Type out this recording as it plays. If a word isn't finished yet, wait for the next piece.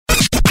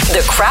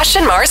The Crash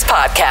and Mars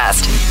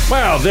Podcast.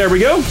 Wow, there we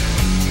go.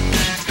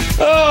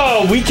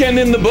 Oh, weekend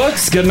in the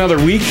books. Got another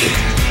week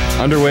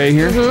underway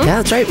here. Yeah,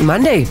 that's right.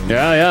 Monday.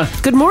 Yeah.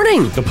 Good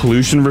morning. The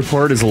pollution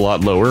report is a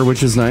lot lower,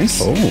 which is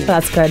nice. Oh,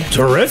 That's good.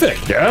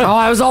 terrific. Yeah. Oh,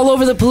 I was all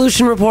over the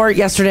pollution report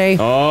yesterday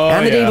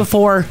and the day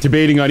before.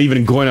 Debating on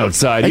even going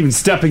outside, even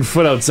stepping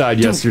foot outside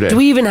yesterday. Do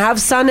we even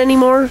have sun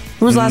anymore?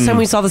 When was the last time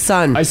we saw the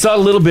sun? I saw a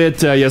little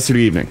bit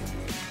yesterday evening.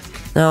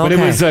 Oh, But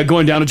okay. it was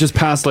going down. It just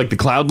passed like the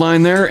cloud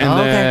line there, and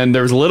okay. then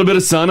there was a little bit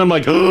of sun. I'm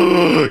like,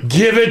 "Ugh,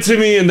 give it to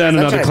me!" And then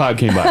another right. cloud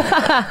came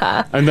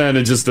by, and then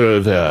it just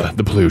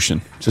the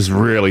pollution just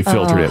really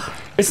filtered it.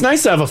 It's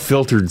nice to have a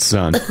filtered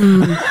sun.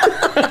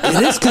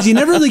 It is, because you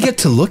never really get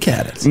to look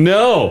at it.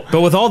 No, But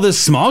with all this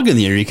smog in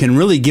the air, you can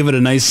really give it a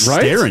nice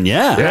Right? staring.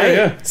 Yeah.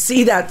 yeah.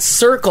 See that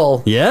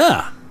circle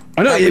Yeah.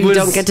 I know that it you was.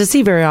 don't get to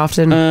see very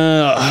often.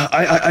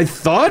 I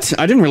thought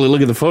I didn't really look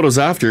at the photos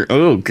after.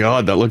 Oh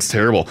God, that looks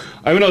terrible.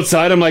 I went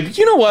outside. I'm like,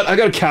 you know what? I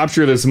got to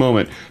capture this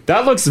moment.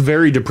 That looks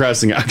very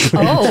depressing,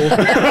 actually. Oh.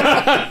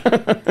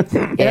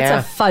 It's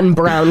a fun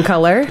brown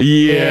color.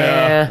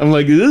 Yeah. I'm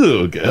like,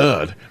 oh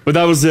God. But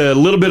that was a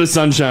little bit of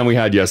sunshine we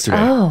had yesterday.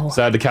 Oh.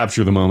 So I had to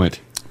capture the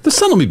moment. The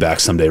sun will be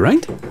back someday,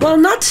 right? Well,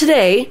 not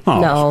today.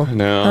 No.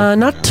 No.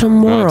 Not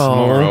tomorrow. Not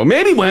tomorrow.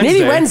 Maybe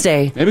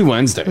Wednesday. Maybe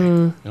Wednesday.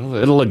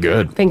 It'll look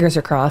good. Fingers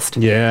are crossed.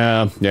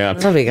 Yeah.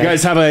 That'll be You good.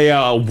 guys have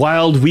a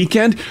wild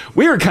weekend.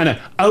 We were kind of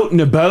out and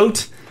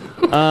about.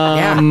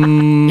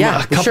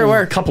 Yeah, we sure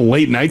were. A couple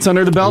late nights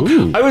under the belt.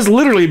 I was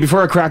literally,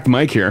 before I cracked the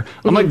mic here,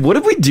 I'm like, what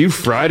did we do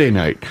Friday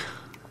night?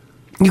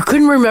 You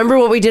couldn't remember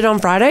what we did on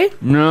Friday?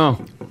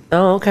 No.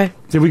 Oh, okay.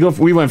 Did we go?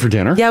 We went for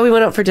dinner. Yeah, we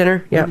went out for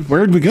dinner. Yeah.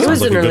 Where did we go? It was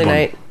Sounds an like a early good one.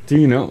 night. Do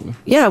you know?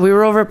 Yeah, we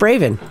were over at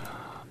Braven.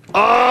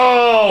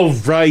 Oh,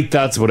 right.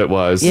 That's what it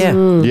was. Yeah.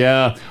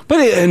 Yeah.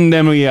 And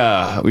then we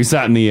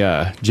sat in the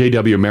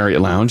JW Marriott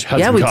Lounge. Had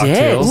Yeah, some we did.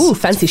 cocktails. Ooh,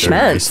 fancy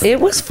schmanz.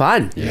 It was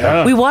fun.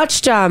 Yeah. We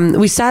watched,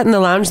 we sat in the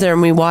lounge there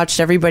and we watched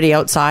everybody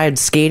outside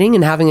skating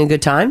and having a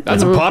good time.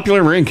 That's a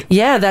popular rink.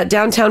 Yeah, that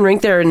downtown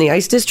rink there in the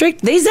Ice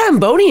District, they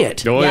Zamboni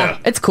it. Oh, yeah.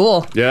 It's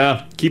cool.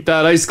 Yeah. Keep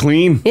that ice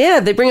clean. Yeah,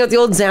 they bring out the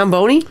old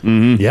Zamboni.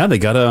 Yeah, they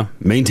got to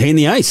maintain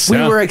the ice. We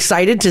Yeah. were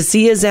excited to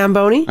see a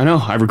Zamboni. I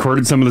know. I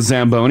recorded some of the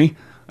Zamboni.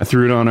 I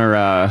threw it on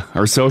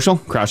our social,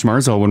 Crash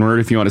Mars, all one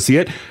word if you want to see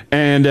it.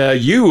 And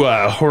you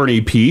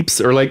horny peeps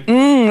are like,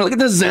 look at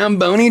the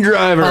Zamboni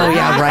driver. Oh,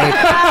 yeah,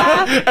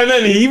 right. And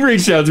then he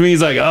reached out to me.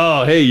 He's like,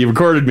 oh, hey, you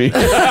recorded me.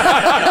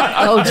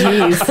 Oh,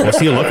 jeez. Was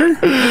he a looker?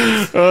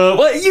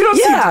 Well, you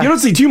don't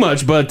see too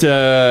much, but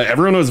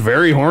everyone was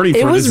very horny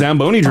for the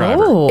Zamboni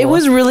driver. Oh. It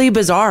was really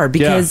bizarre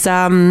because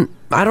I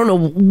don't know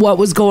what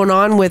was going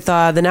on with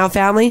the Now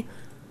family,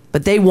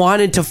 but they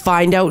wanted to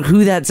find out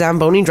who that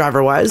Zamboni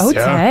driver was. Oh,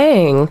 Yeah.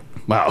 dang.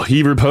 Wow,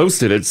 he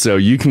reposted it, so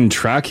you can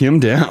track him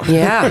down.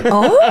 Yeah.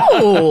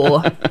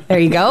 Oh, there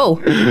you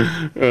go.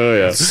 Oh,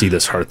 yeah. See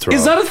this heartthrob.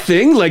 Is that a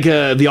thing? Like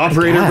the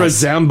operator of a guess.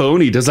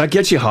 Zamboni, does that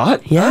get you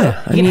hot?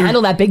 Yeah. You can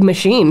handle that big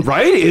machine.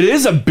 Right? It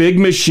is a big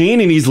machine,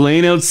 and he's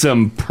laying out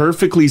some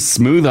perfectly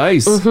smooth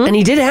ice. And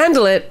he did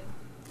handle it.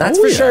 That's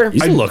for sure.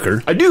 He's a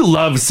looker. I do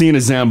love seeing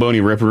a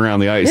Zamboni ripping around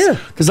the ice. Yeah.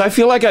 Because I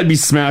feel like I'd be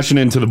smashing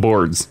into the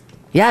boards.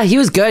 Yeah, he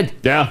was good.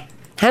 Yeah.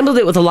 Handled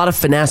it with a lot of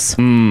finesse.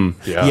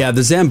 Yeah,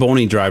 the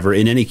Zamboni driver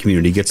in any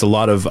community gets a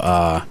lot of,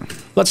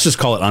 let's just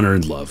call it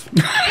unearned love.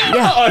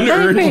 Yeah.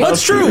 Unearned love.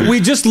 That's true. We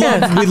just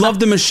love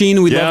the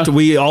machine.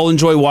 We all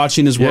enjoy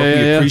watching his work. Yeah,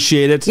 we yeah.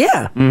 appreciate it.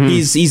 Yeah.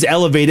 He's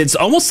elevated. It's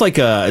almost like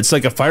a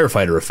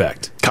firefighter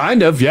effect.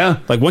 Kind of, yeah.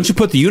 Like once you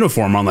put the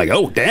uniform on, like,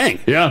 oh dang,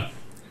 Yeah.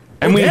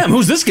 and damn,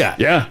 who's this guy?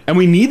 Yeah. And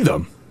we need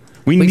them.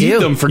 We need do.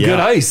 them for Yeah. good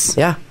ice.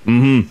 Yeah.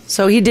 Mm-hmm.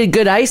 So he did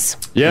good ice.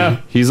 Yeah.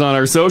 He's on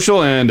our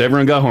social, and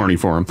everyone got horny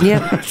for him.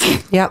 Yeah.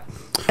 Yeah.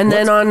 And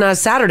then on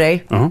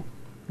Saturday,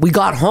 we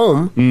got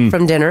home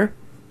from dinner.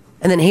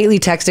 And then Haley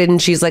texted and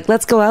she's like,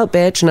 let's go out,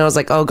 bitch. And I was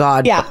like, oh,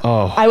 God. Yeah.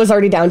 I was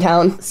already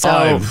downtown.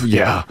 So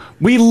Yeah.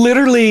 We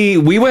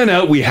went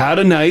out, we had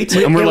a night,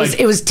 and we're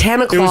it was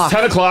 10 o'clock. It was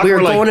 10 o'clock. We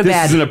were like, going to this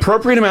bed. is an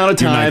appropriate amount of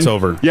time. Your night's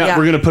over. Yeah, Yeah.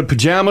 we're going to put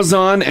pajamas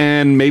on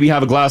and maybe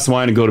have a glass of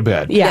wine and go to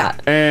bed. Yeah.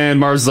 And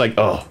Mars is like,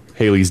 oh,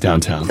 Haley's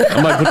downtown.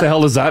 I'm like, what the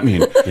hell does that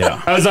mean?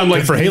 Yeah. As I'm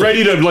like for Haley.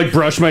 ready to like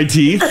brush my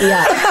teeth.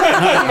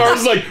 Yeah. Mars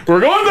is like, we're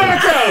going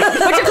back out.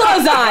 Put your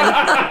clothes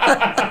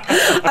on.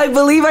 I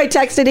believe I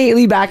texted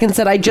Haley back and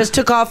said, I just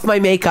took off my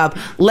makeup.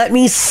 Let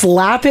me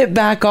slap it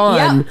back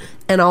on. Yep.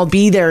 And I'll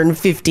be there in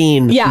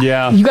 15. Yeah.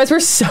 Yeah. You guys were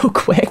so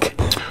quick.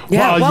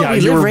 Yeah, Well, well, we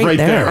you live were right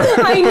there.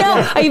 I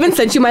know. I even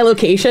sent you my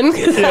location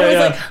because I was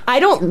like, I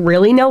don't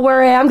really know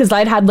where I am because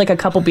I'd had like a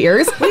couple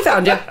beers. We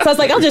found you. So I was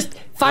like, I'll just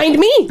find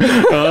me.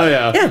 Oh,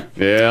 yeah.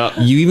 Yeah.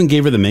 You even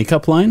gave her the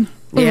makeup line.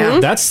 Yeah.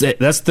 That's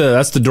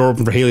the door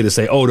open for Haley to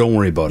say, "Oh, don't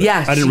worry about it."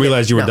 Yeah, I didn't she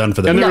realize did. you were No. done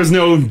for the And day. there was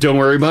don't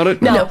worry about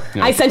it? No.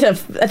 I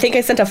think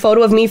I sent a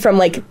photo of me from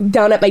like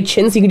down at my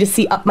chin so you could just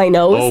see up my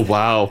nose. Oh,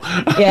 wow.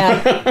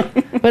 Yeah.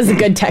 It was a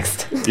good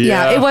text.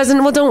 Yeah, it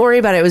wasn't. Well, don't worry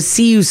about it. It was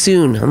see you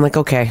soon. I'm like,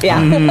 okay.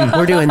 Yeah.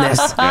 We're doing this.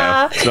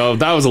 Yeah. So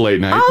that was a late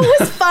night. Oh,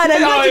 it was fun. I'm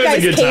glad Oh, you it was a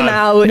guys good came time.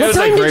 out. It What was a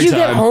time did great you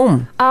get time.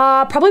 home?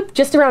 Probably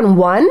just around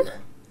 1.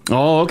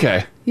 Oh,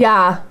 okay.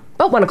 Yeah.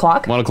 About 1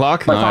 o'clock. 1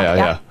 o'clock? Oh, 1 o'clock, yeah,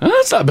 yeah. yeah. Oh,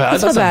 that's not bad.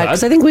 That's not bad,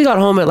 because I think we got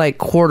home at like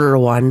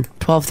 1:45,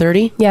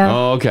 12:30. Yeah.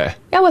 Oh, okay.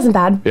 Yeah, it wasn't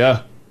bad.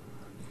 Yeah.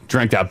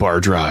 Drank that bar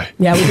dry.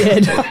 Yeah, we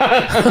did.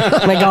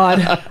 Oh my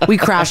God. We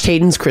crashed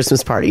Hayden's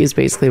Christmas party is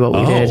basically what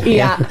we did.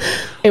 Yeah.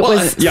 It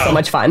was so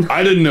much fun.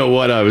 I didn't know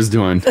what I was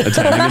doing attending.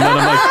 And then I'm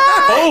like,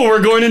 oh,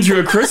 we're going into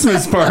a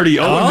Christmas party.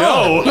 Oh,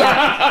 no.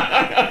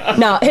 Yeah.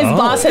 No, his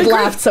boss had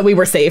left, so we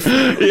were safe.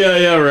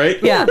 Yeah,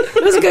 right. Yeah.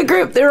 It was a good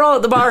group. They were all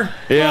at the bar.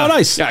 Yeah. Oh,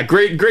 nice. Yeah,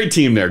 great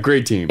team there.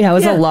 Great team. Yeah, it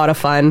was a lot of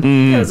fun.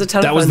 It was a ton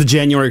of That fun. was the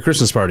January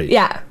Christmas party.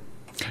 Yeah.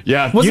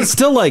 Yeah. Was it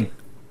still like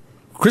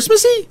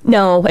Christmassy?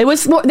 No, it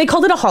was more, they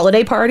called it a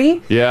holiday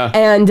party. Yeah.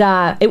 And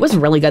it was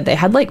really good. They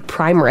had like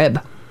prime rib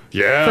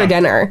Yeah. for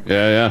dinner.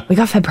 Yeah. We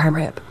got fed prime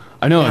rib.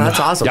 I know. Yeah, that's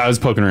awesome. Yeah, I was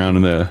poking around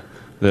in the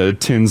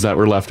tins that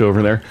were left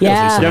over there.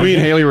 Yeah. Yeah, me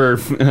and Haley were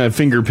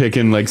finger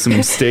picking like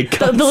some steak The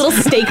cuts. little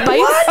steak bites.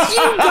 What?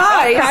 You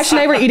guys? Crash and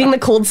I were eating the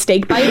cold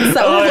steak bites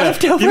that were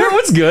left over. You know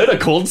what's good? A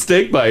cold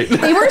steak bite.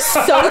 They were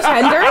so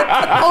tender.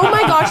 Oh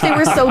my gosh, they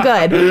were so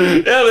good.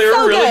 Yeah, they were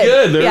So really good.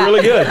 good. They were Yeah.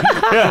 really good.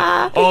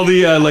 Yeah, all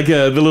the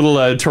the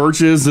little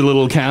torches, the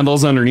little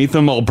candles underneath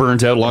them, all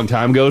burnt out a long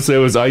time ago. So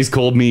it was ice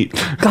cold meat.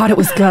 God, it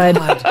was good.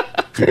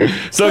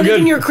 So Not good.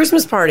 even your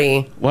Christmas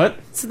party. What?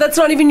 So that's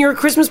not even your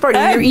Christmas party.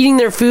 You're eating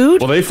their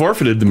food? Well, they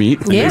forfeited the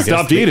meat. And Yeah. they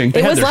stopped eating.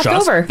 It was their left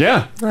shots. over.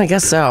 Yeah. I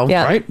guess so.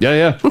 Yeah. Right?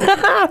 Yeah.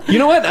 You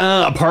know what?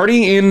 A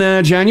party in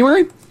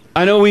January?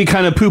 I know we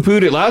kind of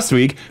poo-pooed it last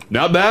week.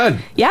 Not bad.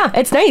 Yeah,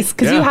 it's nice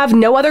because Yeah. you have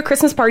no other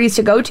Christmas parties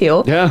to go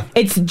to. Yeah.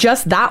 It's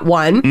just that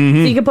one. So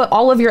you can put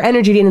all of your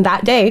energy in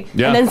that day.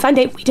 Yeah. And then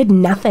Sunday, we did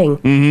nothing.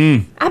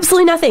 Mm-hmm.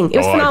 Absolutely nothing. It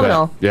was Oh, I bet.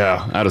 phenomenal.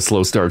 Yeah. I had a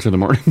slow start to the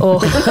morning.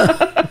 Oh.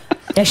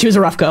 Yeah, she was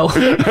a rough go.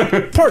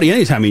 Party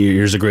any time of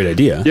year is a great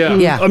idea. Yeah.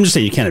 Yeah. I'm just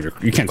saying you can't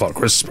call it a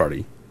Christmas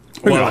party.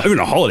 Or Well- even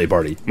a holiday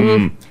party.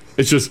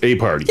 It's just a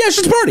party. Yeah, it's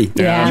just a party.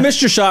 Yeah. You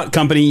missed your shot,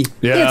 company.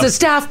 Yeah. It's a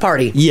staff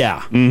party.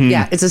 Yeah.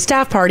 Yeah, it's a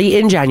staff party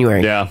in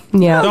January. Yeah.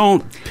 Yeah.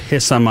 Don't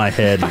piss on my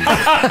head and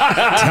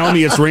tell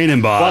me it's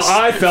raining, boss.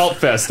 Well, I felt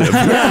festive.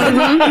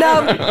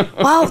 No,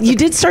 well, you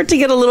did start to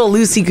get a little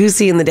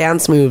loosey-goosey in the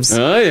dance moves.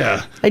 Oh,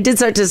 yeah. I did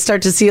start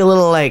to see a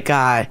little like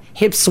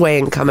hip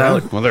swaying come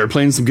out. Well, they were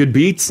playing some good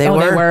beats. They Oh,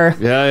 they were.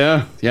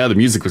 Yeah, the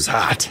music was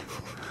hot.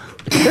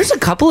 There's a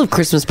couple of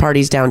Christmas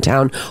parties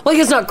downtown. Well, I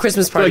guess not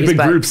Christmas Like parties, big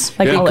but groups.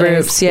 Like yeah. all-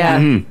 groups,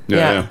 yeah.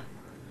 Yeah.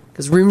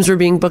 Because rooms were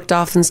being booked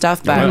off and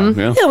stuff. But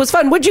Yeah. it was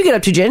fun. What'd you get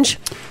up to, Ginge?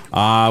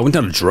 Went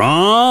down to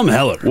Drum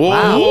Heller.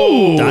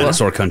 Whoa.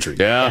 Dinosaur country.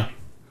 Yeah.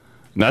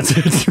 And that's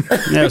it.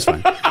 Yeah, it was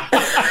fine.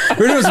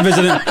 We're doing some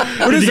visiting.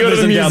 Did you go to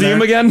the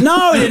museum again?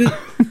 No, we didn't.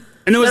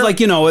 And it was like,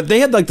 they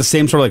had like the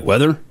same sort of like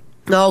weather.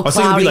 No, I was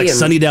thinking it'd be like and-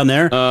 sunny down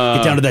there.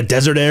 Get down to that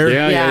desert air.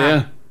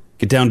 Yeah.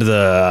 Get down to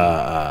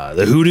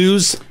the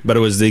hoodoos, but it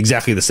was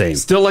exactly the same.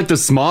 Still like the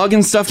smog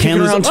and stuff kicking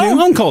Canada's around too? I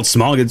wouldn't call it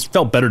smog. It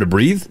felt better to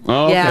breathe.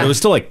 Oh, okay. Yeah. But it was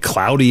still like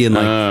cloudy and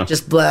like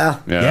just blah.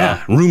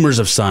 yeah, rumors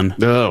of sun.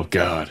 Oh,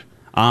 God.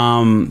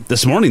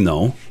 This morning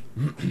though,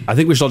 I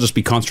think we should all just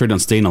be concentrated on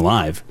staying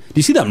alive. Do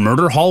you see that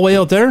murder hallway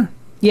out there?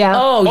 Yeah.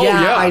 Oh,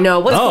 yeah, yeah. I know.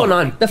 What's Oh. going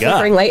on? The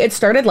flickering light. It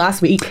started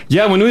last week.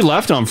 Yeah, when we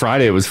left on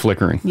Friday, it was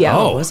flickering. Yeah.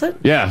 Oh. Was it?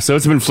 Yeah, so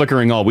it's been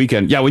flickering all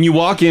weekend. Yeah, when you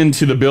walk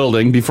into the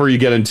building before you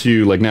get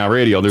into like Now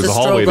Radio, there's It's a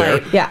a hallway strobe there.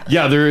 light. Yeah.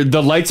 Yeah,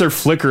 the lights are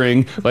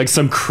flickering like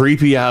some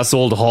creepy ass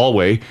old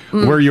hallway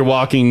where you're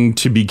walking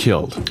to be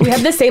killed. We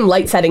have the same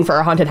light setting for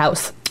our haunted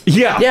house.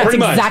 Yeah, Yeah, pretty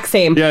it's much. Exact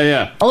same.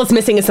 Yeah. All it's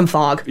missing is some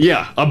fog.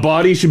 Yeah, a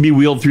body should be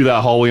wheeled through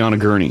that hallway on a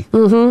gurney.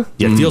 Yeah,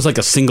 it feels like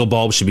a single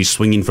bulb should be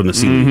swinging from the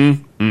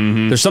ceiling.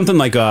 There's something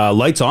like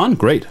lights on,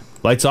 great.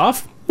 Lights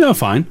off, yeah,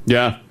 fine.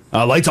 Yeah.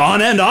 Lights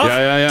on and off,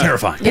 Yeah.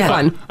 terrifying. Yeah.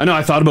 Fun. I know,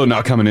 I thought about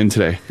not coming in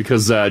today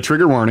because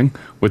trigger warning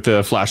with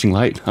the flashing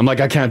light. I'm like,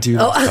 I can't do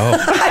that.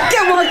 I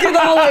can't walk through the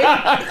hallway.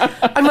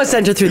 I must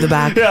enter through the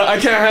back. Yeah, I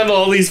can't handle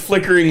all these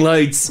flickering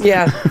lights.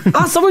 Yeah.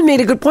 Someone made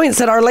a good point.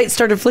 Said our lights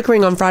started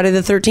flickering on Friday the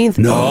 13th.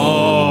 No.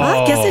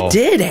 I guess it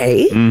did,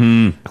 hey?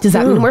 Does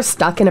that mean we're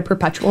stuck in a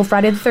perpetual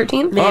Friday the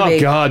 13th? Maybe. Oh,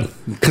 God.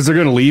 Because they're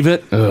going to leave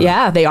it? Ugh.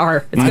 Yeah, they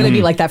are. It's going to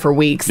be like that for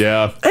weeks.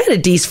 Yeah. I had a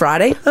D's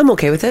Friday. I'm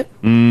okay with it.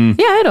 Yeah,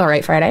 I had all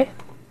right Friday.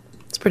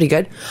 It's pretty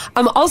good.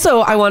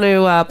 Also, I want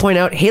to point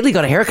out Haley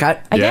got a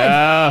haircut. I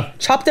Yeah. did.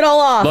 Chopped it all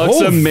off.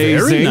 Looks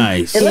amazing. Very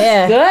nice. It looks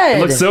Yeah. good. It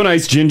looks so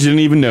nice. Ginge didn't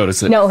even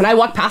notice it. No, and I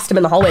walked past him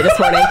in the hallway this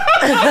morning.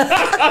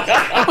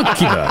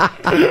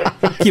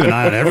 Keep an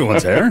eye on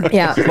everyone's hair.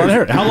 Yeah. It's a lot of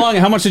hair.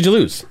 How much did you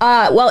lose?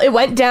 Well, it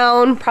went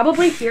down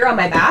probably here on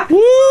my back.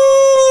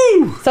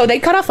 Woo! So they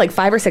cut off like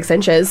 5 or 6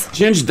 inches.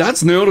 Ginge,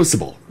 that's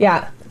noticeable.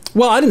 Yeah.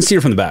 Well, I didn't see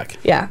her from the back.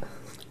 Yeah.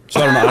 So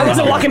I don't know. I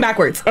wasn't walking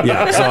backwards.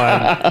 Yeah, so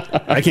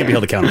I can't be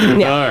held accountable.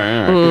 Yeah. All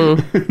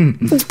right.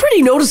 It's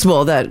pretty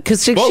noticeable that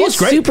because Well, it looks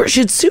great. she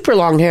had super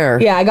long hair.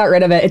 Yeah, I got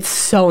rid of it. It's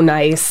so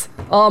nice.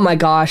 Oh my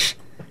gosh.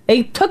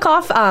 They took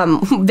off,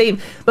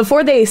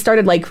 before they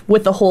started like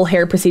with the whole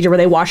hair procedure where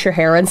they wash your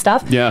hair and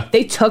stuff. Yeah.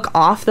 They took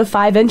off the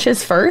 5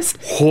 inches first.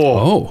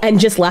 Oh. And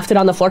just left it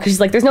on the floor because she's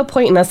like, there's no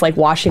point in us like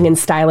washing and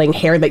styling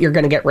hair that you're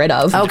going to get rid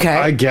of. Okay.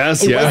 I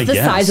guess, It yeah. was the I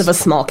guess. size of a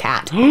small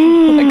cat.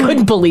 I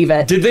couldn't believe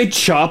it. Did they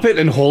chop it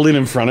and hold it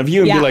in front of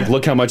you and Yeah. be like,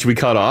 look how much we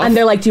cut off? And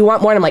they're like, do you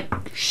want more? And I'm like,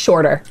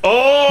 shorter.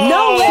 oh!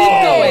 No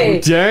way.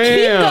 Keep going.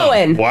 Damn. Keep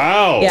going.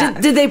 Wow. Yeah.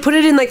 Did they put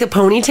it in like the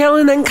ponytail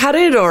and then cut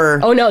it, or?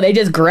 Oh no, they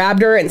just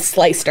grabbed her and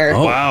sliced her.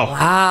 Oh. Wow.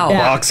 Wow. Yeah.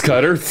 Box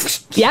cutter.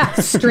 Yeah,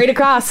 straight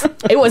across.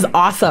 It was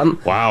awesome.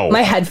 Wow.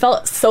 My head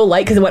felt so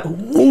light because it went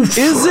woof.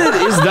 Is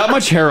that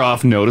much hair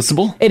off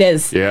noticeable? It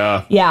is.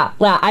 Yeah. Yeah.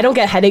 I don't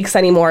get headaches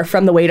anymore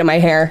from the weight of my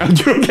hair. You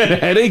don't get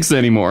headaches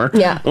anymore.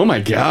 Yeah. Oh my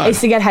I god.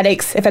 used to get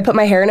headaches if I put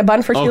my hair in a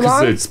bun for Oh, too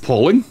because long. it's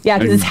pulling? Yeah,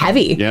 because it's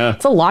heavy. Yeah.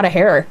 It's a lot of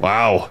hair.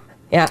 Wow.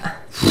 Yeah.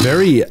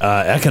 Very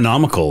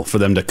economical for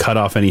them to cut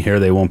off any hair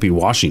they won't be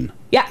washing.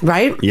 Yeah.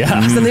 Right? Yeah.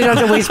 Because then they don't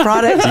have to waste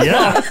product.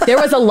 Yeah. There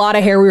was a lot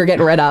of hair we were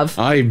getting rid of.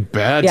 I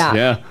bet. Yeah.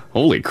 Yeah.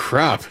 Holy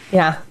crap.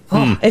 Yeah.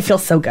 Oh, it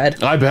feels so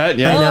good. I bet.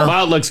 Yeah. I know.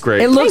 Wow, it looks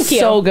great. It looks Thank you.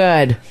 so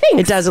good. Thanks.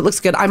 It does. It looks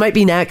good. I might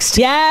be next.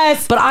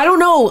 Yes. But I don't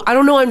know.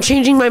 I'm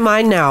changing my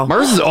mind now.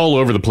 Mars is all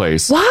over the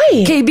place. Why?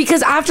 Okay,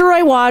 because after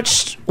I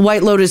watched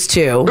White Lotus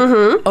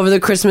 2 over the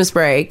Christmas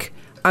break,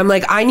 I'm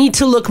like, I need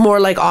to look more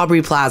like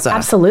Aubrey Plaza.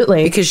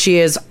 Absolutely. Because she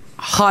is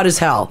hot as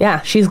hell.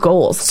 Yeah, she's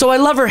goals. So I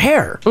love her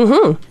hair.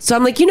 So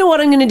I'm like, you know what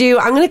I'm going to do?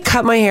 I'm going to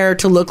cut my hair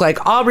to look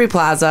like Aubrey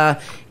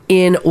Plaza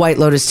in White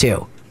Lotus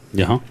 2.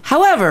 Yeah.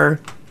 However,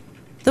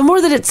 the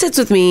more that it sits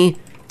with me,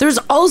 there's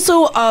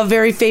also a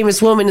very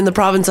famous woman in the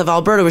province of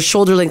Alberta with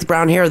shoulder-length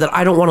brown hair that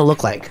I don't want to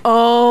look like.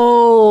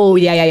 Oh,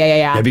 yeah.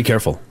 Yeah, be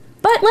careful.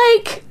 But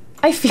like,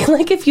 I feel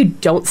like if you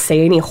don't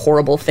say any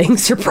horrible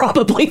things, you're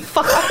probably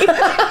fine.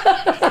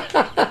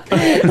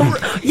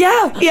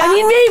 Yeah. I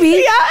mean,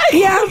 maybe.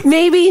 Yeah,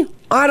 maybe.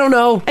 I don't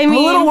know. I'm a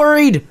mean- little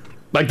worried.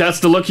 Like that's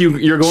the look you're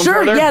going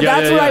Sure, for there? yeah,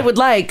 that's what I would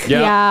like.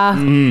 Yeah.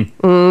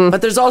 But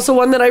there's also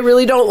one that I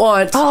really don't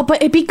want. Oh, but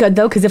it'd be good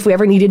though, because if we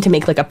ever needed to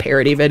make like a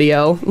parody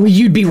video,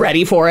 you'd be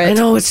ready for it. I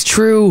know, it's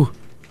true.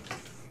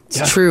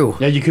 It's true.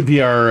 Yeah, you could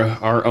be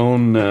our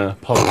own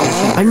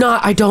politician.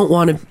 I don't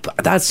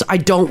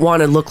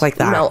want to look like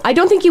that. No, I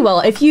don't think you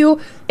will. If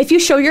you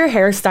show your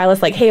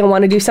hairstylist like, hey, I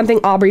want to do something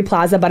Aubrey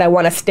Plaza, but I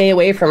want to stay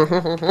away from,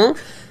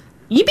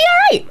 you'd be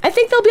all right. I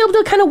think they'll be able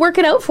to kind of work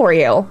it out for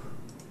you.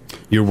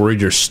 You're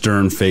worried your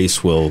stern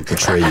face will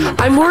betray you.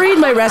 I'm worried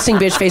my resting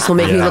bitch face will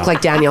make me Yeah. look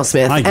like Danielle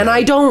Smith. I get And it.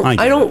 I don't I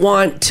get it.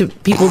 want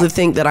people to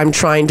think that I'm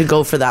trying to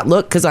go for that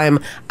look, because I'm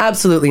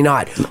absolutely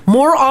not.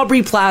 More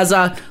Aubrey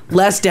Plaza,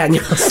 less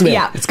Danielle Smith.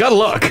 Yeah. It's got a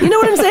look. You know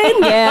what I'm saying?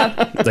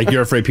 Yeah. It's like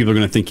you're afraid people are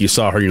going to think you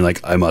saw her and you're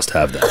like, I must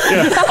have that.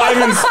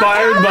 I'm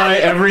inspired by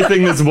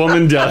everything this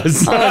woman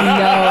does. No.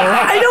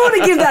 I don't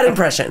want to give that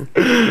impression.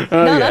 No,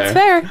 that's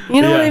fair.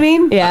 You know what I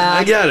mean? Yeah.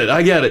 I get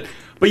it.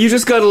 But you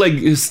just gotta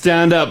like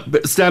stand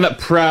up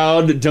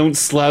proud, don't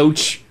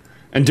slouch,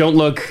 and don't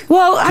look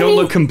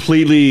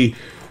completely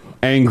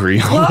angry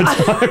all the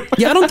time.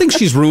 Yeah, I don't think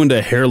she's ruined a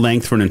hair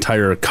length for an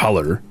entire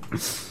color.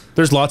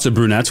 There's lots of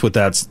brunettes with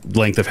that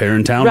length of hair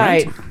in town,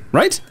 right?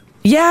 Right?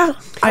 Yeah,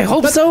 I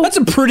hope so. That's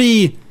a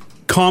pretty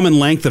common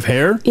length of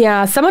hair.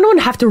 Yeah, someone would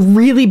have to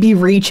really be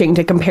reaching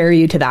to compare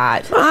you to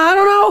that. I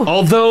don't know.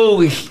 Although,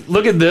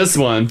 look at this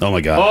one. Oh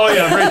my god. Oh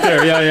yeah, right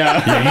there.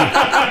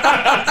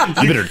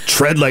 Yeah. You better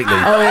tread lightly.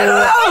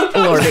 Oh,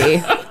 Lordy.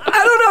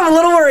 I don't know. I'm a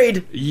little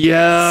worried.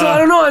 Yeah. So I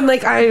don't know. I'm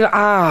like,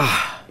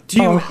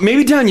 Do you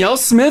maybe Danielle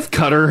Smith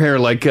cut her hair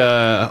like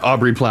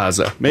Aubrey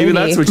Plaza? Maybe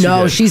that's what she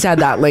No, did. she's had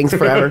that length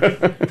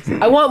forever.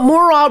 I want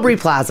more Aubrey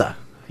Plaza.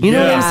 You know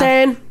what I'm Yeah.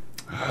 saying?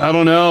 I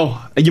don't know.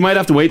 You might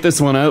have to wait this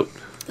one out.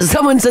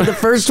 Someone said the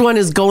first one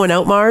is going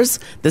out Mars.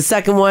 The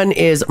second one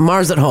is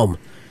Mars at home.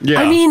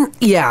 Yeah. I mean,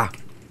 yeah.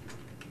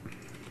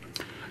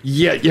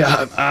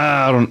 Yeah.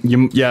 I don't.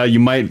 You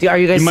might. Are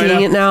you guys might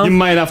seeing have- it now? You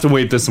might have to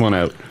wait this one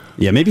out.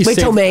 Yeah, maybe Wait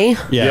till May.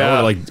 Yeah,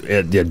 or like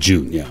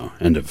June. Yeah,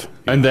 end of.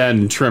 And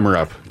then trim her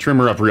up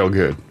real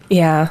good.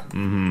 Yeah.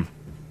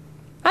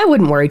 I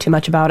wouldn't worry too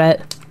much about it.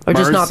 Or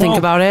just Mars? not think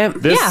about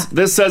it.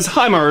 This says,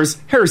 "Hi Mars,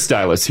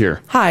 hairstylist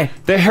here. Hi.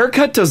 The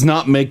haircut does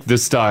not make the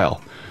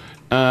style.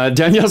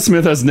 Danielle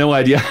Smith has no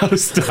idea how to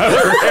style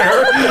her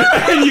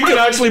hair, and you can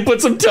actually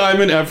put some time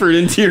and effort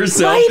into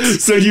yourself, Right?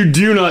 so you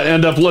do not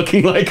end up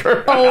looking like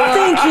her." Oh,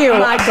 thank you.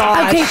 My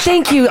gosh. Okay,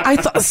 thank you. I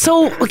thought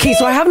so. Okay,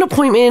 so I have an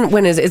appointment.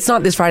 When is it? It's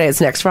not this Friday.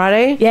 It's next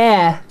Friday.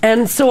 Yeah.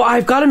 And so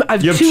I've got him.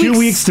 You have 2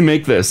 weeks to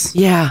make this.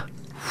 Yeah.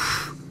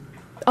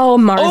 Oh,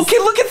 Mars. Okay,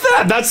 look at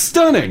that. That's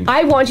stunning.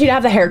 I want you to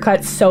have the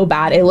haircut so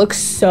bad. It looks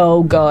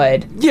so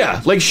good. Yeah,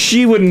 like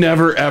she would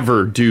never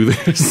ever do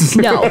this.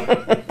 No.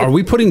 Are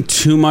we putting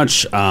too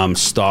much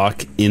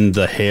stock in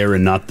the hair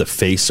and not the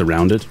face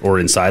around it or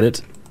inside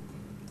it?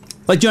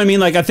 Like, do you know what I mean?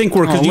 Like, I think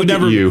we're because look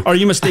at you. Are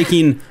you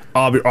mistaking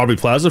Aubrey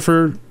Plaza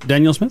for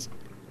Danielle Smith?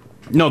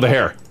 No, the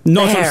hair.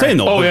 No, The that's what I'm hair. saying,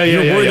 though. Oh, yeah,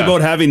 You're yeah, worried yeah.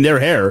 about having their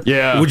hair.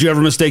 Yeah. Would you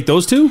ever mistake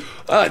those two?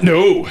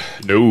 No.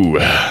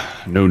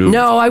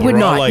 No, I would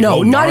We're all not. like, no,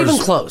 oh, not Mars-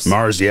 even close.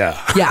 Mars, yeah.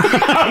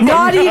 Yeah,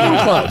 not even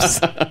close.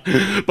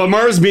 But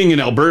Mars being an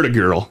Alberta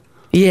girl,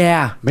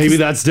 Yeah. maybe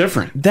that's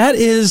different. That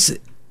is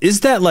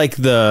that like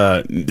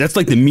that's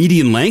like the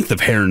median length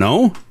of hair,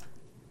 no?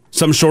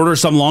 Some shorter,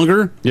 some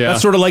longer? Yeah.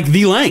 That's sort of like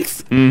the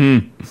length.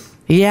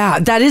 Yeah,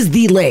 that is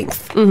the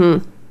length.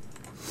 Mm-hmm.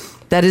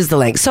 That is the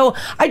length. So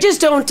I just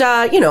don't,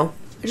 I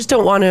just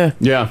don't want to.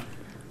 Yeah.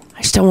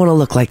 I just don't want to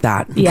look like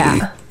that.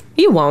 Yeah.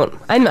 You won't.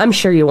 I'm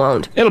sure you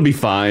won't. It'll be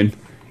fine.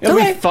 It'll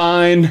Okay. be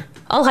fine.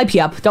 I'll hype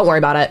you up. Don't worry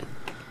about it.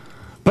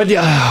 But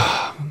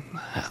yeah,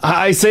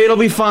 I say it'll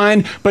be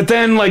fine. But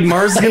then, like,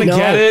 Mars is going to know.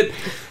 get it,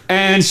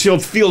 and she'll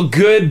feel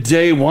good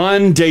day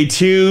 1, day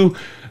 2.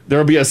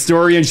 There'll be a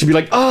story, and she'll be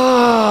like,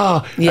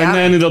 oh. Yeah. And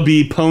then it'll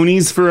be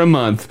ponies for a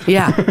month.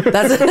 Yeah,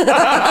 that's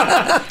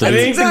It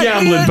ain't the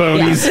gambling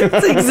ponies.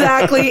 That's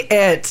exactly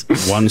it.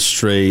 One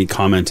stray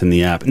comment in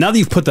the app. Now that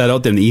you've put that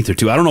out there in the ether,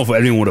 too, I don't know if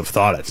anyone would have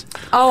thought it.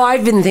 Oh,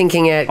 I've been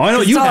thinking it. Oh, I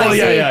know, you It's all have. I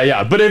see.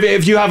 Yeah. But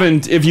if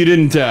you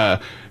didn't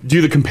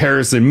do the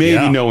comparison, maybe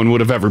Yeah. no one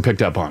would have ever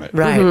picked up on it.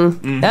 Right.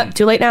 Yep,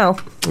 too late now.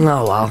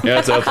 Oh, well. Yeah,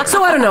 it's out there.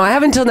 So I don't know. I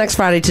have until next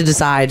Friday to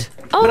decide.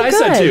 Oh, But I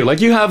said good. too, like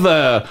you have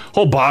a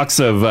whole box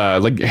of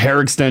like hair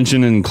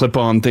extension and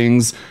clip-on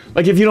things.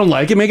 Like if you don't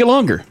like it, make it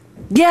longer.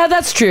 Yeah,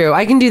 that's true.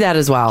 I can do that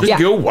as well.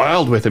 Just go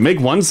wild with it. Make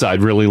one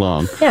side really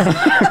long. And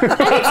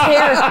its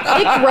hair,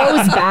 it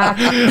grows back.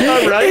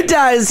 Right? It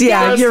does.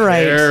 Yeah, Just you're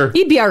right. hair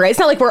You'd be all right. It's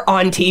not like we're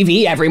on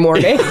TV every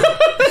morning.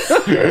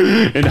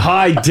 in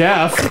high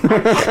def.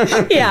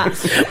 Yeah.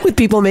 With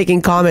people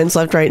making comments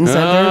left, right, and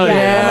center. Oh,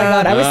 Yeah. Oh my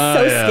God. I was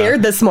so yeah.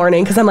 scared this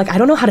morning because I'm like, I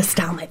don't know how to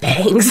style my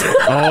bangs.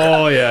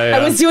 Oh yeah.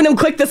 I was doing them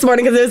quick this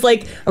morning because it was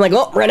like, I'm like,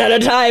 well, run out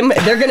of time.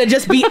 They're going to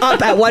just be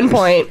up at one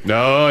point.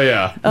 Oh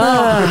yeah.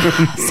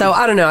 So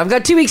I don't know. I've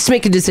got 2 weeks to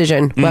make a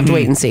decision. We'll have to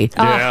wait and see.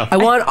 Yeah. I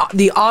want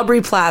the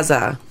Aubrey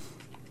Plaza,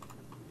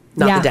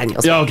 not Yeah. the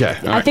Daniels. Yeah. Okay.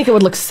 All I right. think it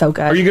would look so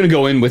good. Are you gonna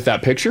go in with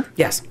that picture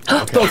Yes.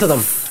 Both of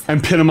them.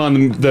 and pin them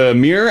on the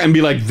mirror and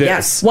be like this?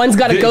 Yes. One's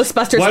got a This-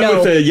 Ghostbusters One no.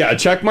 with a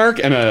check mark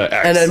and a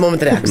X. And a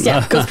moment of X.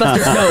 Yeah,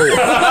 Ghostbusters, no.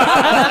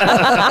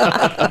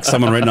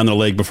 Someone writing on their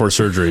leg before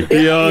surgery.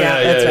 Yeah,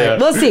 that's right.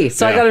 We'll see.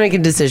 So I Yeah. got to make a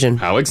decision.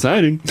 How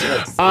exciting.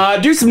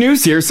 Do some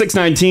news here.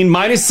 6:19,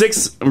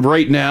 -6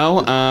 right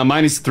now,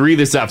 -3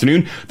 this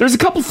afternoon. There's a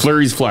couple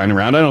flurries flying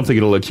around. I don't think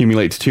it'll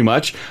accumulate to too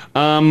much.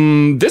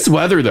 This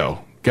weather, though,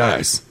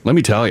 guys, let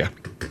me tell you.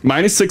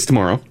 -6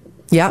 tomorrow.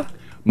 Yeah.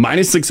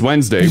 -6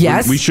 Wednesday.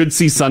 Yes. We should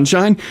see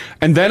sunshine.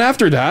 And then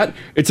after that,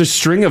 it's a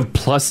string of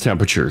plus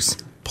temperatures.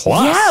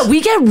 Plus. Yeah,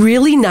 we get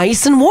really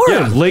nice and warm.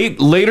 Yeah,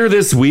 later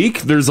this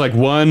week, there's like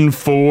 1,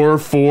 4,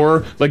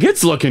 4. Like,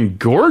 it's looking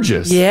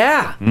gorgeous.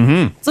 Yeah.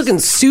 It's looking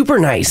super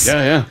nice.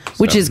 Yeah.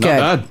 Which So, is not good.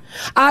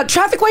 bad.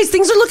 Traffic-wise,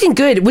 things are looking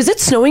good. Was it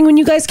snowing when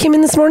you guys came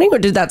in this morning, or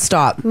did that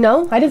stop?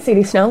 No, I didn't see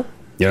any snow.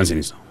 Yeah, I don't see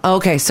any snow.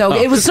 Okay, so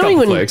it was just a snowing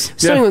couple when flakes.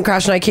 Yeah.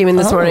 Crash and I came in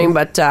this morning,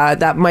 but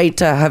that might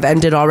have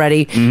ended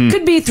already.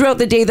 Could be throughout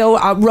the day though.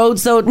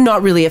 Roads though,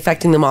 not really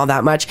affecting them all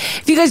that much.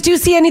 If you guys do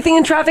see anything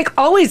in traffic,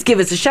 always give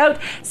us a shout.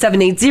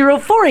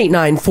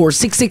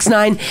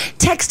 780-489-4669.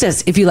 Text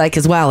us if you like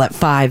as well at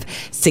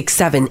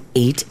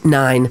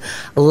 56789.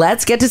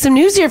 Let's get to some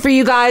news here for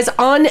you guys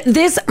on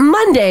this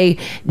Monday,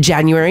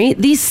 January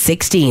the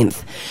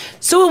 16th.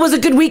 So it was a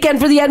good weekend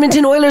for the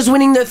Edmonton Oilers,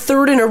 winning their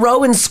 3rd in a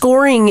row and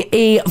scoring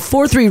a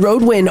 4-3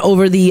 road win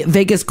over the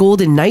Vegas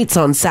Golden Knights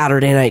on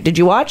Saturday night. Did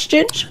you watch,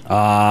 Ginge?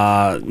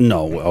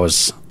 No, I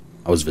was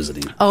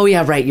visiting. Oh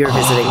yeah, right. You're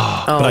visiting.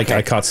 Oh, But okay.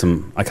 I caught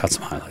some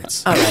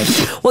highlights. All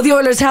right. Well, the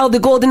Oilers held the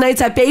Golden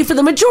Knights at bay for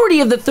the majority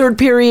of the 3rd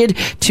period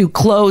to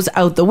close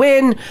out the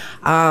win.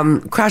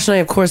 Crash and I,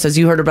 of course, as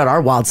you heard about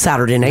our wild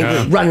Saturday night,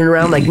 Yeah. we're running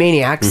around like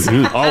maniacs.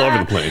 All over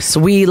the place. So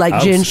we, like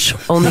Ginge,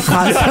 only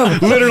caught some.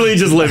 Literally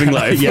just living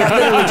life. Yeah,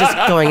 literally just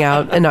going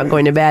out and not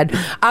going to bed.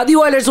 The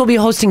Oilers will be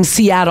hosting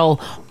Seattle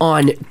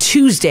on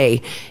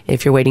Tuesday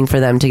if you're waiting for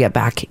them to get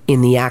back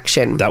in the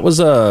action. That was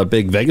a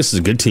big. Vegas is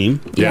a good team.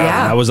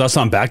 Yeah. That was us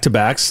on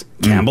back-to-backs.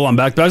 Campbell on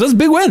back-to-backs. That's a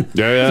big win.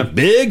 Yeah. That's a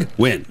big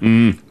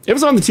win. It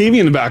was on the TV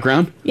in the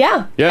background.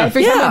 Yeah. Yeah.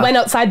 Every time Yeah. we went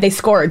outside, they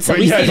scored. So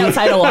we Yeah, stayed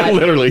outside a lot.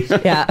 Literally.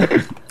 Yeah.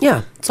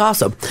 Yeah, it's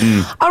awesome.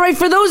 All right,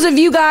 for those of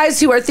you guys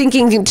who are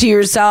thinking to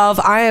yourself,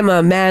 I am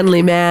a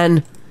manly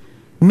man,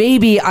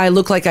 maybe I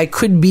look like I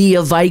could be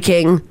a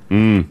Viking,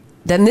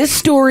 then this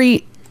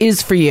story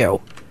is for you.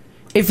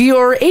 If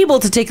you're able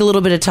to take a little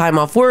bit of time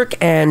off work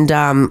and,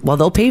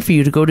 they'll pay for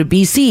you to go to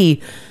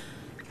BC,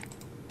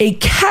 a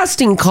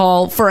casting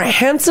call for a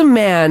handsome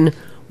man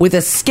with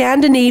a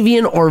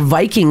Scandinavian or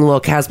Viking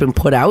look has been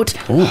put out.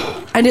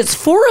 And it's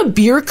for a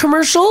beer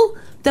commercial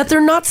that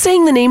they're not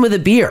saying the name of the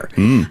beer.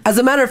 As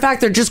a matter of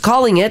fact, they're just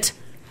calling it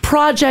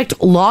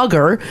Project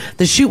Lager.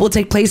 The shoot will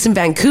take place in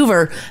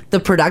Vancouver. The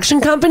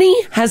production company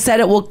has said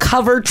it will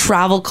cover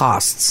travel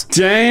costs.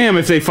 Damn,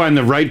 if they find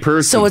the right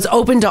person. So it's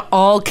open to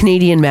all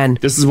Canadian men.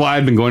 This is why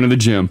I've been going to the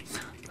gym.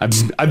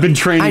 I've been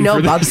training I know,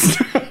 for this.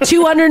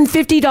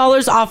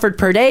 $250 offered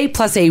per day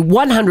plus a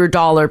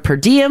 $100 per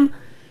diem.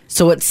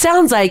 So it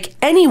sounds like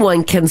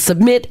anyone can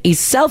submit a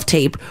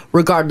self-tape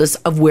regardless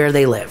of where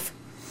they live.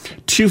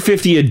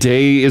 $250 a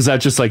day, is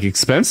that just like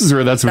expenses,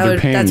 or that's what they're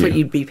paying That's you? what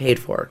you'd be paid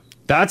for.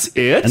 That's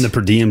it? And the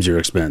per diem's your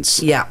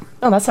expense. Yeah.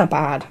 Oh, that's not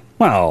bad.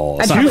 Well,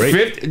 it's not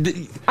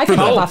great. I could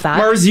live off that.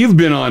 Mars, you've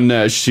been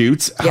on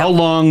shoots. How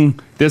long?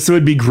 This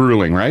would be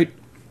grueling, right?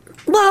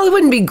 Well, it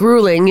wouldn't be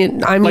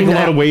grueling. I mean, Like a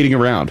lot of waiting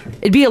around.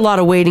 It'd be a lot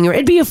of waiting.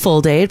 It'd be a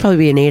full day. It'd probably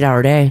be an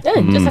 8-hour day. Yeah,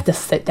 you just have to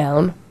sit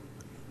down.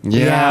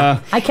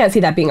 Yeah. I can't see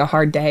that being a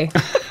hard day.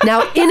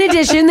 Now, in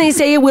addition, they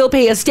say it will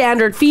pay a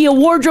standard fee, a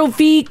wardrobe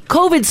fee,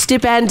 COVID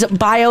stipend,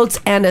 buyouts,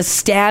 and a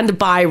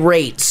standby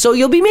rate. So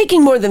you'll be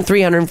making more than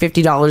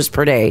 $350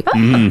 per day.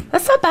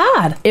 That's not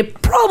bad.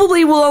 It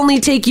probably will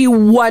only take you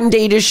one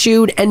day to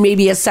shoot and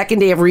maybe a second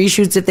day of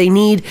reshoots if they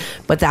need,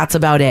 but that's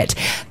about it.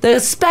 The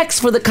specs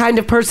for the kind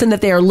of person that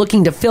they are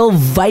looking to fill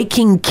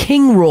Viking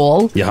King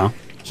role. Yeah.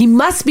 He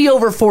must be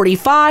over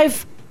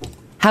 45,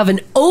 have an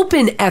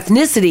open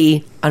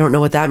ethnicity. I don't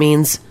know what that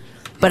means,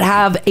 but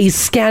have a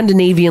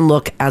Scandinavian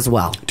look as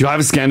well. Do I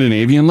have a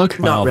Scandinavian look?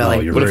 Not really.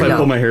 No, you're What if I very-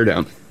 pull my hair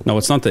down? No,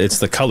 it's not. It's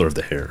the color of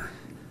the hair.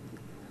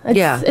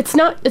 It's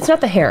not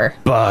the hair.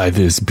 Buy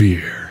this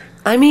beer.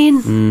 I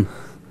mean,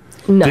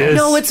 No. This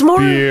No, it's more-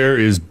 beer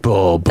is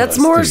bull that's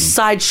more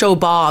Sideshow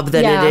Bob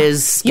than Yeah. it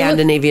is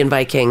Scandinavian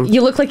Viking.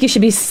 You look like you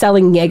should be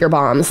selling Jaeger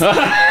bombs,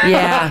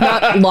 Yeah.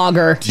 not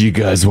lager. Do you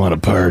guys want to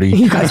party?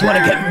 You guys want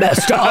to get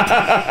messed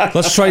up?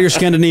 Let's try your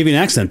Scandinavian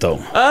accent, though.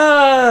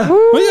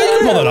 Well, yeah, you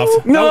can pull that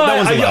off. No, that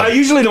one's I allowed.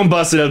 usually don't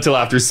bust it out till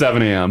after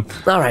 7 a.m.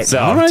 All right. So,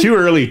 All right. too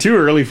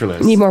early for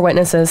this. Need more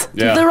witnesses.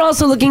 Yeah. They're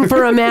also looking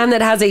for a man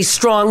that has a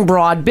strong,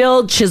 broad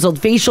build, chiseled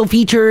facial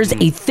features,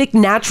 a thick,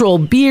 natural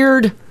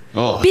beard,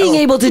 being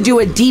able to do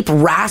a deep,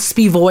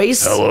 raspy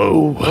voice.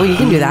 Hello. Oh, you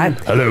can do that.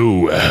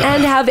 Hello.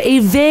 And have a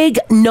vague,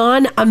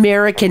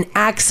 non-American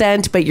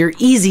accent, but you're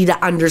easy to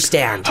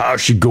understand. How's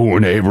she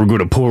going, Abe? We're going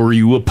to pour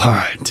you a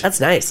pint. That's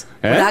nice.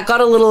 Eh? That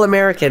got a little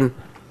American.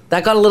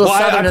 That got a little Well,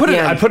 southern at the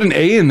end. I put an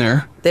A in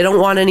there. They don't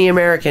want any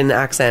American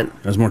accent.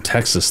 There's more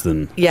Texas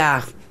than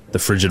Yeah. the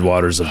frigid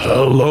waters of the...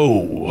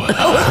 Hello.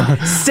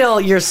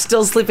 You're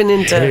still slipping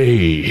into...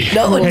 Hey.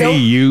 No, hey, no.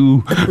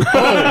 you.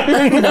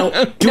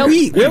 No.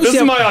 We This obviously is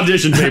have, my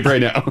audition tape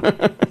right now.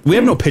 we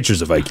have no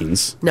pictures of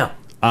Vikings. No.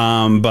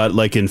 But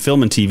like in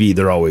film and TV,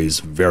 they're always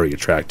very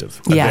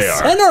attractive. Yes. They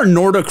are. And our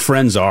Nordic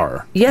friends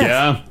are. Yes.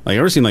 Yeah. Like, you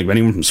ever seen like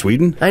anyone from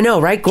Sweden? I know,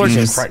 right? Gorgeous.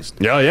 Jesus Christ.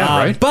 Yeah,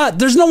 right. But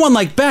there's no one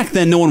like back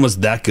then. No one was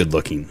that good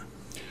looking.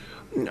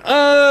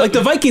 Like the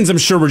Vikings, I'm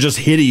sure were just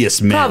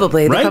hideous men.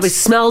 Probably. They right? probably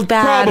smelled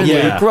bad Probably.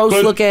 and Yeah. gross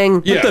But-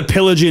 looking. Yeah. Like the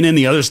pillaging and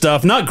the other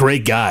stuff. Not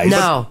great guys.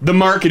 No. The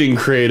marketing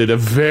created a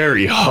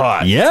very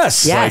hot.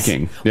 Yes. Yes.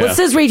 Viking. Well, Yeah. it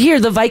says right here,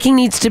 the Viking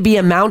needs to be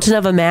a mountain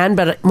of a man,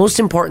 but most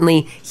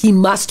importantly, he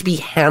must be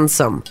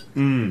handsome.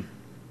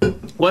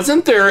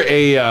 Wasn't there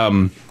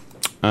a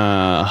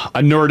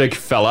Nordic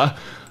fella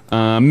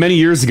many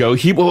years ago?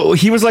 He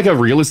was like a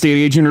real estate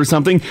agent or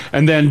something,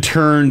 and then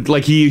turned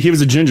like he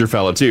was a ginger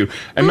fella too.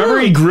 And remember,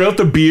 he grew out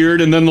the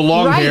beard and then the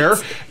long Right. hair,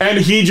 and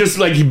he just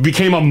like he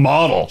became a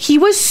model. He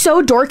was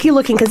so dorky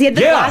looking because he had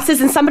the Yeah.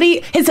 glasses, and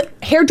his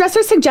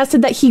hairdresser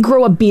suggested that he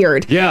grow a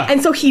beard. Yeah.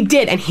 And so he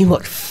did, and he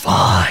looked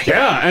fine.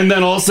 Yeah, and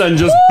then all of a sudden,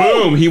 just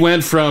boom, he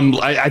went from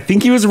I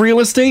think he was real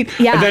estate,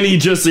 Yeah. and then he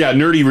just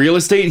nerdy real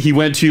estate. He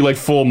went to like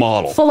full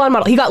model, Full on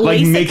model. He got like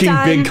LASIK making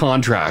done. big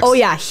contracts. Oh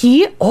yeah,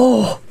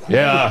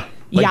 yeah,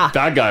 like, Yeah.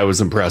 That guy was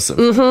impressive.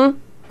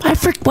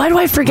 Why do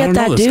I forget I don't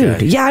that know this dude?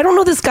 guy. Yeah, I don't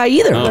know this guy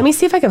either. Let me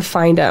see if I can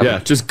find him. Yeah,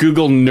 just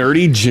Google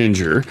nerdy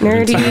ginger.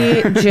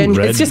 Nerdy ginger.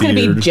 Red It's just going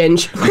to be beard.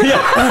 ginge.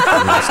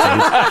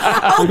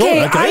 Okay,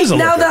 that guy is a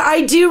now looker. that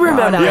I do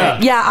remember Yeah.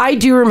 it. Yeah, I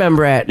do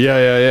remember it.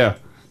 Yeah.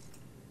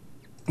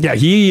 Yeah,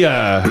 he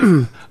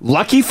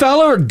lucky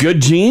fella or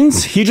good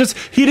genes. He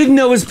didn't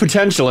know his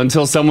potential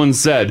until someone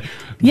said,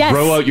 Yes.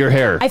 "Grow out your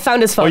hair." I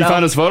found his photo. Oh, you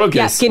found his photo?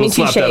 Yeah, Okay, give me we'll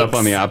two slap that up shakes.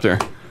 on the app there.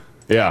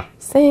 Yeah,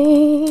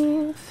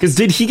 Save. because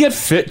did he get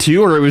fit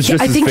too, or it was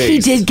just I his think he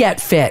face? did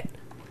get fit.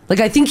 Like,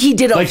 I think he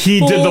did a Like he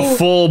did the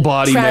full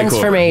body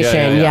transformation.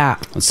 makeover. Yeah.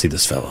 Let's see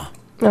this fella.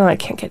 No, I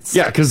can't get.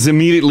 Yeah, because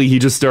immediately he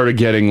just started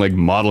getting like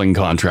modeling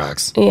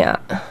contracts. Yeah.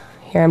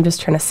 Here, I'm just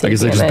trying to see. I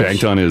guess they just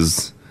banked on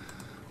his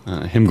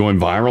him going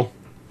viral.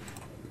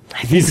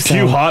 He's so.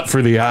 too hot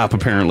for the app,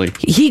 apparently.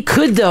 He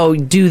could, though,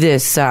 do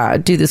this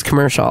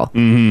commercial.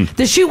 Mm-hmm.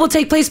 The shoot will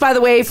take place, by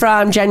the way,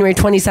 from January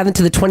 27th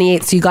to the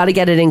 28th, so you got to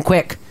get it in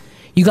quick.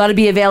 You got to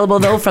be available,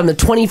 though, from the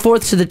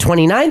 24th to the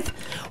 29th.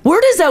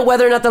 Word is out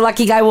whether or not the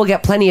lucky guy will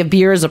get plenty of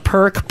beer as a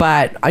perk,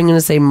 but I'm going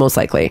to say most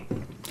likely.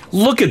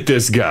 Look at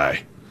this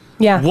guy.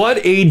 Yeah. What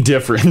a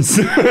difference.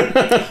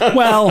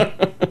 Well,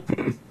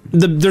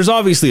 there's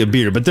obviously a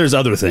beard, but there's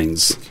other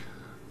things.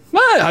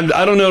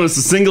 I don't notice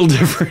a single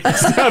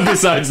difference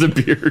besides the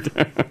beard.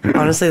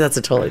 Honestly, that's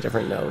a totally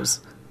different nose.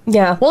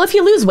 Yeah. Well, if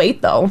you lose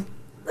weight, though.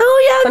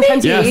 Oh, yeah,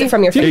 Sometimes maybe. you lose it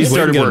from your He face.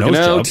 started Get a working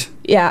nose out. job.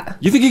 Yeah.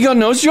 You think he got a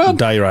nose job?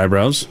 Dye your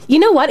eyebrows. You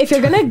know what? If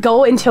you're going to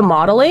go into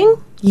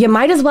modeling, you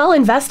might as well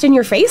invest in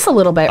your face a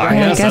little bit, right?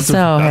 guess guess so,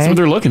 That's hey? what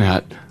they're looking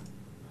at.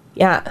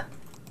 Yeah.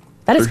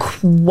 That is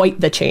quite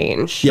the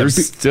change. Yeah,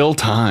 There's still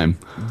time.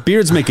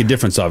 beards make a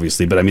difference,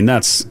 obviously, but I mean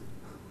that's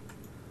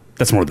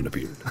more than a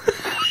beard.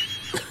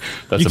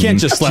 That's You can't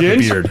just slap a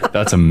Ginge, beard.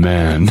 That's a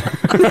man.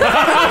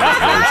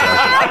 And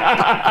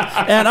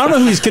I don't know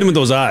who he's kidding with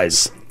those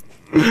eyes.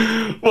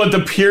 What,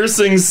 the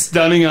piercing,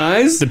 stunning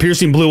eyes? The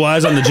piercing blue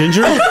eyes on the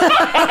ginger.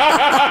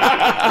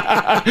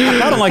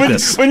 I don't like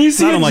this. When you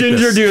see I a don't like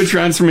ginger this. do a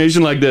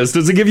transformation like this,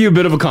 does it give you a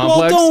bit of a well,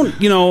 complex? don't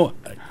Do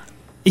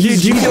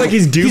you feel like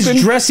he's duping?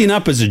 He's dressing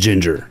up as a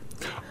ginger.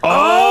 Oh,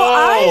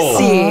 I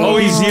see. Oh,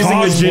 he's using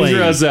the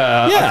ginger Cosplaying. as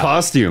a Yeah.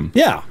 costume.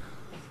 Yeah.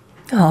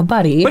 Oh,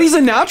 buddy. But he's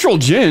a natural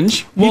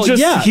ginge. Well,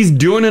 yeah. He's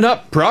doing it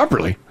up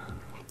properly.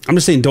 I'm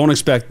just saying, don't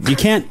expect. You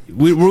can't.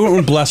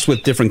 We're blessed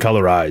with different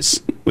color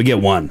eyes. We get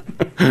one.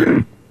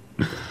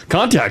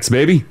 Contacts,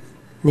 baby.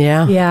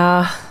 Yeah.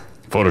 Yeah.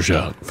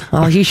 Photoshop.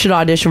 Oh, he should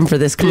audition for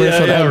this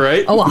commercial. Yeah,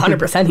 right? Oh,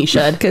 100% he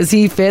should. Because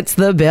he fits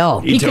the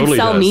bill. He He totally could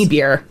sell does. me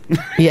beer.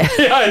 Yeah.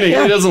 Yeah, and he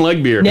doesn't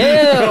like beer.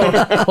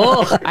 No.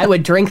 Oh, I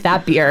would drink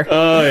that beer.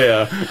 Oh,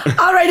 yeah.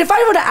 All right. If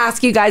I were to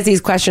ask you guys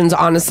these questions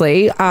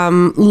honestly,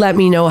 let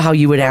me know how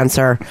you would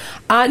answer.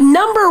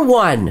 Number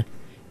one,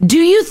 do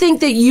you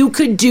think that you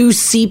could do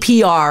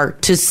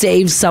CPR to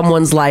save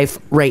someone's life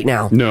right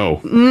now?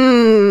 No.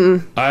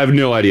 I have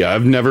no idea.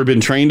 I've never been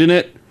trained in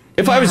it.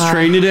 If I was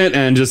trained in it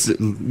and just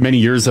many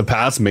years have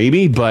passed,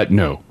 maybe, but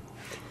no.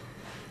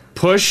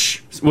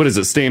 Push, what is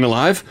it, staying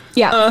alive?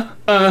 Yeah.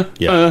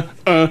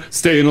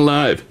 Staying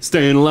alive,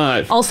 staying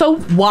alive. Also,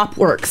 WAP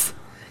works.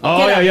 Oh,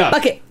 Get yeah, a yeah.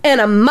 bucket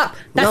and a mop.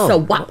 That's No. a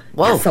WAP.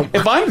 Whoa. That's a WAP.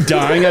 If I'm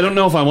dying, I don't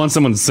know if I want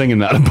someone singing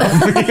that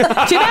above me. Too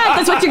bad.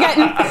 That's what you're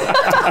getting.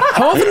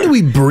 How often do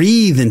we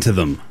breathe into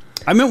them?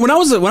 I mean, when I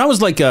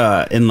was like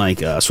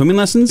in swimming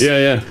lessons. Yeah,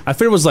 yeah. I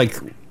figured it was like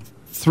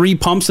 3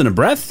 pumps and a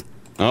breath.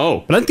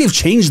 Oh, But I think they've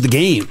changed the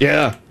game.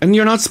 yeah. And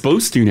you're not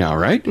supposed to now,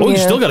 right? Oh, you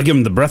Yeah. still got to give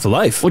them the breath of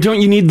life. Well, don't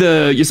you need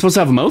you're supposed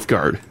to have a mouth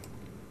guard.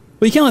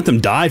 Well, you can't let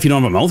them die if you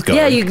don't have a mouth guard.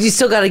 Yeah, you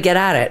still got to get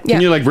at it. Yeah.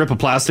 Can you like rip a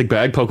plastic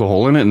bag, poke a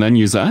hole in it, and then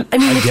use that? I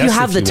mean, I if you guess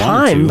have if the you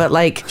wanted time, to. but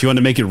like, If you want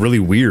to make it really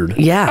weird.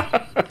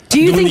 yeah. Do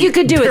you think you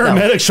could do it though?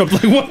 Paramedics show up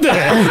like, what the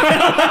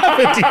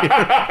hell?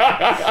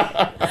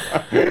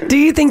 Do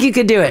you think you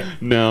could do it?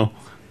 No.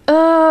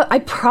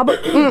 I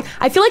probably.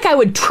 I feel like I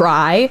would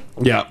try,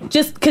 Yeah.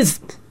 just because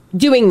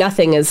doing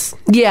nothing is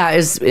Yeah,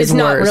 is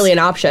not worse. really an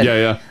option.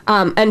 Yeah,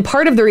 yeah. And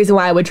part of the reason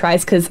why I would try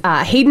is because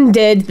Hayden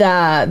did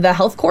the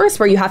health course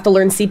where you have to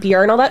learn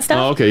CPR and all that stuff.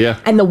 Oh, okay, yeah.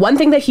 And the one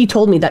thing that he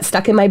told me that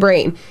stuck in my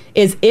brain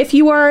is if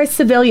you are a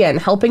civilian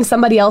helping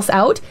somebody else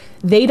out,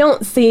 they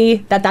don't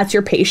see that that's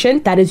your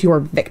patient, that is your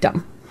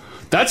victim.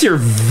 That's your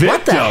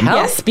victim. hell?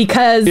 Yes,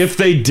 because If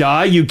they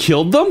die, you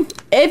killed them?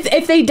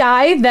 if they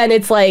die, then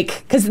it's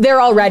like, because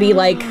they're already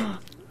like,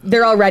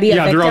 they're already a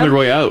Yeah, they're victim. on their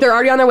way out. They're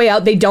already on their way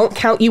out. They don't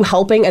count you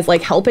helping as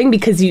like helping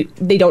because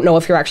they don't know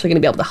if you're actually going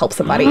to be able to help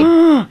somebody.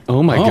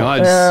 Oh my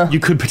God.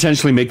 You could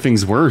potentially make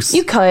things worse.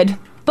 You could,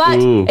 but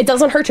Ooh. it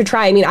doesn't hurt to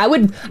try. I mean, I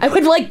would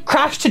like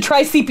crash to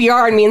try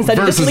CPR on me instead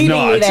of Versus just leaving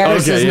not. me there. Okay,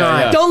 Versus yeah, not.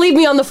 yeah. Don't leave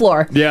me on the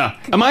floor. Yeah.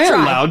 Am I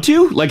Try. allowed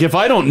to? Like, if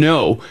I don't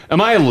know,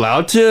 am I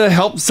allowed to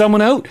help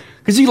someone out?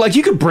 Because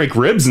you could break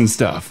ribs and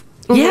stuff.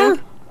 Yeah.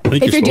 I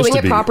think If you're supposed doing to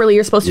it be. properly,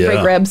 you're supposed to break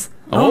Yeah. ribs.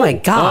 Oh my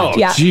God. Oh,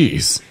 Yeah.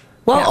 jeez.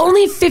 Well,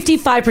 only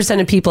 55%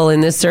 of people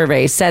in this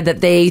survey said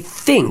that they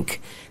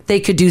think they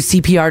could do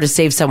CPR to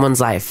save someone's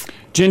life.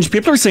 Ginge,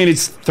 people are saying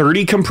it's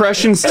 30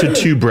 compressions to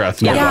 2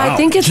 breaths. Yeah, I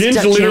think it's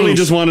Ginge literally changed.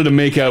 just wanted to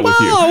make out with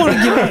you. I want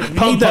to give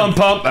Pump, pump,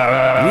 pump. need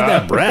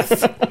that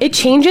breath. It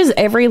changes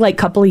every like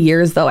couple of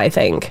years, though. I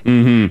think.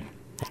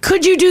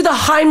 Could you do the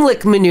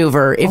Heimlich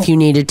maneuver if you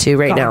needed to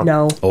right now?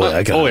 No, Oh,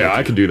 I got Oh, yeah,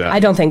 I could do that. I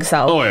don't think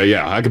so. Oh,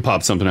 yeah, I could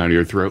pop something out of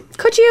your throat.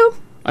 Could you?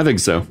 I think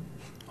so.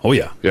 Oh,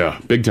 yeah. Yeah,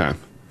 big time.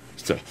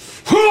 So,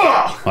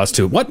 Us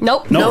too. What?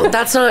 Nope. No,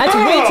 that's not. That's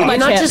way too You're much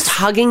not hips. just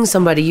hugging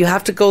somebody. You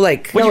have to go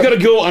like. well, you got to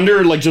go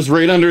under, like, just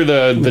right under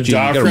the You gotta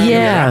diaphragm.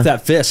 Yeah. wrap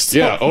that fist.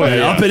 Yeah, oh,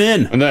 yeah, Up yeah. and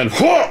in. And then,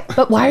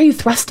 But why are you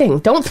thrusting?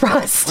 Don't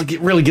thrust.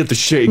 really get the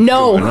shake.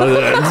 No.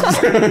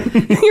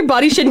 going. Your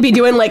body shouldn't be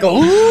doing like.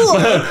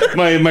 Ooh.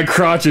 my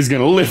crotch is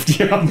going to lift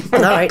you up.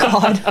 All right.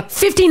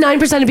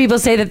 59% of people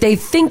say that they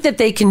think that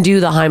they can do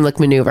the Heimlich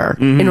maneuver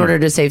in order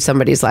to save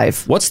somebody's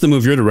life. What's the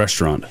move? You're at a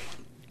restaurant.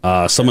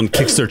 Someone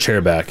kicks their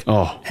chair back.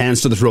 Oh. Hands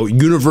to the throat.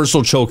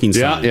 Universal choking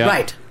Yeah, sign. yeah.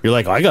 Right. You're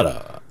like, I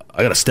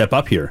gotta step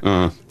up here.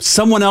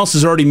 Someone else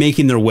is already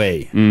making their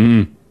way.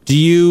 Mm-hmm. Do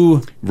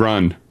you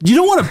Run.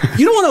 don't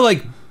want to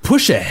like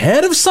push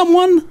ahead of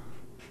someone,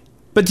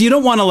 but you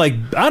don't want to like,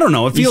 I don't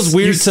know. It feels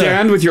weird You to,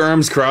 stand with your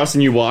arms crossed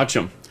and you watch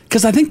them.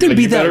 because I think there'd Like,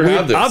 be you that better weird,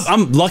 have this.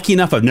 I'm lucky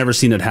enough I've never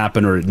seen it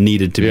happen or it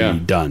needed to Yeah. be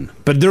done.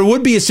 But there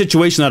would be a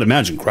situation, I'd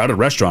imagine, crowded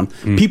restaurant.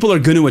 People are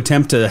going to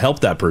attempt to help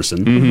that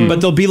person,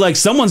 but they'll be like,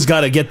 someone's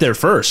got to get there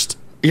first.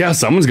 Yeah,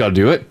 someone's got to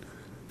do it.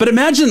 But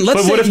imagine,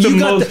 let's But say what if you the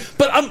got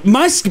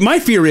most- but my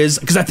fear is,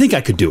 because I think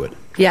I could do it.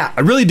 Yeah.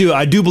 I really do.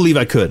 I do believe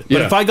I could. But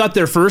Yeah. if I got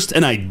there first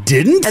and I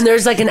didn't, And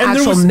there's like an there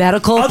actual was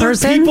medical other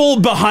person? people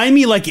behind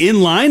me like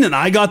in line, and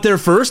I got there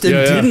first and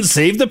Yeah, yeah. didn't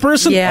save the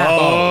person. Yeah.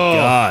 Oh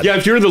God. Yeah,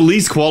 if you're the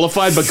least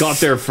qualified but got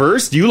there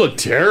first, you look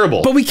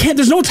terrible. But we can't.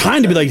 There's no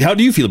time to be like, "How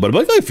do you feel about it?"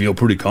 Like, I feel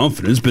pretty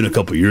confident. It's been a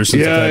couple years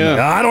since Yeah, I've had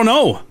yeah. I don't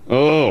know.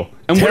 Oh,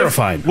 and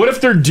Terrified. What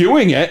if they're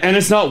doing it and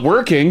it's not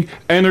working,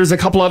 and there's a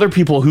couple other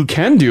people who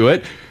can do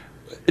it?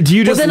 Do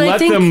you just then I let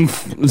think-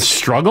 them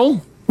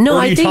struggle? No, or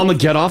do I you think- tell them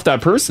to get off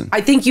that person?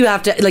 I think you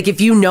have to, like,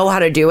 if you know how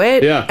to do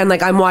it, Yeah. and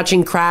like I'm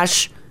watching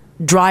Crash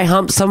dry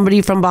hump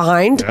somebody from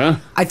behind, Yeah.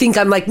 I think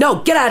I'm like,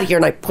 no, get out of here,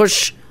 and I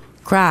push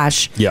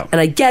Crash, Yeah. and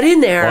I get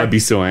in there, I'd be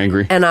so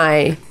angry. and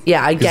I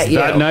get you.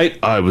 That night,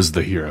 I was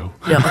the hero.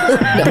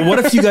 But what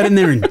if you got in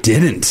there and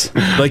didn't?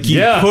 Like you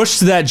Yeah.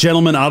 pushed that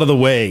gentleman out of the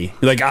way.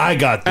 You're like, I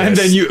got this. And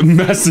then you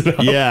mess it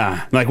up.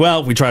 Yeah. Like,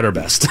 well, we tried our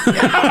best.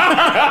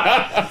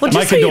 Well, just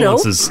My so you know,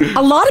 condolences.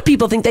 a lot of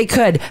people think they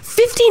could.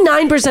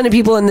 59% of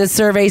people in this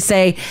survey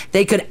say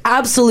they could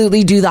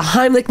absolutely do the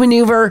Heimlich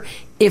maneuver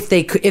if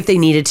they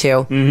needed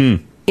to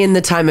in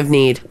the time of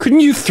need. Couldn't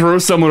you throw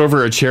someone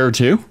over a chair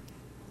too?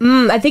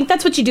 I think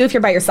that's what you do if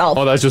you're by yourself.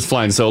 Oh, that's just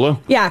flying solo?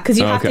 Yeah, because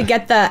you Oh, have okay. to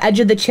get the edge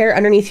of the chair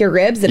underneath your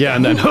ribs. Yeah,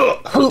 and then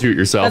do it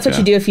yourself. That's what yeah.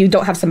 you do if you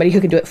don't have somebody who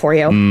can do it for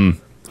you. And the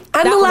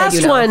That one I last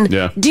do know. one,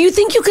 Yeah. do you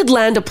think you could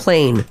land a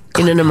plane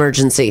in an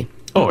emergency?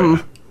 Oh,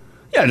 yeah.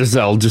 Yeah,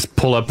 I'll just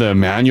pull up the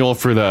manual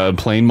for the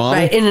plane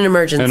model. Right, in an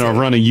emergency. And I'll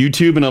run a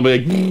YouTube and I'll be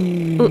like,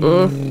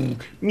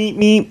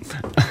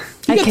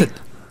 meep.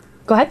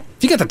 Go ahead.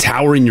 If you got the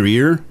tower in your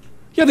ear,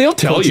 Yeah, they'll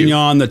tell coaching you.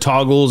 on the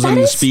toggles and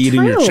the is speed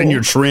true. and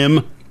your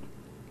trim.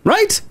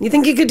 Right? You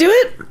think you could do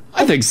it?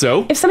 I think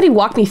so. If somebody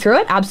walked me through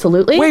it,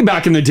 absolutely. Way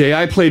back in the day,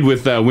 I played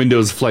with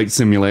Windows Flight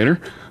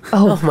Simulator.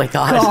 Oh my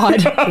God.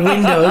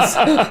 Windows.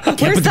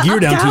 Can't put the gear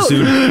down too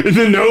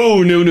soon. No.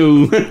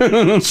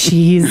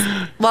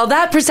 Jeez. Well,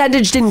 that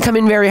percentage didn't come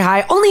in very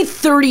high. Only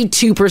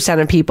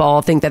 32% of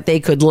people think that they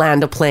could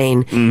land a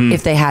plane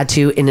if they had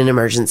to in an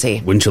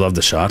emergency. Wouldn't you love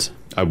the shot?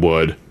 I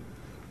would.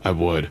 I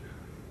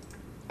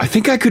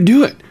think I could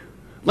do it.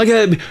 Like,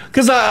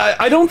 because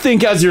I don't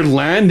think as you're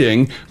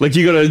landing, like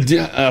you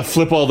gotta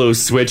flip all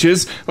those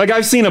switches. Like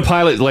I've seen a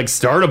pilot like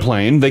start a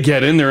plane, they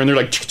get in there and they're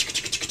like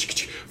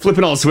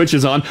flipping all the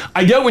switches on.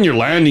 I get when you're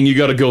landing, you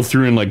gotta go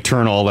through and like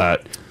turn all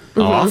that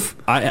off.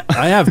 I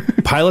have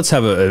pilots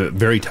have a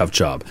very tough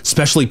job,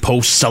 especially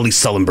post Sully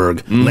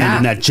Sullenberg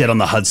landing that jet on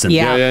the Hudson.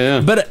 Yeah.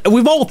 Yeah. But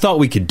we've all thought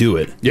we could do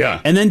it.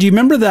 Yeah. And then do you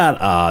remember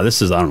that?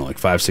 This is, I don't know, like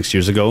 5-6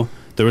 years ago.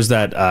 There was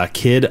that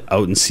kid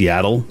out in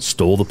Seattle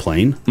stole the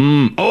plane.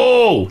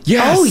 Oh,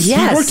 yes. Oh,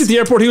 yes. He worked at the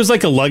airport. He was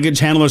like a luggage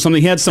handler or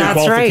something. He had some That's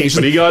qualifications.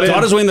 right. But he got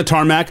in. his way in the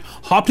tarmac,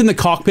 hopped in the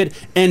cockpit,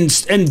 and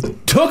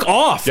took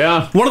off.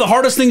 Yeah. One of the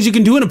hardest things you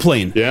can do in a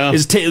plane. Yeah.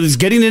 is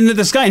getting into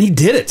the sky, and he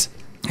did it.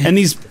 And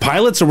these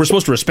pilots, we're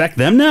supposed to respect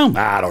them now?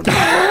 I don't know.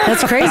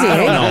 That's crazy,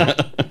 eh?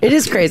 It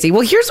is crazy. Well,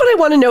 here's what I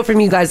want to know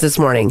from you guys this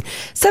morning.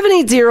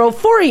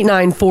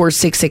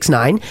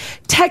 780-489-4669.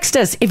 Text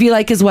us if you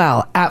like as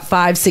well at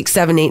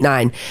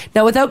 56789.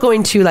 Now, without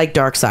going too like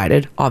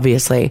dark-sided,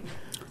 obviously,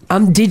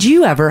 did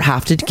you ever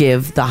have to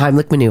give the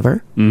Heimlich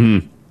maneuver?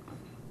 Mm-hmm.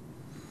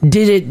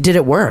 Did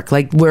it work?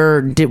 Like,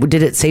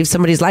 did it save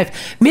somebody's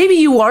life? Maybe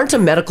you aren't a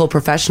medical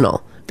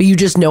professional, but you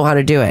just know how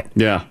to do it.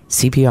 Yeah.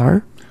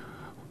 CPR?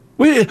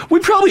 We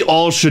probably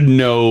all should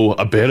know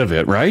a bit of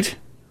it, right?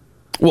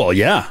 Well,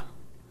 yeah.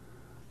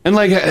 And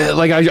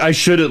I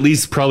should at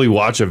least probably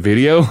watch a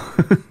video.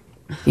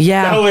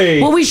 Yeah. That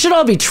way- Well, we should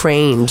all be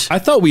trained. I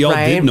thought we all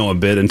Right. did know a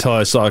bit until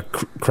I saw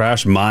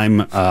Crash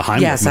mime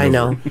Heimlich Yes, I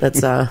maneuver. know.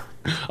 That's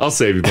I'll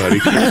save you, buddy.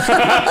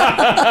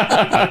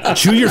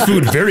 Chew your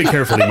food very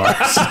carefully,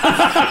 Marks.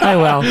 I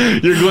will.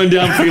 You're going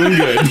down feeling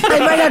good. I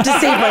might have to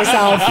save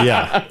myself.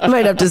 Yeah. I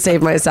might have to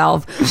save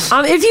myself.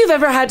 If you've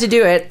ever had to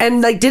do it,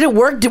 and like, did it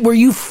work? Were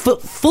you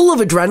full of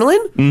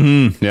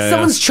adrenaline? Yeah,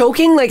 Someone's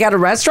choking like at a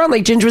restaurant,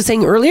 like Ginger was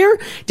saying earlier.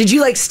 Did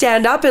you like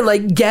stand up and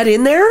like get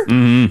in there?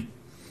 Mm-hmm.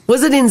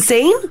 Was it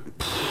insane?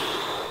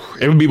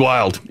 It would be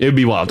wild.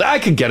 I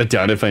could get it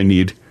done if I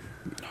need.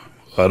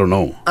 I don't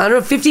know. I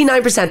don't know.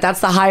 59%.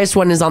 That's the highest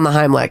one is on the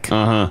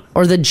Heimlich.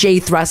 Or the J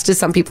thrust, as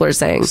some people are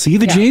saying. See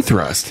the J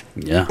thrust.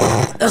 Yeah.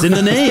 It's in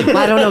the name.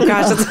 I don't know,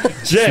 gosh.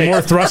 It's J.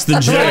 More thrust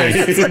than J.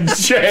 It's a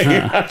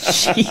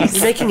J.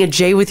 You're making a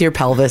J with your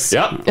pelvis.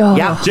 Yep. Oh,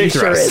 Yeah, J it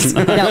sure thrust. is.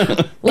 No,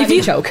 let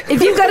me choke. If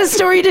you've got a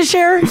story to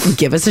share,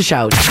 give us a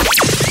shout.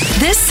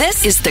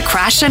 This is the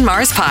Crash and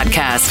Mars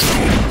podcast.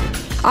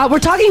 We're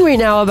talking right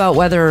now about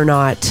whether or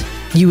not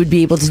you would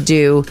be able to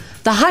do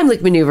the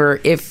Heimlich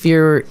maneuver if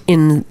you're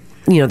in,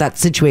 that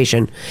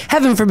situation.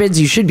 Heaven forbids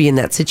you should be in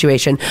that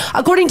situation.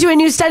 According to a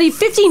new study,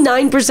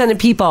 59% of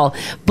people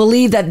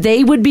believe that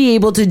they would be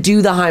able to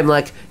do the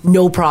Heimlich,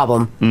 no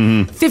problem.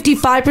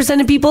 55%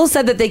 of people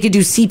said that they could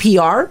do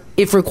CPR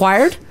if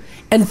required.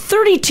 And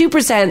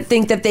 32%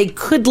 think that they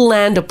could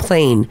land a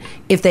plane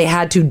if they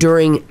had to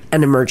during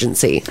an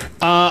emergency.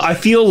 I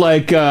feel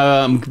like,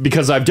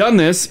 because I've done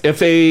this,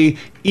 if a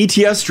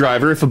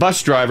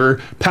bus driver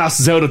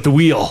passes out at the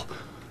wheel,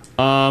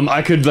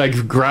 I could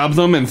like grab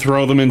them and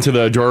throw them into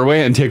the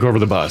doorway and take over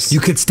the bus. You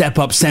could step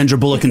up Sandra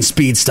Bullock in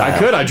Speed style. I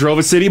could. I drove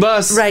a city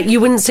bus. Right.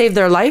 You wouldn't save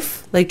their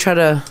life? Like try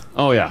to...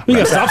 Oh, yeah. You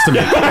got stops to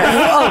make.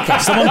 Okay.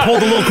 Someone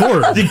pulled a little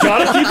cord. You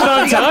gotta keep it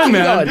on time,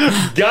 man.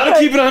 Gotta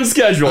keep it on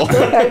schedule.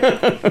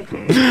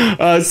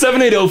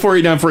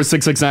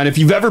 780-489-4669. If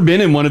you've ever been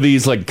in one of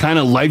these like kind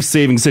of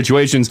life-saving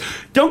situations,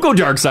 don't go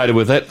dark-sided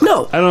with it.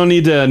 No. I don't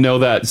need to know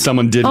that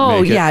someone didn't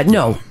make it. Oh, yeah,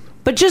 no.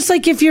 But just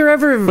like if you're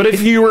ever... But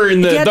if you were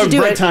in the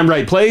right time,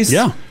 right place,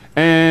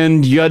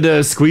 and you had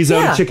to squeeze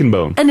out a chicken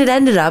bone. And it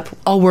ended up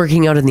all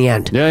working out in the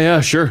end. Yeah,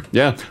 sure.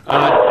 Yeah.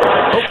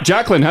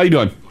 Jacqueline, how you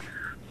doing?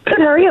 Good,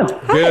 how are you?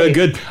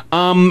 Good.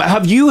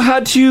 Have you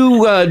had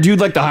to do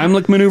like the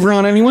Heimlich maneuver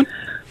on anyone?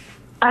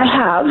 I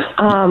have,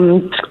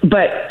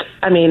 but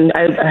I mean,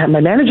 my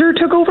manager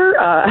took over.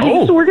 I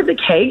used to work at the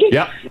Keg,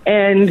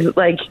 and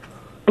like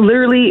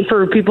literally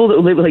for people that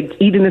live like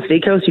eat in the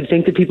steakhouse, you'd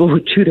think that people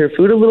would chew their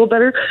food a little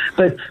better,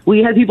 but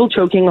we had people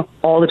choking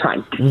all the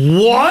time.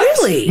 What?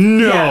 Really?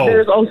 No. Yeah,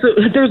 there's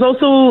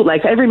also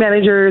like every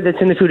manager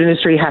that's in the food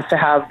industry has to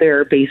have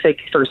their basic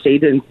first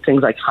aid and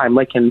things like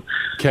Heimlich and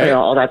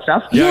all that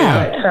stuff.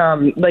 Yeah.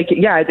 But,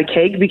 at the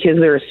Keg, because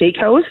they're a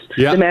steakhouse,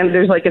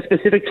 there's like a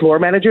specific floor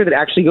manager that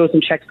actually goes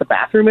and checks the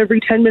bathroom every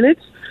 10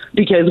 minutes.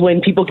 Because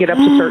when people get up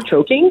to start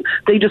choking,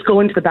 they just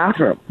go into the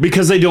bathroom.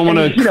 Because they don't want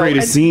to create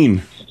a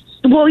scene.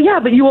 Well, yeah,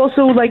 but you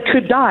also like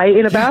could die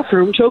in a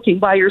bathroom choking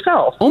by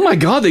yourself. Oh my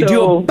God, they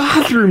do a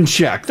bathroom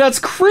check. That's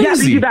crazy. Yeah,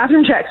 they do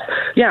bathroom checks.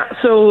 Yeah,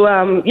 so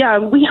I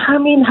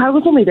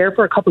was only there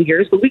for a couple of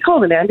years, but we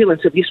called an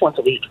ambulance at least once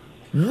a week.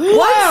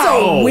 Once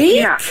a week?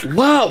 Yeah.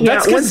 Wow,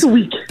 that's once a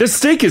week. The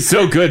steak is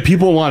so good,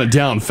 people want it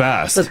down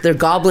fast. But they're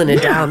gobbling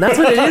it down. That's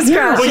what it is,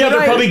 Crash. Well, yeah,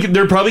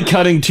 they're probably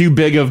cutting too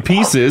big of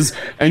pieces,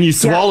 and you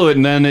swallow it,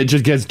 and then it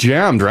just gets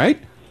jammed,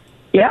 right?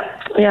 Yeah.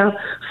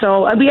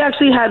 So we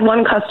actually had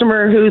one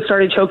customer who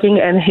started choking,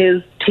 and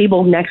his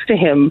table next to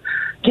him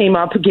came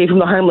up, gave him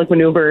the Heimlich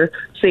maneuver,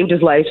 saved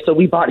his life. So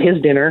we bought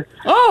his dinner.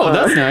 Oh,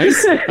 that's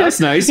nice. That's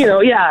nice.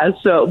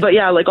 So, but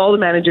yeah, like all the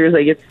managers,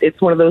 like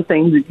it's one of those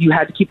things that you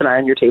had to keep an eye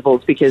on your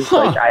tables because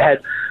like I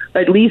had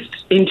at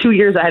least in 2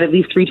 years, I had at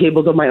least 3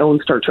 tables of my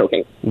own start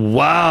choking.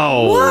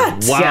 Wow.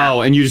 What? Wow.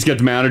 Yeah. And you just get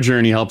the manager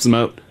and he helps them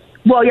out.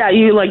 Well, yeah,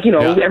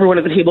 everyone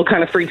at the table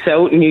kind of freaks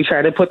out, and you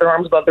try to put their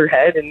arms above their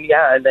head, and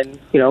then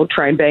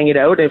try and bang it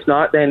out. If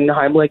not, then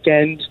Heimlich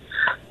and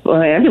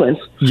ambulance.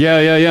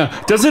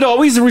 Yeah. Does it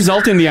always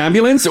result in the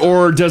ambulance,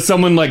 or does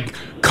someone like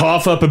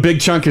cough up a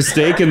big chunk of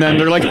steak and then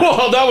they're like,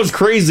 "Whoa, that was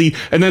crazy,"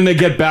 and then they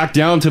get back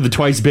down to the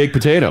twice baked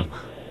potato?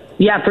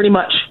 Yeah, pretty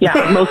much.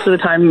 Yeah, most of the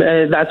time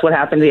that's what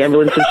happened. The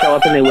ambulance would show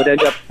up and they would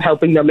end up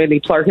helping them in the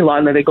parking lot,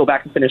 and then they go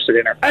back and finish their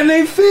dinner. And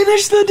they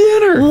finish the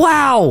dinner.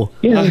 Wow.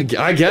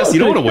 I guess you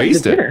don't want to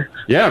waste it. Dinner.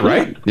 Yeah,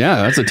 right.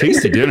 Yeah, that's a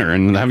tasty dinner.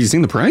 And have you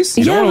seen the price?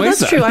 You don't want to waste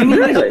that's true. I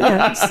mean,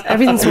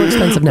 everything's so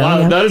expensive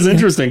now. Wow, that is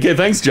interesting. Okay,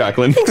 thanks,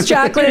 Jacqueline. Thanks,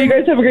 Jacqueline. You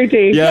guys have a great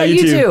day. Yeah,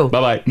 you too.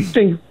 Bye-bye.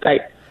 Bye.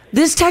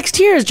 This text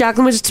here, as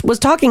Jacqueline was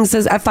talking,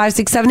 says at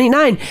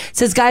 56789,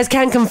 says, guys,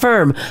 can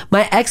confirm.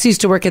 My ex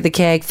used to work at the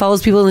Keg,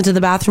 follows people into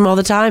the bathroom all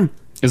the time.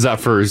 Is that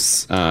for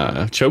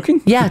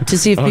choking? Yeah, to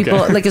see if people,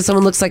 like if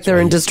someone looks like they're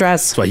in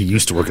distress. That's why he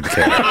used to work at the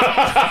Keg.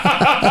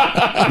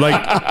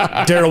 Like,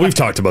 Daryl, we've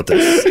talked about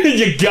this.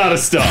 You gotta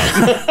stop.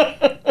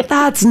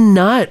 That's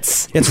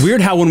nuts. It's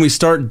weird how when we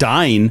start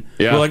dying,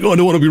 we're like, oh, I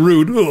don't want to be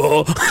rude.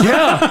 Oh.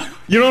 Yeah.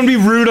 You don't want to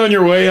be rude on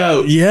your way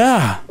out.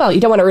 Yeah. Well,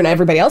 you don't want to ruin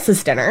everybody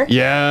else's dinner.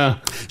 Yeah.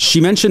 She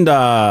mentioned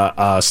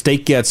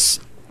steak gets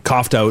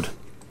coughed out.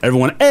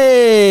 Everyone,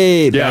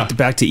 hey,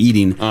 back to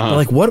eating. But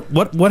like,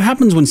 what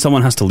happens when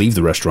someone has to leave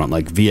the restaurant,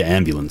 like via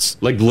ambulance,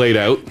 like laid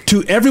out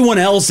to everyone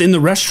else in the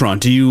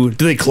restaurant? Do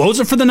they close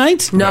it for the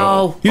night?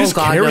 No, you just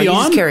carry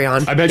on. Just carry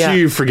on. I bet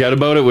you forget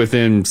about it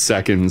within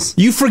seconds.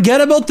 You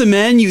forget about the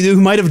man who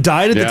might have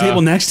died at the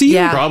table next to you.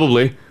 Yeah.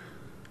 Probably.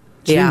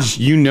 Yeah,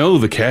 you know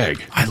the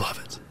Keg. I love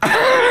it.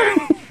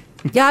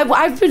 Yeah,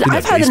 I've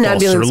had an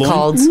ambulance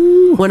called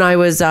when I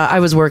was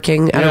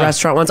working at a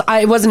restaurant once.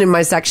 It wasn't in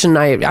my section.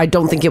 I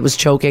don't think it was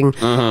choking.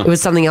 It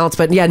was something else.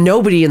 But yeah,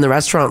 nobody in the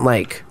restaurant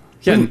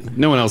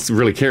no one else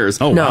really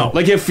cares. Oh, no. Wow.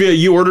 Like if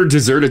you order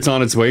dessert, it's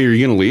on its way. Are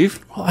you gonna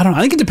leave? Well, I don't know.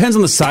 I think it depends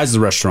on the size of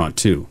the restaurant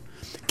too.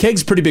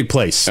 Keg's a pretty big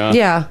place.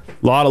 Yeah.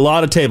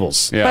 Lot of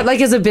tables. Yeah. But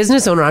like as a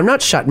business owner, I'm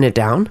not shutting it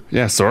down.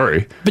 Yeah,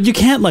 sorry. But you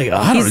can't I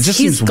don't know. It just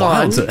he's seems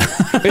wild.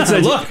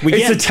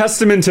 It's a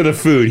testament to the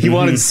food. He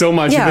wanted so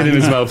much of it in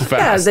his mouth fast.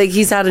 Yeah, it's like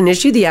he's had an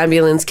issue. The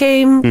ambulance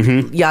came.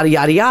 Yada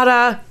yada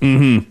yada.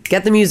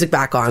 Get the music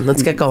back on.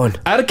 Let's get going.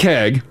 At a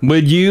Keg,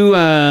 would you?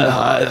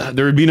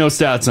 There would be no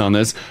stats on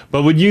this,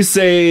 but would you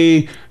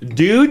say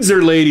dudes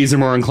or ladies are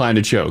more inclined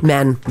to choke?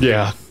 Men.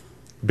 Yeah.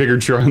 Bigger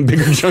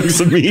chunks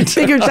of meat.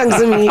 Bigger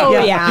chunks of meat. Oh,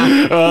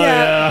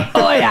 yeah.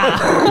 Oh,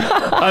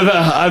 yeah.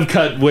 I've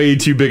cut way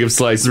too big of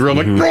slices where I'm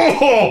like, it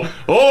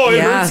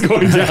hurts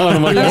going down.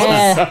 I'm like,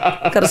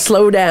 gotta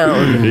slow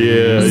down.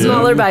 Yeah.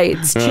 Smaller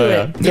bites. Chew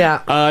it.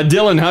 Yeah.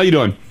 Dylan, how you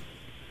doing?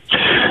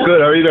 Good.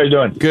 How are you guys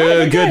doing?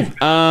 Good.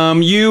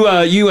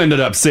 You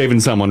ended up saving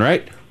someone,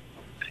 right?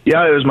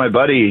 Yeah, it was my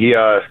buddy.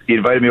 He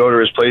invited me over to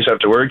his place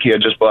after work. He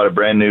had just bought a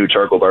brand new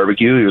charcoal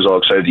barbecue. He was all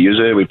excited to use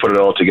it. We put it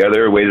all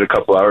together, waited a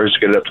couple hours to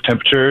get it up to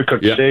temperature,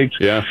 cooked the steak.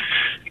 Yeah.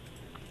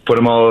 Put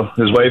them all,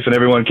 his wife and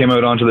everyone came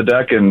out onto the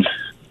deck, and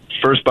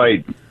first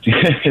bite,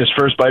 his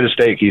first bite of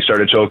steak, he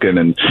started choking,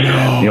 and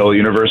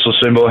universal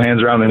symbol,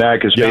 hands around the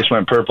neck, his face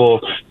went purple,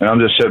 and I'm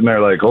just sitting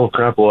there like, oh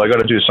crap, well, I got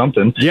to do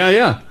something.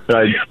 Yeah.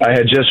 I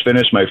had just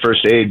finished my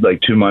first aid like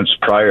 2 months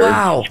prior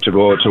to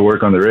go out to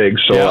work on the rig,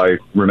 so I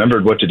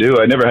remembered what to do.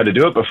 I never had to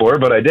do it before,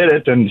 but I did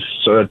it, and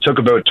so it took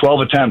about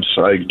 12 attempts.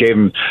 I gave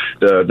him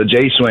the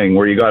J swing,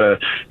 where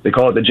they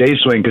call it the J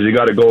swing because you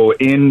got to go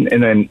in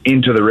and then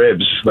into the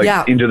ribs,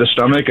 into the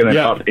stomach and then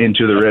up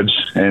into the ribs.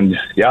 And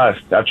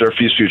after a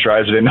few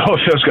tries, I didn't know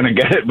if I was going to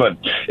get it, but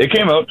it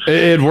came out.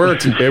 It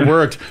worked. It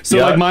worked. So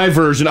like my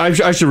version, I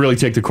should really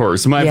take the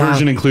course. My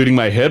version, including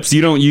my hips.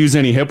 You don't use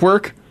any hip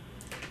work?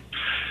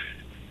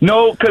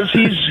 No, because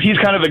he's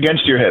kind of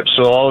against your hips,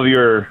 so all of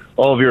your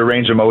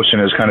range of motion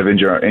is kind of in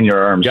your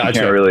arms. Gotcha. You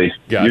can't really.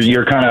 Gotcha.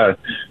 You're kind of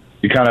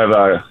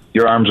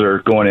your arms are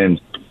going in.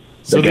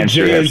 So against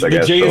your hips, I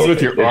guess. The J is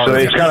with your arms. So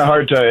it's kind of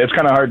hard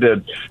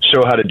to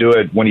show how to do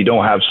it when you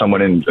don't have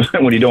someone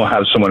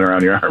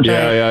around your arms.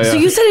 Yeah. So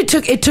you said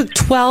it took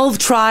 12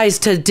 tries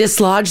to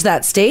dislodge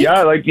that steak?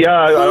 I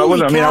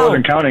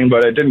wasn't counting,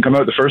 but it didn't come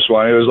out the first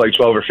one. It was like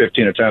 12 or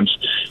 15 attempts.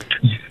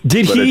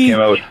 Did he,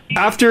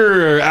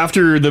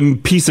 after the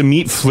piece of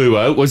meat flew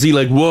out, was he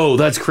like, whoa,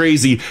 that's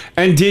crazy?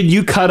 And did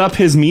you cut up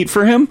his meat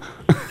for him?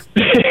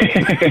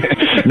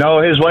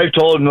 No, his wife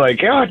told him, like,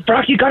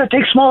 Brock, you gotta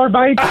take smaller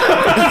bites.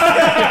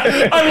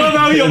 I love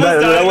how he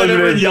almost that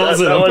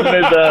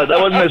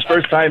wasn't his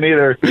first time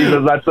either.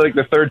 That's like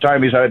the third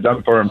time he's had it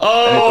done for him.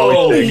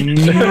 Oh,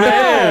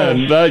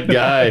 man, that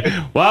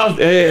guy. Wow,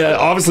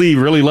 obviously he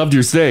really loved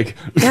your steak.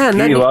 Yeah,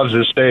 he loves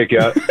his steak,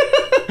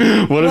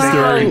 What a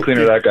story.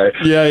 Cleaner, that guy.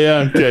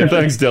 Yeah. Okay,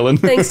 thanks, Dylan.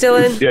 Thanks,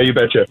 Dylan. Yeah, you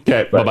betcha.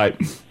 Okay, bye-bye.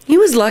 He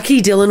was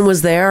lucky Dylan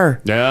was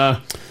there. Yeah.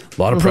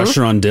 A lot of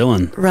pressure on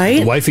Dylan. Right?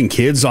 The wife and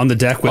kids on the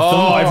deck with them.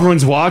 Oh,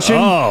 everyone's watching?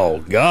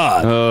 Oh,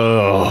 God.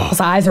 Oh. His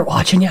eyes are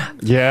watching you.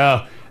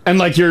 Yeah. And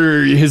like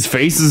his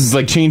face is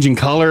like changing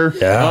color.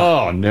 Yeah.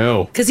 Oh,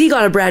 no. Because he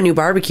got a brand new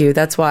barbecue.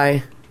 That's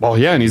why. Well,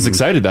 yeah, and he's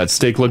excited. That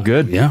steak looked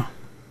good. Yeah.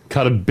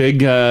 Cut a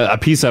big a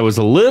piece that was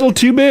a little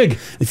too big.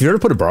 If you ever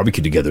put a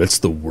barbecue together, it's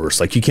the worst.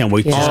 Like, you can't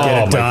wait to just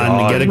get it done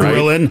and get a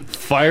grill in.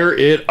 Fire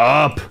it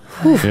up.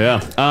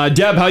 Yeah.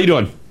 Deb, how you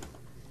doing?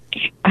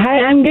 Hi,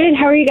 I'm good.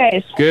 How are you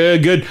guys?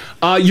 Good.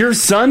 Your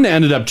son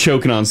ended up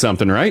choking on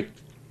something, right?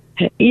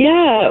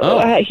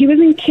 Yeah. He was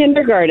in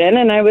kindergarten,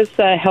 and I was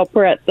a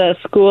helper at the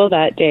school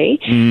that day.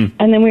 And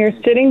then we were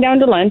sitting down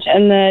to lunch,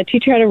 and the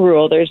teacher had a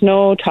rule. There's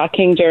no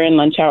talking during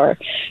lunch hour.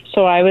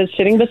 So I was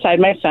sitting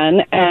beside my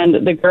son,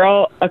 and the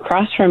girl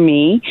across from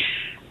me,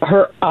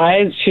 her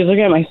eyes, she's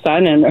looking at my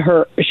son, and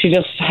she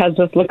just has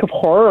this look of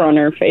horror on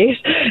her face.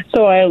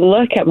 So I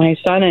look at my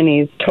son, and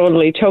he's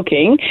totally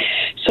choking.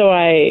 So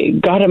I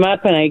got him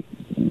up, and I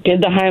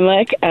did the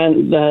Heimlich,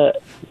 and the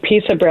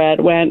piece of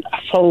bread went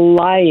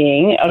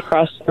flying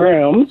across the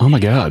room. Oh, my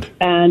God.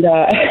 And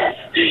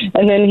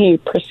then he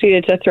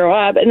proceeded to throw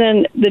up. And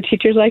then the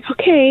teacher's like,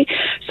 okay,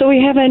 so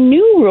we have a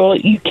new rule.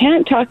 You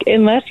can't talk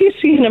unless you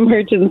see an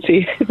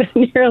emergency. Then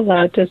you're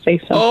allowed to say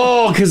something.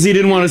 Oh, because he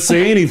didn't want to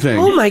say anything.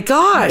 Oh, my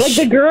gosh. Like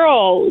the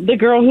girl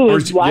who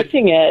was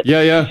watching it.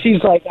 Yeah.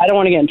 She's like, I don't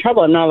want to get in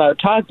trouble. I'm not allowed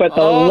to talk. But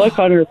the look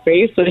on her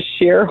face was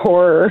sheer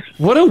horror.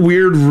 What a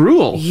weird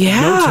rule.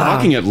 Yeah. No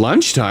talking at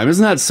lunchtime.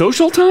 Isn't that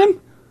social time?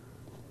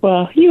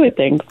 Well, you would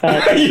think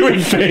that. You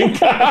would think.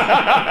 Well,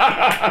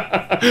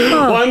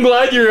 I'm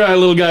glad your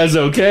little guy's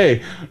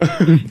okay.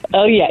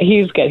 Oh, yeah,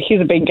 he's good. He's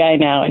a big guy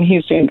now, and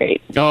he's doing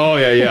great. Oh,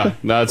 yeah.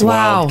 That's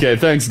wild. Okay,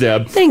 thanks,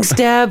 Deb. Thanks,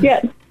 Deb.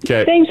 Yeah.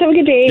 Okay. Thanks. Have a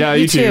good day. Yeah,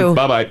 you too.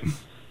 Bye-bye.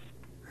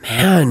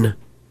 Man.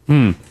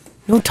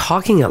 No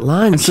talking at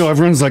lunch. And so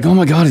everyone's like, oh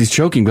my God, he's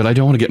choking, but I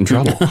don't want to get in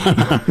trouble.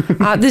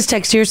 This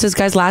text here says,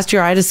 guys, last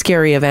year I had a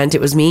scary event. It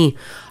was me.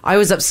 I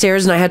was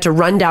upstairs and I had to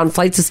run down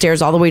flights of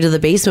stairs all the way to the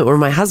basement where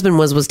my husband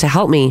was to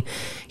help me.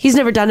 He's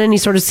never done any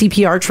sort of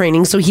CPR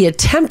training, so he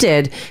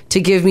attempted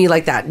to give me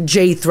like that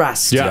J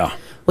thrust. Yeah.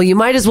 Well, you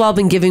might as well have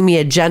been giving me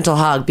a gentle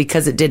hug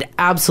because it did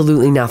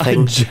absolutely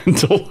nothing. A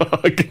gentle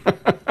hug.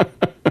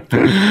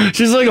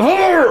 She's like,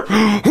 horror!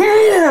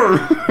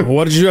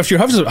 What did you do after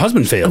your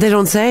husband failed? They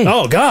don't say.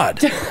 Oh, God.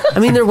 I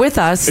mean, they're with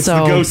us, It's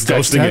so. the ghost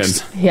text again.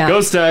 Yeah.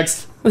 Ghost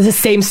text. With the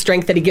same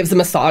strength that he gives a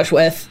massage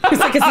with. He's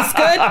like, is this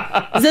good?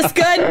 Is this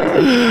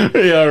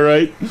good? Yeah,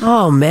 right.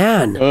 Oh,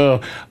 man.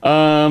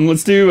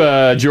 Let's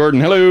do Jordan.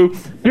 Hello.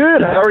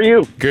 Good. How are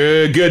you?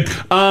 Good.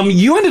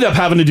 You ended up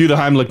having to do the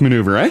Heimlich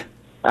maneuver, right?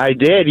 I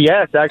did,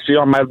 yes, actually,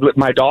 on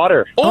my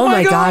daughter. Oh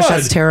my gosh,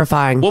 that's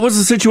terrifying. What was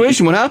the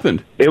situation? What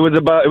happened? It was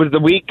the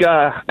week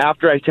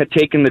after I had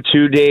taken the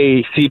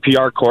 2-day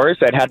CPR course.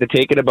 I'd had to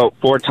take it about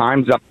 4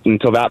 times up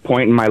until that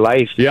point in my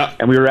life. Yeah.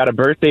 And we were at a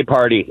birthday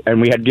party,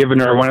 and we had given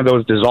her one of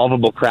those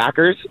dissolvable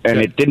crackers, and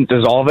it didn't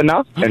dissolve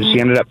enough, and she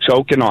ended up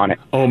choking on it.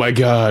 Oh my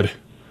God.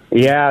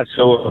 Yeah,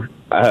 so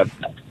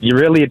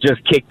it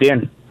just kicked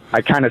in.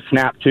 I kind of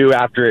snapped too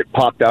after it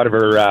popped out of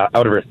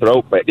her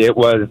throat, but it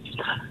was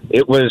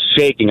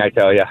shaking, I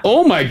tell you.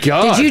 Oh my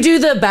God. Did you do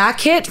the back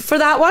hit for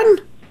that one?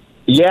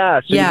 Yeah.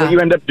 So Yeah. what you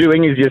end up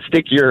doing is you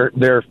stick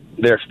their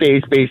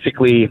face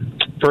basically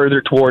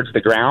further towards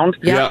the ground,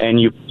 and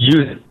you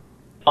use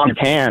on your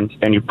hand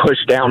and you push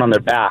down on their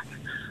back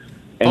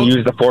and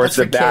use the force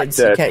of that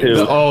to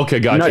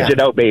gotcha. nudge it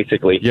out,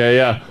 basically.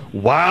 Yeah.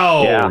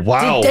 Wow. Yeah.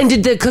 Wow.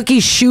 Did the cookie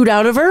shoot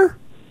out of her?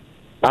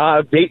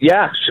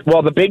 Yeah.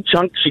 Well, the big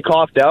chunk she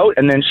coughed out,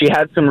 and then she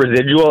had some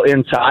residual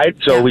inside,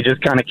 so we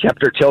just kind of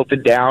kept her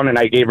tilted down, and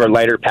I gave her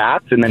lighter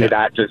pats, and then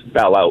that just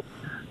fell out.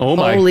 Oh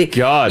my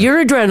God.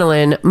 Your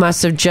adrenaline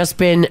must have just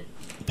been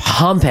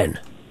pumping.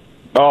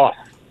 Oh,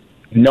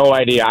 no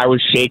idea. I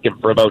was shaking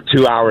for about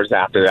 2 hours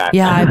after that.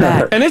 Yeah, I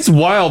bet. And it's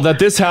wild that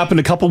this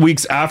happened a couple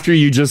weeks after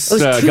you just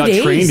got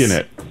trained in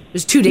it. It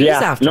was 2 days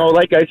after. No,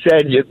 like I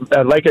said,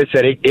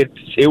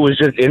 it was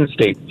just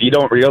instinct. You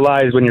don't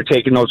realize when you're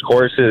taking those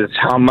courses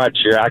how much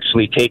you're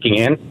actually taking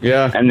in.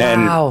 Yeah. And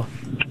then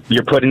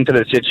you're put into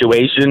the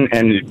situation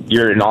and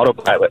you're in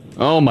autopilot.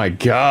 Oh my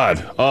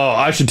God. Oh,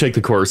 I should take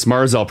the course.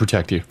 Mars, I'll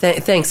protect you.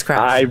 Thanks, Crash.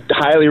 I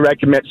highly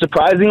recommend.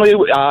 Surprisingly,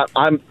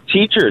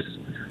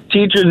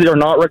 teachers that are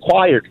not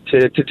required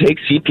to take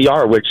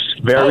CPR, which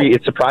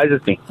it surprises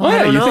me. Oh,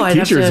 yeah, you think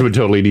teachers would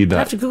totally need that. I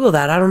have to Google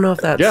that. I don't know if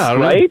that's... Yeah, I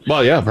don't know.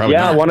 Well, yeah, probably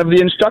Yeah, not. one of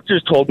the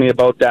instructors told me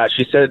about that.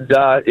 She said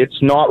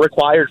it's not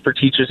required for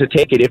teachers to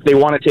take it. If they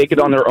want to take it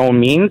on their own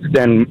means,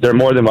 then they're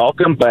more than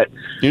welcome. But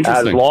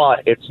as law,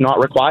 it's not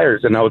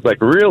required. And I was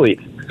like, really?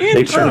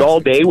 They spend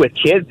all day with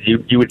kids.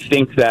 You would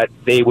think that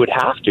they would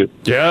have to.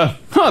 Yeah.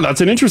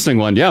 That's an interesting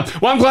one. Yeah.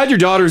 Well, I'm glad your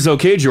daughter's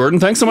okay, Jordan.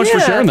 Thanks so much for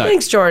sharing that.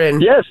 Thanks,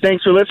 Jordan. Yes,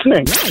 thanks for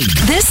listening.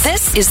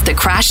 This is the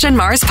Crash and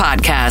Mars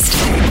podcast.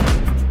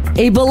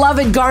 A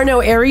beloved Garneau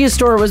area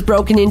store was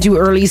broken into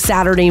early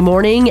Saturday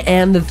morning,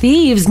 and the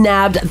thieves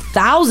nabbed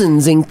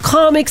thousands in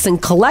comics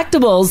and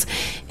collectibles,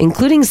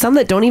 including some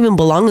that don't even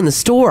belong in the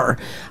store.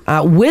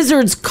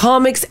 Wizards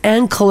Comics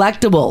and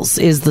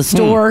Collectibles is the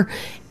store.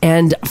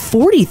 And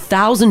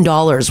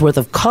 $40,000 worth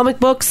of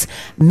comic books,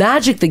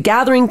 Magic the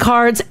Gathering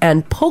cards,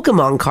 and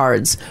Pokemon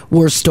cards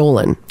were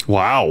stolen.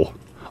 Wow.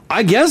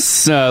 I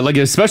guess,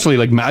 especially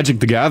like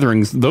Magic the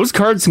Gathering, those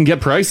cards can get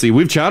pricey.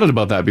 We've chatted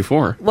about that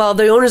before. Well,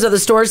 the owners of the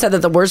store said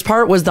that the worst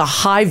part was the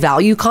high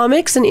value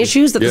comics and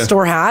issues that the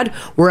store had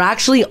were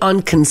actually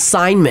on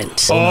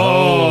consignment.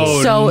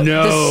 Oh, so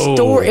no. the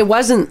store, it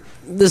wasn't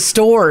the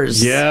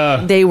stores.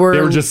 Yeah. They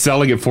were just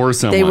selling it for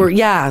someone. They were,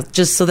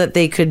 just so that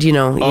they could,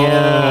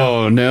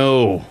 Oh,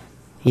 no.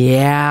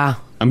 Yeah.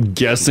 I'm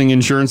guessing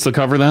insurance will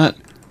cover that?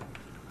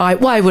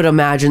 I would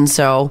imagine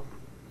so.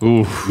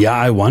 Oof. Yeah,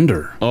 I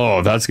wonder.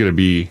 Oh, that'll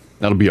be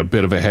a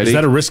bit of a headache. Is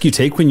that a risk you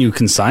take when you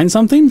consign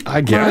something? I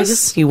guess. Well, I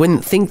guess you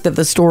wouldn't think that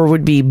the store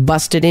would be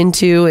busted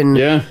into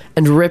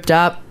and ripped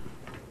up.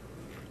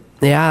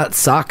 Yeah, it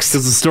sucks.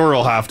 Because the store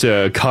will have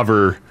to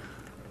cover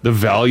the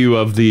value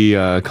of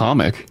the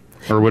comic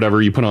or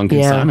whatever you put on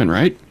consignment,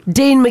 right?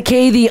 Dane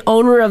McKay, the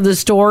owner of the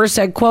store,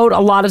 said, quote, "A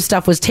lot of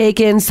stuff was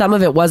taken. Some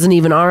of it wasn't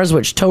even ours,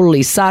 which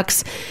totally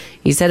sucks."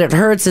 He said it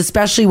hurts,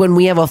 especially when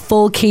we have a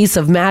full case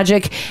of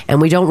Magic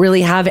and we don't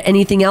really have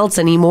anything else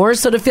anymore.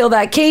 So to fill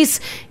that case,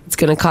 it's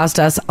going to cost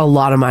us a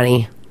lot of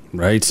money.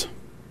 Right.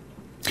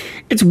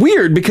 It's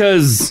weird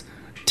because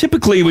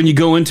typically when you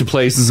go into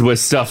places with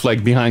stuff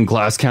like behind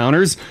glass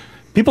counters,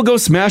 people go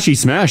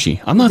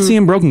smashy. I'm not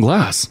seeing broken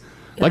glass.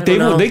 Like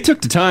they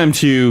took the time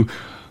to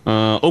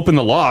open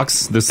the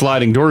locks, the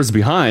sliding doors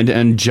behind,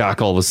 and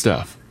jack all the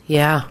stuff.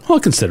 Yeah. I'll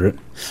consider it.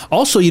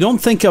 Also, you don't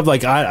think of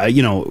like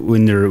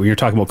when you're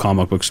talking about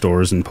comic book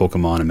stores and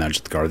Pokemon and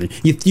Magic the Gathering,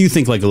 you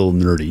think like a little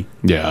nerdy.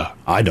 Yeah,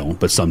 I don't,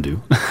 but some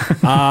do.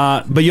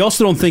 But you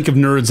also don't think of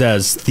nerds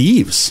as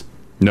thieves.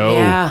 No.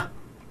 Yeah.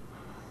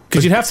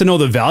 Because you'd have to know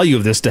the value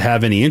of this to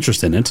have any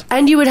interest in it,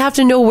 and you would have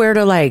to know where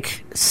to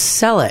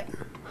sell it.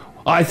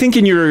 I think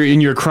in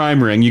your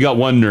crime ring, you got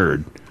one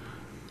nerd.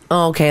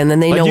 Oh, okay, and then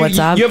they know what's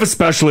up. You have a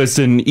specialist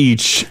in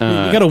each. you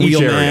got a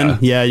wheelman.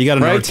 Yeah, you got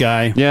a nerd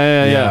guy.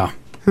 Yeah.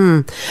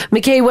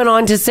 McKay went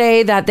on to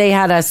say that they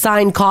had a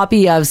signed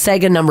copy of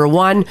Sega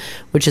 #1,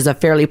 which is a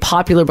fairly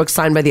popular book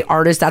signed by the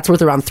artist. That's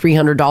worth around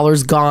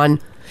 $300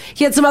 gone.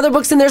 He had some other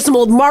books in there, some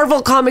old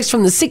Marvel comics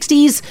from the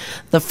 60s.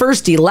 The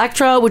first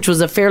Elektra, which was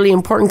a fairly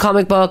important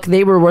comic book.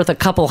 They were worth a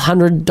couple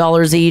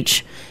 $100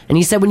 each. And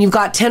he said when you've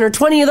got 10 or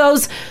 20 of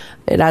those,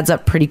 it adds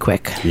up pretty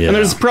quick. Yeah. And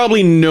there's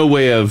probably no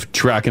way of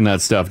tracking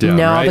that stuff down,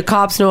 No, right? the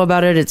cops know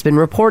about it. It's been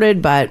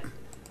reported, but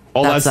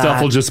all that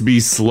stuff will just be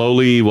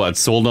slowly,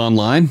 sold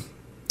online?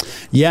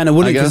 Yeah, and it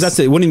wouldn't, because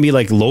it wouldn't be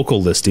like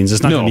local listings.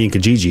 It's not going to be in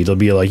Kijiji. It'll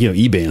be like,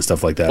 eBay and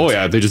stuff like that. Oh,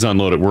 yeah. They just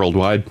unload it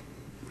worldwide.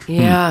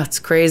 Yeah, it's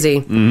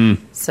crazy.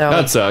 Mm-hmm. So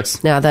that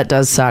sucks. Yeah, that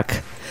does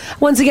suck.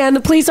 Once again,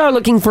 the police are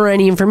looking for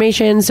any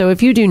information, so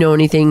if you do know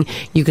anything,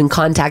 you can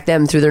contact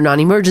them through their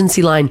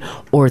non-emergency line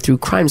or through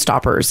Crime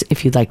Stoppers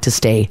if you'd like to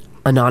stay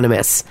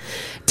anonymous.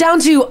 Down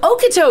to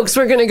Okotoks,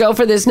 we're going to go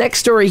for this next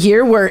story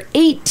here, where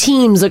 8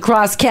 teams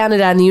across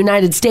Canada and the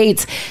United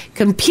States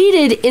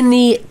competed in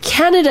the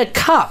Canada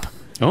Cup.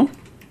 Oh?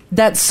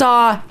 that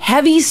saw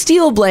heavy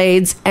steel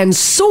blades and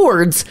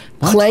swords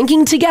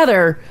clanking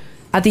together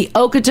at the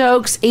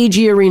Okotoks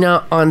AG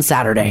Arena on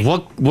Saturday.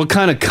 What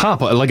kind of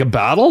cup? Like a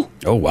battle?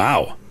 Oh,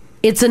 wow.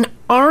 It's an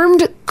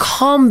armed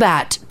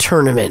combat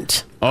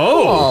tournament.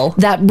 Oh.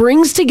 That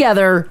brings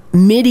together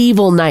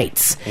medieval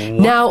knights.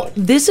 Now,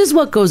 this is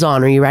what goes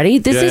on. Are you ready?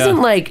 This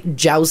isn't like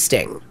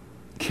jousting.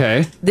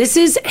 Okay. This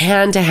is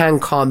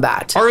hand-to-hand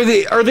combat. Are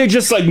they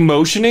just like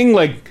motioning?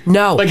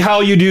 No. Like how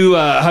you do,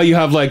 how you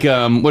have like,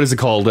 what is it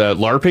called?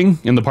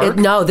 LARPing in the park?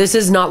 No, this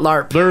is not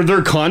LARP.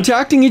 They're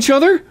contacting each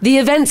other? The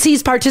event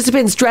sees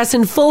participants dressed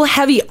in full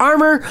heavy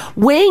armor,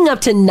 weighing up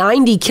to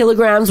 90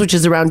 kilograms, which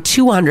is around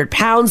 200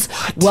 pounds,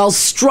 while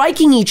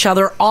striking each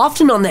other,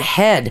 often on the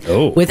head,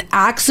 with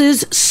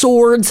axes,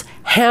 swords,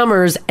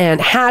 hammers,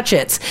 and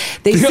hatchets.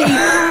 They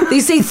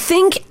say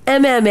think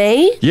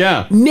MMA.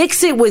 Yeah.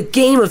 Mix it with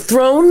Game of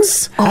Thrones.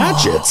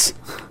 Hatchets.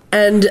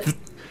 And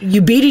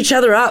you beat each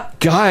other up.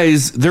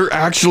 Guys, they're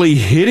actually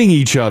hitting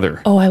each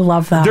other. Oh, I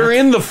love that. They're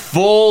in the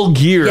full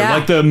gear, Yeah.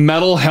 like the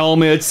metal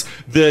helmets,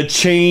 the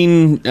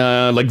chain,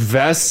 like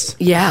vests.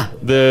 Yeah.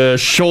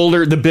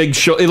 The big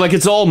shoulder, like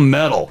it's all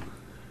metal.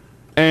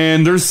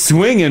 And they're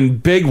swinging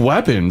big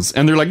weapons,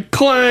 and they're like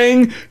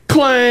clang,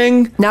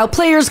 clang. Now,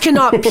 players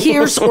cannot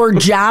pierce or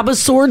jab a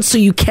sword, so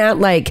you can't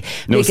make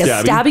a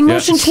stabbing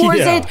motion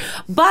towards it,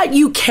 but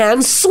you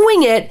can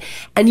swing it,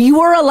 and you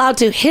are allowed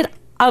to hit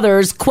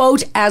others,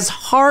 quote, as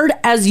hard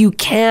as you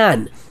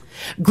can.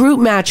 Group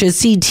matches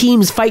see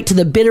teams fight to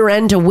the bitter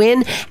end to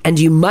win, and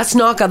you must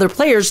knock other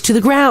players to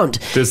the ground.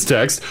 This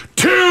text,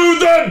 to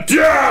the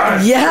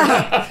death!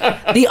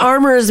 Yeah. The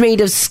armor is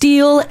made of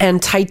steel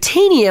and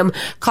titanium,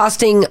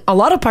 costing a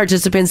lot of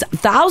participants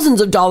thousands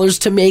of dollars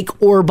to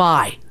make or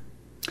buy.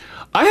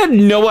 I had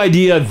no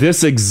idea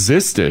this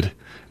existed.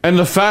 And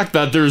the fact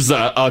that there's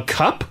a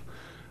cup,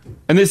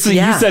 and you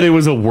said it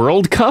was a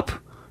World Cup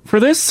for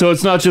this, so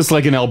it's not just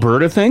like an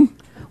Alberta thing?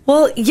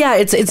 Well, yeah,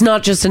 it's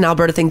not just an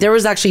Alberta thing. There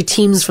was actually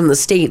teams from the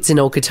States in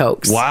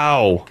Okotoks.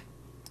 Wow.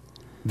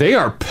 They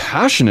are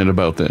passionate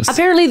about this.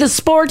 Apparently, the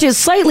sport is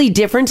slightly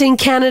different in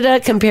Canada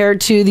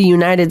compared to the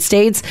United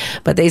States,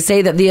 but they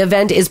say that the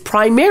event is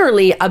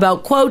primarily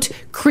about, quote,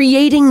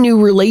 creating new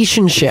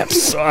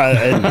relationships.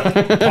 And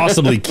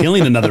possibly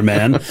killing another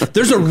man.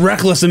 There's a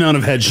reckless amount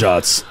of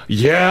headshots.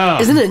 Yeah.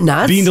 Isn't it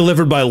nuts? Being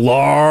delivered by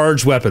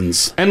large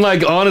weapons. And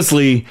like,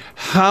 honestly,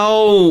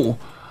 how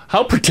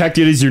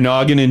protected is your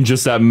noggin in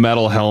just that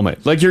metal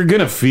helmet? Like, you're going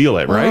to feel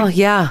it, right? Oh,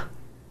 yeah.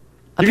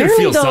 You're going to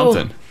feel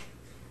something.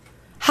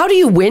 How do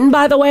you win,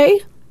 by the way?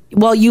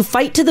 Well, you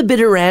fight to the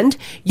bitter end.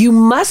 You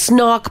must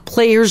knock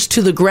players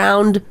to the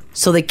ground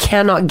so they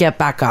cannot get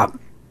back up.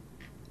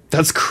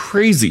 That's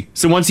crazy.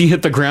 So once you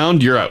hit the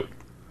ground, you're out.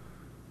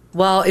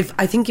 Well,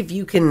 I think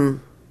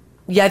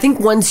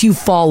once you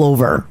fall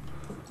over,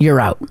 you're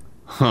out.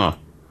 Huh.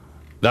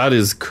 That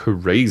is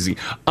crazy.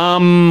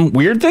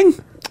 Weird thing?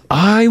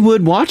 I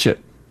would watch it.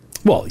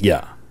 Well,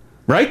 yeah.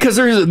 Right? Because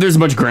there's a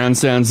bunch of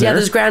grandstands there. Yeah,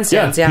 there's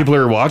grandstands, yeah. People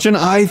are watching.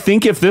 I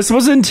think if this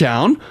was in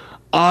town,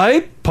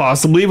 I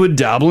possibly would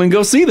dabble and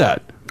go see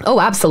that. Oh,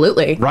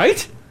 absolutely.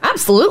 Right?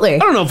 Absolutely. I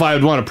don't know if I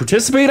would want to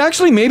participate.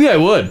 Actually, maybe I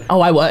would. Oh,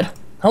 I would.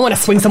 I want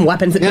to swing some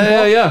weapons at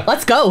people. Yeah.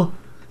 Let's go.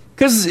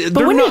 Because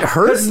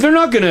they're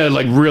not going to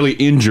like really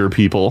injure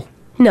people.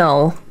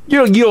 No.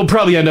 You'll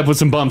probably end up with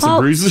some bumps and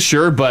bruises,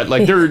 sure, but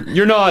like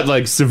you're not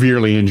like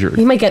severely injured.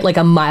 You might get like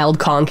a mild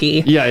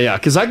conky. Yeah,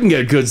 because I can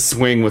get a good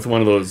swing with one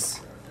of those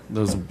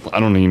I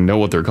don't even know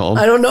what they're called.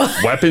 I don't know.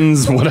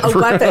 Weapons, whatever.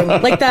 A weapon.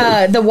 Like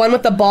the one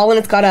with the ball and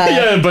it's got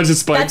a bunch of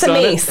spikes on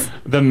mace. it.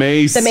 The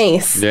mace. The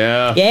mace.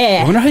 Yeah.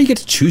 Yeah. I wonder how you get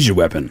to choose your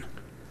weapon.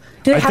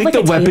 Do they I have, think like, the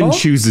a weapon table?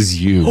 chooses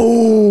you.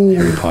 Oh.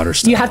 Harry Potter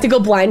style. You have to go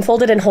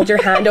blindfolded and hold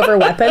your hand over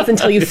weapons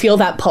until you feel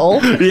that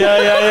pull.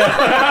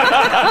 Yeah.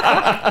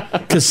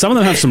 Because some of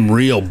them have some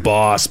real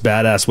boss,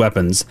 badass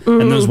weapons.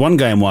 And there's one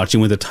guy I'm watching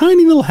with a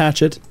tiny little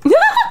hatchet.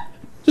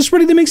 Just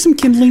ready to make some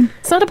kindling.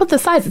 It's not about the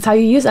size, it's how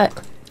you use it.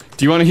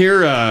 Do you want to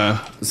hear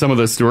some of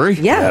the story?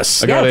 Yeah.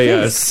 Yes. I got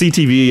please.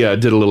 CTV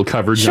did a little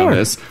coverage on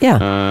this.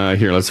 Yeah.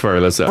 Here, let's fire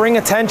this up. Bring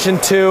attention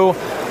to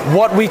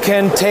what we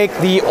can take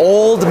the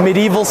old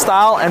medieval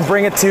style and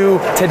bring it to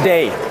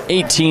today.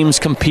 8 teams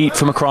compete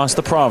from across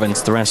the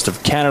province, the rest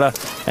of Canada,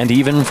 and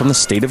even from the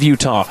state of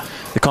Utah.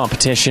 The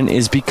competition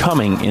is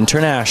becoming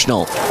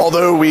international.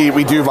 Although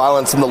we do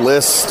violence in the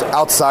list,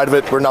 outside of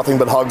it, we're nothing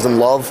but hugs and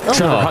love.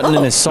 Trevor Hutton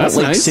and his Salt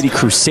Lake City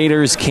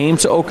Crusaders came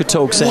to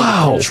Okotoks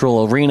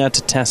Agricultural Arena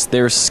to test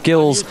their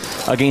skills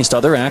against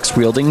other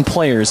axe-wielding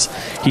players.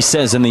 He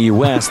says in the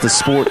U.S. the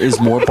sport is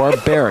more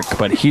barbaric,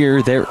 but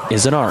here there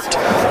is an art.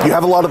 You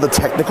have a lot of the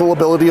technical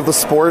ability of the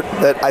sport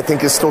that I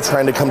think is still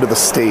trying to come to the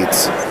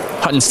States.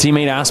 Hutton's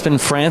teammate Aspen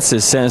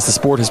Francis says the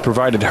sport has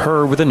provided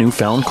her with a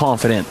newfound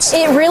confidence.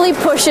 It really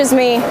pushes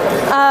me.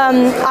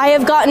 I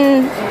have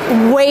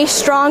gotten way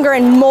stronger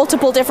in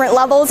multiple different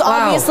levels,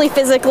 obviously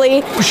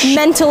physically,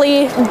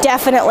 mentally,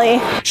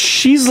 definitely.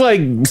 She's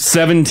like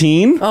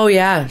 17. Oh,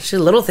 yeah. She's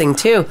a little thing,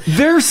 too.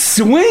 They're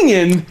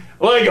swinging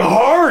like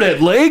hard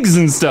at legs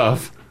and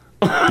stuff.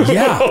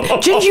 Yeah.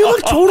 Ginger, you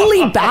look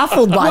totally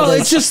baffled by Well,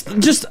 this.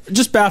 it's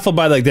just baffled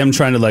by like them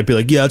trying to like be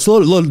like, yeah, it's a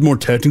little more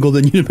technical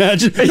than you'd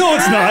imagine. No,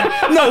 it's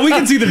not. No, we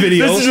can see the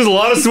video. This is just a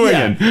lot of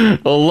swinging. Yeah.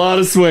 A lot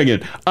of swinging.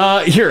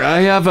 Here,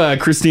 I have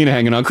Christina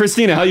hanging on.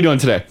 Christina, how you doing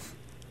today?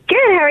 Good,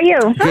 how are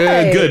you?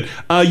 Good.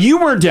 You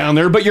weren't down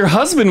there, but your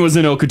husband was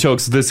in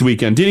Okotoks this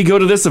weekend. Did he go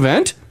to this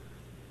event?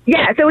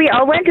 Yeah, so we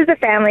all went as a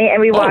family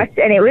and we watched,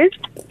 and it was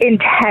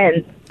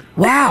intense.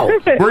 Wow.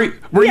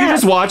 Were you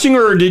just watching,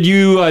 or did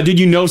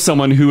you know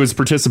someone who was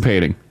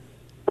participating?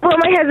 Well,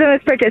 my husband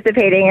was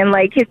participating in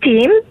like his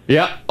team.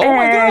 Yeah. Oh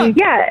my god.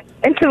 Yeah,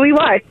 and so we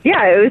watched.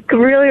 Yeah, it was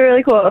really,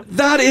 really cool.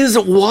 That is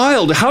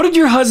wild. How did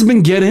your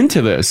husband get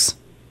into this?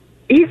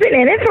 He's been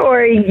in it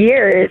for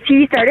years.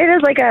 He started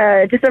as like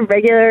just a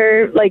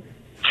regular like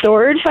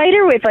sword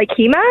fighter with like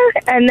HEMA,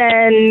 and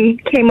then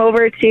came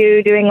over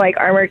to doing like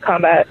armored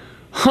combat.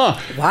 Huh.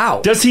 Wow.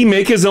 Does he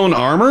make his own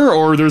armor,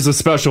 or there's a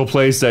special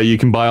place that you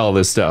can buy all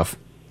this stuff?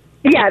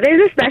 Yeah,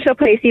 there's a special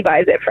place he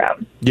buys it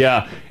from.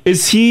 Yeah.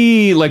 Is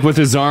he, like, with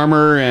his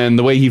armor and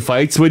the way he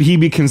fights, would he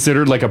be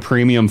considered like a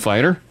premium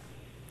fighter?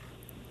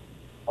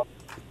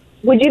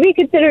 Would you be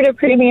considered a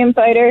premium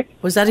fighter?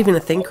 Was that even a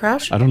thing,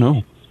 Crash? I don't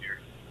know.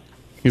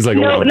 He's like,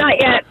 no,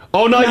 not yet.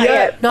 Oh, not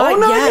yet. Not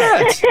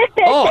yet.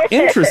 Oh,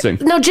 interesting.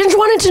 Now, Ginger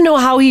wanted to know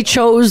how he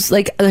chose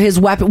like his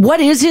weapon. What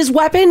is his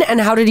weapon,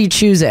 and how did he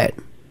choose it?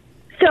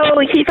 So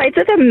he fights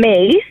with a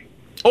mace.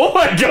 Oh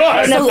my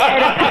god!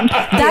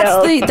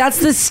 That's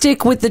the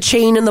stick with the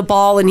chain and the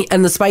ball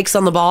and the spikes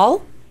on the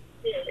ball.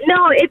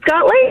 No, it's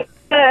got like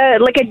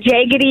a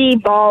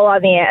jaggedy ball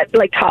on the end,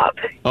 like top.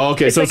 Oh,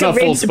 okay, so like it's not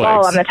full ridged spikes.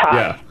 ball on the top.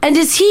 Yeah. And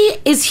is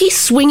he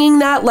swinging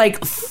that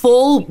like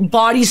full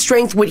body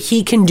strength? What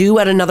he can do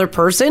at another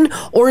person,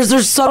 or is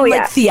there some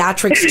like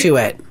theatrics to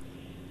it?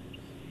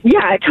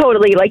 Yeah,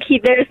 totally. Like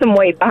there's some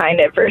weight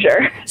behind it for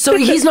sure. So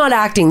he's not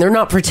acting. They're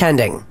not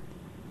pretending.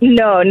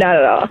 No, not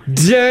at all.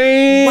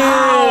 Damn!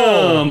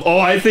 Wow. Oh,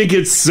 I think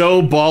it's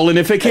so ballin'.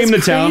 If it came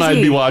to town,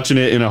 I'd be watching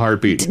it in a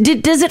heartbeat.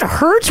 Does it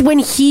hurt when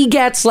he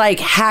gets like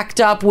hacked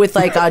up with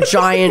like a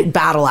giant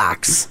battle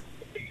axe?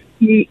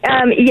 Yeah,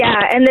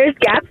 and there's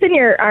gaps in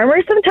your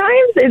armor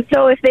sometimes, and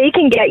so if they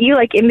can get you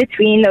like in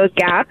between those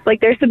gaps,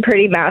 like there's some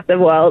pretty massive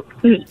welts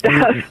and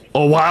stuff.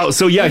 Oh wow!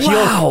 So yeah,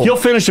 he'll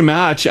finish a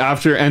match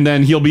after, and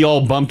then he'll be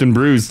all bumped and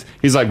bruised.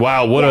 He's like,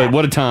 wow,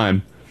 what a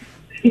time.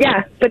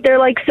 Yeah, but they're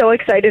like so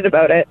excited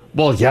about it.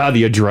 Well, yeah,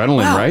 the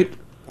adrenaline, right?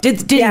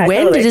 Did he win?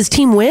 Totally. Did his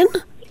team win?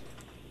 I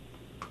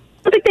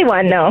don't think they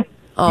won. No.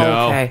 Oh,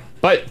 no. okay.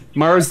 But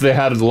Mars, they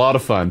had a lot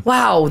of fun.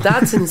 Wow,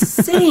 that's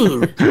insane.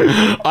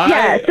 They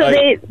fight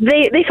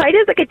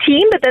as like a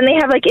team, but then they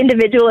have like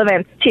individual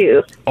events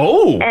too.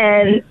 Oh.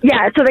 And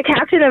yeah, so the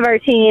captain of our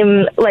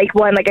team like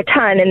won like a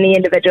ton in the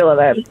individual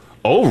event.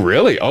 Oh,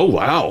 really? Oh,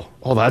 wow.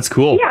 Oh, that's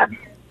cool. Yeah.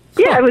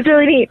 Yeah, it was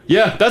really neat.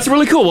 Yeah, that's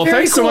really cool. Well, Very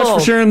thanks so much cool.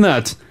 for sharing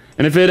that.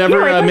 And if it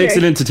ever Yeah, my makes it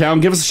pleasure. into town,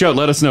 give us a shout.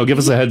 Let us know. Give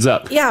us a heads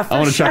up. Yeah, I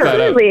want to check that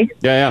out. Absolutely.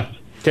 Yeah.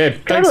 Okay,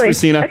 thanks, Totally.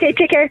 Christina. Okay,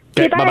 take care.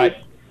 Okay, bye. bye-bye.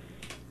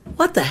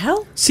 What the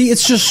hell? See,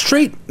 it's just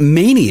straight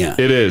mania.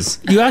 It is.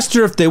 You asked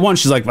her if they won.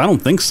 She's like, I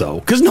don't think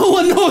so. Because no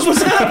one knows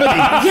what's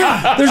happening.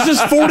 Yeah. There's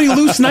just 40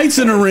 loose knights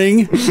in a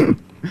ring.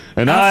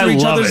 And After I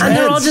each love other's it. And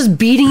they're all just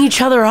beating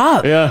each other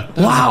up. Yeah.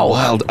 Wow.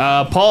 Wild.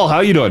 Paul,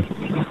 how you doing?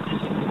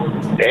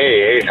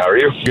 Hey, how are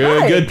you?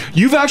 Good, good.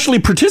 You've actually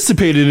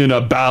participated in a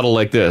battle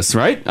like this,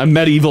 right? A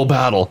medieval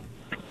battle.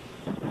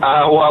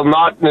 Well,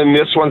 not in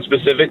this one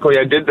specifically.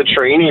 I did the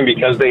training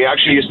because they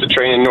actually used to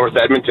train in North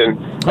Edmonton.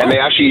 And they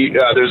actually,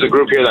 there's a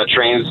group here that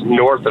trains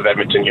north of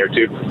Edmonton here,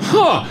 too.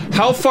 Huh.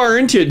 How far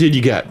into it did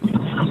you get?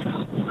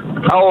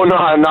 Oh,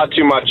 no, not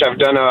too much. I've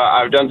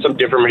done some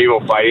different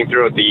medieval fighting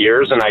throughout the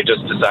years, and I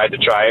just decided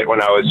to try it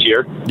when I was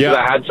here. Yeah.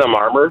 I had some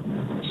armor,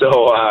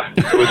 so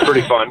it was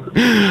pretty fun.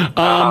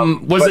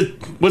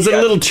 Was it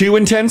a little too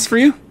intense for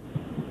you?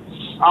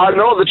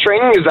 No, the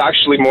training is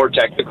actually more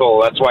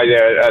technical. That's why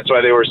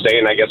they were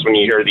saying, I guess, when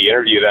you hear the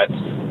interview, that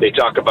they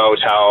talk about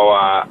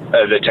how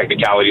the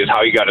technicality is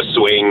how you got to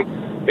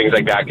swing, things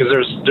like that. Because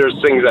there's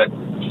things that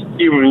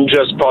you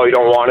just probably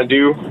don't want to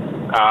do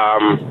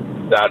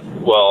that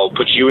will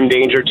put you in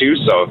danger too.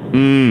 So.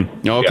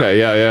 Okay.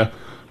 Yeah.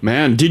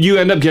 Man, did you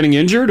end up getting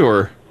injured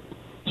or?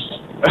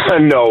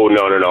 No.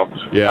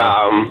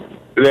 Yeah.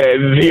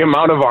 The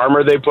amount of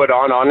armor they put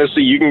on,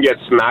 honestly, you can get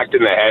smacked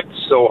in the head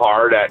so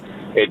hard that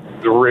it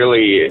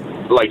really,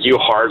 like, you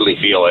hardly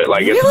feel it.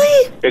 Like,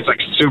 it's like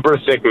super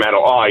thick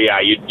metal. Oh, yeah,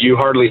 you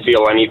hardly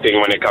feel anything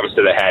when it comes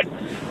to the head.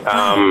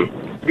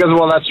 Because,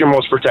 well, that's your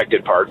most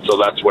protected part, so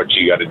that's what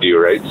you got to do,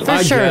 right? So,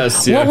 For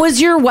sure. What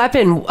was your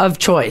weapon of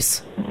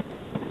choice?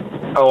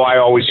 Oh, I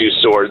always use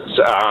swords.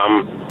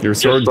 Your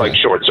sword, just like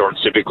short swords,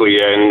 typically,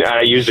 and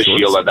I used a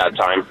shield at that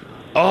time.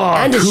 Oh,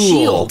 And a cool.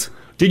 shield.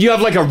 Did you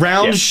have like a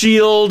round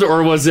shield,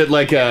 or was it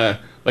like a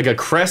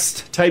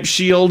crest type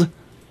shield?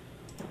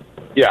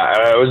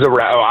 Yeah, it was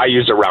I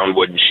used a round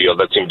wooden shield.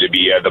 That seemed to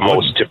be the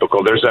most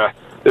typical. There's a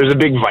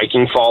big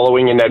Viking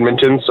following in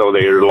Edmonton, so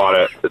there's a lot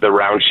of the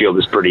round shield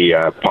is pretty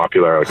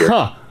popular out here.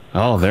 Huh.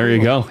 Oh, there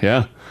you go.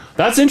 Yeah.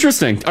 That's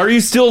interesting. Are you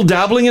still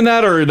dabbling in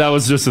that, or that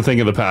was just a thing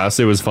of the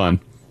past? It was fun.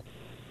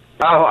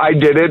 Oh, I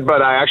did it,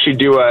 but I actually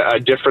do a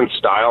different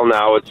style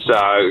now. It's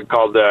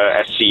called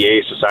the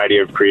SCA, Society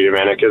of Creative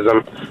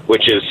Anarchism,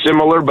 which is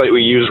similar, but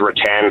we use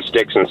rattan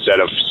sticks instead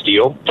of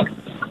steel.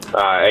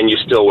 And you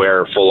still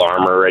wear full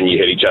armor, and you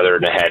hit each other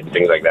in the head and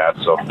things like that.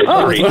 So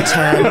it's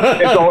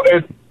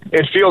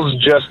it feels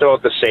just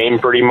about the same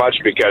pretty much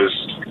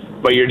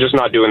but you're just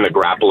not doing the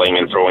grappling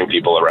and throwing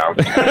people around.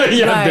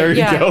 There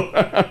you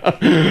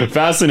go.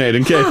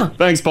 Fascinating. Okay,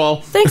 thanks, Paul.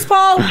 Thanks,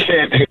 Paul.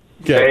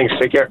 Thanks.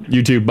 Take care.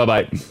 You too.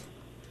 Bye-bye.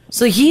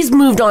 So he's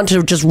moved on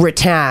to just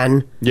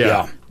rattan.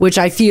 Yeah. Which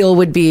I feel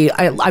would be,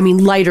 I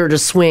mean, lighter to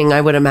swing,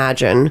 I would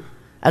imagine,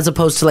 as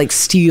opposed to like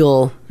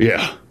steel.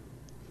 Yeah.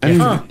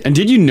 And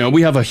did you know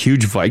we have a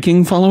huge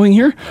Viking following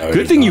here?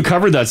 Good thing you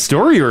covered that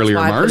story earlier,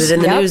 That's why I Mars. put it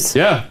in the news.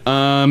 Yeah.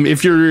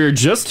 If you're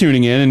just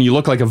tuning in and you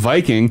look like a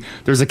Viking,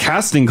 there's a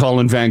casting call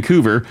in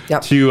Vancouver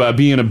to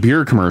be in a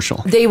beer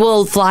commercial. They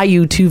will fly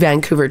you to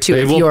Vancouver too.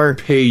 They will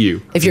pay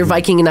you. If you're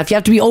Viking enough. You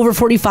have to be over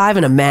 45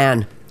 and a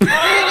man.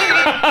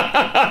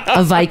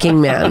 A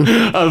Viking man.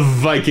 A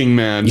Viking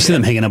man. You see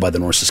them hanging out by the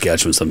North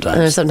Saskatchewan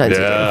sometimes. Sometimes you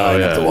do.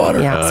 Up the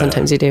water. Yeah,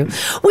 sometimes you do.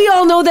 We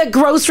all know that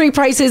grocery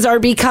prices are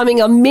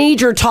becoming a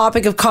major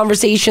topic of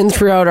conversation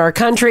throughout our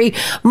country,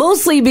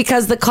 mostly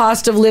because the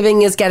cost of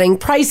living is getting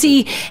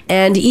pricey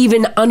and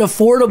even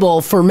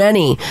unaffordable for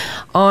many.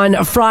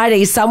 On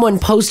Friday, someone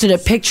posted a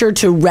picture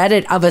to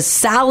Reddit of a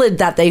salad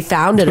that they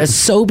found at a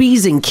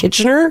Sobeys in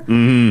Kitchener.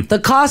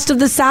 The cost of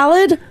the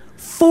salad?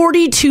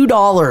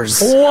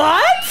 $42.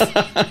 What?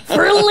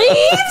 For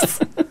leaves?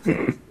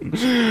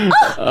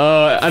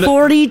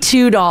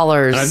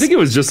 $42. I think it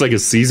was just like a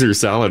Caesar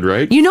salad,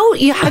 right? You know,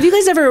 have you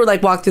guys ever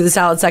like walked through the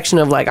salad section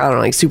of like, I don't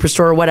know, like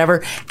Superstore or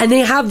whatever, and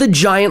they have the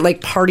giant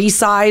like party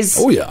size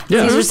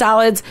Caesar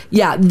salads?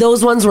 Yeah,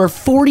 those ones were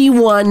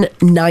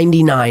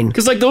 $41.99.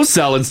 Because like those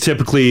salads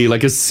typically,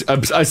 like a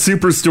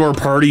Superstore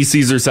party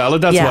Caesar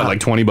salad, that's what, like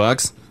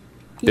 $20?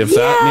 If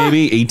that,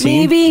 maybe 18?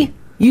 Maybe.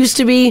 Used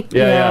to be.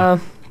 Yeah.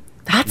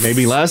 That's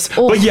maybe less.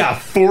 But yeah,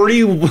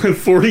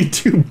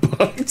 $42.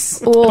 But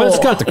it's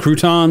got the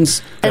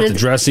croutons, got the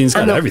dressings,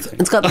 got everything.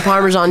 It's got the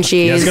Parmesan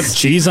cheese. Yeah, it's got the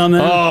cheese on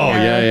there. Oh,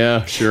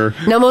 yeah, sure.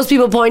 Now, most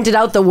people pointed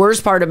out the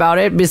worst part about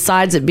it,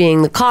 besides it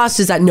being the cost,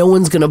 is that no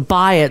one's going to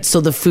buy it,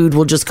 so the food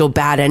will just go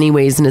bad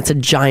anyways, and it's a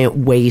giant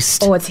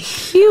waste. Oh, it's a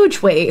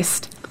huge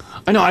waste.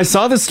 I know, I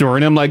saw this story,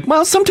 and I'm like,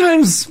 well,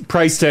 sometimes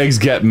price tags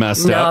get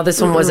messed up. No, this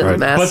one wasn't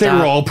messed up. But they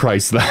were all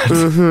priced that.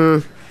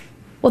 Mm-hmm.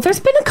 Well,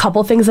 there's been a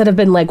couple things that have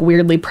been like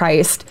weirdly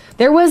priced.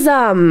 There was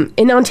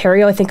in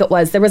Ontario, I think it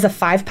was, there was a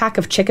 5-pack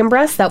of chicken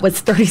breasts that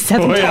was $37.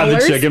 Oh yeah,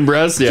 the chicken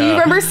breast. Yeah. Do you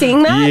remember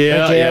seeing that?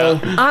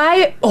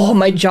 Yeah.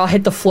 My jaw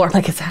hit the floor. I'm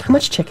like, is that how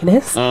much chicken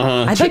is?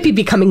 I might be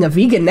becoming a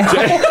vegan now.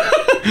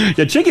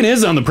 Yeah, chicken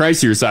is on the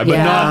pricier side, but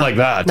not like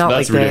that.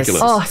 That's like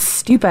ridiculous. This. Oh,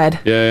 stupid.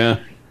 Yeah.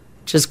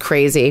 Just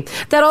crazy.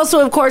 That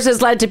also, of course,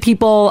 has led to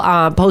people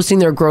posting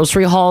their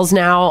grocery hauls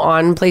now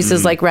on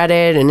places like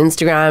Reddit and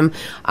Instagram,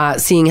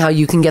 seeing how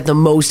you can get the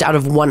most out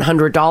of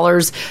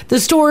 $100. The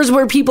stores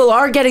where people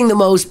are getting the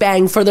most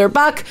bang for their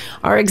buck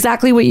are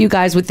exactly what you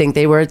guys would think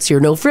they were. It's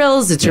your No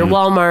Frills, it's your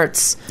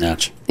Walmarts,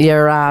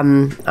 your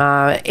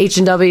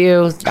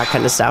H&W, that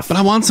kind of stuff. But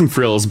I want some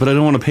frills, but I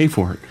don't want to pay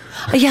for it.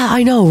 Yeah,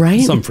 I know,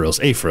 right? Some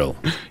frills, a frill.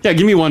 Yeah,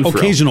 give me one frill.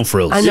 Occasional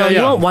frills. I know,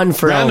 you want one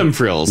frill. Random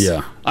frills.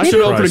 Yeah. I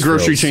should open a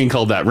grocery chain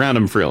called that,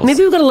 Random Frills.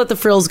 Maybe we've got to let the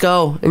frills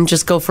go and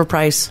just go for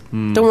price.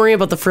 Don't worry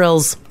about the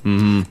frills.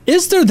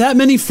 Is there that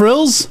many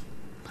frills?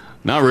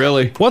 Not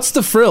really. What's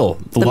the frill?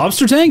 The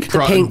lobster tank?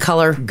 The paint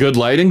color. Good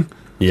lighting?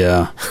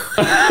 Yeah.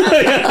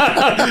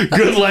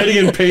 Good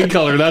lighting and paint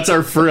color. That's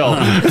our frill.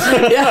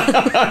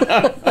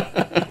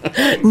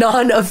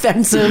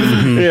 Non-offensive.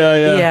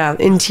 Yeah,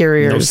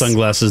 interiors. No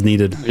sunglasses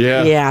needed.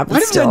 Yeah,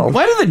 but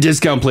why do the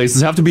discount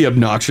places have to be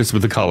obnoxious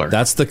with the color?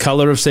 That's the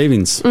color of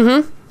savings.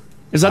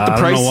 Is that the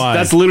price? Don't know why.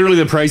 That's literally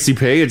the price you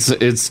pay.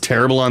 It's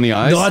terrible on the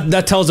eyes. No,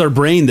 that tells our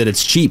brain that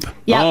it's cheap.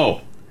 Yeah.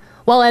 Oh.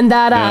 Well, and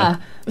that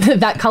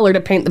that color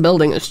to paint the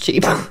building is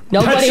cheap.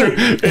 Nobody.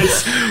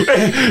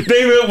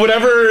 They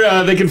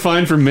whatever they can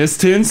find for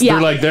mist tints. Yeah.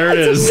 They're like, there it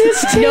is.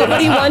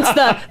 Nobody wants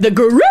the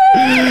green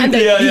and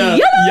the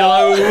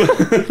yellow.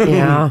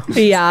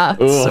 Yeah.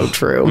 So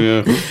true.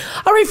 Yeah.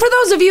 All right, for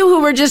those of you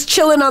who were just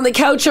chilling on the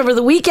couch over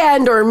the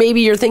weekend, or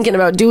maybe you're thinking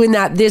about doing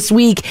that this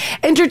week,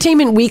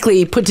 Entertainment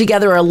Weekly put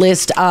together a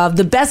list of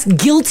the best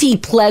guilty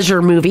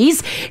pleasure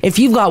movies. If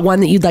you've got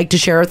one that you'd like to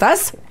share with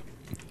us,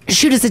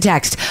 shoot us a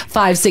text,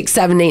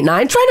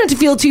 56789. Try not to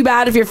feel too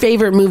bad if your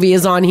favorite movie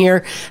is on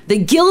here. The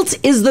guilt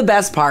is the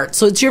best part.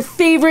 So it's your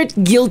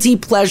favorite guilty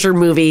pleasure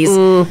movies.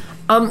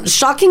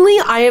 Shockingly,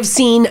 I have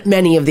seen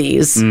many of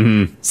these.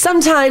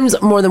 Sometimes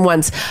more than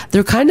once.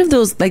 They're kind of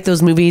those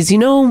movies,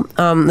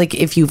 like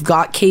if you've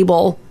got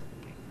cable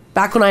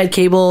Back when I had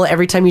cable,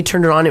 every time you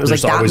turned it on, it was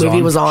There's like that always movie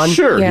on. was on.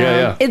 Sure,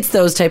 yeah. It's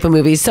those type of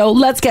movies. So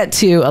let's get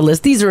to a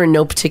list. These are in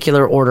no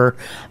particular order,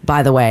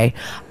 by the way.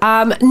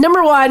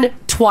 Number 1,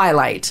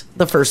 Twilight,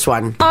 the first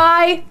one.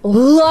 I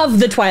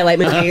love the Twilight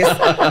movies.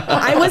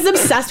 I was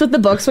obsessed with the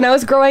books when I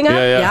was growing up.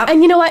 Yeah.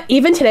 And you know what?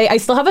 Even today, I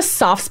still have a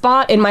soft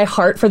spot in my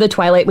heart for the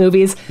Twilight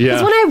movies.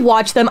 Because when I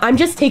watch them, I'm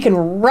just taken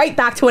right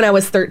back to when I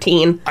was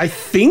 13. I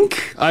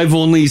think I've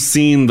only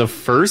seen the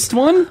first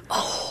one.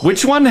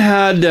 Which one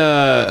had,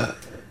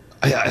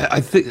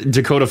 I think,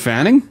 Dakota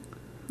Fanning?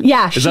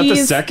 Yeah, Is that the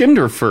second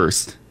or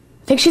first?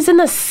 I think she's in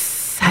the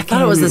second. I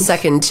thought it was the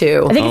second,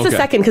 too. I think it's the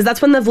second, because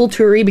that's when the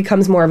Volturi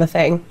becomes more of a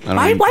thing.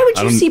 Why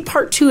would you see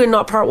part 2 and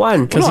not part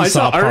 1? No, I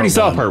already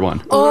saw part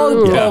 1.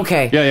 Oh,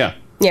 okay. Yeah.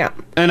 Yeah.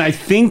 And I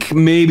think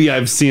maybe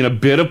I've seen a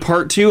bit of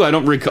part 2. I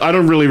don't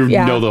really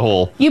know the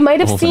whole. You might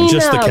have whole seen thing.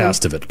 Just the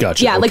cast of it.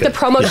 Gotcha. Yeah, like the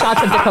promo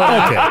shots of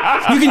Dakota.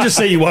 Okay. You can just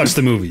say you watched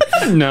the movie.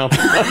 No.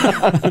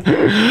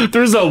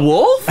 There's a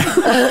wolf?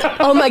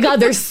 Oh my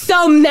God, there's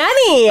so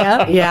many.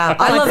 Yeah,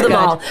 I love them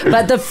all.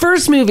 But the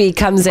first movie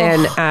comes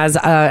in as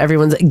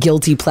everyone's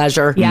guilty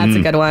pleasure. Yeah, it's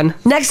a good one.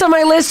 Next on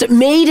my list,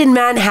 Made in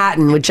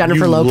Manhattan with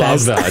Jennifer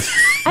Lopez. Love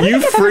that. You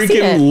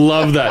freaking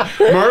love that.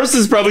 Mars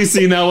has probably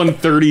seen that one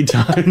 30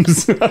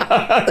 times.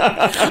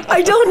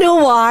 I don't know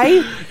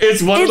why.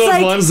 It's one of those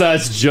like, ones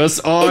that's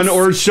just on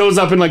or shows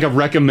up in like a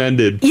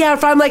recommended. Yeah,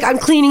 if I'm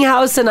cleaning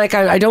house and like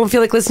I don't feel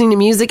like listening to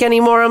music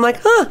anymore, I'm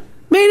like,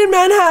 Made in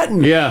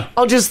Manhattan. Yeah.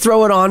 I'll just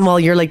throw it on while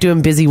you're like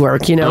doing busy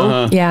work, you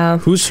know? Yeah.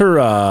 Who's her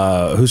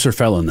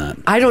fellow in that?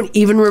 I don't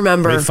even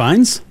remember. Ray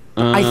Fiennes?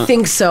 I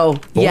think so.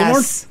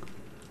 Yes.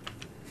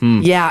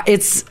 Yeah,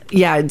 it's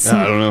I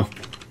don't know.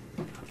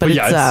 But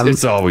yeah,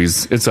 it's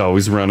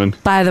always running.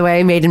 By the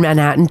way, Made in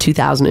Manhattan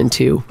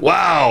 2002.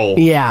 Wow.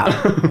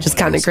 Yeah, just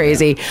kind of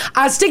crazy.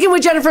 Sticking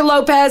with Jennifer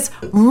Lopez,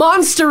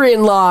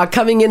 Monster-in-Law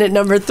coming in at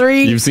number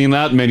 3. You've seen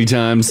that many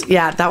times.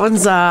 Yeah, that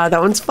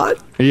one's fun.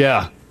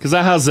 Yeah, because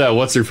that has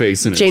what's her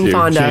face in it? Jane too.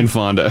 Fonda. Jane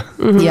Fonda.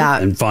 Mm-hmm. Yeah,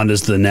 and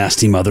Fonda's the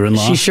nasty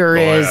mother-in-law. She sure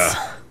is.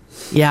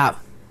 Yeah,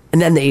 and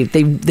then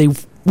they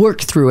work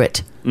through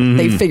it. Mm-hmm.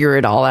 They figure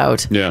it all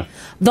out. Yeah.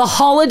 The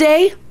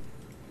Holiday.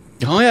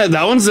 Oh yeah,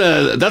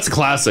 that's a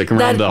classic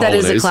around the That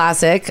holidays. is a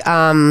classic.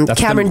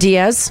 Cameron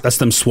Diaz. That's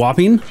them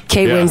swapping.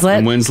 Kate Winslet.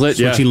 And Winslet,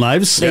 Switching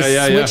lives.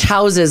 They switch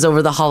houses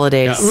over the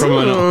holidays.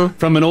 Yeah,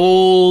 from an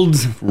old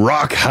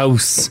rock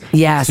house.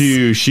 Yes.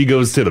 To she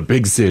goes to the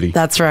big city.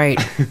 That's right.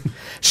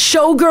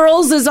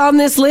 Showgirls is on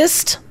this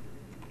list.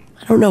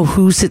 I don't know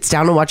who sits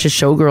down and watches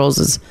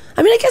Showgirls.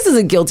 I guess it's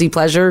a guilty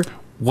pleasure.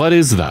 What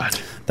is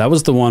that? That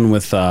was the one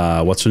with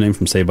what's her name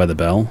from Saved by the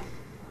Bell,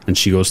 and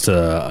she goes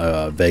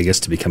to Vegas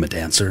to become a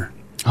dancer.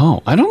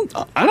 Oh, I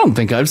don't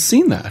think I've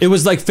seen that. It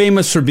was like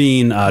famous for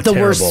being the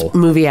terrible. worst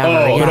movie ever.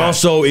 Oh, yeah. but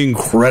also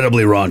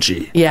incredibly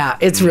raunchy. Yeah,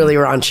 it's really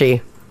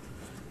raunchy.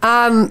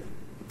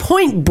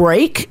 Point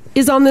Break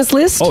is on this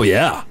list. Oh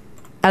yeah,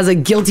 as a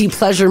guilty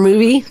pleasure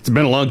movie. It's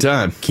been a long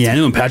time.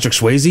 Keanu and Patrick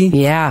Swayze.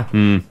 Yeah.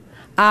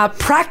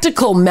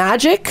 Practical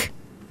Magic.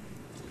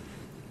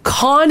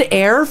 Con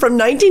Air from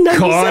 1997.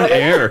 Con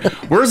Air.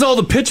 Where's all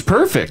the Pitch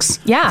Perfects?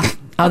 Yeah.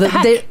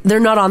 They're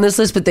not on this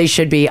list, but they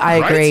should be. I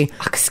agree.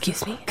 Oh,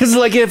 excuse me. Because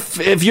like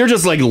if you're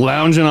just like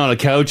lounging on a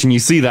couch and you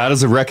see that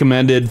as a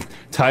recommended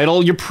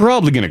title, you're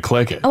probably gonna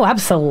click it. Oh,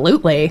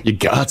 absolutely. You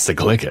gots to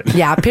click it.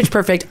 Yeah, Pitch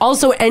Perfect.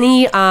 Also,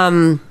 any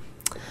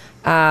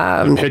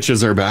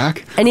Pitches are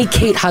back. Any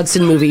Kate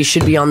Hudson movie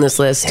should be on this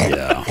list.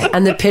 Yeah.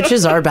 And the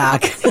pitches are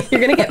back. You're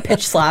gonna get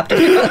pitch slapped.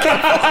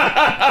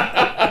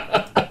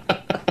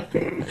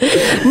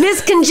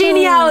 Miss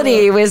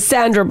Congeniality with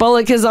Sandra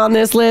Bullock is on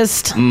this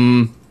list.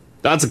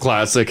 That's a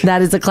classic.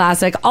 That is a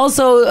classic.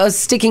 Also,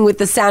 sticking with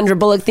the Sandra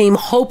Bullock theme,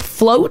 Hope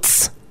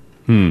Floats.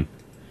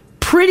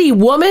 Pretty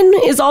Woman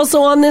is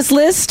also on this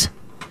list.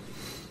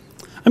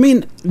 I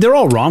mean, they're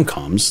all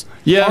rom-coms.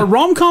 Yeah. Are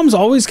rom-coms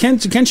always,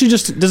 can't you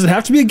just, does it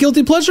have to be a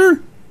guilty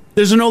pleasure?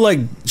 There's no like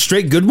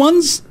straight good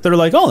ones that are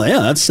like, oh yeah,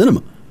 that's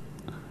cinema.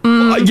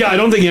 Yeah, I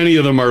don't think any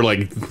of them are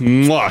like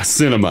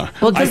cinema.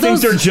 Well, I think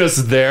they're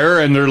just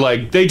there and they're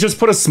like, they just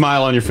put a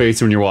smile on your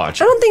face when you're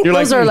watching. I don't think you're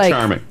those are like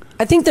charming.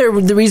 I think the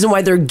reason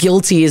why they're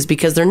guilty is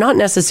because they're not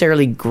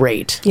necessarily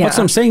great. Yeah. That's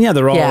what I'm saying. Yeah,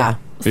 they're all. Yeah.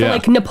 So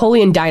like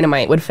Napoleon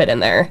Dynamite would fit in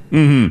there.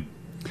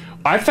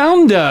 I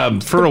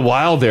found for a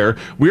while there,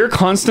 we were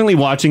constantly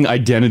watching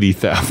Identity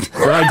Theft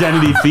or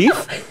Identity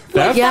Thief.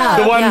 Theft? Yeah,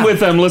 the one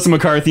with Melissa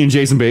McCarthy and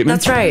Jason Bateman.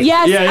 That's right.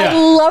 Yes, I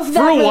love that.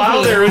 For a while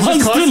movie. there, it was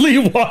just Constantly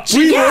watching.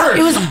 We Yeah, were.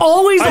 it was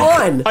always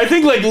on. I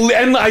think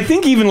and I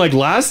think even like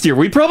last year,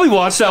 we probably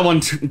watched that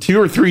one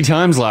 2 or 3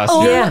 times last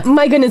Oh year. Yeah.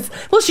 my goodness!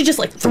 Well, she just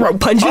like throw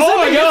punches. Oh at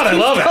my him. god, I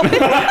love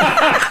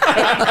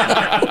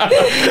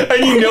it.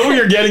 And you know what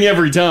you're getting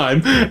every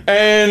time.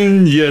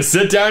 And you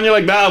sit down, you're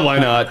like, why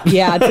not?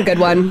 Yeah, it's a good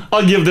one.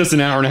 I'll give this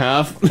an hour and a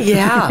half.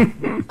 Yeah.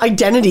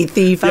 Identity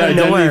Thief out of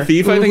Identity nowhere.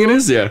 Thief, I think it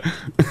is, yeah.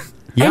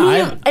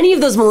 Yeah. Any of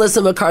those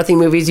Melissa McCarthy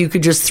movies you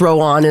could just throw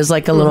on as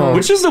like a little...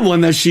 Which is the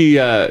one that she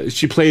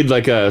played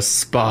like a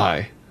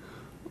spy?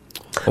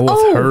 Oh,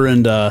 with her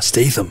and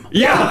Statham.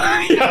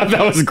 Yeah, yeah,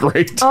 that was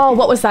great. Oh,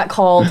 what was that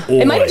called?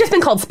 It might Boy. have just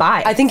been called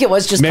Spy. I think it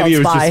was just Maybe called it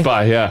was Spy. just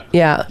Spy, yeah.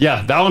 Yeah.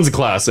 Yeah, that one's a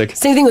classic.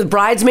 Same thing with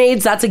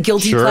Bridesmaids. That's a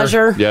guilty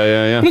pleasure. Yeah,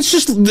 yeah, yeah.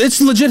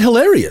 It's legit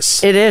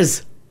hilarious. It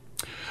is.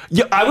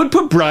 Yeah, I would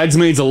put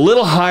Bridesmaids a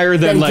little higher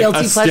than Than like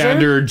guilty a pleasure?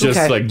 standard, just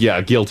Okay. like, yeah,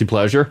 guilty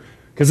pleasure.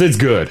 Because it's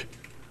good.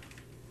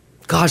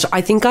 Gosh,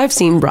 I think I've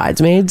seen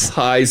Bridesmaids.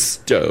 High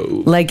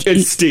stove. Like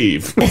it's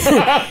Steve.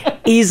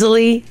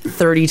 Easily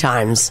 30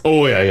 times.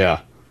 Oh, yeah,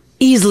 yeah.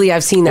 Easily,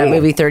 I've seen that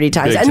movie 30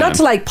 times. big And not time.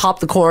 to like pop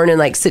the corn and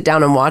like sit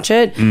down and watch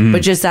it, Mhm.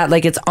 but just that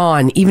like it's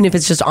on, even if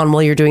it's just on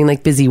while you're doing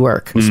like busy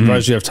work. I'm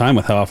surprised you have time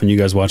with how often you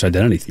guys watch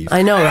Identity Thief.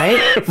 I know, right?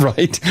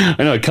 Right.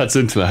 I know it cuts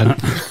into that.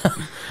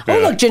 Oh,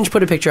 look, Ginge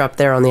put a picture up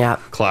there on the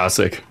app.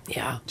 Classic.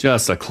 Yeah.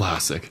 Just a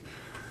classic.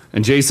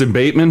 And Jason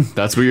Bateman,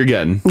 that's what you're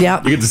getting.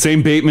 Yeah. You get the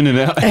same Bateman in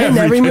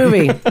every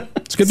movie.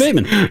 It's good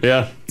Bateman.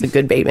 Yeah. It's a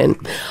good Bateman.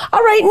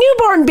 All right,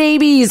 newborn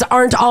babies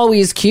aren't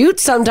always cute.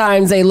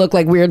 Sometimes they look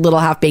like weird little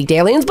half-baked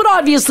aliens, but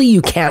obviously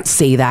you can't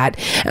say that.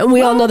 And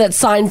we all know that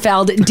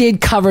Seinfeld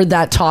did cover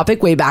that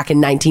topic way back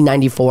in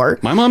 1994.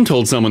 My mom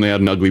told someone they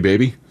had an ugly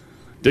baby.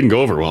 Didn't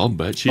go over well,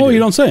 but she did. You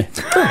don't say.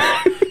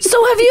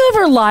 So have you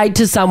ever lied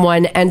to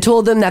someone and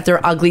told them that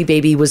their ugly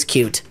baby was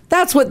cute?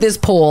 That's what this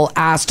poll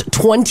asked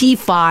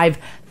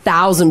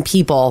 25,000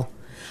 people.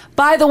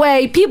 By the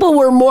way, people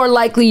were more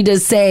likely to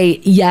say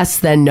yes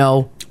than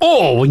no.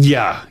 Oh,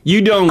 yeah.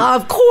 You don't.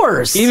 Of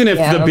course. Even if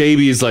Yeah. the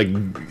baby's like,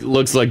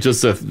 looks like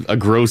just a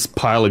gross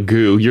pile of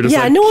goo, you're just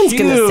Yeah, like, no one's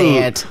gonna "Cute. say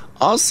it."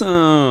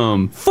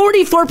 Awesome.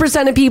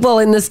 44% of people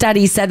in the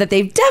study said that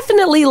they've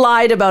definitely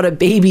lied about a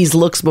baby's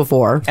looks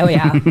before. Oh,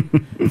 yeah.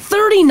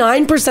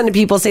 39% of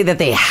people say that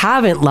they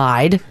haven't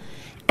lied,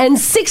 and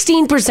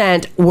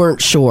 16%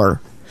 weren't sure.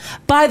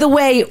 By the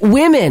way,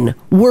 women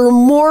were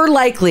more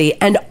likely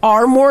and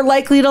are more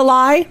likely to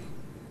lie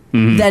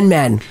than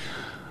men.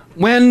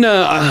 When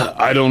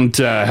I don't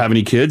have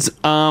any kids,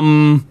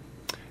 can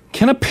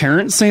a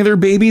parent say their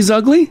baby's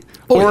ugly?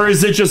 Or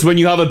is it just when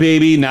you have a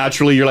baby,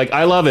 naturally you're like,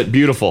 I love it,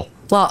 beautiful?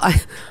 Well, I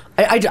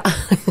think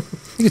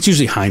it's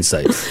usually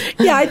hindsight.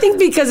 Yeah, I think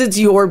because it's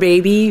your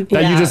baby.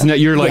 That you just,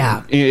 you're like,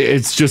 Yeah.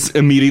 it's just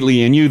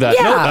immediately in you that,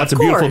 Yeah, no, that's a of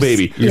beautiful course.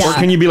 baby. Yeah. Or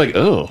can you be like,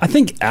 oh. I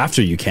think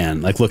after you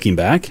can, like looking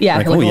back. Yeah,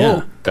 Like, like, oh,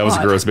 yeah. oh, That was a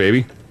God. gross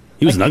baby.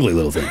 He was an ugly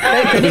little thing.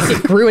 Thank goodness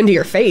it grew into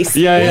your face.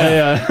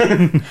 Yeah.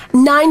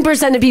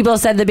 9% of people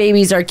said the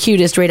babies are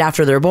cutest right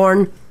after they're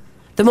born.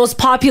 The most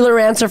popular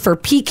answer for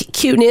peak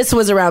cuteness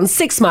was around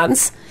 6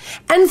 months.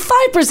 And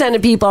 5%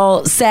 of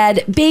people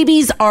said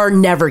babies are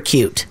never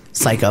cute.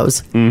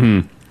 Psychos.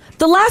 Mm-hmm.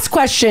 The last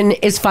question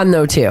is fun,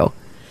 though, too.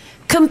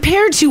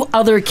 Compared to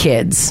other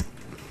kids,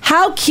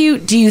 how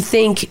cute do you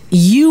think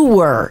you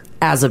were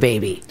as a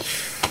baby?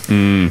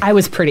 I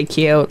was pretty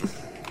cute.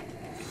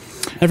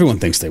 Everyone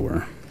thinks they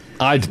were.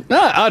 I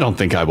don't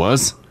think I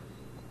was.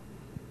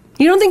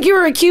 You don't think you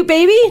were a cute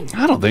baby?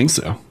 I don't think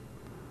so.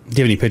 Do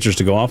you have any pictures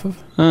to go off of?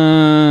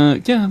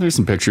 Yeah, there's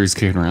some pictures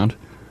kicking around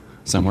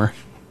somewhere.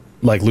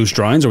 Like loose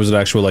drawings, or was it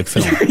actual like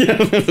film?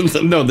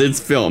 No, it's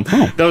film.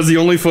 That was the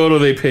only photo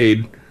they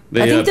paid.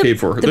 I think Paid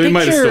for. They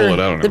might have stolen it. I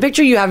don't know. The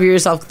picture you have of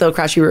yourself, though,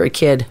 Crash, you were a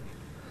kid.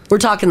 We're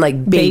talking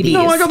like babies.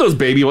 No, I got those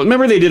baby ones.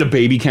 Remember they did a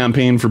baby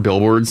campaign for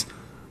billboards?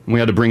 And we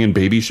had to bring in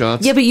baby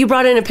shots. Yeah, but you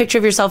brought in a picture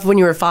of yourself when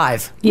you were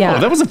 5. Oh,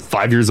 that wasn't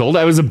 5 years old.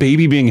 I was a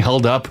baby being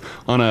held up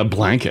on a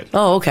blanket.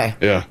 Oh, okay.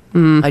 Yeah.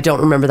 I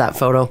don't remember that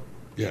photo.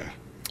 Yeah.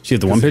 See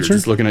the one You're picture?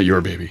 just looking at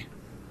your baby.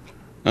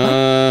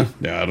 Yeah,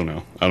 I don't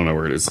know. I don't know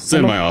where it is. It's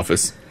in my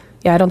office.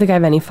 Yeah, I don't think I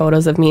have any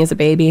photos of me as a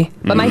baby.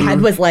 But my Mhm.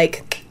 head was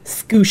like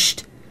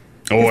scooshed.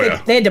 Oh, They-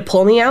 yeah. They had to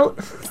pull me out.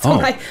 So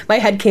Oh. my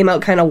head came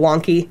out kind of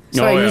wonky.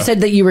 Sorry, you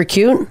said that you were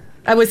cute?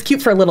 I was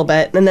cute for a little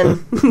bit. And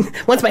then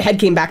once my head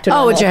came back to Oh,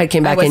 normal, once your head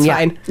came I back was in, yeah.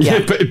 fine.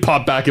 It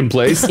popped back in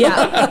place.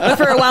 Yeah.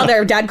 For a while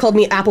there, Dad called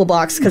me Apple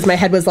Box because my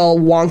head was all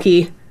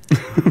wonky.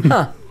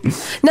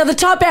 Now, the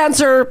top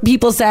answer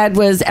people said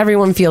was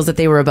everyone feels that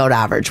they were about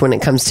average when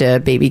it comes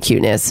to baby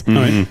cuteness.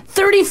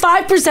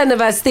 35%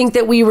 of us think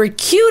that we were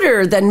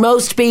cuter than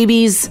most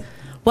babies,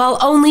 while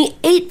only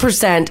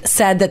 8%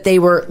 said that they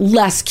were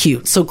less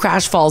cute. So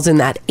Crash falls in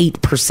that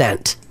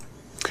 8%.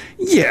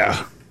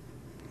 Yeah.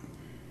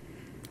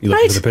 You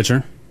looking for the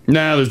picture?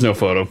 Nah, there's no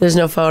photo. There's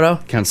no photo?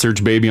 Can't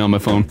search baby on my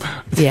phone.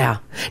 Yeah.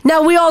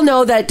 Now, we all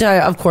know that,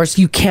 of course,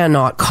 you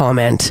cannot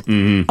comment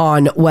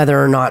on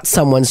whether or not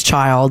someone's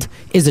child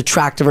is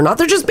attractive or not.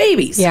 They're just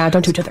babies. Yeah,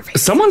 don't do it to their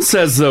face. Someone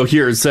says, though,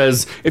 here, it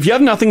says, if you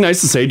have nothing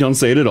nice to say, don't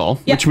say it at all,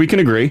 which we can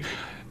agree.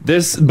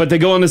 But they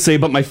go on to say,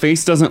 but my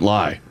face doesn't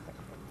lie.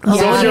 Oh,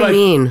 So what do you're you like,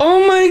 mean?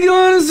 oh my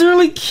God, it's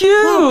really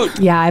cute.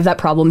 Yeah, I have that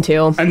problem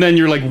too. And then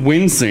you're like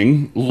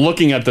wincing,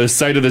 looking at the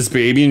sight of this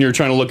baby, and you're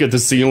trying to look at the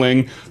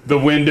ceiling, the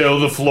window,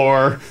 the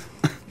floor.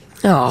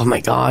 Oh, my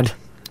God.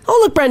 Oh,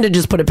 look, Brenda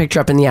just put a picture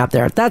up in the app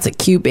there. That's a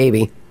cute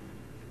baby.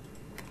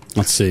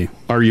 Let's see.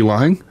 Are you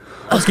lying?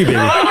 That's a cute baby.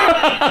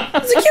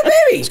 It's a cute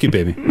baby. It's a cute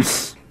baby.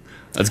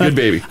 That's good,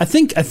 baby. I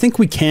think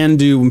we can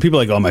do when people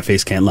are like, oh, my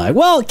face can't lie.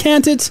 Well,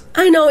 can't it?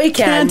 I know it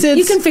can. Can't it?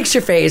 You can fix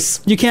your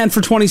face. You can for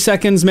 20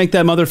 seconds make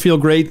that mother feel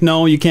great.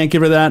 No, you can't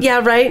give her that.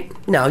 Yeah, right?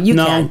 No, you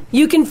can.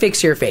 You can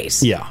fix your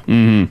face. Yeah.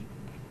 Mm-hmm.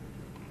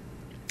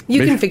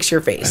 You can fix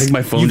your face. I think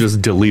my phone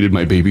just deleted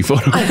my baby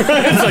photo.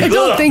 It's like, I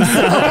don't think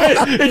so.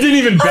 It didn't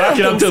even back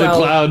it up to the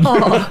cloud.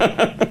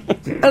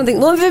 I don't think.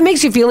 Well, if it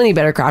makes you feel any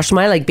better, Crash,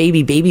 my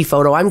baby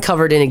photo, I'm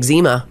covered in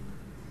eczema.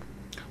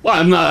 Well,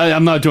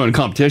 I'm not doing a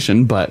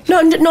competition, but No,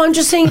 I'm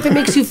just saying if it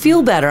makes you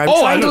feel better. I'm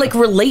trying to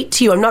relate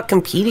to you. I'm not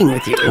competing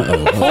with you.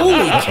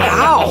 Holy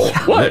cow!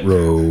 What?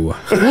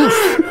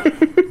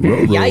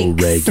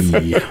 Yikes.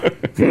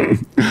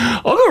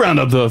 I'll go round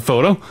up the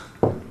photo.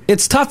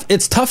 It's tough.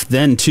 It's tough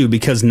then too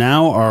because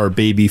now our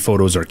baby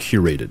photos are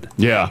curated.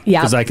 Yeah.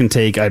 Because I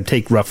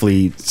take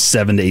roughly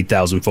 7,000 to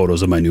 8,000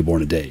 photos of my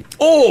newborn a day.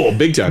 Oh,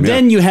 big time.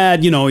 Then you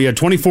had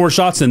 24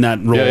 shots in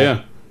that roll.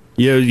 Yeah.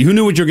 Who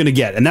knew what you're going to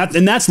get, and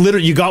that's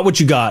literally you got what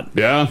you got.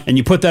 Yeah. And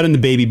you put that in the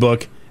baby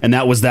book, and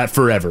that was that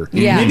forever.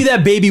 Yeah. Maybe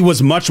that baby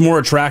was much more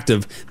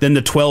attractive than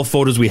the 12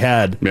 photos we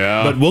had.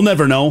 Yeah. But we'll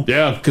never know.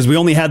 Yeah. Because we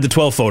only had the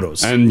 12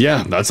 photos. And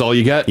that's all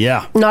you get.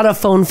 Yeah. Not a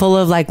phone full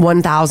of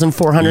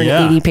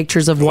 1,480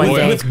 pictures of one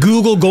day. With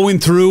Google going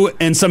through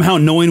and somehow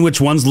knowing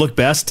which ones look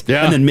best,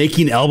 and then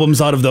making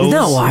albums out of those.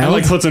 No,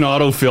 and puts an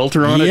auto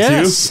filter on it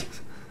too.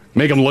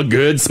 Make them look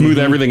good, smooth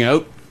everything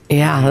out.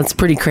 Yeah, that's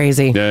pretty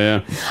crazy.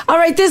 Yeah. All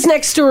right, this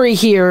next story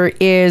here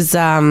is,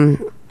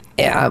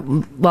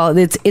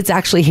 it's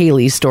actually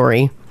Haley's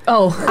story.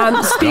 Oh,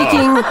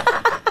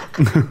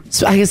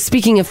 So I guess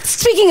speaking of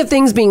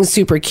things being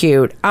super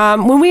cute,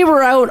 when we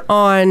were out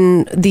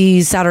on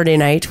the Saturday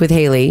night with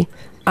Haley,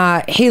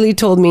 Haley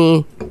told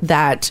me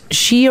that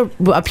she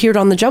appeared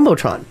on the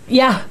Jumbotron.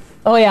 Yeah.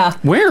 Oh yeah.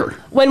 Where?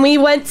 When we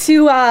went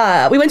to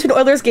an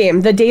Oilers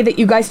game the day that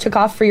you guys took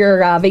off for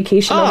your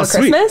vacation over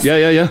sweet. Christmas.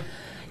 Yeah.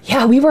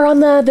 Yeah, we were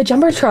on the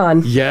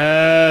Jumbotron.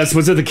 Yes.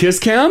 Was it the Kiss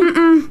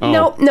Cam?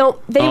 No.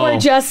 They were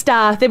just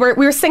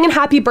we were singing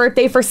happy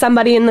birthday for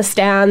somebody in the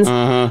stands.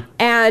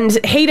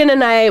 And Hayden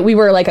and we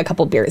were a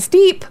couple beers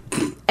deep,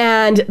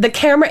 and the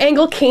camera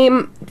angle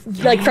came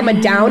from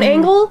a down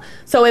angle,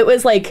 so it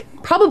was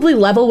probably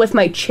level with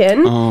my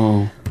chin.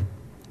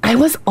 I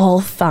was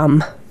all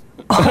thumb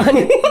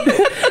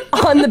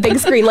on the big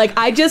screen.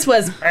 I just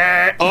was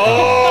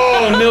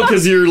Oh no,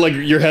 because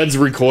your head's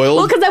recoiled.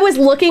 Well, because I was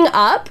looking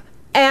up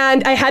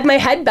and I had my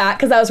head back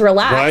because I was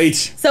relaxed. Right.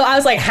 So I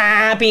was like,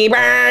 happy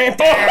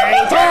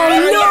birthday.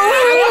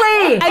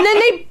 Really? And then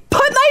they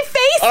put my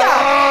face up.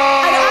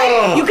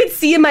 And you could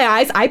see in my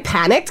eyes, I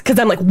panicked because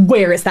I'm like,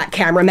 where is that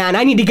cameraman?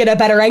 I need to get a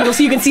better angle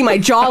so you can see my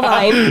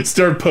jawline.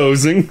 Start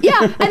posing.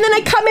 Yeah. And then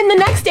I come in the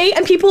next day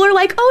and people are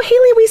like, oh,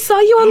 Haley, we saw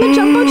you on the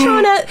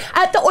Jumbotron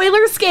at the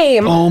Oilers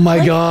game. Oh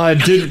my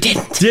God.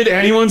 Did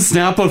anyone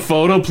snap a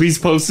photo? Please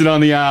post it on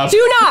the app.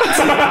 Do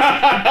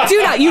not.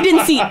 Do not. You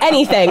didn't see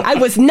anything. I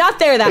was not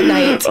there that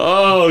night.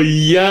 Oh,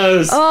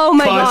 yes. Oh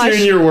my Caught gosh. you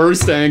in your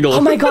worst angle.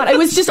 Oh my God. It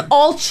was just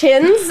all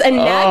chins and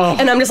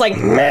neck. And I'm just like,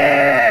 meh.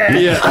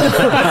 Yeah.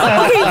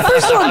 Okay,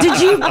 first of all,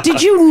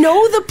 did you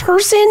know the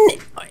person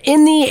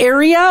in the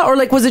area, or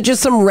was it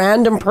just some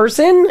random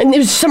person? And it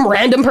was some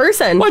random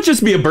person. Might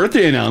just be a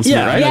birthday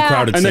announcement, right? Yeah.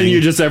 Crowded and then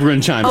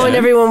everyone chimed in. And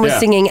everyone was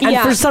singing. And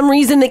Yeah. for some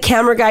reason, the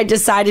camera guy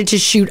decided to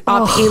shoot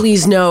up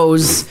Haley's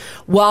nose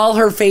while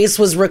her face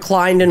was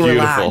reclined and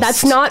Beautiful. relaxed.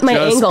 That's not my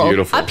Just angle.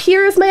 beautiful. Up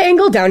here is my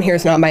angle. Down here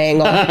is not my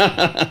angle.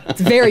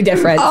 It's very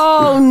different.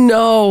 Oh,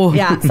 no.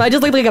 Yeah. So I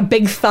just looked like a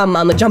big thumb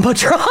on the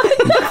Jumbotron.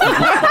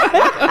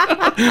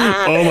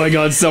 Oh my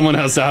God, someone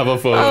has to have a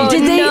photo.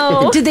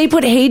 Did they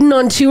put Hayden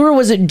on tour, or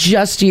was it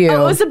just you?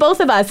 Oh, it was the both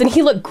of us, and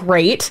he looked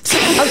great,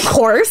 of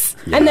course.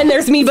 And then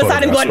there's me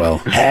beside him going,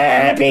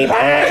 happy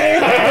birthday.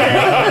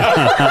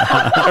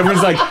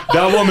 Everyone's like,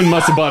 that woman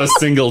must have bought a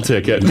single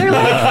ticket. They're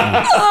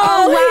like,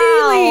 oh, wow.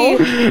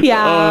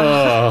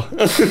 Yeah.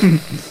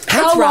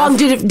 How long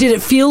did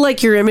it feel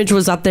like your image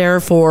was up there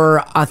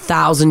for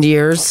 1,000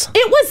 years?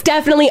 It was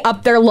definitely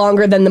up there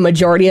longer than the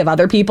majority of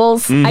other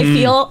people's. I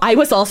feel I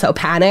was also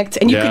panicked,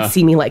 and you could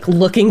see me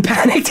looking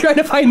panicked trying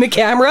to find the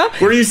camera.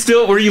 Were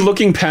you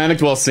looking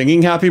panicked while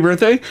singing Happy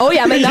Birthday? Oh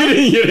yeah,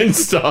 you didn't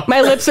stop.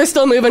 My lips are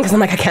still moving because I'm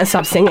like, I can't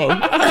stop singing.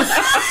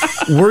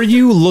 Were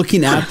you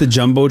looking at the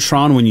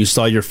Jumbotron when you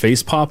saw your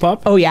face pop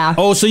up? Oh yeah.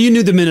 Oh, so you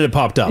knew the minute it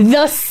popped up.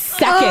 The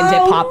second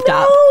it popped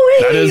up.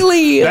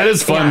 That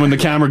is fun when the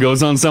camera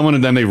goes on someone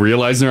and then they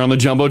realize they're on the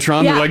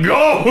Jumbotron. Yeah. They're like,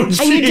 oh, jeez.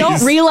 And you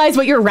don't realize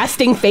what your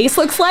resting face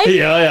looks like.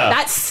 Yeah.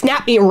 That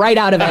snapped me right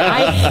out of it.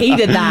 I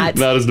hated that.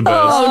 That is the best.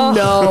 Oh,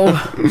 no.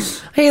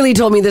 Haley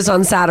told me this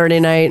on Saturday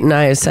night, and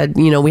I said,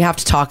 we have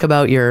to talk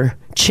about your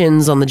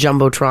chins on the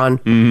Jumbotron.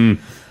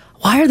 Mm-hmm.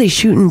 Why are they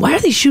shooting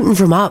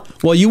from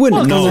up? Well, you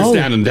wouldn't know. They're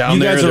standing down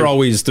you there. guys are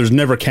always, there's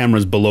never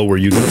cameras below where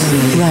you can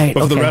see. Right.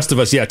 But for the rest of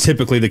us,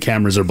 typically the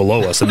cameras are below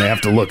us and they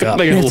have to look up.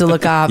 They have to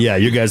look up. Yeah,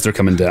 you guys are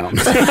coming down.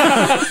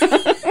 That's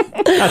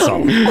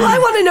all. Well, I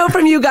want to know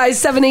from you guys,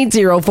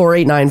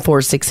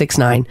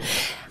 780-489-4669.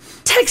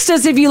 Text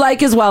us if you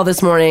like as well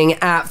this morning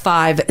at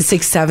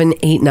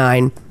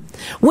 56789.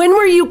 When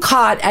were you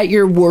caught at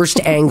your worst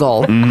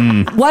angle?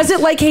 Was it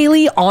like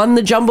Haley on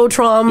the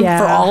Jumbotron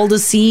for all to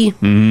see?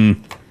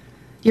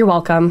 You're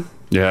welcome.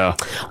 Yeah.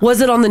 Was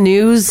it on the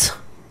news?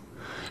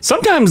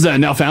 Sometimes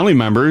now family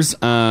members,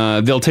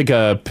 they'll take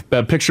a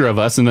picture of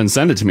us and then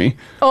send it to me.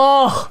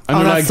 Oh, And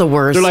they're that's the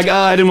worst. They're like,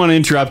 I didn't want to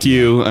interrupt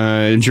you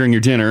during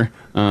your dinner,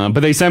 but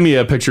they sent me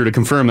a picture to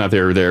confirm that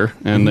they were there,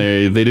 and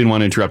they didn't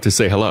want to interrupt to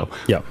say hello.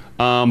 Yeah.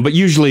 But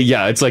usually,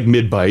 it's like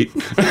mid-bite.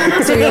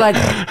 So you're like...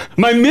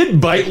 My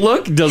mid-bite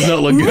look does not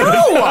look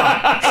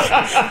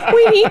good.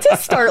 We need to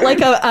start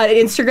like a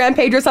Instagram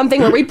page or something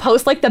where we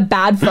post like the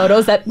bad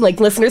photos that like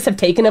listeners have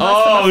taken of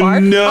us from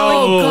afar. No.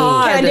 Oh,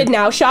 God. Candid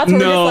now shots where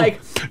we're just like...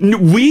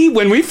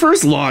 When we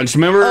first launched,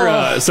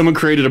 remember someone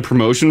created a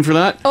promotion for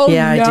that? Oh,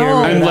 yeah, no. I do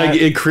remember And that. like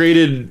it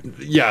created,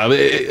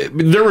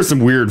 there were some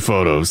weird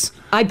photos.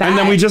 I bet. And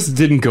then we just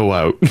didn't go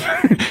out.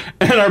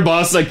 And our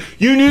boss is like,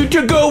 you need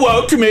to go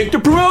out to make the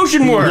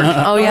promotion work.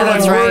 Oh, yeah, We're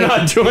that's like, right. We're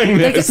not doing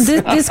this.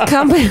 This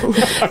company,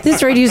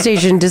 this radio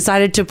station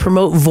decided to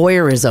promote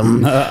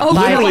voyeurism.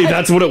 Literally,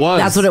 that's what it was.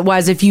 That's what it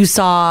was. If you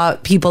saw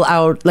people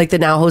out, like the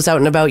Now hosts out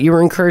and about, you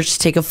were encouraged to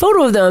take a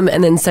photo of them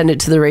and then send it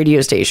to the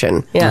radio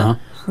station. Yeah.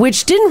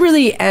 Which didn't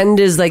really end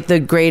as like the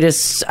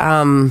greatest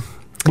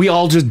we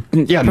all just,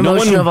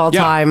 promotion of all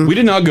time. We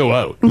did not go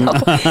out.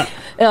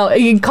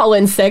 You call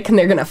in sick and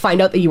they're going to find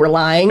out that you were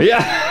lying.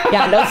 Yeah.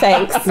 Yeah, no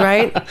thanks.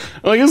 Right?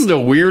 Like, this is the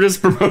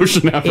weirdest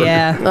promotion ever.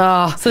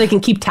 Yeah. So they can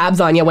keep tabs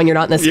on you when you're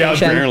not in the station. Yeah,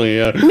 apparently,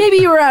 yeah. Maybe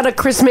you were at a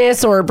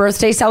Christmas or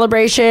birthday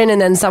celebration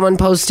and then someone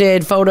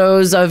posted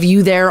photos of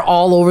you there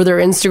all over their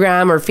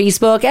Instagram or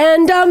Facebook.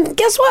 And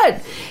guess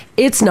what?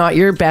 It's not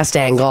your best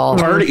angle.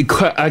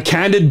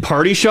 Candid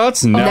party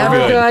shots?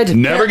 Never good.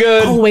 Never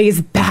good.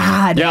 Always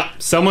bad. Yeah,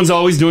 someone's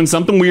always doing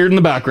something weird in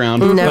the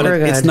background. Never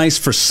good. It's nice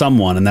for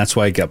someone, and that's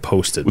why it got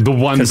posted. The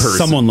one 'Cause person.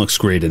 Someone looks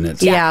great in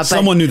it. Yeah, but-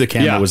 someone knew the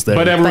camera was there.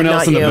 But everyone But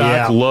else not in the you.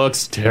 back Yeah.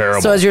 looks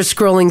terrible. So as you're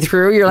scrolling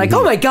through, you're like,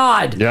 oh my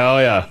God. Yeah, oh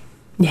yeah.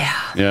 Yeah.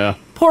 Yeah.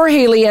 Poor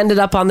Haley ended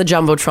up on the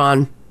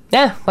Jumbotron.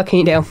 Yeah, what can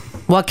you do?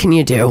 What can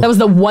you do? That was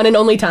the one and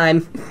only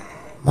time.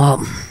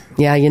 Well,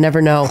 yeah, you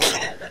never know.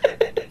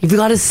 You've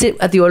got to sit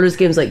at the Oilers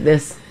games like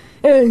this.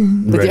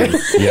 With your-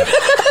 Yeah.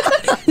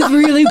 Just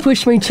really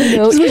push my chin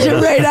out. Push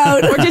it right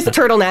out. Or just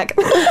turtleneck.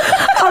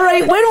 All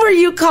right, when were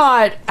you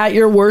caught at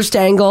your worst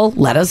angle?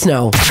 Let us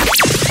know.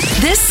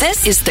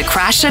 This is the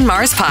Crash and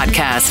Mars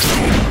Podcast.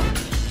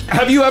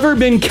 Have you ever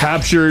been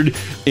captured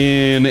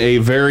in a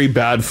very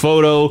bad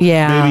photo?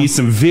 Yeah. Maybe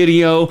some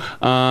video?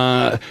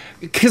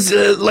 Because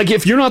like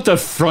if you're not the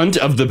front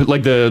of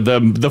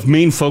the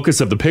main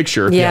focus of the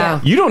picture, Yeah.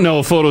 you don't know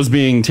a photo's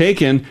being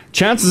taken.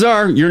 Chances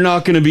are you're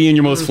not going to be in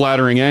your most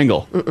flattering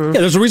angle. Yeah,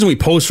 there's a reason we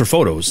pose for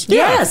photos.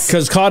 Yes.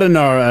 Because caught in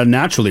our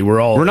naturally, we're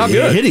not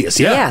good. Hideous.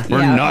 Yeah.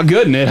 We're not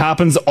good, and it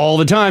happens all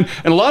the time.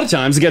 And a lot of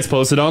times it gets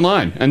posted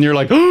online, and you're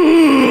like,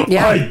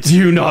 I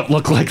do not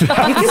look like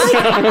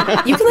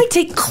that. You can like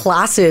take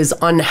classes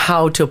on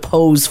how to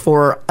pose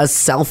for a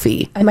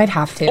selfie. I might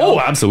have to. Oh,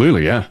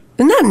 absolutely, yeah.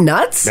 Isn't that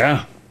nuts?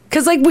 Yeah.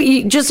 Because like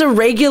just a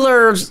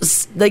regular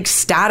like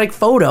static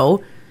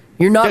photo,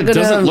 you're not It gonna.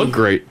 doesn't look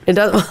great. It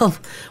does. Well,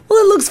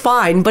 it looks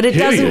fine, but it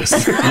Hideous.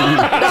 doesn't.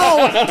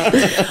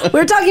 No,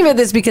 we're talking about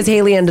this because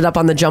Haley ended up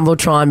on the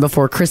Jumbotron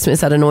before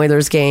Christmas at an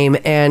Oilers game,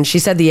 and she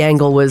said the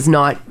angle was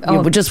not.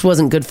 It just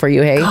wasn't good for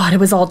you. Hey, God, it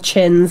was all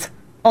chins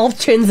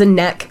and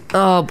neck.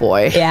 Oh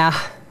boy. Yeah.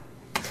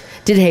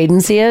 Did Hayden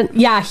see it?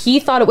 Yeah,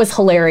 he thought it was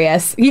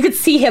hilarious. You could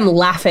see him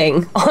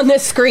laughing on the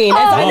screen.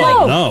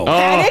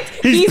 Panicked.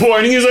 He's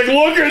pointing. He's like,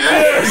 look at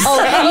this.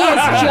 Oh, he is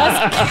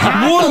just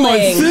cackling. What am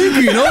I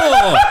thinking?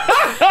 Oh,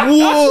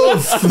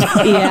 woof.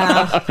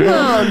 Yeah.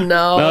 Oh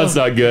no. That's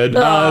not good.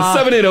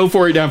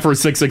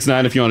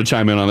 780-489-4669 if you want to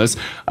chime in on this.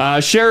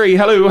 Sherry,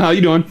 hello. How you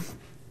doing?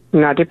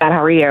 Not too bad.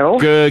 How are you?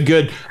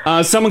 Good.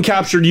 Someone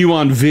captured you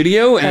on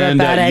video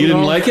and you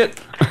didn't like it?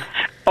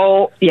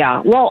 Oh,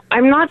 yeah. Well,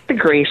 I'm not the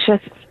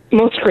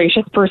most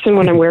gracious person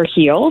when I wear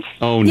heels.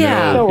 Oh, no.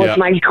 Yeah. So it was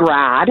my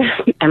grad,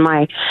 and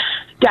my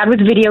dad was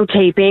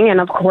videotaping, and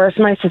of course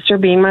my sister,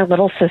 being my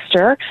little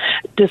sister,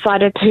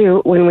 decided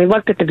to, when we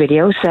looked at the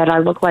video, said I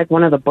look like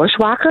one of the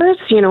bushwhackers,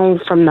 from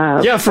the from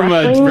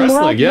wrestling wrestling.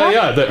 world. Yeah.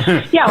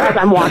 Yeah, because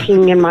I'm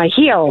walking in my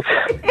heels.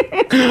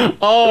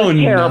 Oh,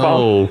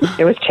 terrible. no.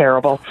 It was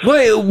terrible.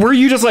 Wait, were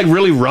you just like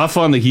really rough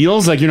on the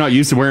heels? Like you're not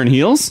used to wearing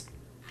heels?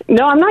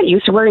 No, I'm not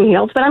used to wearing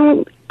heels, but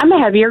I'm a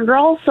heavier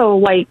girl,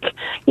 so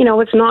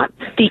it's not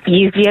the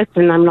easiest,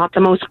 and I'm not the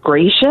most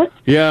gracious.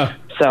 Yeah.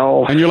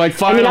 So. And you're like,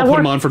 fine, I'll put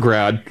them on for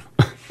grad.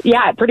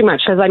 Yeah, pretty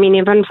much. Because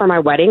even for my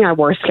wedding, I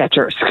wore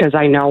Skechers because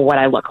I know what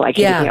I look like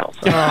in heels.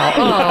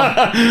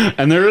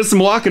 And there is some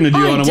walking to do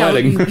on a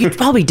wedding. You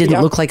probably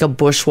didn't look like a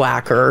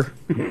bushwhacker.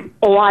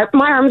 Oh,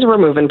 my arms were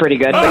moving pretty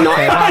good, but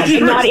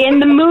not in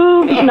the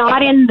move,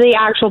 not in the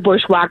actual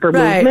bushwhacker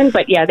movement.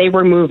 But yeah, they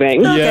were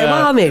moving. Okay,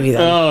 well, maybe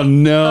then. Oh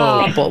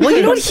no. Well,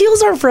 you know what?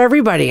 Heels aren't for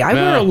everybody. I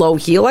wear a low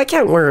heel. I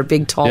can't wear a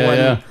big tall one.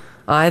 Yeah.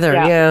 either.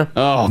 Yeah.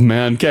 Oh,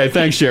 man. Okay,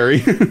 thanks,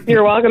 Sherry.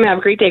 You're welcome. Have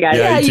a great day, guys.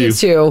 Yeah, you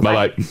too.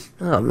 Bye-bye.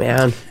 Oh,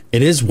 man.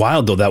 It is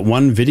wild, though. That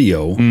one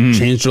video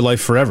changed her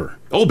life forever.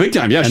 Oh, big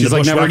time. Yeah, And she's the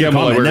like, never bushwhacker again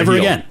will I comment, wear a never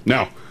heel. again.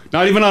 No.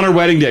 Not even on her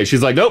wedding day.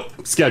 She's like, nope,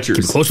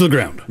 Skechers. Close to the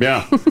ground.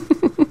 Yeah.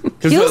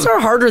 Heels are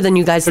harder than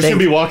you guys She'll think.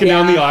 be walking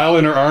down the aisle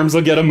and her arms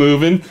will get a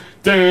moving.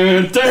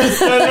 Dun, dun, dun.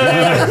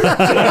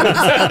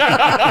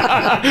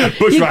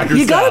 Bushwhacker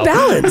You style. gotta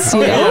balance.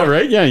 Oh, you know? yeah,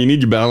 right? Yeah, you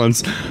need your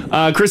balance.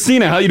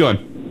 Christina, how you doing?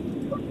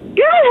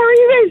 Good. How are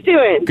you guys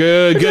doing?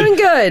 Good, good. Doing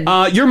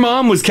good. Your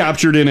mom was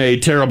captured in a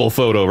terrible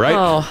photo, right?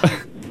 Oh.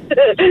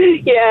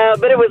 Yeah,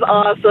 but it was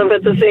awesome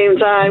at the same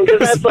time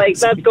because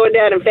that's going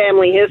down in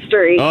family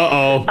history.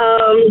 Uh-oh.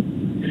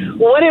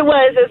 What it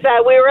was is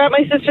that we were at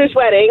my sister's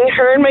wedding.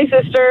 Her and my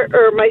sister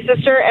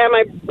and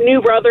my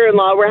new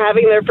brother-in-law were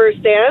having their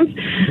first dance.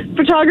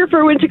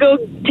 Photographer went to go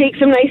take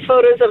some nice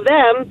photos of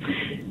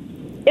them.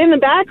 In the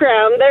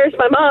background, there's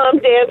my mom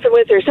dancing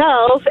with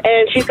herself,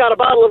 and she's got a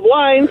bottle of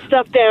wine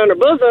stuffed down her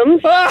bosom,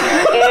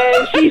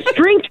 and she's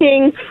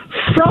drinking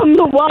from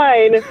the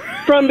wine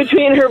from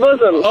between her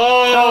bosoms.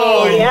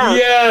 Oh, yeah.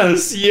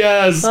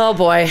 yes. Oh,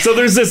 boy. So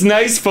there's this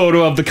nice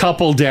photo of the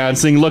couple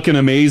dancing, looking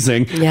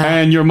amazing,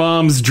 and your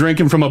mom's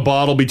drinking from a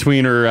bottle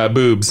between her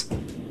boobs.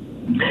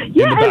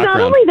 Yeah, and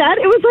not only that,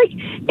 it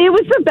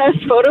was the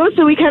best photo,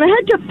 so we kind of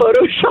had to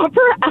Photoshop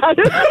her out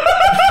of it.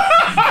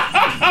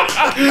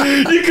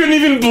 You couldn't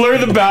even blur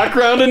the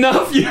background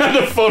enough? You had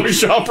to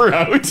Photoshop her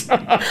out?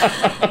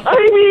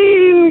 I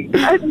mean,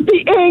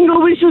 the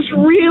angle was just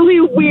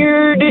really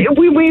weird.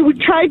 We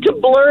tried to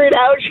blur it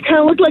out. She kind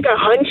of looked like a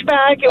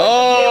hunchback.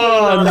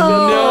 Oh,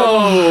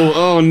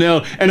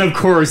 no. And of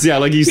course, yeah,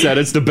 like you said,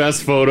 it's the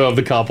best photo of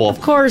the couple.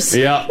 Of course.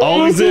 Yeah,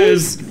 always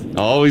is.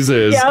 Always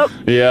is. Yep.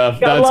 Yeah.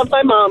 Gotta love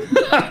my mom.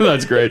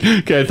 That's great.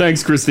 Okay,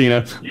 thanks,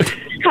 Christina.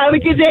 Have a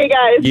good day,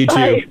 guys. You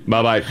Bye. too.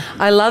 Bye-bye.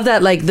 I love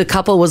that, like, the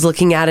couple was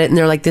looking at it and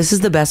they're like, this is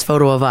the best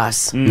photo of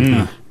us.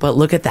 But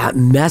look at that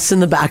mess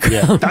in the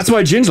background. That's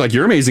why, Ginge, like,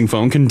 your amazing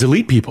phone can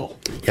delete people.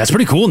 Yeah, it's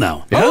pretty cool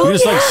now. Yeah. You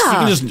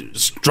can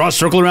just draw a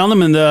circle around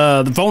them and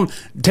the phone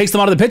takes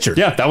them out of the picture.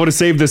 Yeah, that would have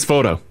saved this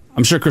photo.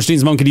 I'm sure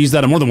Christine's mom could use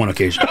that on more than one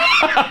occasion.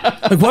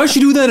 Like, why does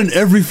she do that in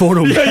every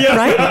photo? Yeah.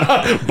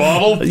 Right?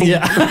 Bottle.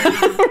 Yeah.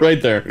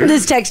 Right there.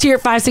 This text here,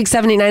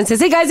 56789,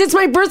 says, hey guys, it's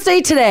my birthday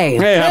today.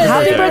 Hey,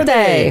 happy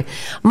birthday.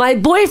 My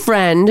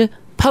boyfriend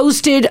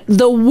posted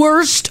the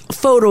worst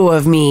photo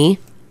of me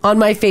on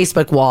my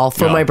Facebook wall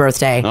for my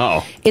birthday.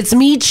 Oh. It's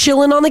me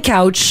chilling on the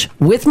couch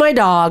with my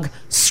dog,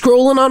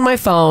 scrolling on my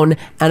phone,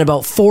 and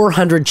about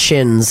 400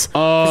 chins.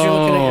 Oh, you're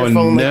looking at your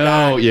phone no.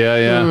 like that.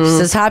 Yeah.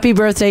 Says happy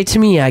birthday to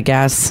me, I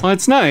guess. Well,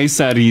 it's nice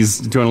that he's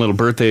doing a little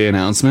birthday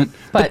announcement.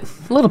 But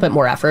a little bit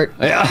more effort.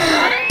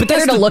 Yeah. But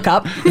that's to look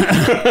up.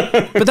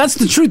 But that's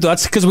the truth, though.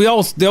 That's because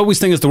they always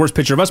think it's the worst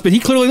picture of us, but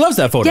he clearly loves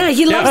that photo. Yeah,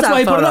 he loves That's that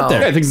why he put it photo. up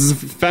there. Yeah, I think this is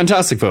a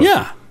fantastic photo.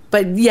 Yeah.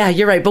 But yeah,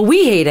 you're right. But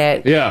we hate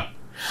it. Yeah.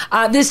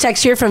 This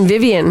text here from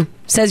Vivian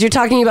says, you're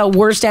talking about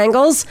worst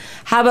angles.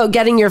 How about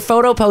getting your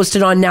photo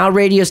posted on Now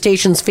Radio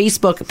Station's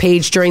Facebook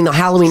page during the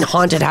Halloween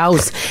haunted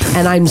house,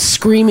 and I'm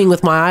screaming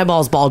with my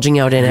eyeballs bulging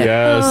out in it?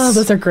 Yes. Oh,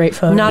 those are great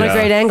photos. Not a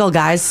great angle,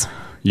 guys.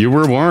 You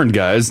were warned,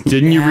 guys.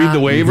 Didn't you read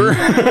the waiver?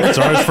 It's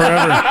ours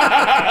forever.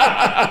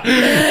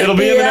 It'll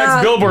be in the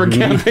next Billboard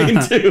campaign,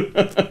 too.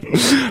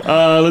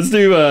 Let's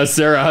do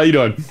Sarah. How you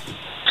doing?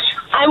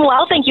 I'm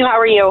well, thank you. How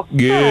are you?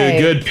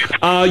 Good.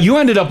 You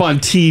ended up on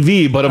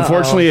TV, but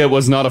unfortunately it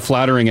was not a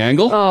flattering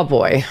angle. Oh,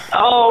 boy.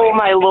 Oh,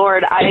 my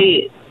Lord.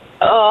 It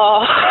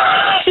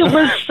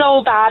was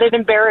so bad and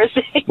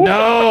embarrassing.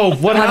 No,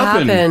 what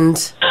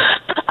happened?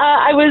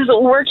 I was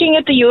working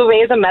at the U of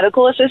A as a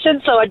medical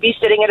assistant, so I'd be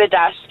sitting at a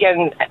desk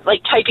and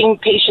like typing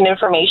patient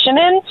information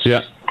in.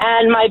 Yeah.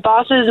 And my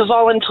bosses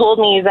voluntold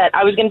me that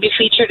I was going to be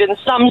featured in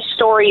some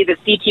story that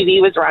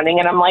CTV was running.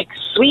 And I'm like,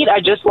 sweet, I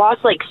just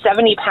lost like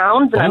 70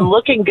 pounds and I'm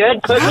looking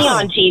good. Put me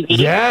on TV.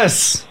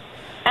 Yes.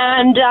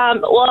 And,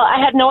 I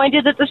had no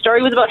idea that the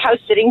story was about how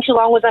sitting too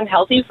long was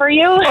unhealthy for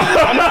you. And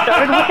it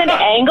started with an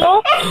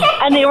angle,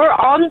 and they were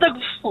on the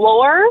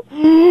floor,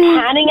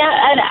 panning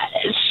at, and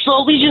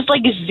slowly just,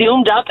 like,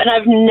 zoomed up, and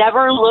I've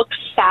never looked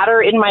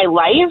fatter in my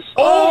life.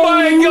 Oh,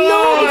 my God!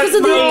 No, because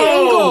of the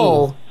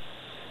angle.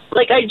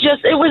 Like,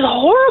 it was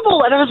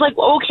horrible, and I was like,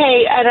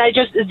 okay, and I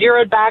just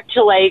zeroed back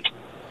to, like,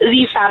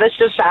 the fattest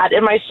of fat,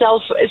 and my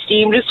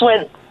self-esteem just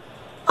went...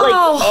 Like,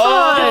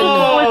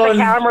 the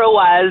camera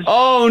was.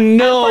 Oh,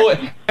 no.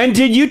 And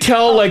did you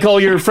tell, like, all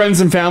your friends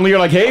and family, you're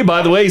like, hey,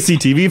 by the way,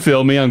 CTV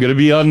filmed me. I'm going to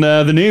be on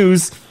the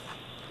news.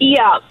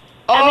 Yeah.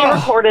 And they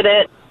recorded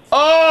it.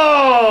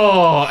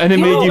 Oh, and it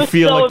made you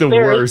feel like the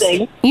worst.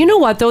 You know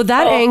what, though?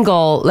 That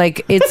angle,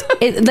 like,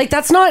 like,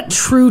 that's not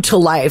true to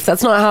life.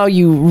 That's not how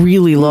you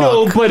really look.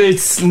 No, but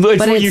it's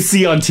what you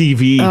see on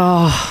TV.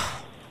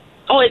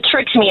 Oh, it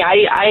tricked me.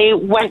 I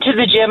went to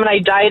the gym and I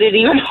dieted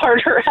even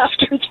harder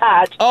after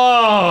that.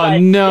 Oh,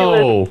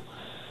 no.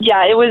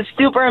 It was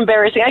super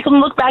embarrassing. I can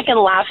look back and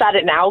laugh at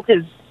it now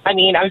because, I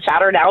mean, I'm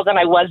fatter now than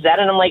I was then.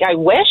 And I'm like, I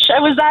wish I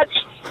was that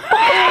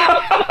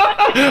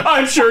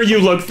I'm sure you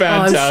look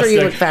fantastic. I'm sure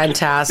you look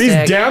fantastic.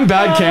 These damn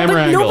bad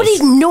camera angles.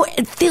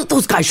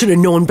 Those guys should have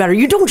known better.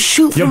 You don't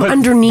shoot from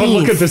underneath. But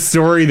look at the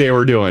story they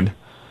were doing.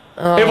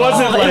 It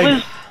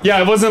wasn't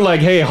it wasn't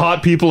like, hey,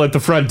 hot people at the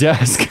front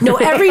desk. No,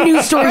 every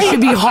news story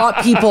should be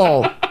hot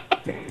people.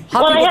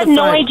 Well, I had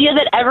no idea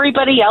that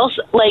everybody else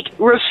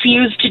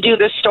refused to do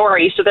this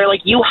story, so they're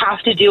like, "You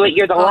have to do it.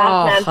 You're the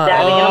last man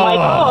standing." And I'm like,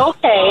 "Oh,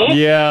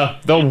 okay." Yeah,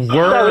 the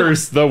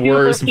worst, the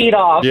worst. Feet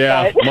off.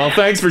 Yeah. But. Well,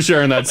 thanks for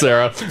sharing that,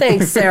 Sarah.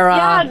 Thanks, Sarah.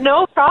 Yeah,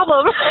 no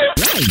problem.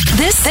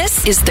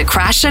 This is the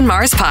Crash and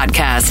Mars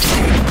podcast.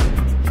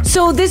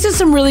 So this is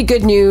some really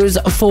good news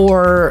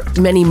for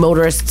many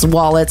motorists'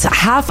 wallets.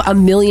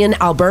 500,000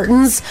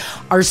 Albertans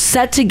are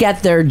set to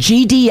get their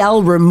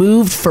GDL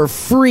removed for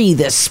free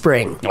this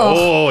spring.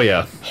 Oh,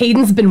 yeah.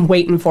 Hayden's been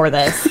waiting for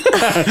this.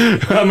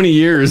 How many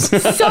years?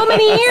 So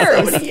many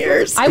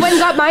years. I went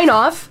and got mine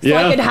off so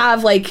I could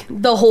have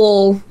the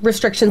whole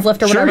restrictions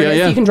lift or whatever it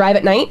is so you can drive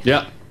at night.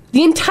 Yeah.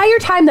 The entire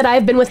time that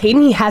I've been with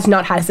Hayden, he has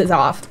not had his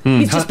off.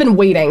 He's just been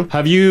waiting.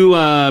 Have you,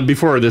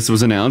 before this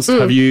was announced,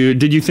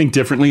 did you think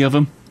differently of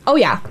him? Oh,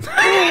 yeah.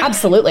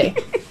 Absolutely.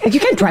 You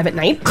can't drive at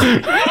night.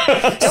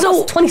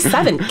 So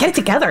 27. Get it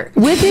together.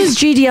 With his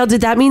GDL,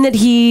 did that mean that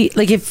he,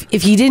 if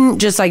he didn't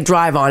just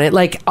drive on it,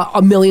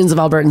 millions of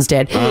Albertans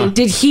did,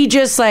 did he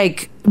just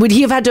would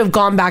he have had to have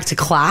gone back to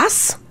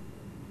class?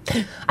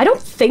 I don't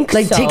think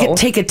so.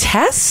 Take a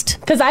test?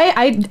 Because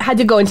I had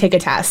to go and take a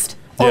test.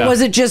 Or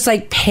was it just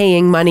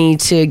paying money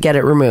to get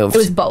it removed? It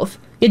was both.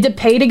 You had to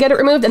pay to get it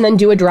removed and then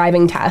do a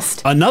driving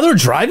test. Another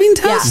driving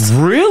test?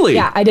 Yeah. Really?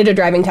 Yeah, I did a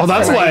driving test. Oh,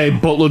 that's why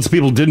boatloads of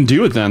people didn't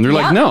do it then. They're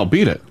like, no,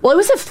 beat it. Well, it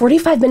was a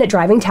 45-minute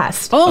driving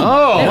test. Oh,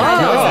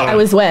 wow. I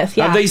was with,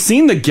 Have they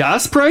seen the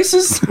gas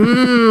prices?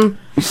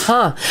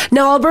 Now,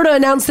 Alberta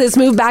announced this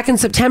move back in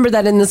September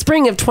that in the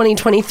spring of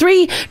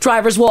 2023,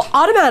 drivers will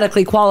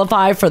automatically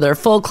qualify for their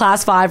full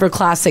Class 5 or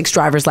Class 6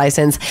 driver's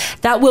license.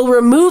 That will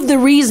remove the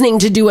reasoning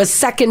to do a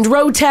second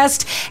road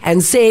test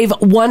and save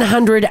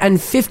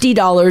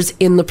 $150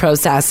 in the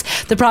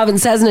process. The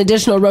province says an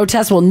additional road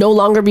test will no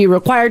longer be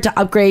required to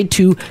upgrade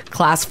to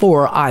Class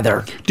 4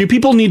 either. Do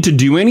people need to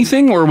do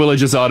anything, or will it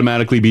just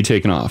automatically be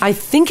taken off? I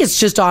think it's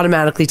just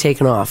automatically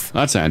taken off.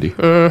 That's handy.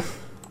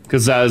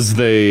 Because as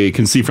they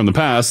can see from the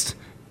past,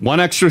 one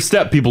extra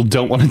step people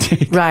don't want to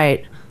take.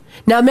 Right.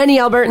 Now, many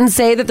Albertans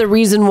say that the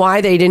reason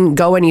why they didn't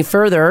go any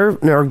further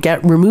or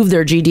remove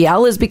their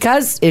GDL is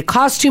because it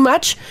costs too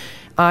much.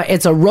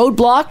 It's a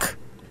roadblock.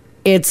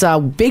 It's a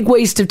big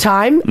waste of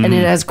time, and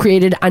it has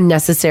created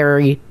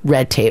unnecessary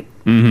red tape.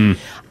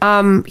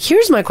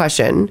 Here's my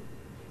question.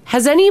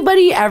 Has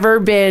anybody ever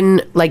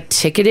been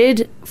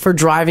ticketed for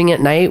driving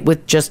at night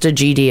with just a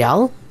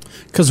GDL?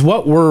 Because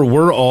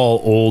we're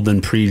all old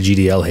and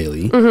pre-GDL,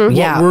 Haley.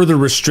 What were the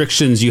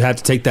restrictions you had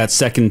to take that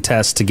second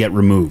test to get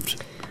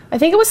removed? I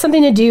think it was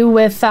something to do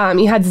with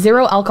you had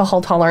zero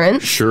alcohol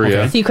tolerance. Sure,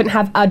 yeah. So you couldn't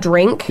have a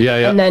drink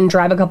and then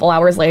drive a couple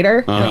hours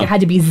later. It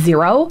had to be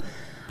zero.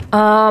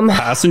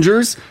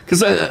 Passengers? Because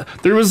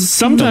there was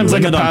sometimes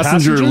a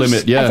passenger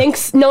limit. Yeah.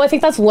 I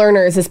think that's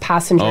learners is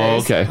passengers. Oh,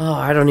 okay. Oh,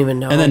 I don't even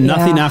know. And then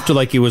nothing after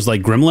it was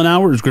Gremlin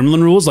hours,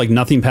 Gremlin rules,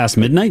 nothing past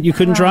midnight you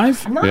couldn't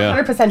drive? I'm not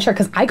 100% sure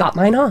because I got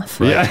mine off.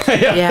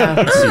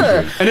 Yeah.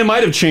 And it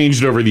might have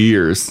changed over the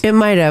years. It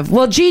might have.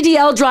 Well,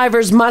 GDL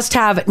drivers must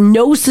have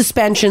no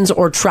suspensions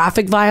or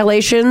traffic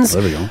violations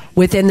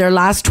within their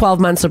last 12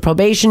 months of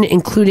probation,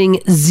 including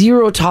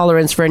zero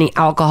tolerance for any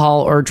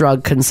alcohol or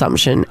drug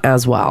consumption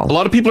as well. A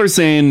lot of people are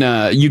saying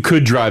you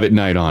could drive at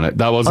night on it.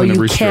 That wasn't a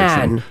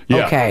restriction. Can.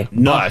 Yeah. Okay.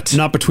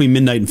 Not between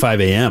midnight and 5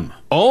 a.m.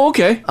 Oh,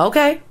 okay.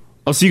 Okay.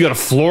 Oh, so you got a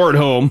floor at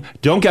home.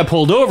 Don't get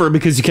pulled over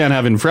because you can't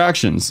have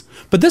infractions.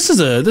 But this is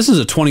a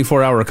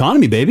 24-hour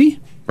economy, baby.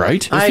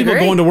 Right? There's people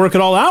going to work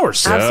at all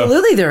hours.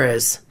 Absolutely there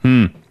is.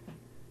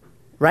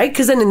 Right?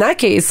 Because then in that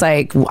case,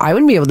 I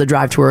wouldn't be able to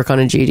drive to work on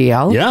a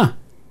GDL. Yeah.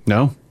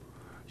 No.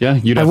 Yeah,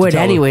 you'd have I would to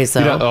tell anyways,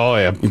 them. though. Oh,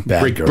 yeah.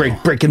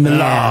 Breaking the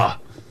law.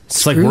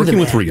 It's like working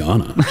with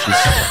Rihanna.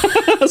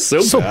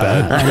 So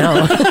bad. I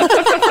know.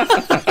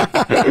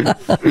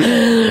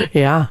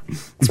 Yeah.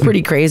 It's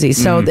pretty crazy.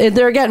 So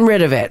they're getting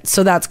rid of it.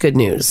 So that's good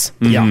news.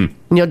 Yeah. And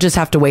you'll just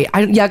have to wait.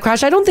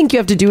 Crash, I don't think you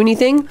have to do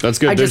anything. That's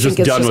good. I They're just just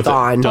think it's done with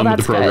gone. it. Done with the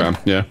that's program.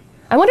 good. Yeah.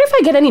 I wonder if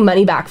I get any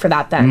money back for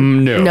that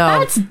then. No.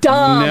 That's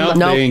dumb.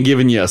 No, they ain't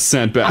giving you a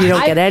cent back. You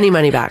don't get any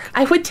money back.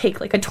 I would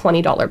take a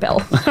 $20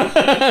 bill.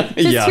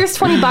 Yeah. Here's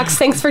 $20.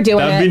 Thanks for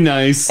doing it. That'd be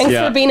nice. Thanks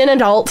for being an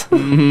adult.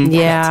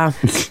 Yeah.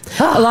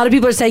 A lot of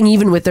people are saying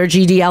even with their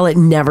GDL, it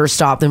never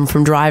stopped them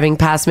from driving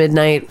past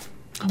midnight.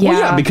 Well,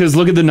 yeah, because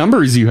look at the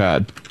numbers you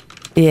had.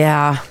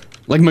 Yeah.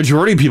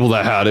 Majority of people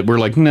that had it were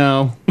like,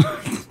 no.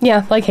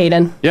 Yeah, like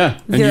Hayden. Yeah,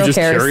 and Zero you just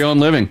cares. carry on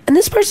living. And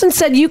this person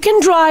said you can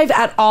drive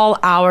at all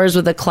hours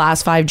with a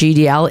Class 5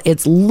 GDL.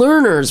 It's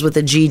learners with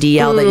a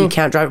GDL that you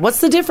can't drive.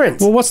 What's the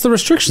difference? Well, what's the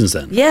restrictions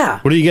then? Yeah.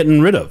 What are you getting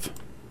rid of?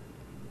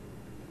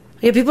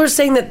 Yeah, people are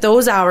saying that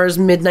those hours,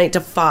 midnight to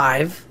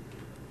 5,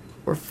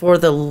 were for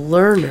the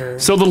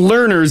learners. So the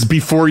learners,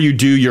 before you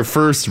do your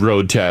first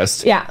road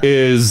test,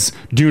 is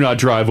do not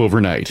drive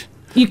overnight.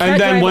 You can't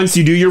and then drive- once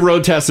you do your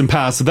road test and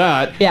pass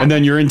that, Yeah. and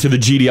then you're into the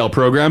GDL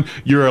program,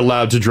 you're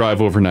allowed to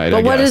drive overnight.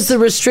 But what is the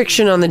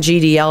restriction on the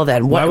GDL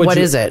then? What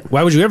is it?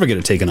 Why would you ever get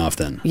it taken off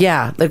then?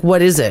 Yeah, like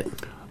what is it?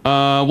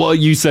 Well,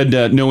 you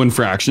said no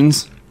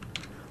infractions.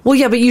 Well,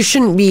 yeah, but you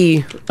shouldn't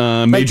be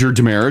major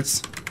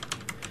demerits.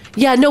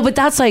 Yeah, no, but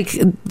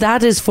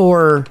that is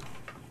for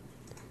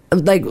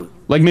like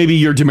maybe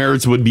your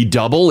demerits would be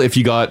double if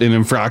you got an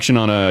infraction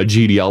on a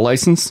GDL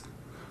license.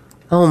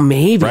 Oh,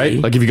 maybe. Right?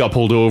 Like if you got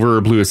pulled over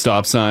or blew a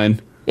stop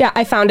sign. Yeah,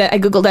 I found it. I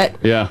Googled it.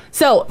 Yeah.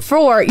 So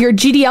for your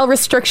GDL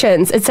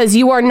restrictions, it says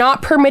you are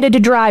not permitted to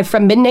drive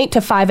from midnight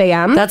to 5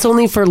 a.m. That's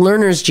only for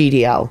learners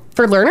GDL.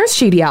 For learners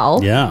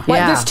GDL? Yeah. What,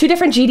 Yeah. there's 2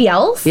 different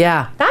GDLs?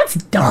 Yeah. That's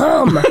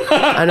dumb.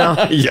 I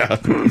know. Yeah.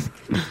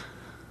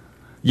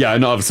 Yeah,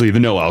 and obviously the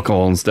no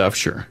alcohol and stuff,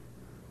 sure.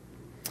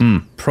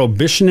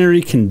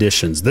 Probationary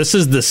conditions. This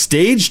is the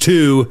stage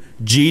 2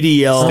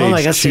 GDL. Oh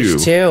my God,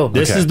 stage 2.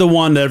 This is the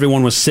one that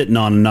everyone was sitting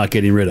on and not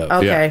getting rid of.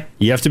 Okay. Yeah.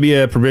 You have to be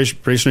a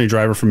probationary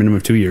driver for a minimum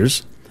of 2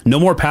 years. No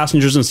more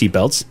passengers and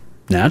seatbelts.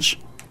 Natch.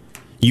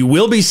 You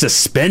will be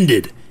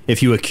suspended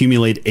if you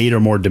accumulate 8 or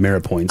more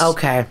demerit points.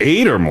 Okay.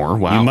 8 or more?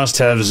 Wow. You must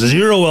have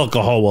 0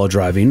 alcohol while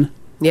driving.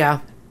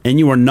 Yeah. And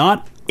you are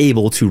not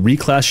able to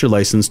reclass your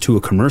license to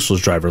a commercial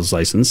driver's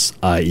license,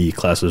 i.e.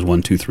 classes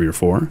 1, 2, 3, or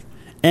 4.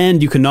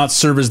 And you cannot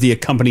serve as the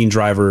accompanying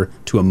driver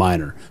to a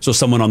minor. So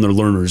someone on their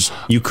learners,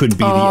 you couldn't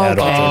be the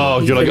adult. Oh,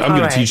 you're like, I'm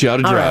going to teach you how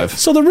to drive.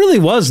 So there really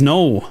was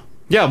no...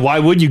 Yeah, why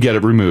would you get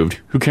it removed?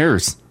 Who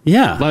cares?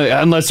 Yeah.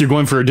 Unless you're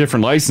going for a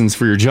different license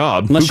for your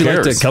job. Unless Who you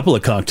cares? liked a couple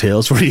of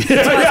cocktails. Where you... I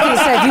was going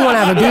to say, if you want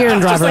to have a beer and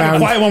drive Just like around. a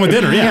quiet one with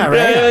dinner, yeah.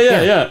 right?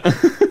 Yeah.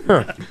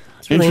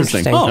 Really Interesting.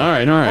 interesting. All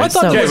right. I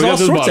thought So- there was we got all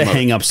to the sorts bottom of of it.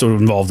 hang-ups sort of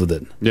involved with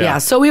it. Yeah.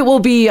 So it will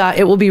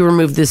be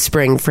removed this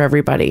spring for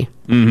everybody,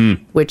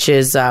 which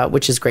is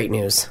great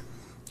news.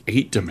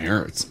 8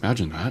 demerits.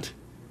 Imagine that.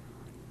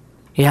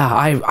 Yeah,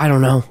 I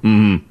don't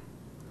know.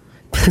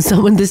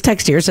 Someone, this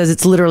text here says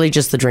it's literally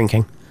just the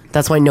drinking.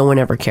 That's why no one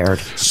ever cared.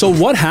 So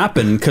what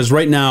happened? Because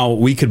right now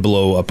we could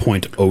blow a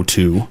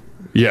 .02.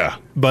 Yeah.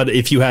 But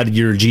if you had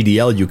your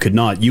GDL, you could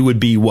not. You would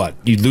be what?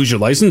 You'd lose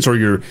your license,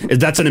 or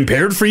that's an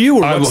impaired for you,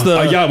 or what's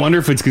the? Yeah, I wonder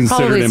if it's considered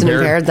Probably it's an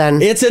impaired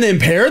then. It's an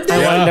impaired. Then?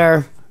 I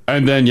wonder.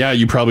 And then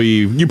you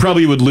probably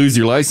would lose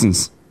your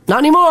license. Not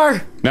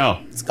anymore.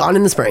 No. It's gone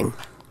in the spring.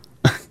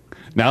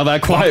 Now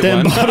that quiet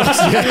Them one. bottles.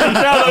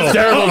 Now that's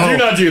terrible. Do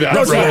not do that.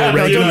 Don't do that. Do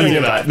Don't not do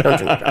do that. that. Don't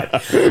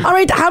do that. All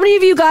right, how many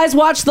of you guys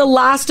watched The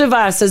Last of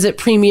Us as it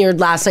premiered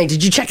last night?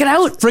 Did you check it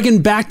out?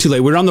 Friggin' back too late.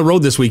 We were on the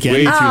road this weekend.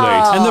 Way too late.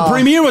 And the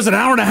premiere was an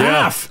hour and a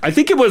half. I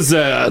think it was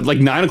like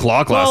 9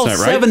 o'clock last night,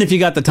 right? 7 if you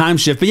got the time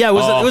shift. But yeah, it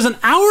was an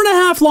hour and a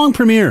half long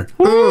premiere.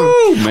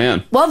 Woo,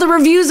 man. Well, the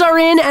reviews are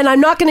in, and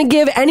I'm not going to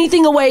give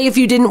anything away if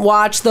you didn't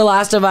watch The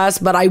Last of Us,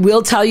 but I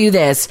will tell you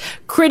this.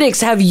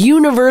 Critics have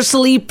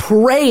universally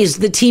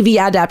praised the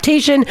TV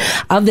adaptation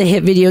of the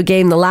hit video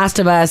game The Last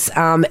of Us,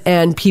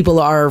 and people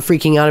are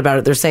freaking out about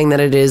it. They're saying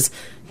that it is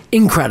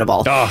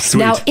incredible. Oh,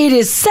 sweet. Now, it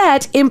is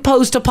set in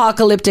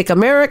post-apocalyptic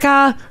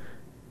America,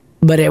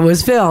 but it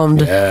was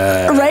filmed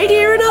right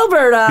here in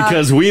Alberta.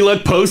 Because we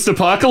look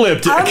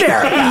post-apocalyptic.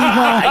 America.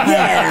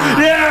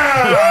 Yeah.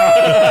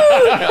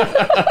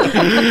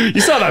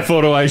 You saw that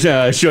photo I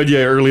showed you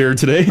earlier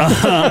today.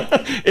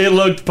 It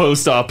looked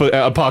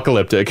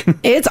post-apocalyptic.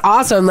 It's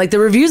awesome. Like, the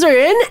reviews are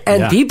in,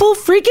 and Yeah. people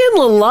freaking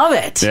love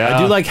it. I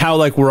do like how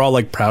we're all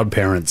like proud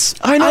parents.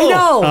 I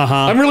know. Uh-huh.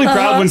 I'm really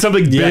proud when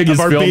something big is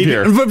of our filmed baby,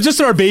 here. Just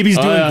our baby's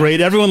doing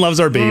great. Everyone loves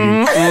our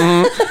baby.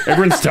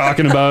 Everyone's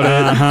talking about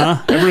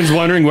it. Everyone's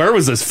wondering, where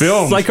was this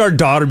filmed? It's like our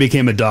daughter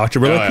became a doctor.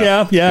 We're like,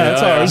 yeah.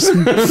 that's ours.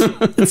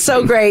 It's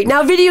so great.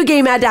 Now, video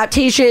game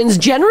adaptations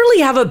generally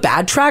have a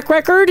bad track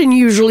record, and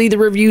usually the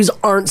reviews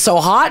aren't so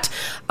hot.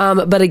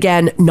 But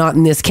again, not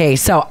in this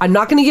case. So I'm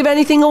not going to give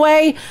anything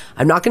away.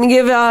 I'm not going to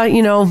give,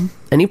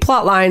 any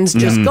plot lines.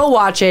 Just go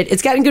watch it.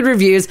 It's getting good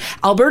reviews.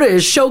 Alberta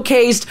is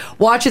showcased.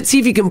 Watch it. See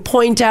if you can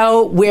point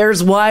out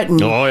where's what. And,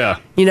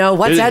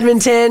 what's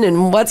Edmonton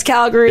and what's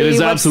Calgary. It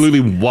is absolutely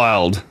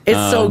wild.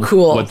 It's so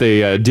cool. What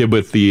they did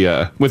with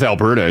with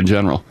Alberta in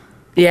general.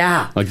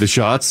 Yeah. Like the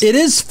shots. It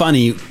is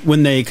funny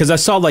when because I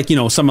saw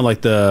some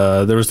of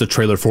there was the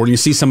trailer for it, and you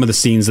see some of the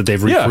scenes that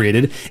they've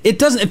recreated.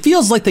 It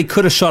feels like they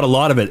could have shot a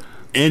lot of it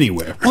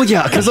anywhere. Well,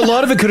 yeah, because a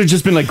lot of it could have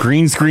just been like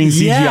green screen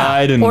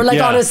CGI'd and or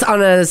like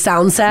on a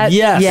sound set.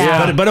 Yes,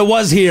 Yeah. but it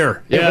was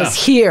here. It was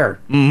here.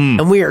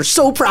 And we are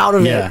so proud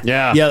of it.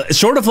 Yeah.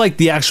 Sort of like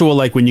the actual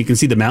when you can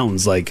see the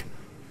mountains, like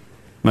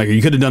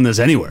you could have done this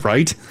anywhere,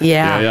 right?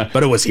 Yeah.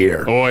 But it was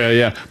here. Oh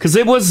yeah. Because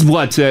it was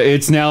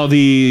it's now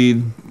the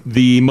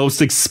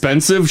most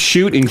expensive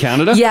shoot in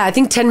Canada. Yeah, I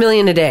think 10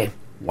 million a day.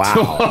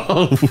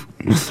 Wow.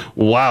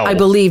 Wow. I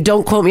believe.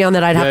 Don't quote me on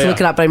that. I'd have to look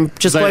it up. I'm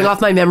just going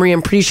off my memory.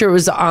 I'm pretty sure it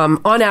was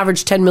on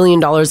average $10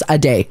 million a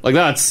day. Like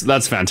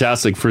that's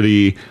fantastic for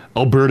the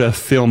Alberta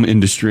film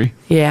industry.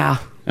 Yeah.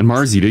 And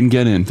Mars, you didn't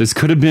get in. This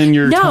could have been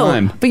your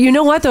time. But you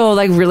know what though?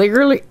 Like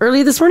really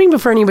early this morning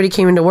before anybody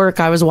came into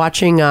work, I was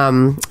watching.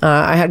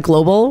 I had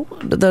Global,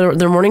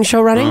 their morning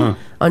show running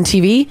on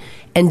TV,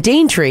 and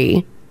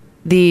Daintree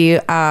the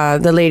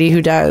lady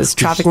who does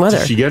Traffic Mother.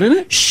 Did she get in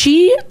it?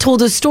 She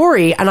told a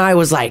story, and I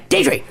was like,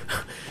 Deidre,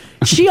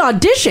 she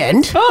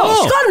auditioned.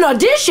 Oh. She got an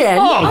audition.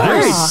 Oh,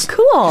 nice.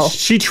 Cool.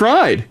 She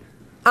tried.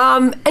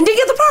 And didn't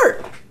get the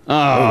part. Oh,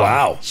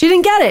 wow. She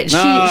didn't get it. She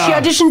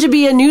auditioned to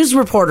be a news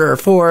reporter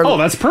for... Oh,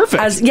 that's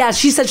perfect.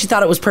 She said she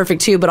thought it was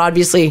perfect too, but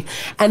obviously...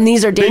 And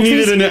these are They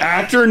Daintry's... needed an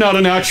actor, not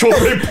an actual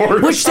reporter.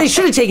 Which they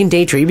should have taken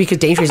Daintry, because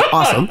Daintry's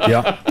awesome.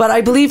 Yeah. But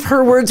I believe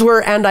her words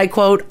were, and I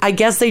quote, I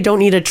guess they don't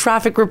need a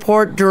traffic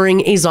report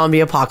during a zombie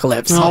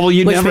apocalypse. Oh, well,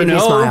 you which never made me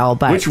know smile,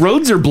 but... which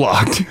roads are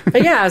blocked.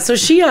 But yeah, so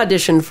she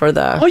auditioned for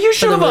the... Oh, you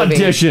should have movie.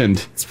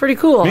 auditioned. It's pretty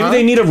cool, Maybe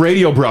they need a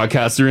radio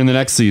broadcaster in the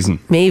next season.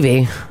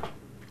 Maybe.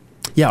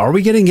 Yeah, are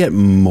we going to get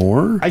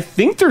more? I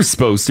think they're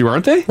supposed to,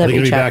 aren't they? Are they going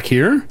to be back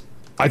here?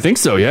 I think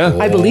so, yeah.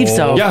 I believe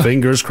so. Yeah.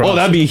 Fingers crossed. Oh,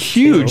 that'd be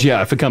huge,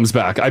 yeah, if it comes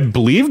back. I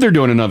believe they're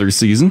doing another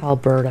season.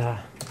 Alberta.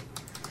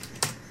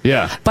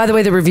 Yeah. By the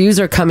way, the reviews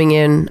are coming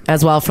in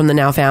as well from the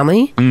Now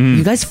family.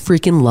 You guys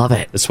freaking love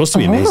it. It's supposed to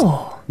be amazing.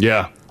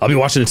 Yeah. I'll be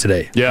watching it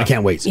today. Yeah. I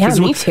can't wait. Yeah,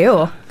 me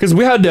too. Because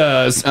we had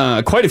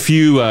quite a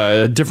few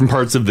different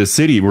parts of the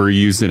city were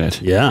used in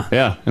it. Yeah.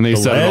 Yeah. And they The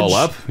set it all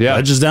Ledge. up. Yeah.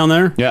 Ledge is down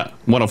there. Yeah.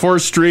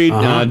 104th Street,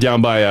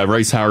 down by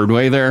Rice Howard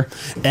Way there.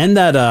 And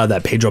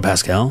that Pedro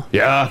Pascal.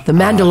 Yeah. The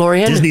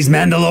Mandalorian. Disney's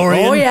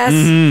Mandalorian. Oh,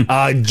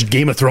 yes.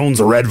 Game of Thrones,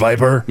 the Red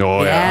Viper.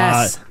 Oh,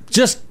 yeah. Yes.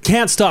 Just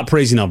can't stop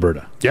praising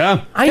Alberta.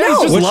 Yeah. I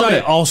know. Just Which love I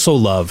it. also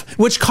love.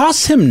 Which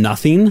costs him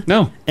nothing.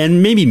 No.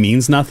 And maybe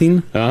means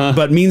nothing.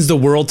 But means the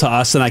world to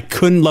us. And I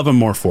couldn't love him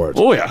more for it.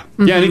 Oh, yeah.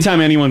 Yeah,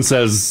 anytime anyone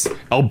says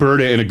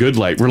Alberta in a good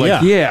light, we're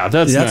like, yeah,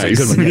 that's nice. a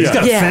good one. He's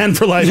got a fan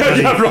for life. Yeah,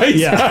 buddy. yeah, right.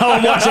 Yeah,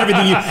 I'll watch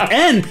everything you...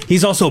 And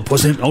he's also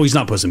Puss in... Oh, he's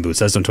not Puss in Boots.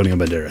 That's Antonio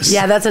Banderas.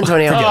 Yeah, that's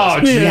Antonio. Oh,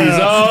 jeez.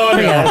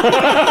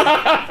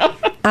 Oh,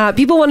 no.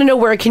 People want to know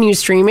where can you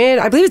stream it.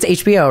 I believe it's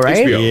HBO,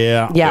 right?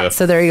 HBO. Yeah.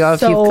 So there you go.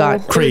 If So- you've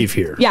got Crave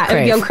here. Yeah, it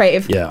would be on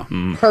Crave. Yeah.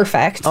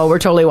 Perfect. Oh, we're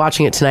totally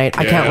watching it tonight.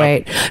 I can't Yeah.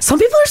 wait. Some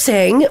people are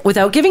saying,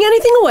 without giving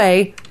anything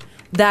away,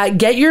 that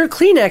Get Your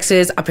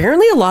Kleenexes,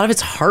 apparently a lot of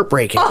it's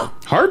heartbreaking.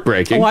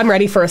 Heartbreaking. Oh, I'm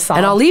ready for a song.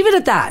 And I'll leave it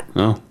at that.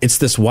 Oh. It's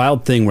this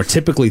wild thing where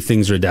typically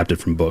things are adapted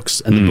from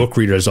books, and the book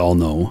readers all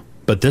know.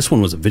 But this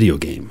one was a video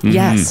game.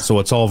 Yes. So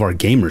it's all of our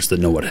gamers that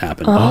know what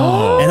happened.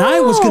 Oh. And I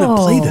was going to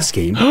play this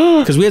game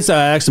because we had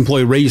an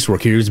ex-employee, Ray, used to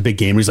work here. He was a big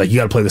gamer. He's like, you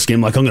got to play this game.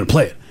 I'm like, I'm going to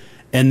play it.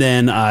 And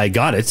then I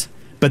got it.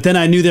 But then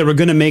I knew they were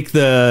going to make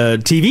the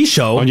TV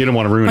show. Oh, you didn't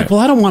want to ruin Like, it. well,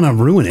 I don't want to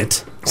ruin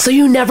it. So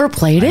you never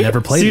played it? I never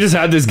So played you it. just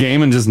had this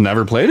game and just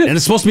never played it? And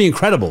it's supposed to be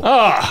incredible.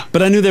 Ah.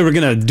 But I knew they were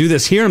going to do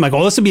this here. I'm like,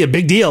 oh, this would be a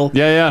big deal.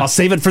 Yeah, yeah. I'll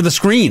save it for the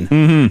screen.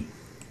 Mm-hmm.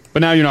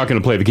 But now you're not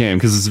going to play the game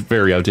because it's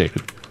very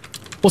outdated.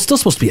 Well, it's still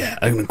supposed to be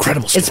an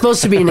incredible story. It's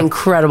supposed to be an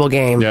incredible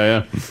game.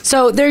 Yeah, yeah.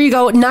 So there you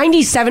go.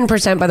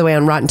 97%, by the way,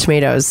 on Rotten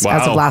Tomatoes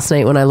as of last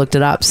night when I looked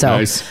it up. So,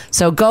 Nice.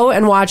 so go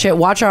and watch it.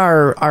 Watch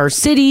our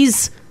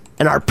cities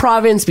and our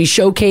province be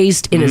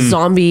showcased in a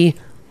zombie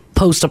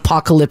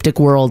post-apocalyptic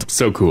world.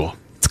 So cool.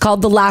 It's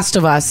called The Last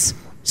of Us,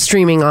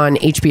 streaming on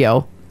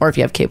HBO, or if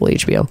you have cable,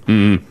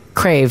 HBO.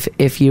 Crave,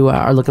 if you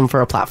are looking for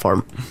a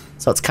platform.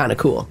 So it's kind of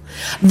cool.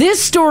 This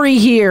story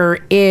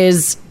here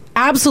is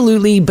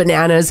absolutely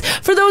bananas.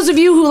 For those of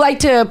you who like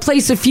to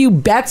place a few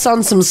bets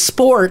on some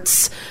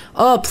sports,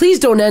 oh, please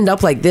don't end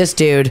up like this,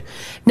 dude.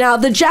 Now,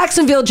 the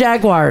Jacksonville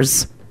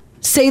Jaguars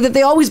say that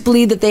they always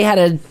believed that they had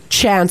a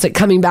chance at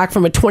coming back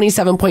from a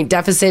 27-point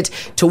deficit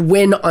to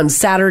win on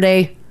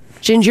Saturday.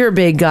 Ginge, you're a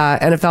big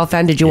NFL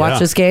fan. Did you watch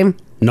this game?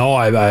 No,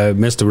 I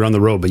missed it. We were on the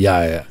road, but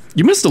yeah.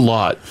 You missed a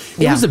lot.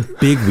 It was a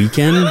big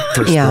weekend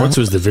for sports. It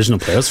was divisional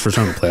playoffs, first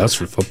round of playoffs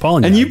for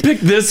football. And you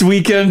picked this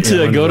weekend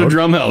to go to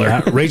Drumheller.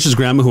 Yeah. Rachel's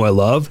grandma, who I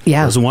love,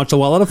 doesn't watch a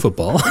lot of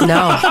football.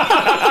 No.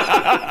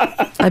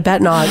 I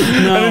bet not.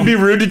 No. And it'd be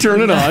rude to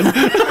turn it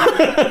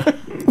on.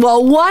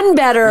 Well, one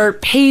bettor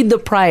paid the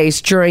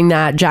price during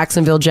that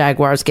Jacksonville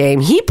Jaguars game.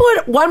 He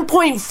put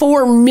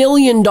 $1.4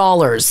 million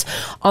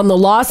on the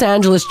Los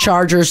Angeles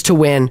Chargers to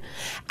win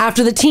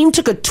after the team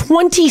took a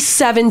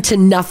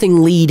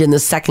 27-0 lead in the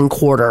second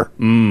quarter.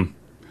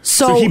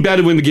 So he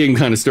betted when the game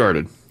kind of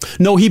started.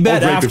 No, he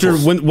bet right after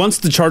before. once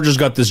the Chargers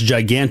got this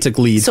gigantic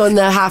lead. So in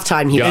the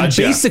halftime, he and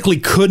Gotcha. basically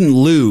couldn't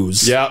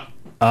lose. Yeah.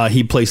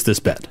 He placed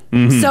this bet.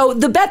 So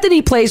the bet that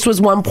he placed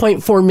was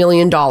 $1.4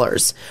 million.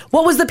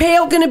 What was the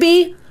payout going to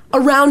be?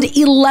 Around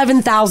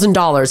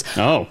 $11,000.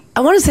 Oh.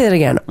 I want to say that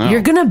again. Oh.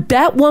 You're going to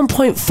bet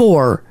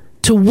 1.4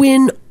 to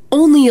win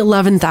only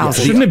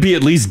 11,000. Shouldn't it be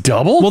at least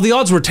double? Well, the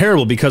odds were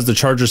terrible because the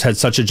Chargers had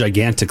such a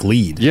gigantic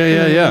lead.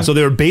 Yeah. So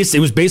they were it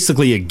was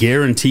basically a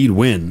guaranteed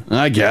win.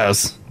 I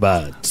guess.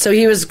 But So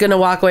he was going to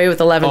walk away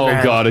with 11 Oh,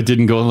 grand. God, it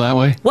didn't go that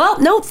way.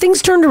 Well, no,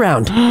 things turned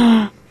around.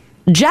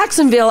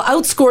 Jacksonville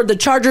outscored the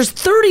Chargers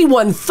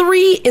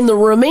 31-3 in the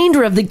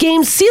remainder of the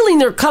game, sealing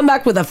their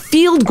comeback with a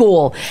field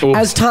goal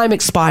as time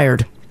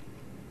expired.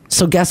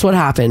 So guess what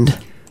happened?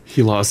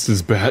 He lost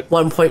his bet.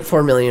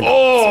 $1.4 million.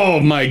 Oh,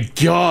 my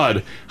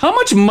God. How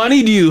much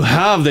money do you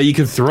have that you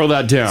can throw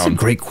that down? That's a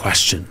great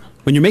question.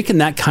 When you're making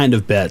that kind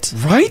of bet,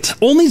 right?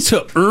 Only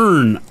to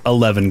earn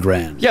 11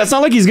 grand. Yeah, it's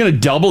not like he's going to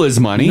double his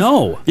money.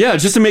 No. Yeah,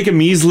 just to make a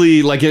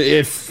measly, like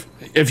if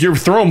you're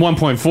throwing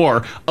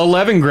 1.4,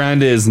 11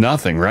 grand is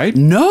nothing, right?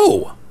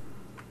 No.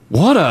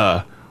 What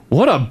a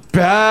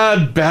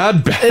bad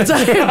bet.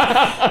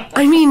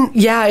 I mean,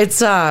 yeah, it just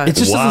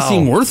doesn't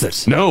seem worth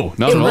it. No,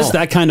 not at all. It's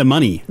that kind of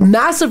money.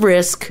 Massive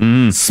risk,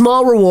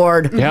 small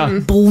reward. Yeah.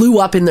 Blew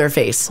up in their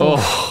face.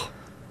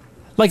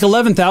 Like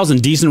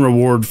 11,000, decent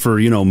reward for,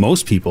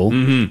 most people,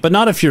 but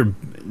not if you're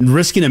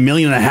risking $1.5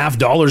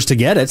 million to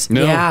get it.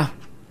 No. Yeah.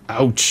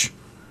 Ouch.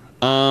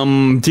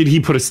 Did he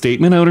put a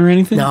statement out or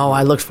anything? No,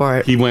 I looked for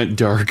it. He went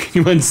dark.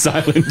 He went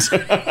silent.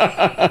 Could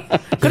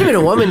have been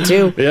a woman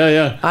too.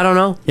 Yeah. I don't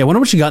know. Yeah, I wonder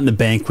what you got in the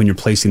bank when you're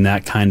placing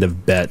that kind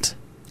of bet.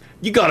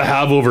 You got to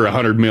have over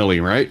 100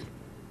 million, right?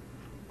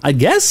 I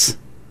guess.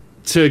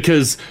 To throw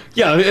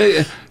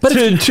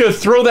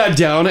that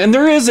down, and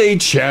there is a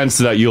chance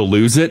that you'll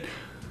lose it.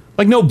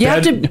 Like no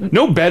bet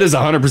is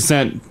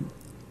 100%.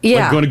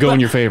 Yeah, going to go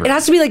in your favor. It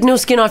has to be like no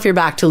skin off your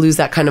back to lose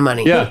that kind of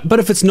money. Yeah, but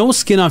if it's no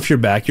skin off your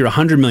back, you're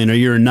 100 million or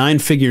you're a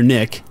 9-figure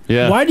Nick.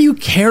 Yeah. Why do you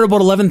care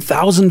about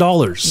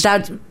 $11,000?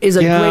 That is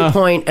a great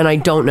point, and I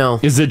don't know.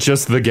 Is it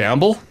just the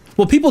gamble?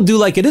 Well, people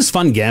do it is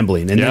fun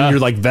gambling, and then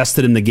you're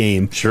vested in the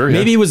game. Sure.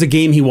 Maybe it was a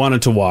game he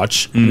wanted to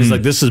watch. And he's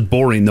like, this is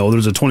boring though.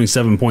 There's a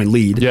 27-point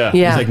lead. Yeah.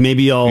 Yeah. He's like,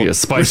 maybe I'll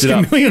spice it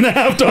up. $1.5 million.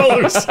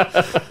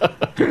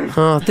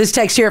 This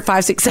text here at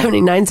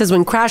 56789 says,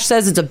 when Crash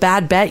says it's a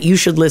bad bet, you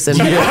should listen.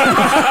 You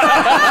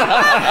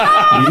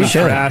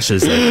should.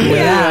 Crashes.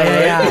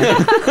 Yeah.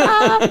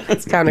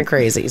 It's kind of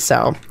crazy,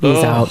 so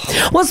he's out.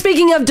 Well,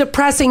 speaking of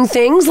depressing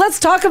things, let's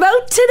talk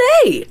about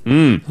today.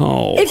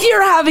 If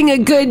you're having a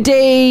good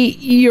day,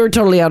 you're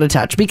totally out of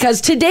touch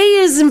because today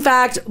is, in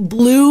fact,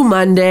 Blue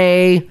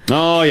Monday.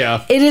 Oh,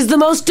 yeah. It is the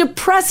most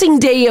depressing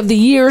day of the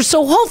year,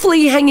 so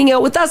hopefully hanging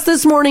out with us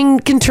this morning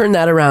can turn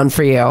that around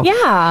for you.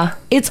 Yeah.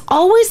 It's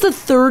always the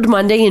third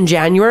Monday in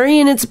January,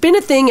 and it's been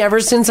a thing ever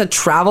since a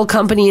travel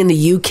company in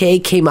the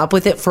UK came up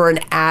with it for an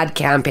ad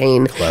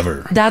campaign.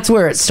 Clever. That's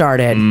where it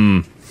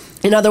started.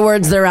 In other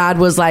words, their ad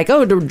was like,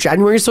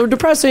 January's so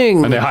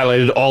depressing. And they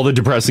highlighted all the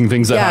depressing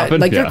things that happened.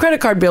 Like your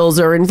credit card bills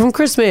are in from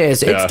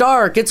Christmas. Yeah. It's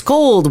dark. It's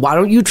cold. Why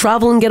don't you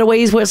travel and get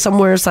away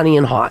somewhere sunny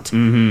and hot?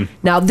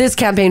 Now, this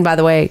campaign, by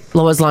the way,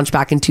 was launched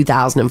back in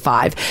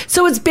 2005.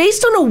 So it's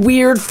based on a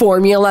weird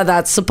formula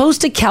that's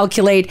supposed to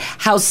calculate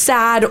how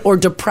sad or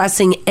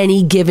depressing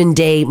any given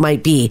day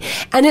might be.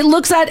 And it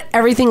looks at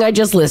everything I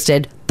just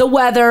listed: the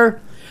weather,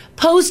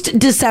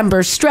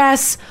 post-December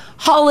stress,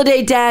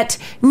 holiday debt,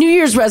 New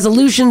Year's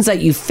resolutions that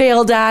you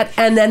failed at,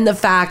 and then the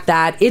fact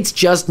that it's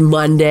just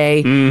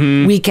Monday.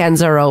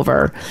 Weekends are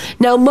over.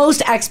 Now,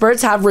 most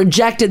experts have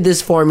rejected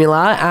this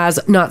formula as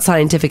not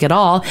scientific at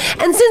all.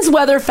 And since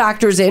weather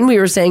factors in, we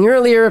were saying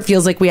earlier, it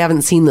feels like we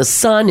haven't seen the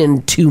sun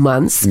in 2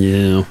 months.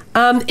 Yeah.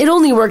 It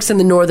only works in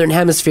the northern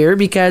hemisphere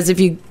because if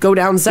you go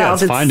down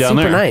south, it's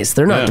super nice.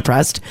 They're not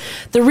depressed.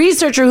 The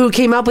researcher who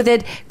came up with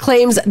it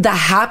claims the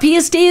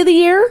happiest day of the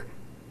year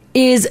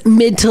is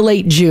mid to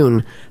late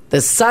June. The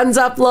sun's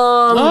up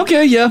long.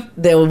 Okay, yeah.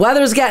 The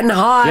weather's getting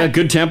hot. Yeah,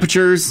 good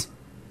temperatures.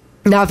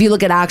 Now, if you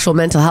look at actual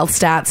mental health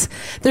stats,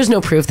 there's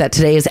no proof that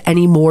today is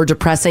any more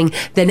depressing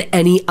than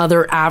any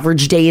other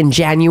average day in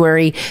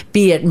January,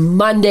 be it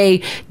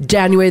Monday,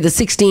 January the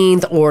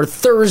 16th, or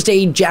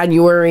Thursday,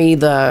 January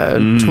the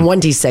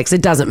 26th.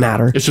 It doesn't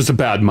matter. It's just a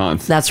bad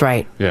month. That's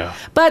right. Yeah.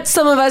 But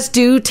some of us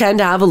do tend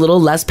to have a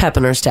little less pep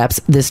in our steps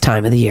this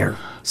time of the year.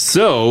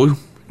 So,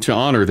 to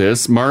honor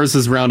this, Mars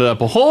has rounded up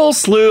a whole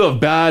slew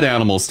of bad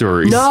animal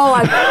stories. No,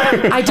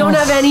 I don't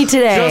have any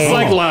today. Just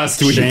like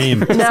last week. Shame.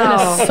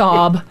 No.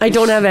 Sob. I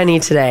don't have any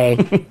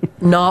today.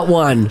 Not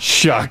one.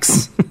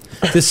 Shucks.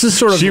 This is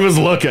sort of... She was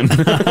looking.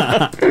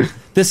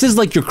 This is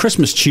like your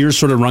Christmas cheer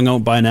sort of rung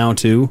out by now,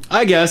 too.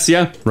 I guess,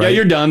 yeah. Right. Yeah,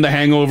 you're done. The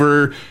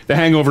hangover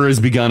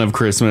has begun of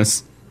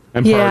Christmas.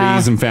 And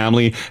parties and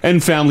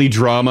family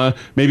drama.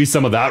 Maybe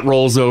some of that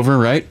rolls over,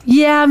 right?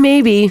 Yeah,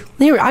 maybe.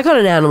 I got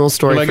an animal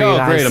story You're like, for you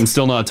guys. great, I'm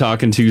still not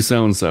talking to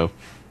so-and-so.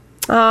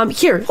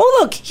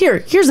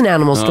 Here's an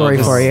animal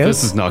story for you.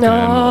 This is not going to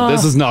end well.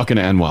 This is not going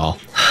to end well.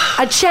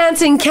 A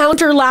chance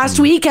encounter last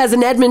week has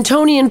an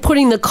Edmontonian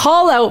putting the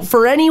call out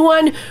for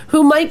anyone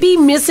who might be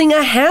missing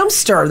a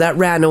hamster that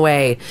ran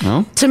away.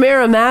 Oh?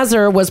 Tamara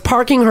Mazur was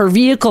parking her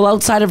vehicle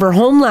outside of her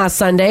home last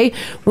Sunday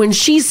when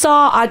she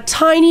saw a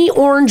tiny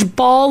orange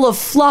ball of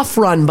fluff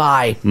run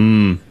by.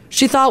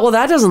 She thought, well,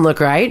 that doesn't look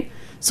right.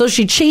 So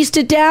she chased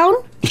it down.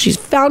 She's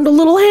found a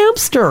little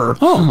hamster.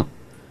 Oh.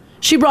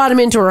 She brought him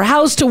into her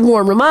house to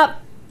warm him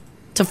up,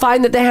 to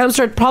find that the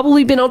hamster had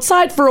probably been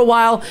outside for a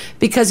while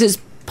because his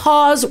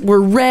paws were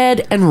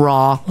red and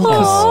raw.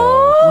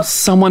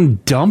 Someone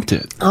dumped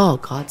it. Oh,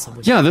 God,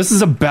 someone. Yeah, this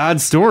is a bad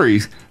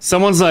story.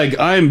 Someone's like,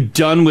 I'm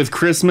done with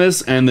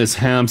Christmas and this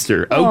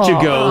hamster. Out you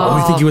go. Oh,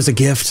 I think it was a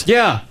gift.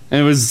 Yeah.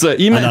 And it was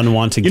an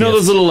unwanted gift. You know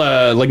those little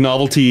like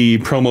novelty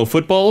promo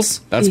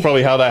footballs? That's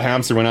probably how that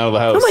hamster went out of the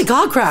house. Oh, my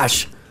God,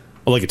 Crash.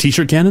 Oh, like a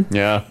t-shirt cannon?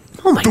 Yeah.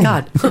 Oh my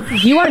God.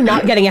 You are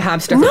not getting a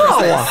hamster for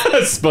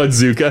Christmas.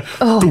 Spudzuka.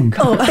 Oh,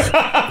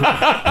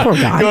 Poor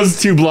guy. Goes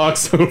 2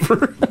 blocks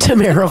over.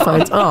 Tamara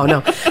finds. Oh no,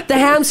 the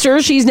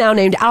hamster. She's now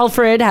named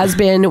Alfred. Has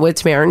been with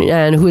Tamara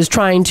and who is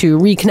trying to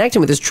reconnect him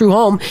with his true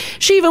home.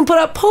 She even put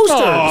up posters.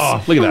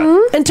 Oh, look at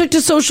that. And took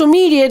to social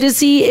media to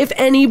see if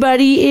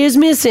anybody is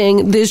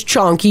missing this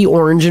chonky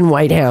orange and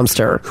white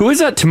hamster. Who is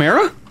that?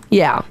 Tamara?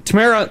 Yeah.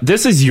 Tamara,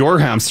 this is your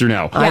hamster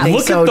now. I think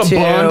Look so, at the too.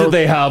 bond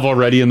they have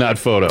already in that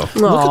photo. Look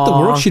at the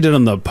work she did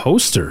on the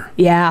poster.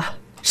 Yeah.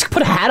 Just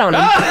put a hat on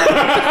him.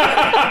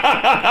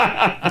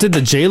 Did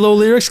the J-Lo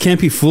lyrics, can't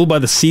be fooled by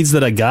the seeds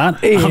that I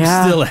got? Yeah.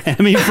 I'm still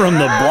hammy from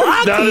the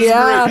block. That is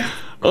great.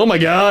 Oh my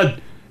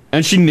God.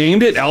 And she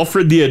named it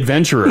Alfred the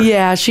Adventurer.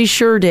 Yeah, she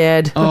sure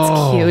did.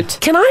 That's cute.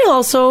 Can I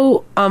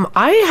also?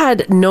 I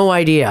had no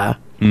idea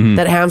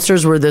that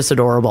hamsters were this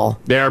adorable.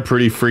 They are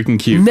pretty freaking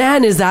cute.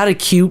 Man, is that a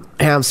cute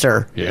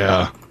hamster?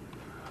 Yeah.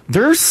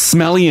 They're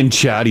smelly and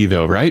chatty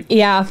though, right?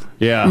 Yeah.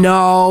 Yeah.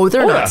 No,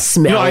 they're Oh, not yeah.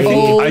 smelly.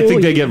 No, I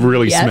think they get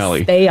really Yes,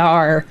 smelly. they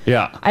are.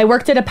 Yeah. I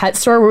worked at a pet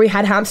store where we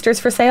had hamsters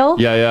for sale.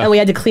 Yeah, yeah. And we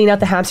had to clean out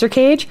the hamster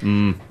cage.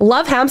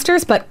 Love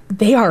hamsters, but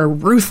they are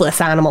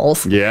ruthless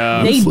animals.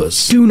 Yeah. They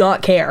do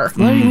not care.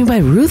 What do you mean by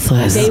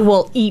ruthless? They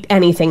will eat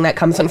anything that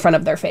comes in front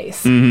of their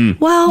face.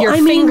 Well, Your I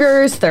mean,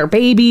 fingers, their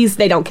babies,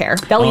 they don't care.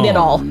 They'll eat it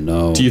all.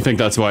 No. Do you think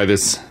that's why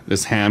this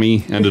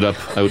hammy ended up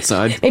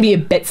outside? Maybe you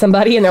bit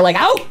somebody and they're like,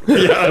 out.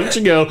 Yeah, out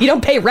you go. You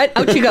don't pay rent,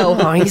 out you go.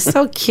 Oh, he's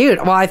so cute.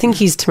 Well, I think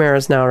he's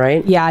Tamara's now,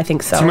 right? Yeah, I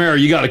think so. Tamara,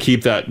 you got to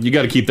keep that. You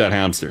got to keep that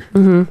hamster. I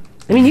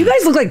mean, you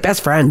guys look like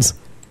best friends.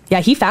 Yeah,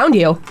 he found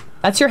you.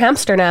 That's your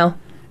hamster now.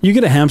 You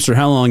get a hamster,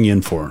 how long you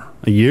in for?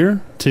 A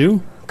year?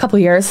 2? A couple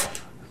years.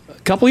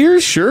 Couple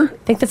years, sure. I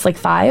think that's like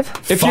 5.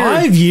 If you're-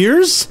 5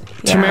 years?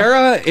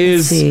 Tamara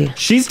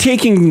she's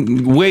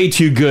taking way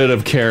too good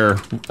of care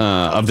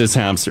of this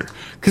hamster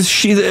because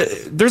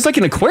there's like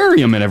an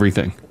aquarium and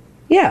everything.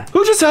 Yeah.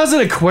 Who just has an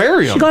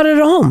aquarium? She got it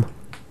at home.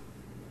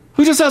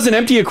 Who just has an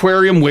empty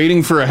aquarium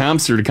waiting for a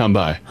hamster to come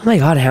by? Oh my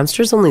God,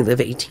 hamsters only live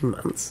 18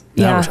 months.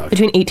 Yeah,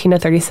 between 18 to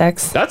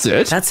 36. That's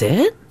it. That's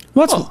it?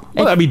 Well,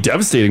 that'd be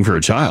devastating for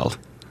a child.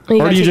 You Or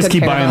gotta do you take just good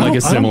keep care of buying them. like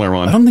a similar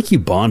one? I don't think you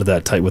bond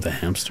that tight with a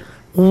hamster.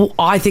 Well,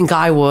 I think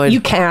I would.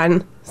 You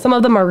can. Some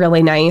of them are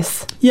really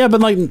nice. Yeah, but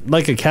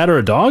like a cat or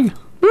a dog?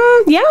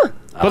 Yeah.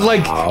 But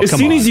like, as come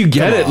soon as on, you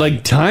get come it, on.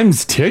 like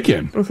time's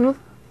ticking.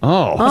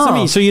 Oh, That's what I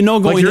mean. So you know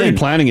going like you're in. already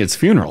planning its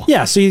funeral.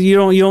 Yeah, so you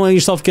don't let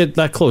yourself get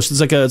that close.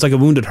 It's like a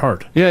wounded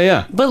heart. Yeah,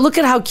 yeah. But look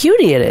at how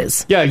cutie it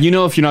is. Yeah, you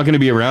know if you're not going to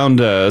be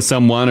around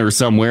someone or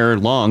somewhere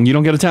long, you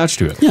don't get attached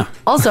to it. Yeah.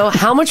 Also,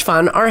 how much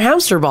fun are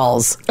hamster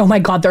balls? Oh my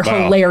God, they're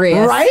Wow.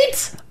 hilarious.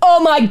 Right?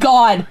 Oh my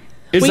God.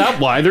 Is that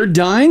why they're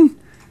dying?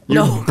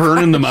 You're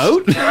burning them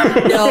out?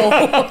 No.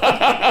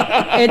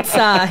 It's,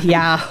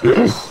 yeah.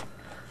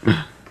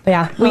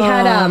 Yeah, we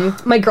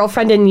had my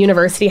girlfriend in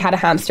university had a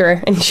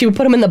hamster, and she would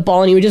put him in the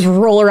ball, and he would just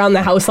roll around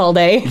the house all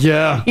day.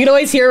 Yeah. You'd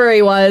always hear where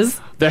he was.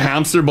 The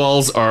hamster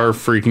balls are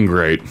freaking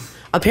great.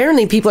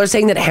 Apparently, people are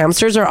saying that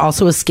hamsters are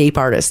also escape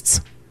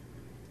artists.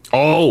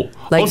 Oh,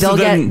 Like so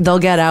they'll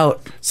get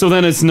out. So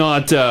then it's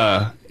not.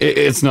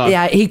 It's not.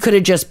 Yeah, he could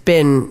have just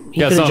been.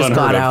 He Yeah, could it's have not just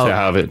got unheard of out. to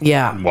have it.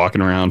 Yeah.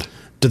 walking around.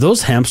 Do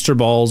those hamster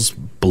balls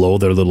blow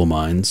their little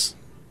minds?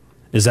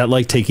 Is that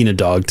like taking a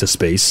dog to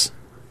space?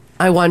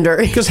 I wonder.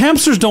 Because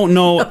hamsters don't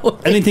know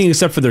anything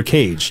except for their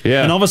cage.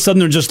 Yeah. And all of a sudden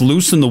they're just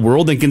loose in the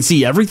world and can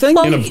see everything.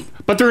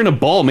 But they're in a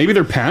ball. Maybe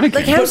they're panicking.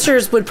 Like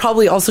hamsters would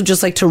probably also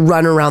just like to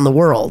run around the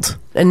world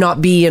and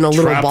not be in a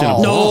little Trapped in a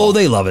ball. No,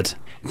 they love it.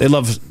 They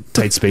love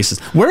tight spaces.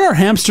 Where are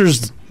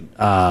hamsters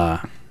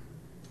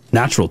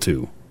natural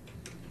to?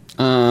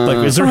 Like,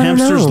 is there I don't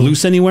hamsters know.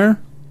 loose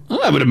anywhere?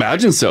 I would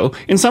imagine so.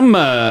 In some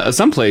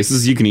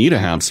places, you can eat a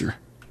hamster.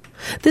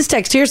 This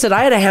text here said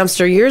I had a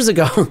hamster years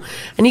ago,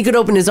 and he could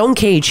open his own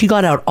cage. He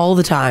got out all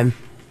the time.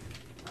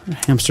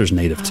 Hamsters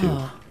native too.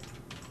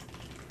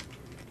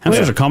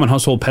 Hamsters are common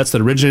household pets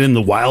that originate in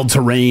the wild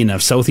terrain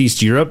of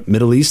Southeast Europe,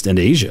 Middle East, and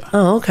Asia.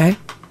 Oh, okay.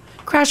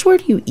 Crash, where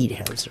do you eat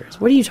hamsters?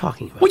 What are you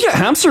talking about? Well, yeah,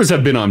 hamsters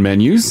have been on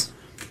menus.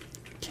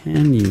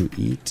 Can you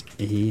eat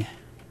a...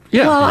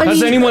 Yeah. Well, I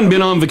Has mean- anyone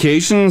been on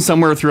vacation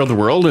somewhere throughout the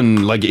world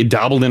and like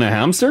dabbled in a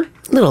hamster?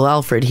 Little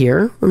Alfred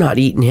here. We're not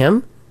eating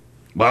him.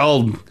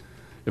 Well,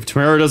 if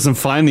Tamara doesn't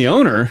find the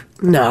owner,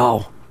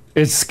 No.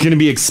 it's going to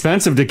be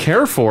expensive to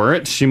care for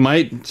it. She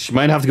might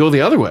have to go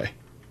the other way.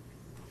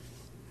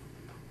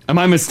 Am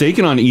I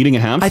mistaken on eating a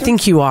hamster? I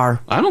think you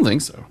are. I don't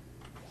think so.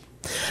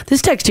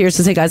 This text here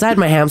says, "Hey guys, I had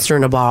my hamster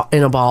in a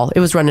ball. It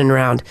was running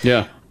around.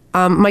 Yeah.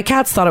 My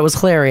cats thought it was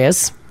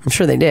hilarious. I'm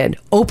sure they did.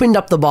 Opened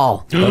up the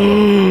ball.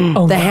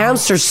 The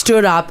hamster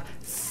stood up,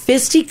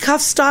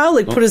 fisticuff style,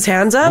 like put his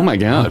hands up. Oh my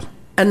god.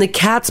 And the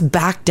cats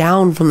backed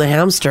down from the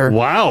hamster.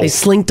 Wow. They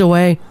slinked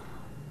away.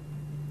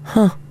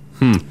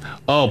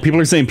 Oh, people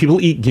are saying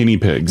people eat guinea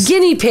pigs.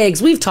 Guinea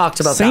pigs. We've talked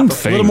about Same that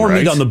before. thing, A little more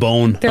right? meat on the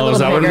bone. They're a Oh, is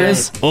little that what it bigger.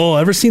 is? Oh,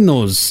 ever seen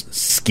those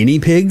skinny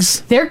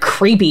pigs? They're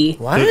creepy.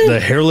 What? The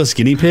hairless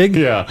guinea pig?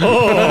 Yeah.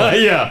 Oh,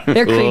 yeah.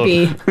 They're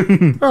creepy.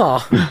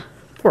 Oh.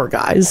 Poor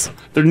guys.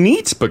 They're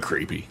neat but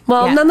creepy.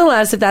 Well,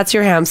 nonetheless, if that's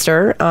your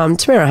hamster,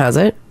 Tamara has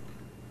it.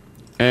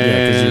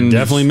 Because you're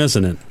definitely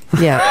missing it.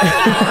 Yeah.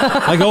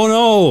 Like, oh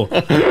no,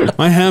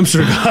 my hamster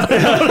got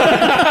it.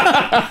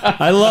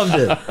 I loved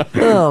it.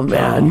 Oh,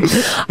 man.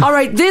 All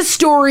right. This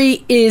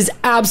story is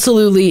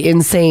absolutely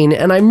insane.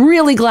 And I'm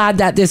really glad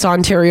that this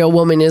Ontario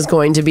woman is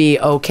going to be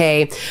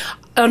okay.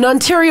 An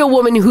Ontario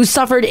woman who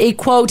suffered a,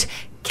 quote,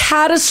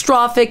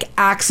 catastrophic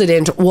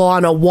accident while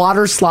on a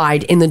water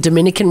slide in the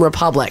Dominican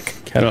Republic.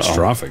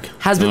 Catastrophic.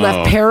 Has been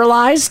left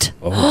paralyzed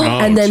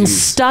and then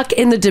stuck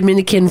in the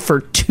Dominican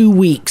for 2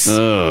 weeks.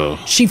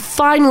 She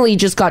finally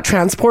just got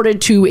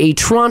transported to a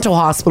Toronto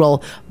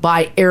hospital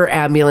by air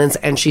ambulance,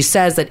 and she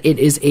says that it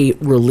is a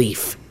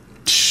relief.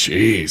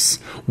 Jeez.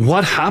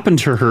 What happened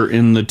to her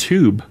in the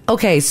tube?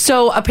 Okay,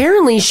 so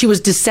apparently she was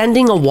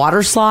descending a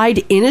water slide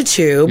in a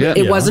tube.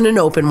 It wasn't an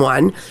open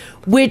one,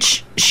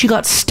 which she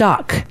got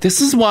stuck.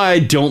 This is why I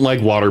don't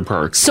like water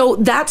parks. So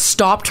that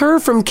stopped her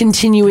from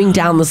continuing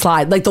down the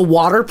slide. Like the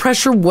water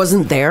pressure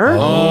wasn't there.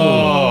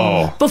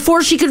 Oh.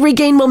 Before she could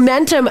regain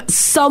momentum,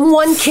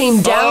 someone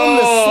came down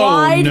the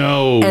slide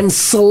and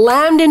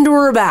slammed into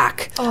her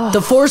back.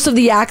 The force of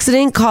the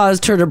accident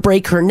caused her to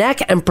break her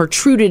neck and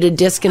protruded a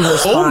disc in her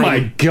spine. Oh my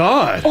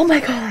God. Oh my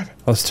God.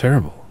 That's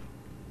terrible.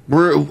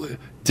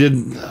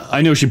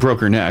 I know she broke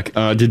her neck.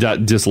 Did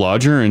that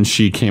dislodge her and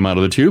she came out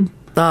of the tube?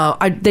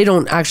 They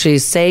don't actually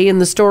say in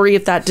the story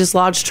if that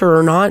dislodged her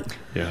or not.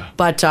 Yeah.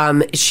 But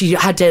she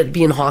had to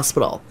be in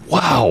hospital.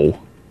 Wow.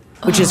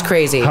 Which is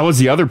crazy. How was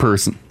the other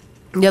person?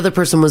 The other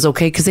person was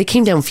okay because they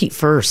came down feet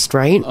first,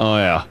 right? Oh,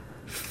 yeah.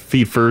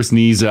 Feet first,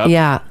 knees up.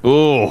 Yeah.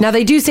 Oh. Now,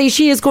 they do say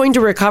she is going to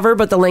recover,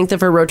 but the length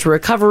of her road to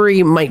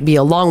recovery might be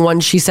a long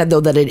one. She said,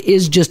 though, that it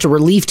is just a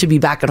relief to be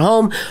back at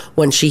home.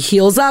 When she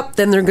heals up,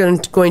 then they're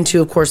going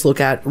to, of course, look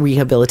at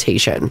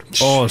rehabilitation.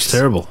 Oh, it's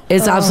terrible.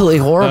 It's absolutely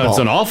horrible. It's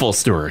an awful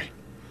story.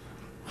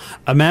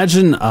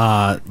 Imagine,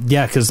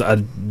 because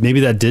maybe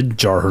that did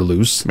jar her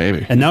loose.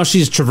 Maybe. And now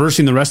she's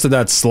traversing the rest of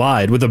that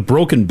slide with a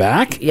broken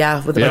back.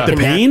 Yeah, with a like broken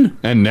the pain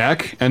and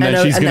neck, and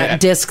then she's and gonna that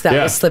disc that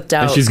was slipped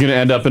out. and she's gonna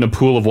end up in a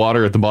pool of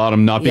water at the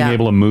bottom, not being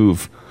able to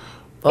move.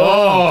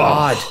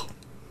 Oh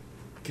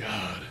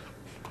God.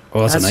 Oh,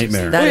 that's a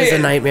nightmare. That is a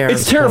nightmare.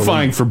 It's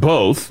terrifying for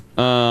both.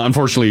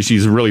 Unfortunately,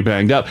 she's really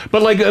banged up.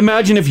 But like,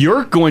 imagine if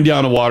you're going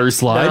down a water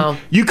slide,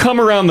 you come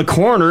around the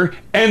corner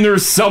and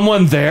there's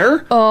someone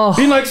there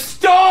being like,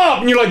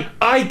 "Stop!" And you're like,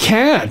 "I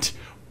can't."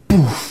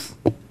 Poof.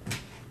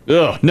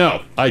 Ugh,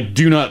 no, I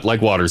do not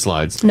like water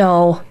slides.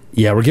 No.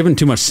 Yeah, we're giving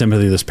too much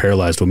sympathy to this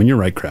paralyzed woman. You're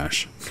right,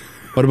 Crash.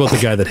 What about the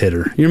guy that hit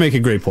her? You're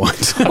making a great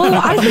point. Well,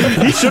 I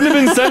think he shouldn't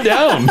have been sent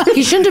down.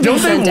 He shouldn't have been Don't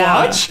sent they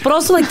down. watch? But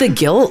also, like the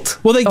guilt.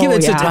 Well, they give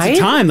it's a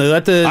time. They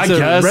let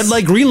the red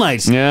light, green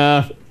lights.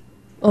 Yeah.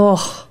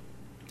 Oh.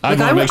 I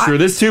want to make sure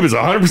this tube is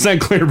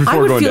 100% clear before I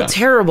would going feel down.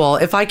 terrible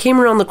if I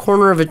came around the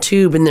corner of a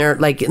tube and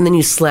and then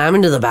you slam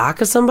into the back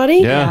of somebody.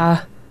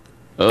 Yeah.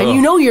 And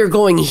you know you're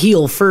going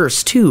heel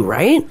first too,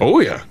 right? Oh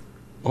yeah,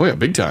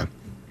 big time.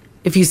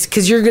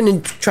 Because you're going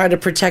to try to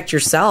protect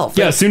yourself.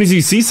 Yeah, as soon as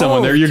you see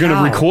someone there, you're going to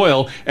cow.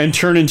 recoil and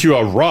turn into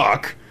a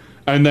rock,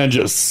 and then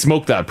just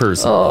smoke that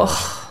person.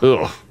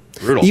 Ugh,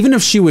 brutal. Even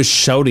if she was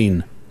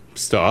shouting,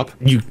 "Stop!"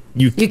 You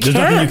there's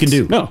nothing you can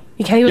do. No,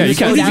 you can't even. You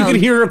can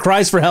hear her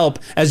cries for help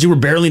as you were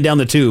barreling down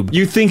the tube.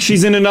 You think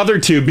she's in another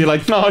tube? Be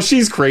like, "No,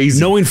 she's crazy."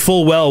 Knowing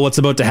full well what's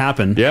about to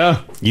happen.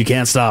 Yeah, you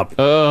can't stop.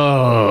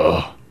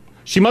 Oh,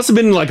 she must have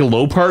been in like a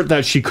low part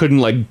that she couldn't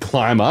like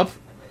climb up.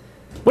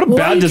 What a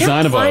bad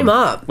design of climb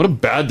up. What a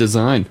bad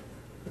design.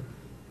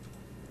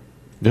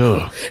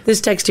 Ugh. This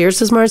text here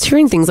says, Mars,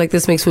 hearing things like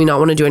this makes me not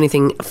want to do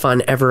anything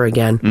fun ever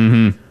again.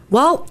 Mm-hmm.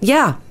 Well,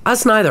 yeah,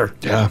 us neither.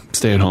 Yeah,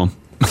 stay at home.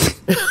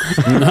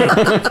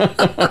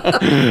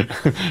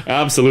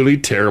 Absolutely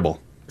terrible.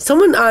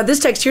 Someone, this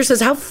text here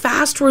says, how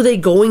fast were they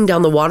going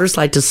down the water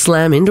slide to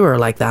slam into her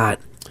like that?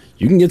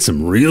 You can get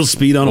some real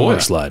speed on a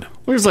water slide.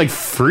 There's like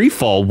free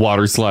fall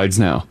water slides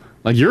now.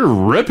 Like you're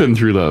ripping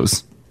through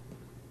those.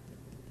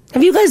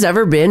 Have you guys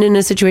ever been in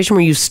a situation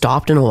where you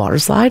stopped in a water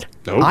slide?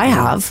 Nope. I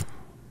have.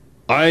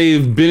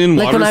 I've been in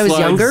water when I was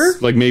slides younger?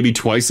 like maybe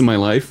twice in my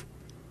life.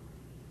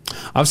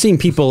 I've seen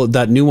people,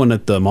 that new one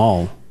at the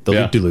mall, the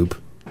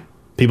loop-de-loop.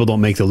 People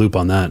don't make the loop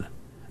on that.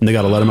 And they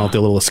got to let them out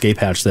the little escape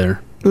hatch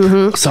there.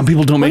 Mm-hmm. Some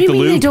people don't make the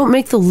loop. They don't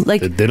make the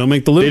like. They don't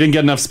make the loop. They didn't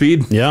get enough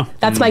speed. Yeah.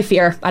 That's my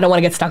fear. I don't want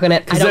to get stuck in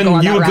it. I don't Then go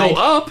on you that would ride.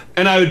 go up,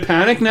 and I would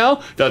panic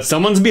now that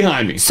someone's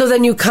behind me. So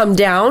then you come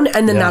down,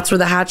 and then Yeah. that's where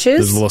the hatch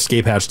There's is. a little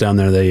escape hatch down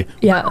there. They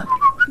Yeah.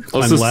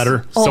 climb so the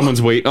ladder.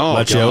 Someone's wait. Oh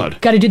Let you out.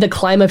 God. Got to do the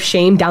climb of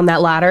shame down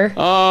that ladder.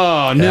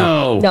 Oh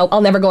no. No,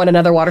 I'll never go on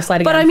another water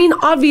slide again. But I mean,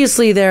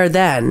 obviously, they're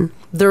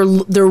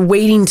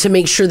waiting to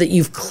make sure that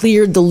you've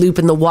cleared the loop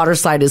and the water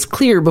slide is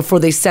clear before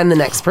they send the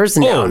next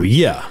person down. Oh,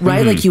 yeah.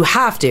 Right? Like you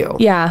have to.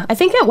 Yeah, I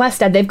think at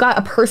West Ed they've got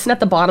a person at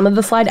the bottom of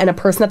the slide and a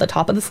person at the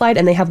top of the slide,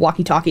 and they have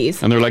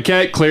walkie-talkies. And they're like,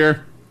 "Okay,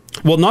 clear."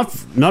 Well, not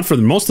for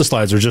most of the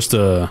slides are just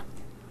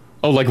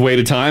Oh, like wait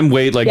a time?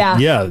 Wait like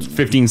Yeah.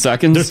 15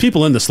 seconds? There's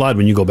people in the slide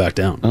when you go back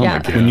down. Oh my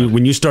God.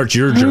 When you start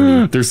your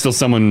journey, there's still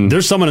someone.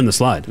 There's someone in the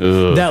slide.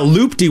 That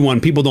loop-de one,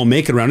 people don't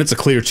make it around. It's a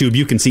clear tube.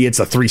 You can see it's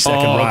a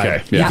 3-second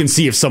ride. Okay. You can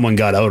see if someone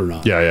got out or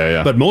not.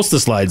 Yeah. But most of the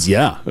slides,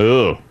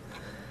 Oh,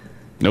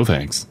 no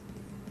thanks.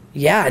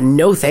 Yeah,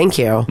 no thank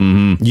you.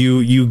 Mm-hmm.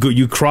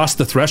 You cross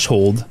the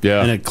threshold,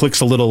 and it clicks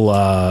a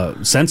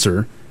little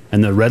sensor,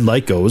 and the red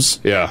light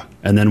goes. Yeah.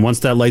 And then once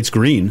that light's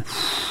green,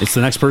 it's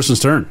the next person's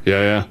turn.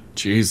 Yeah.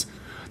 Jeez.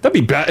 That'd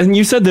be bad. And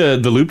you said the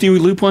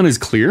loop-de-loop one is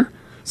clear?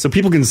 So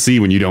people can see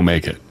when you don't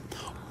make it.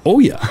 Oh,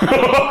 yeah.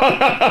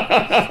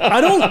 I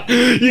don't...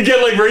 You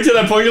get like right to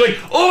that point, you're like,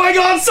 oh my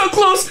God, so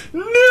close!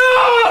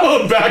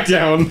 No! Back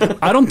down.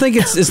 I don't think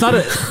that's not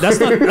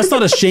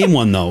a shame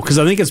one, though, because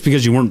I think it's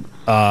because you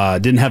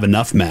didn't have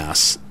enough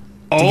mass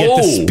to get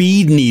the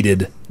speed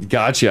needed.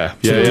 Gotcha.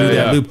 To do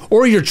that loop.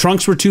 Or your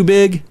trunks were too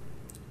big.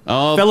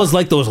 Oh, fellas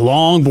like those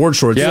long board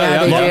shorts.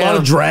 A lot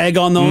of drag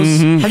on those.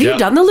 Have you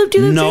done the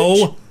loop-de-loop?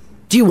 No.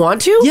 Do you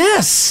want to?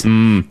 Yes.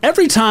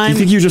 Every time. You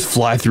think you just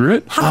fly through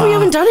it? How come we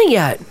haven't done it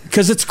yet?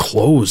 Because it's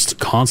closed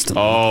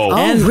constantly.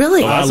 Oh,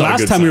 really?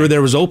 Last time we were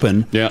there was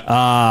open. Yeah.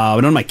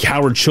 None of my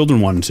coward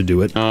children wanted to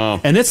do it.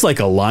 And it's like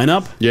a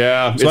lineup.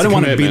 Yeah. So I didn't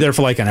want to be there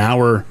for like an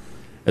hour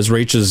as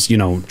Rach is,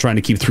 trying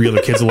to keep 3 other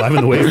kids alive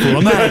in the wave pool.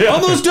 I'm like,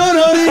 almost done,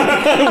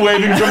 honey.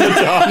 Waving from the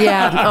top.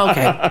 Yeah,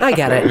 okay. I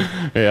get it.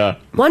 Yeah.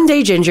 One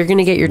day, Ginger, you're going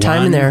to get your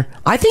time in there.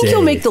 I think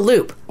you'll make the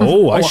loop.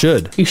 Oh, I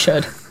should. You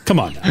should. Come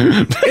on.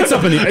 It's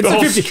up in the... It's a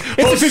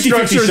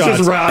 50-50 shot.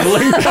 Just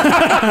rattling.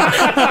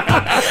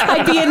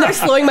 I'd be in there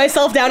slowing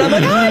myself down. I'm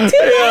like, I'm too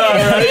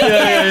late.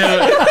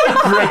 Yeah.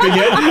 Gripping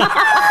it.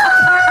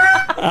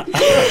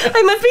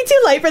 I must be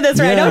too light for this,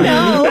 right? Oh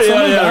no.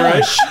 Yeah,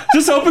 right.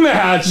 Just open the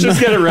hatch.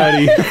 Just get it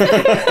ready.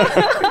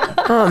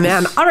 Oh,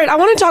 man. All right, I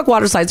want to talk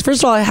water slides.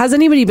 First of all, has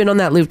anybody been on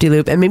that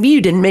loop-de-loop? And maybe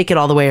you didn't make it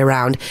all the way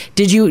around.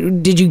 Did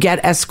you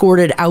get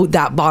escorted out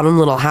that bottom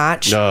little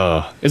hatch?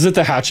 Is it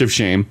the hatch of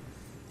shame?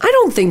 I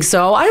don't think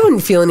so. I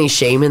wouldn't feel any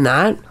shame in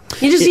that.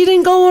 You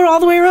didn't go all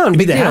the way around. It'd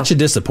be the hatch of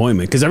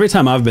disappointment, because every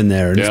time I've been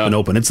there and it's been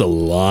open, it's a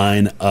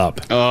line up.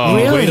 Oh,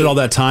 really? Waited all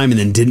that time and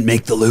then didn't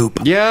make the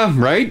loop. Yeah,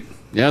 right?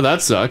 Yeah,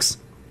 that sucks.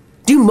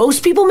 Do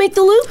most people make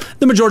the loop?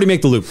 The majority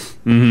make the loop.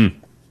 Mm-hmm.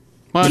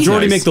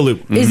 Majority make the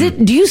loop. Is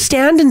it? Do you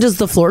stand and does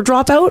the floor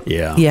drop out?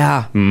 Yeah.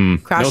 Yeah.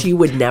 Crash, Nope. you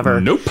would never.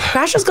 Nope.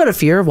 Crash has got a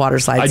fear of water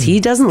slides. He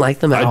doesn't like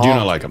them at all. I do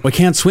not like them. I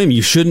can't swim.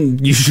 You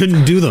shouldn't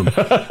do them.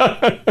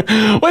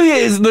 Well,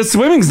 yeah, the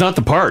swimming's not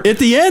the part. At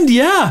the end,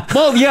 yeah.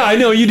 Well, yeah, I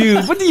know you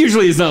do, but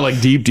usually it's not like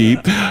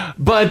deep.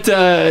 But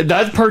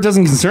that part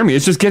doesn't concern me.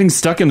 It's just getting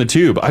stuck in the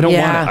tube. I don't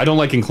want it. I don't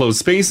like enclosed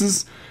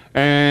spaces.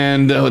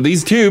 And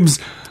these tubes,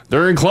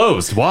 they're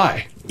enclosed.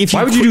 Why?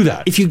 Why would you do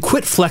that? If you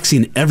quit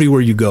flexing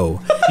everywhere you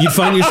go, you'd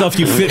find yourself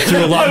you fit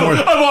through a lot more.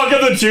 I walk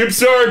up the tube,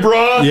 sorry,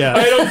 bro. Yeah.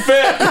 I don't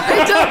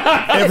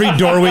fit. Every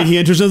doorway he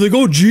enters, I'm like,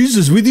 oh,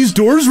 Jesus, with these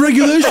doors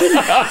regulation?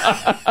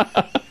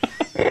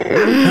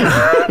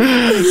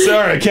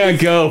 Sorry, I can't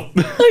go.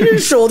 Your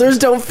shoulders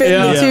don't fit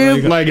in the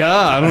tube. My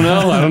God, I don't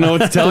know. I don't know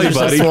what to tell you,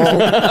 buddy.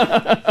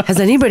 Has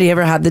anybody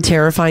ever had the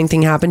terrifying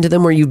thing happen to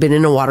them where you've been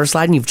in a water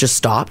slide and you've just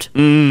stopped?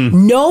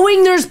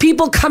 Knowing there's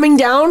people coming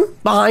down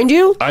behind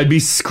you? I'd be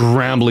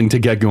scrambling to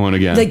get going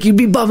again. Like you'd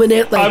be bumming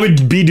it. Like, I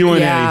would be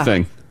doing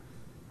anything.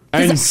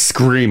 And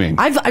screaming.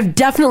 I've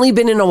definitely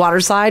been in a water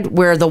slide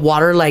where the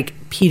water like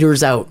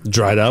peters out.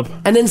 Dried up.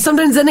 And then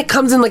sometimes it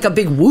comes in like a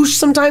big whoosh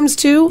sometimes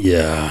too.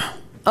 Yeah.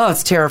 Oh,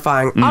 it's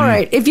terrifying. All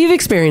right, if you've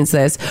experienced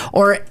this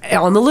or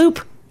on the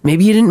loop,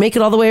 maybe you didn't make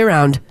it all the way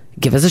around,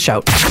 give us a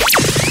shout.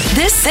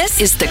 This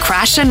is the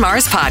Crash and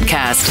Mars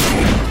Podcast.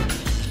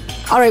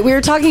 All right, we were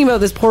talking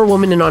about this poor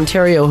woman in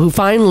Ontario who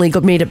finally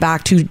made it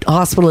back to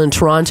hospital in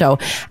Toronto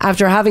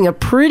after having a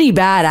pretty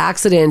bad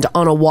accident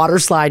on a water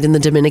slide in the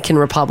Dominican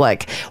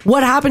Republic.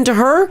 What happened to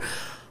her?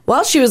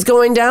 Well, she was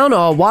going down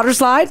a water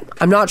slide.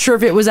 I'm not sure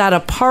if it was at a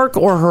park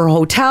or her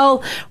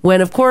hotel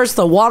when, of course,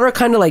 the water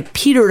kind of like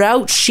petered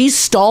out. She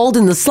stalled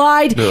in the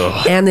slide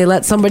and they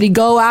let somebody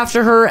go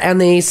after her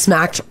and they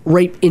smacked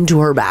right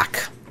into her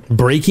back.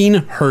 Breaking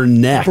her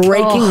neck.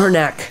 Breaking her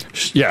neck.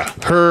 Yeah,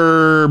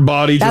 her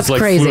body That's just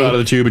like crazy. flew out of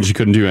the tube and she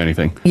couldn't do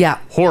anything. Yeah.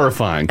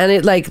 Horrifying. And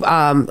it like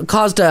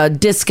caused a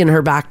disc in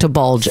her back to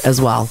bulge as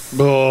well.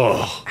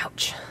 Oh.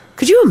 Ouch.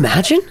 Could you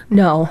imagine?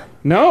 No,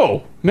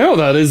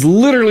 that is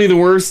literally the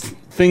worst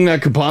thing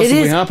that could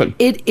possibly happen.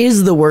 It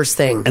is the worst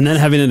thing. And then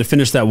having to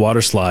finish that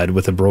water slide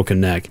with a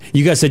broken neck.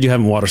 You guys said you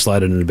haven't water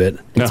slided in a bit.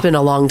 It's been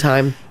a long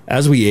time.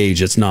 As we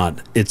age, it's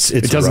not. It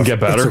doesn't get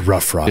better. It's a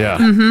rough ride.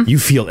 Yeah. You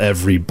feel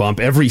every bump,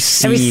 every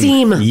seam. Every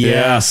seam.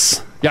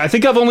 Yes. Yeah, I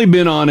think I've only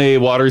been on a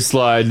water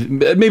slide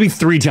maybe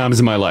 3 times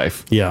in my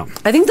life. Yeah.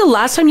 I think the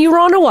last time you were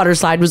on a water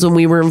slide was when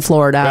we were in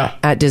Florida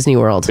at Disney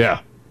World. Yeah.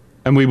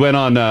 And we went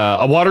on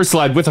a water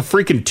slide with a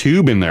freaking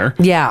tube in there.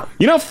 Yeah.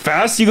 You know how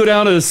fast you go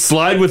down a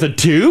slide with a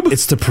tube?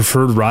 It's the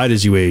preferred ride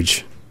as you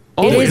age.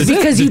 It is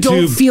because you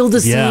don't feel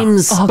the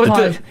seams. Oh, but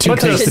God.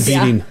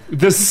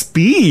 the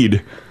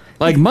speed.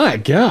 Like, my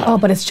God. Oh,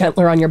 but it's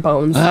gentler on your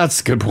bones. That's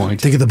a good point.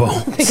 Think of the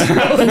bones.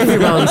 Think of your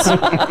bones.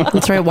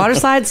 That's right. Water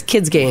slides,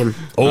 kids game.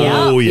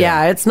 Oh, yeah.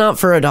 Yeah, it's not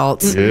for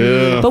adults.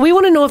 Yeah. But we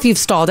want to know if you've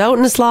stalled out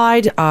in a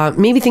slide.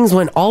 Maybe things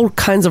went all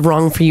kinds of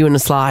wrong for you in a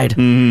slide.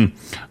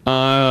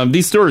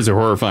 These stories are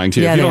horrifying,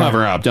 too. Yeah, if you don't they have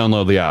our app,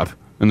 download the app,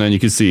 and then you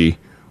can see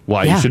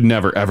why you should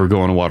never, ever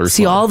go on a water slide.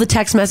 See all the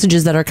text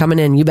messages that are coming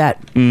in. You bet.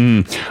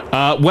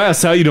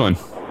 Wes, how you doing?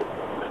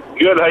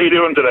 Good. How you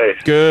doing today?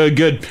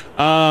 Good.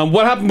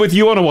 What happened with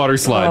you on a water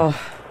slide?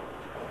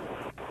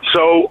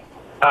 So,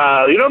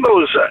 you know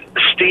those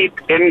steep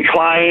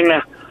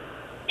incline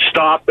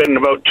stop in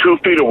about 2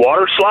 feet of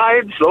water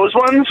slides? Those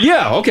ones?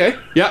 Yeah. Okay.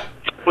 Yeah.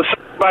 Was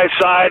side by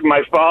side.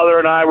 My father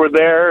and I were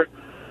there.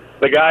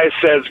 The guy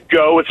says,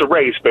 "Go." It's a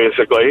race,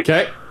 basically.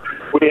 Okay.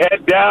 We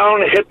head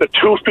down, hit the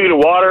 2 feet of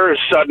water,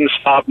 sudden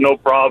stop, no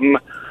problem.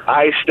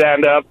 I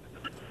stand up,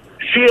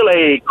 feel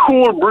a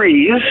cool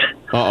breeze,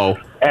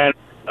 and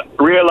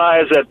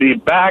realize that the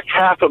back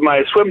half of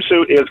my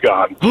swimsuit is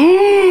gone.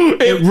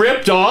 It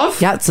ripped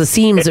off? Yeah, it's the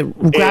seams.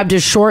 It grabbed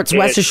his shorts,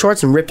 Wes's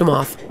shorts, and ripped them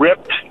off.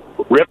 Ripped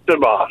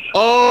them off.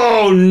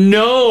 Oh,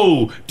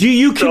 no. Do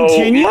you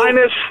continue? So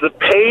minus the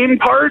pain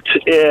part,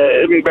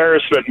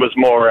 embarrassment was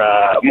more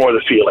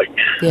the feeling.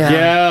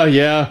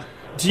 Yeah.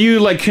 Do you,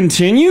 like,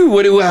 continue?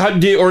 Or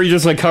you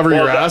just, like, cover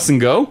your ass and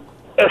go?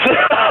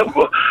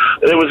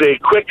 There was a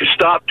quick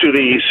stop to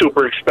the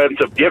super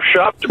expensive gift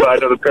shop to buy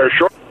another pair of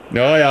shorts.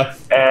 Oh, yeah.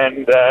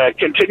 And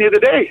continue the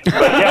day.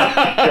 But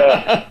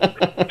yeah,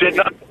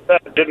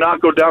 did not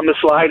go down the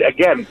slide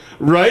again.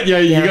 Right? Yeah,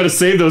 you got to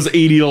save those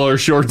 $80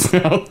 shorts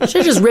now. Should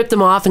have just ripped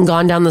them off and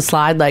gone down the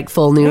slide like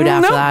full nude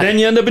after that. Then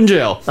you end up in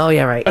jail. Oh,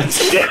 yeah, right. Poor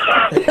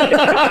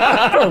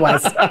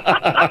Wes.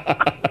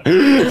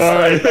 All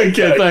right.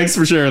 Okay, thanks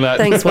for sharing that.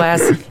 Thanks,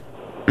 Wes.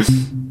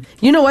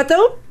 You know what,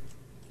 though?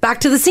 Back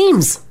to the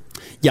seams.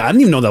 Yeah, I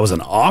didn't even know that was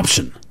an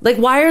option. Like,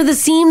 why are the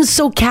seams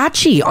so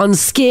catchy on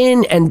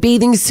skin and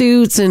bathing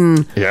suits?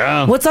 And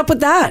what's up with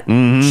that?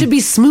 Should be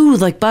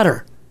smooth like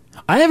butter.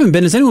 I haven't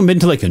been. Has anyone been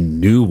to like a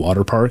new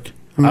water park?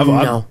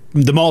 No.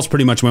 The mall's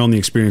pretty much my only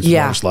experience with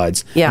water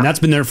slides. Yeah. And that's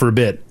been there for a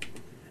bit.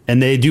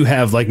 And they do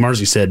have, like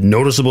Marcy said,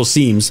 noticeable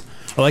seams.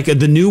 Like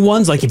the new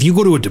ones, like if you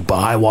go to a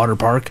Dubai water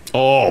park,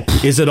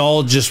 is it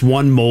all just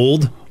one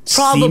mold?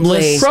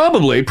 Probably.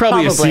 Seamless?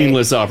 Probably a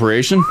seamless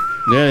operation.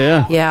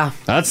 Yeah.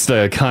 That's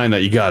the kind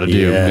that you got to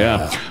do.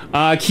 Yeah.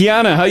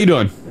 Kiana, how you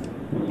doing?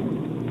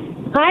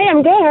 Hi,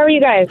 I'm good. How are you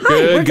guys?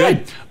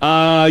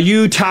 Good.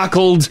 You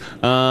tackled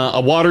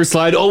a water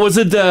slide. Oh, was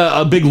it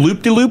a big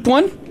loop-de-loop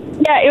one?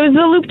 Yeah, it was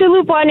the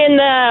loop-de-loop one in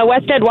the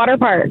West End Water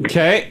Park.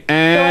 Okay,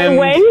 and...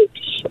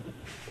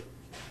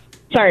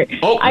 So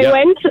I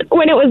went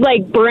when it was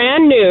like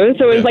brand new,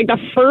 so it was like the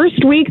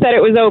first week that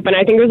it was open.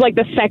 I think it was like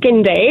the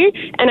second day,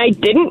 and I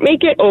didn't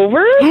make it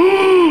over.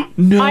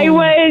 No. I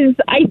was,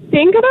 I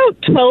think,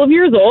 about 12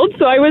 years old,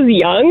 so I was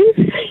young,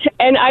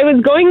 and I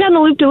was going down the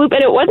loop-de-loop,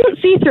 and it wasn't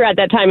see-through at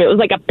that time. It was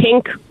like a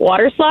pink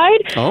water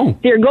slide. Oh. So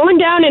you're going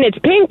down, and it's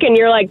pink, and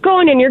you're like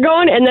going, and you're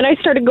going, and then I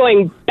started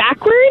going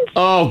backwards.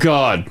 Oh,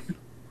 God.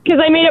 Because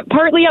I made it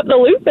partly up the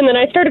loop, and then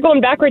I started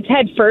going backwards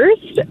head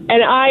first,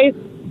 and I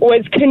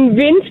was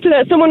convinced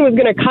that someone was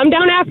going to come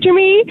down after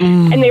me,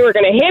 and they were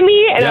going to hit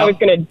me, and I was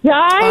going to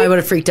die. Oh, I would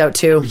have freaked out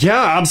too.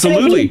 Yeah,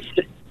 absolutely.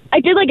 I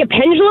did like a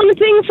pendulum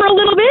thing for a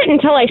little bit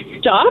until I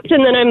stopped,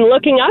 and then I'm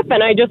looking up,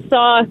 and I just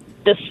saw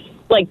this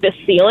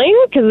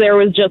ceiling, because there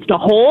was just a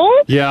hole.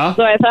 Yeah.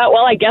 So I thought,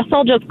 well, I guess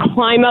I'll just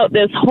climb out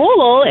this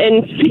hole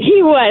and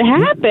see what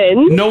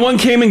happens. No one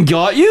came and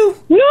got you?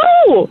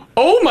 No.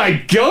 Oh, my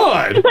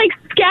God. It's like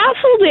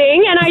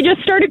scaffolding, and I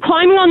just started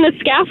climbing on the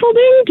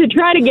scaffolding to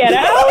try to get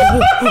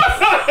out.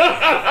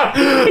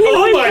 And it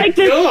was like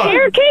this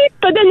staircase,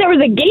 but then there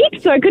was a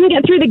gate, so I couldn't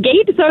get through the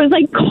gate. So I was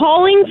like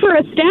calling for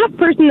a staff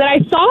person that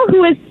I saw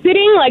who was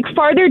sitting like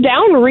farther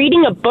down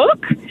reading a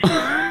book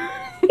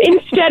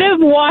instead of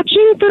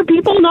watching for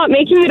people not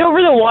making it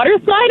over the water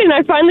slide. And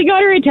I finally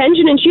got her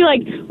attention, and she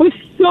like was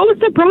so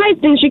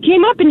surprised, and she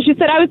came up and she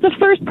said I was the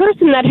first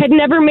person that had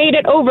never made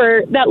it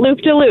over that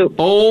loop-de-loop.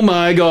 Oh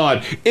my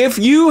God. If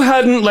you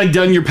hadn't like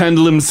done your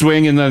pendulum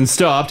swing and then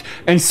stopped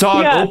and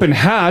saw an open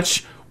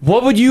hatch,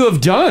 what would you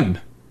have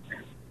done?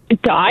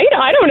 Died?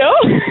 I don't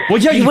know. Well,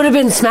 yeah, you would have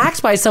been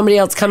smacked by somebody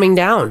else coming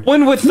down.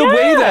 When with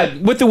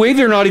the way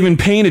they're not even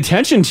paying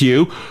attention to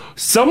you,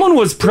 someone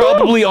was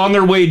probably on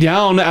their way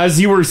down as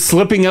you were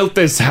slipping out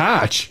this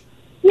hatch.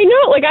 You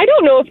know, like, I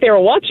don't know if they were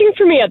watching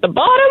for me at the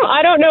bottom.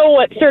 I don't know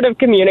what sort of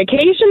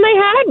communication they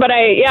had, but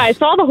I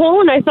saw the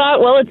hole, and I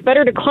thought, well, it's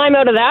better to climb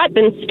out of that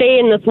than stay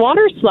in this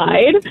water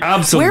slide.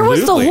 Absolutely. Where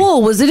was the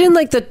hole? Was it in,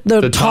 like, the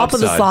top of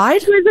the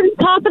slide? It was in the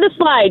top of the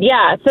slide,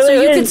 yeah. So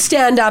you could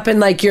stand up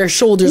and, like, your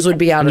shoulders would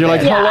be out of You're there.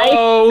 like,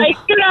 hello? I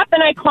stood up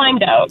and I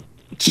climbed out.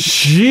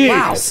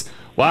 Jeez.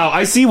 Wow,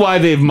 I see why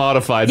they've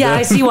modified Yeah, that.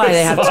 I see why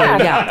they have to.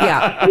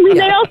 Yeah. I mean,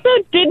 they also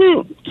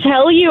didn't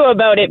tell you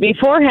about it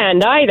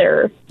beforehand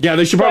either. Yeah,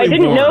 they should So I probably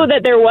didn't warn. know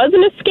that there was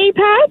an escape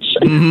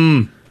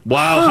hatch.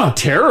 Wow, how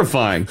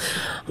terrifying.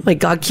 Oh my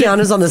God,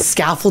 Kiana's on the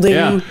scaffolding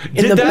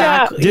in the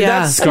back. Did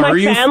that And scar my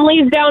you?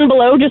 family's down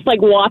below just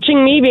like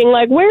watching me being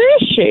like, where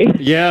is she?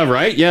 Yeah,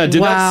 right? Yeah.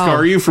 Did that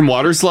scar you from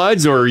water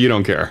slides or you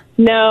don't care?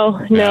 No,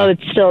 they're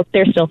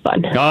still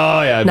fun.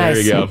 Oh, yeah. Nice.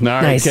 There you go. All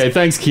right. Nice. Okay.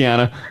 Thanks,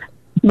 Kiana.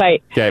 Bye.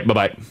 Okay.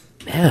 Bye-bye.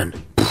 Man.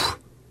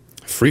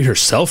 Freed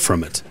herself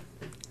from it.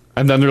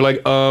 And then they're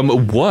like,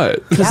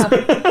 what?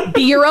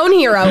 Be your own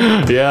hero.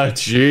 Yeah,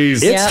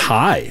 jeez. It's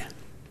high.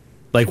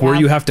 Like where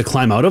you have to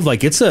climb out of.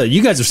 Like it's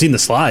you guys have seen the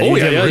slide. Oh,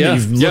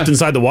 You've looked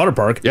inside the water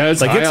park. Yeah, it's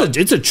like high up.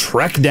 it's a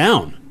trek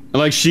down.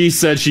 Like she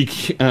said, she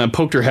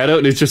poked her head out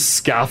and it's just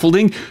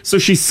scaffolding. So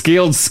she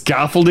scaled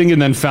scaffolding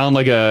and then found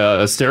like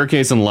a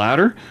staircase and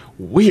ladder.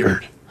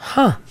 Weird.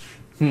 Huh.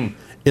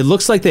 It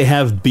looks like they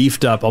have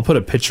beefed up. I'll put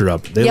a picture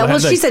up. They Yeah, well,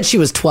 have, she said she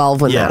was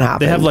 12 when that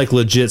happened. They have like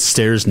legit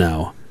stairs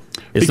now.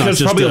 It's not Because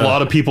just probably a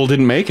lot of people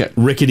didn't make it.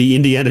 Rickety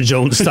Indiana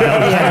Jones style.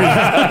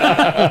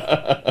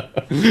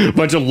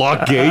 Bunch of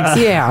locked gates.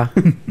 Yeah.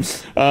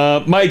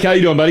 Mike, how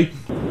you doing, buddy?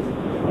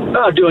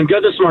 Oh, doing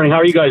good this morning. How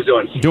are you guys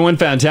doing? Doing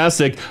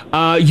fantastic.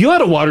 You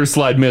had a water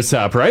slide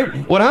mishap, right?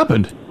 What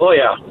happened? Oh,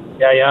 yeah.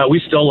 Yeah. We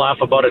still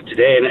laugh about it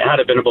today, and it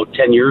had been about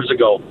 10 years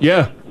ago.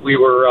 Yeah. We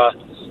were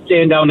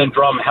staying down in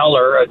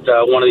Drumheller at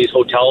one of these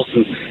hotels,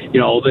 and,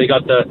 they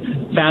got the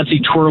fancy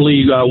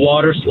twirly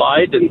water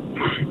slide, and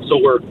so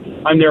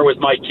I'm there with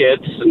my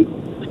kids, and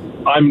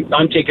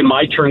I'm taking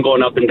my turn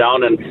going up and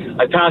down,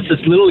 and I passed this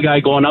little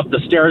guy going up the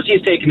stairs.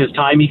 He's taking his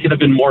time. He could have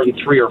been more than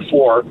 3 or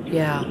 4.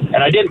 Yeah. And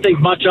I didn't think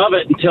much of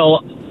it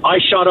until I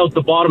shot out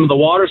the bottom of the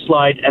water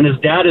slide, and his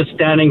dad is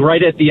standing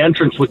right at the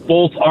entrance with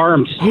both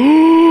arms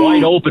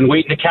wide open,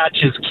 waiting to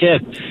catch his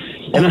kid.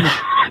 And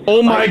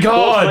oh my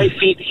God! Both my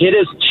feet hit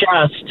his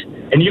chest,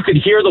 and you could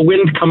hear the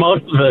wind come out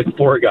of the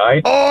poor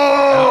guy.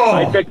 Oh!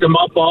 I picked him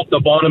up off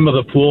the bottom of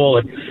the pool,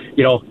 and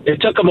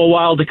it took him a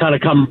while to kind of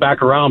come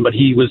back around, but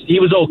he was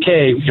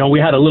okay. We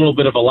had a little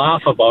bit of a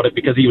laugh about it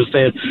because he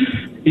said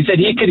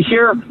he could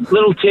hear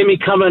little Timmy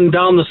coming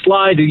down the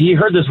slide, and he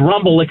heard this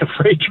rumble like a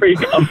freight train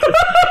coming.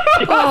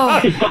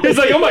 He's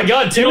like, oh my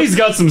God, Timmy's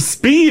got some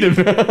speed.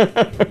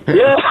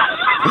 Yeah.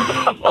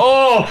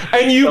 Oh,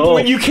 and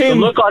when you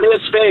came, the look on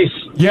his face.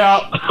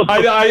 Yeah,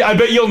 I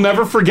bet you'll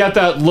never forget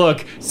that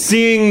look.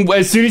 Seeing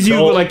as soon as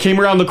you came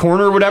around the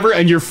corner or whatever,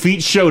 and your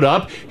feet showed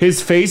up,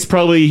 his face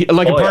probably a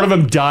part of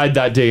him died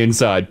that day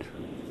inside.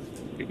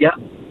 Yeah.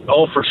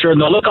 Oh, for sure.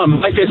 And the look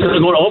on my face is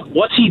going, oh,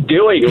 what's he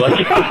doing? Like,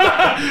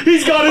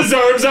 he's got his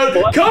arms out.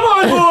 Come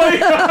on, boy.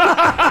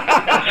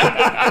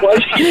 Why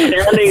is he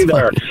standing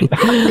there?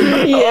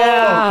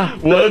 Yeah. Oh,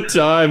 what a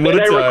time. What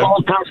a I time.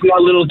 recall passing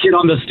that little kid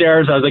on the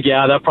stairs. I was like,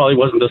 yeah, that probably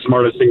wasn't the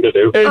smartest thing to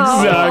do.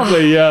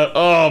 Exactly, yeah.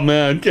 Oh,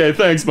 man. Okay,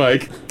 thanks,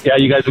 Mike. Yeah,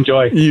 you guys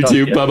enjoy. You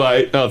too.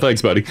 Bye-bye. Oh,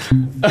 thanks, buddy.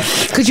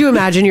 Could you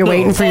imagine you're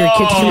waiting for your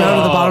kid to come out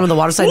of the bottom of the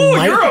water slide? Ooh,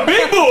 Mike, you're a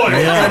big boy.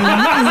 And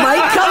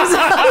Mike comes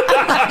out.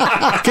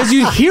 Because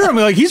you hear him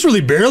like he's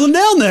really barreling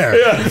down there.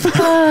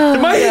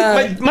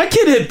 Yeah. My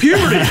kid hit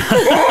puberty.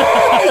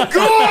 Oh,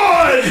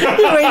 God.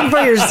 You're waiting for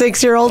your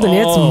 6-year-old, and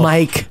it's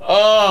Mike.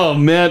 Oh,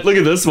 man. Look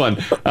at this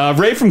one.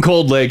 Ray from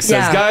Cold Lake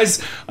says,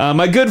 guys,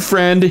 my good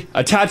friend,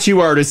 a tattoo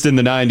artist in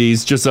the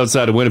 90s, just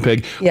outside of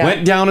Winnipeg,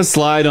 went down a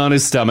slide on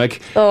his stomach.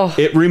 Oh.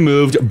 It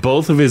removed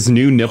both of his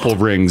new nipple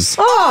rings.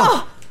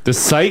 Oh. The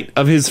sight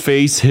of his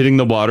face hitting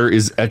the water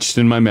is etched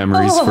in my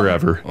memories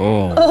forever.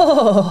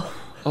 Oh.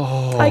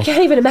 I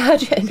can't even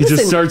imagine. He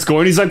just starts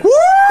going. He's like, woo!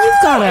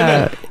 You've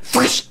got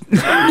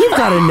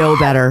to know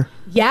better.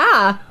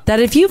 Yeah. That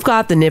if you've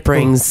got the nip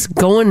rings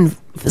going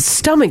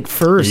stomach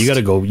first. You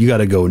gotta go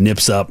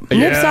nips up.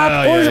 Nips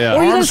up, or you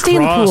gotta stay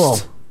in the pool.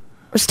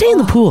 Or stay in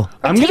the pool.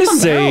 I'm going to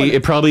say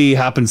it probably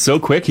happened so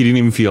quick he didn't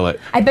even feel it.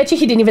 I bet you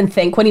he didn't even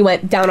think when he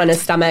went down on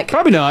his stomach.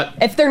 Probably not.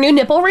 If they're new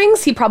nipple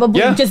rings, he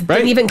probably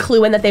didn't even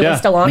clue in that they were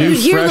still on. New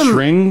fresh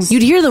rings.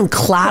 You'd hear them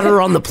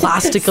clatter on the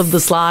plastic of the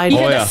slide. You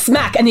hear the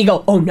smack, and you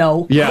go, "Oh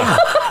no!" Yeah.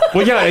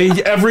 Well, yeah.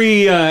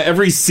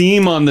 Every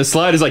seam on the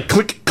slide is like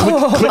click, click,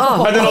 click,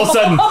 and then all of a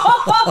sudden,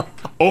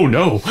 oh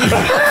no! You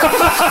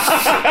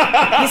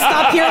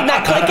stop hearing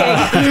that clicking.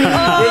 When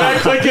that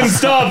clicking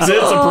stops,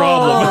 it's a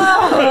problem.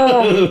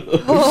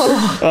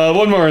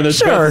 One more, and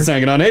this Beth is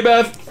hanging on. Hey,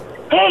 Beth.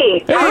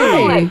 Hey.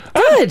 Hey.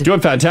 Good. Doing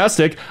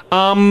fantastic.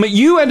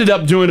 You ended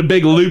up doing a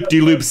big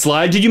loop-de-loop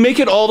slide. Did you make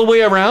it all the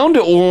way around,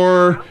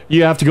 or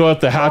you have to go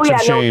out the hatch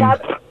of shame? No,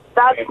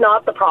 that's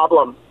not the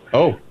problem.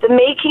 Oh. The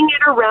making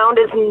it around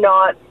is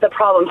not the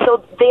problem.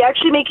 So they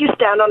actually make you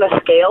stand on a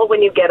scale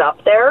when you get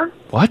up there.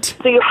 What?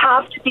 So you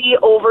have to be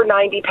over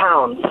 90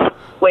 pounds,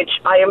 which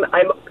I'm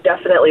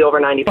definitely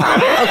over 90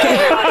 pounds.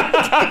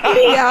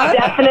 They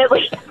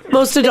definitely.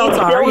 Most adults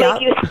they are, still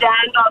make you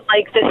stand on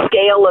like the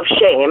scale of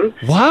shame.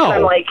 Wow. And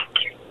I'm like,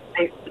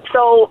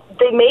 so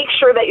they make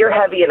sure that you're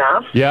heavy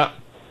enough. Yeah.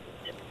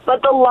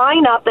 But the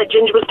lineup that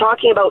Ginger was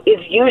talking about is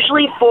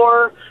usually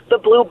for the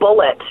blue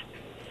bullet.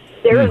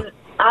 There's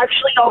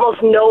actually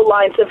almost no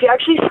line. So if you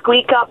actually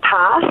squeak up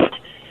past,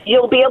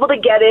 you'll be able to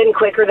get in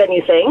quicker than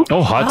you think.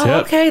 Oh, hot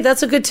tip. Okay,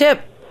 that's a good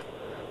tip.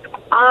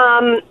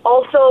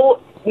 Also,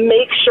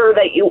 make sure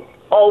that you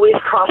always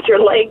cross your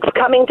legs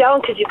coming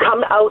down because you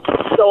come out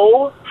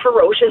so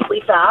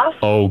ferociously fast.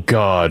 Oh,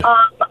 God.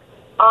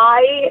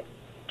 I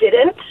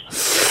didn't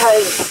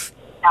because,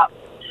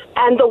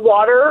 and the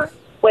water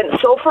went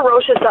so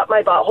ferocious up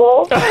my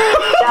butthole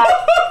that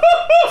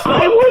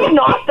I was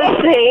not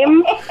the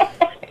same.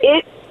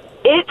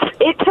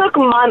 It took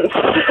months.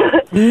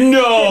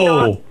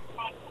 No.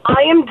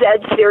 I am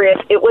dead serious.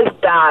 It was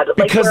bad.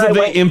 Because of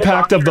the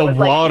impact of the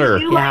water.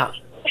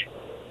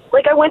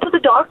 Like, I went to the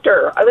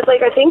doctor. I was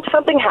like, I think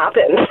something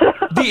happened.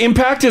 The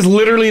impact is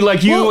literally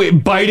like you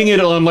biting it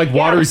on like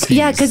water skis.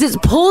 Yeah, because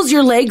it pulls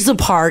your legs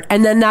apart,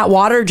 and then that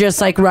water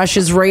just like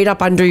rushes right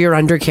up under your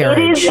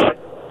undercarriage.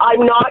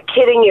 I'm not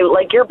kidding you.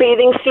 Like, your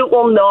bathing suit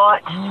will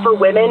not, for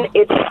women,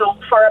 it's so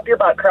far up your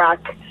butt crack.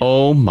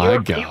 Oh, my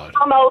You God.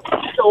 come out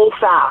so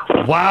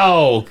fast.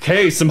 Wow.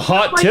 Okay, some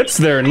hot tips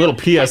there and a little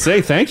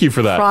PSA. Thank you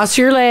for that. Cross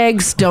your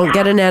legs. Don't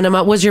get an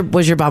enema. Was your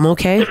bum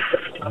okay?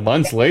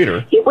 Months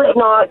later. It was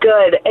not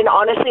good. And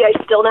honestly, I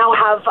still now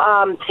have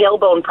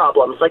tailbone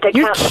problems. Like, I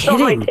can't feel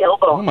my tailbone.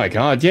 Oh, my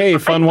God. Yay,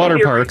 fun water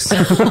parks.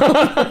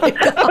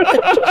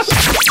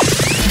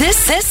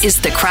 This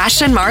is the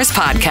Crash and Mars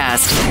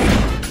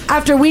Podcast.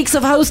 After weeks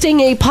of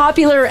hosting a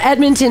popular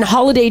Edmonton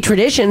holiday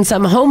tradition,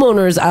 some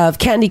homeowners of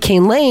Candy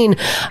Cane Lane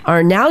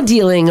are now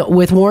dealing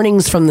with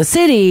warnings from the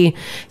city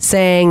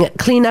saying,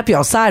 clean up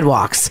your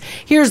sidewalks.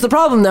 Here's the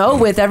problem, though,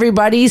 with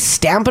everybody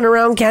stamping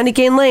around Candy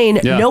Cane Lane,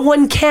 no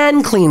one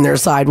can clean their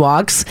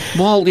sidewalks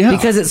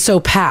because it's so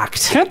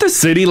packed. Can't the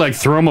city like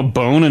throw them a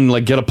bone and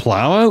like get a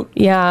plow out?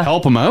 Yeah.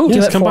 Help them out?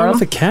 Just come by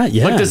with a cat,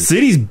 Like the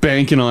city's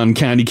banking on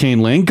Candy Cane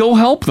Lane. Go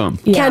help them.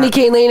 Candy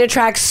Cane Lane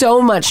attracts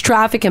so much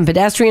traffic and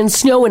pedestrians.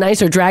 Snow and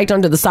ice are dragged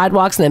onto the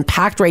sidewalks and then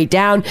packed right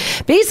down.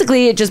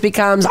 Basically, it just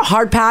becomes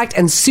hard packed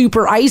and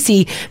super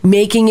icy,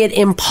 making it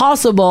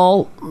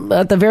impossible,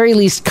 at the very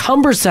least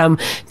cumbersome,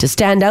 to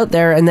stand out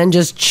there and then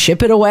just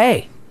chip it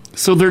away.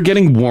 So they're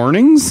getting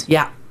warnings?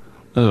 Yeah.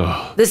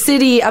 Ugh. The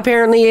city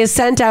apparently has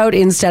sent out,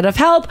 instead of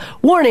help,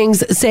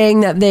 warnings saying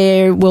that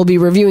they will be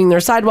reviewing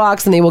their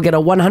sidewalks and they will get a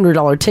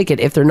 $100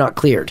 ticket if they're not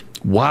cleared.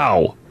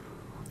 Wow.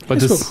 But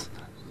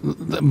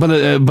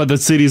the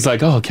city's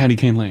like, oh, Candy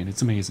Cane Lane,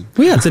 it's amazing.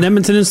 Well, yeah, it's an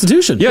Edmonton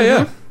institution.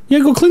 Yeah.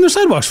 Go clean their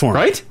sidewalks for them.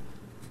 Right?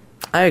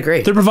 I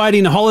agree. They're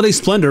providing holiday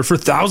splendor for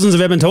thousands of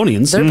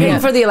Edmontonians. They're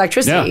paying for the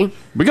electricity. Yeah.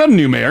 We got a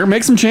new mayor.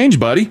 Make some change,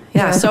 buddy.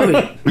 Yeah,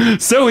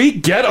 Zoe,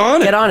 get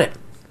on it. Get on it.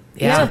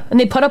 Yeah. And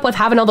they put up with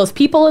having all those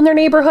people in their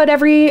neighborhood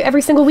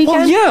every single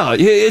weekend. Well,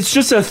 yeah, it's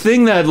just a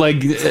thing that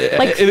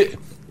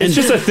it's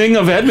just a thing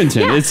of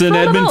Edmonton. Yeah, it's an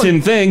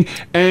Edmonton thing,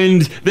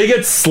 and they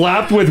get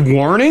slapped with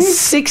warnings.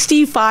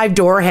 65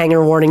 door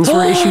hanger warnings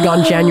were issued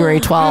on January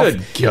 12th.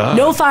 Good God.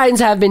 No fines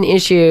have been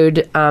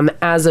issued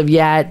as of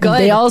yet. Good.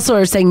 They also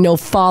are saying no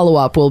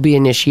follow-up will be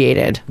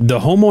initiated. The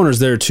homeowners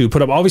there too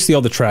put up obviously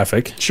all the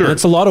traffic. Sure. And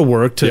it's a lot of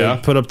work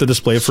to put up the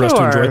display for us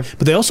to enjoy.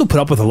 But they also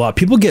put up with a lot.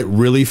 People get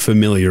really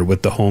familiar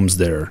with the homes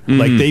there.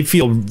 Like they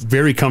feel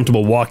very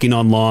comfortable walking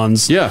on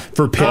lawns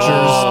for pictures.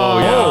 Oh,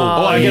 yeah.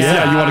 Oh, I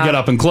guess you want to get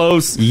up and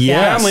close.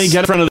 Yes. Family, get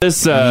in front of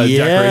this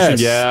decoration.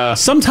 Yeah.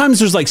 Sometimes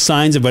there's like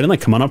signs inviting,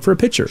 like, come on up for a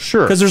picture.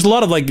 Sure. Because there's a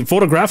lot of like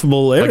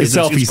photographable areas.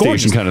 Like a selfie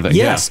station kind of thing.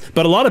 Yes.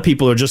 But a lot of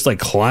people are just like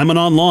climbing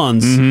on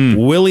lawns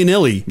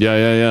willy-nilly.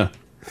 Yeah.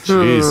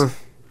 Jeez.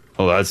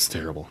 Oh, that's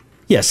terrible.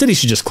 Yeah, city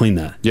should just clean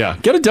that. Yeah,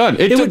 get it done.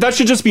 That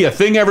should just be a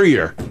thing every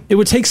year. It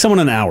would take someone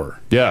an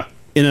hour. Yeah.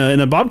 In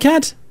a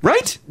Bobcat?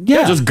 Right?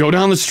 Yeah. Just go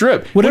down the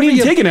strip. Whatever Wouldn't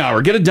even take an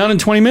hour. Get it done in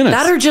 20 minutes.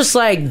 That or just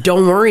like,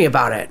 don't worry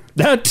about it.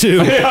 That too.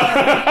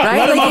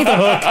 Right?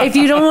 Like if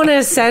you don't want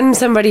to send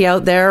somebody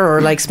out there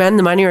or like spend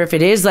the money, or if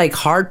it is like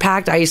hard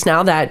packed ice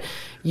now that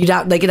it'd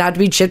have to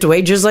be chipped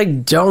away, just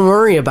like don't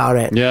worry about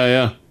it.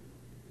 Yeah.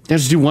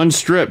 Just do one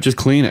strip. Just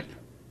clean it.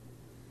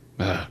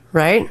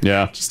 Right?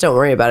 Yeah. Just don't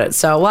worry about it.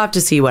 So we'll have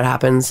to see what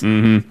happens.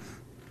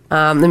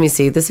 Let me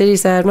see. The city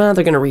said, well,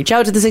 they're going to reach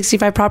out to the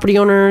 65 property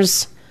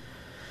owners.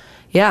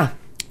 Yeah.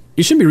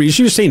 You should be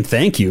saying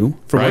thank you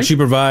for what you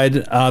provide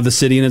the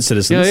city and its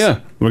citizens. Yeah.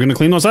 We're going to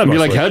clean those sidewalks. Be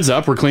like, heads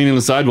up, we're cleaning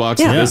the sidewalks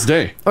this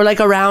day. Or like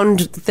around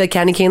the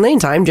Candy Cane Lane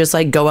time, just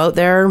like go out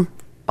there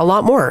a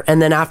lot more.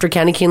 And then after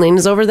Candy Cane Lane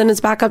is over, then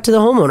it's back up to the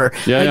homeowner.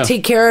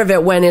 Take care of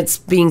it when it's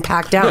being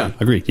packed down. Yeah,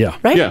 agreed. Yeah.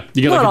 Right? Yeah.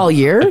 You get not like all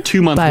year. A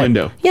 2-month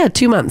window. Yeah,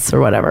 2 months or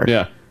whatever.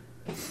 Yeah.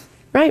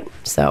 Right?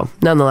 So,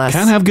 nonetheless.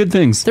 Can't have good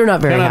things. They're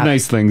not very Can't happy. have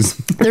nice things.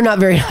 They're not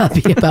very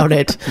happy about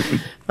it,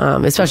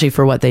 especially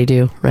for what they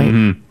do,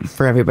 right?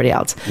 For everybody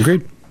else.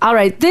 Agreed. All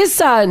right.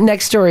 This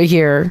next story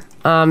here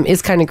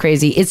is kind of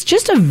crazy. It's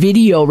just a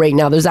video right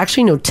now. There's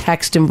actually no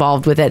text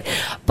involved with it.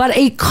 But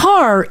a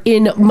car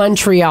in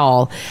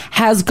Montreal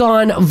has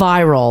gone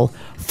viral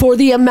for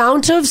the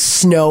amount of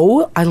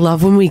snow, I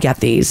love when we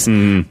get these,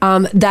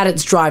 that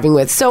it's driving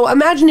with. So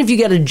imagine if you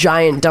get a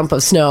giant dump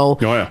of snow,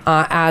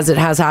 as it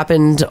has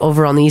happened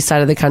over on the east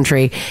side of the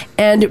country,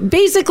 and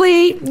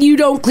basically you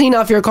don't clean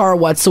off your car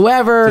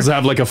whatsoever. Does it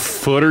have like a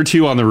foot or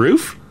two on the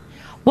roof?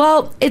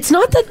 Well, it's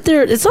not that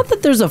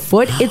there's a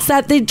foot. It's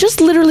that they just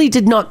literally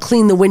did not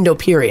clean the window,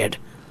 period.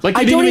 Like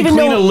I they don't didn't even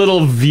clean know a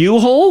little view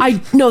hole?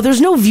 No,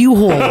 there's no view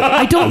hole.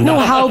 I don't know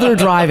how they're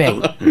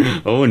driving.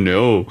 Oh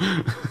no.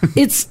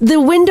 It's the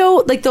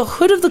window, like the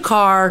hood of the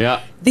car,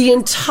 the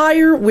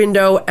entire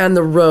window and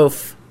the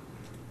roof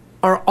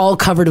are all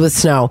covered with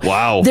snow.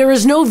 Wow. There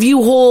is no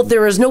view hole.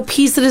 There is no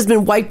piece that has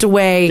been wiped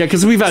away. Yeah,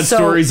 because we've had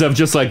stories of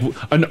just like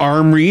an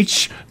arm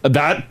reach.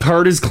 That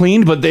part is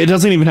cleaned, but it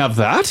doesn't even have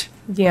that.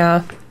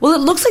 Yeah. Well,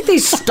 it looks like they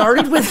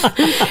started with.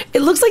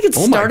 It looks like it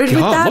Oh my started with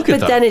God, that, look at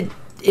but that. then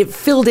it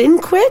filled in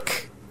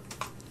quick.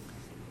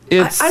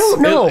 I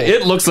don't know.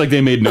 It looks like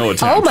they made no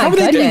attempt. Oh my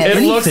goodness.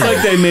 It looks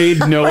like they made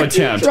no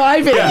attempt.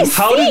 driving? Yeah,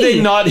 how did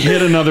they not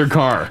hit another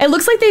car? It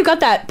looks like they've got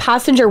that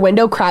passenger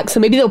window crack, so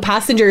maybe the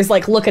passenger's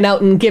like looking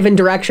out and giving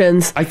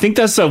directions. I think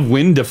that's a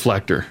wind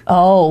deflector.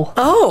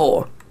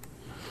 Oh.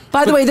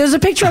 By the way, there's a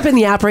picture up in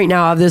the app right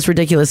now of this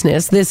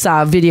ridiculousness. This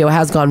video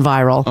has gone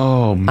viral.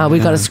 Oh, man.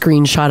 We've got a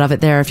screenshot of it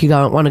there if you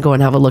want to go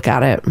and have a look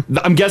at it.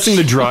 I'm guessing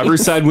the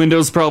driver's side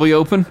window's probably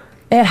open.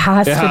 It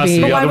has It to has be.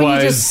 to be. Why wouldn't you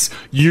Otherwise,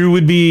 you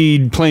would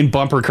be playing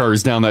bumper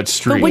cars down that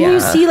street. But when you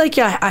see like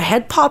a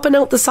head popping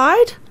out the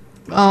side,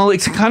 Oh,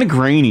 it's kind of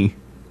grainy.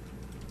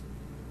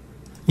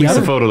 That's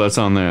the photo that's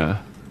on the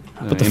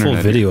Put the full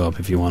internet. video up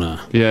if you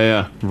want to.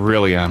 Yeah,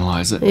 really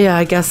analyze it. yeah,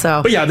 I guess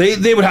so. But yeah,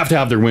 they would have to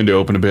have their window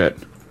open a bit.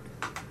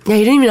 Yeah,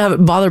 you didn't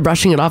even bother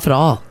brushing it off at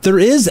all. There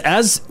is,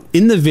 as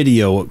in the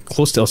video,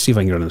 close to, I'll see if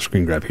I can get it on the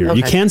screen grab here.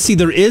 You Okay. can see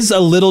there is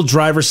a little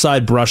driver's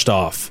side brushed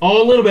off.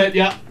 Oh, a little bit,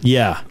 yeah.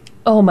 Yeah.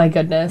 Oh my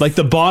goodness. Like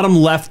the bottom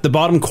left, the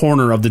bottom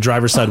corner of the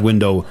driver's side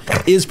window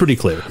is pretty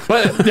clear.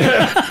 But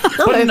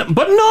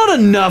not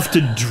enough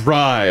to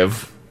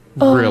drive,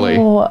 really.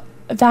 Oh,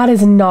 that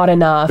is not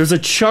enough. There's a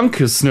chunk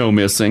of snow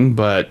missing,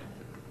 but...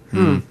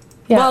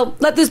 Well,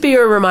 let this be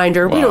your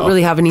reminder. We don't Wow.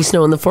 really have any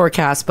snow in the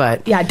forecast,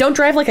 but Yeah, don't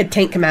drive like a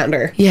tank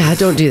commander. yeah,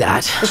 don't do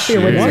that. Make sure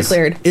your windows are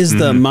cleared. Is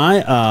the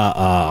my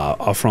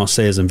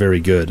français isn't very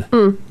good.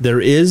 There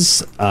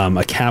is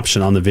a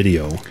caption on the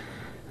video.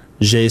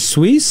 Je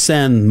suis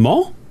sans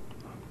mot.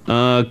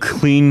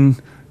 Clean.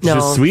 No.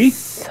 Je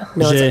suis.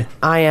 No, Je-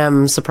 I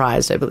am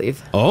surprised, I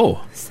believe.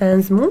 Oh.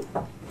 Sans mot.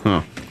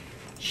 Huh.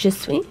 Je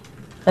suis.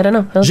 I don't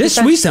know. It'll Je be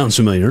suis fast. sounds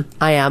familiar.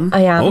 I am.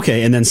 I am.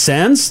 Okay, and then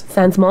sans.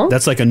 Sans mot.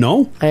 That's like a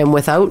no. I am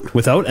without.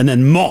 Without, and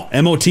then mot.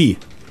 M-O-T.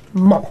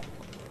 Mot.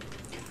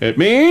 It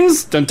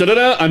means... Dun, dun, dun,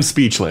 dun, I'm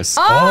speechless.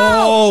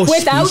 Oh,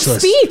 without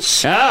speechless.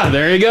 speech. Ah,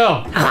 there you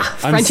go.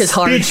 French is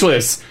hard.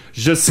 Speechless.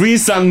 Je suis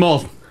sans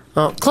mot.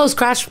 Oh, close,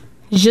 Crash.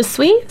 Je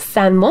suis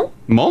sans mot.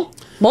 Mot?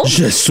 Mot.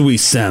 Je suis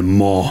sans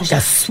mot. Je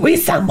suis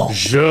sans mot.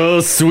 Je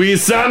suis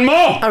sans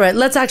mot. All right,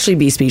 let's actually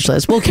be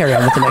speechless. We'll carry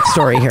on with the next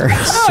story here.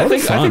 I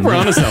think we're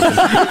onto something.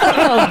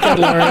 Oh, good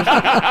lord.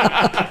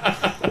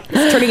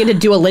 It's turning into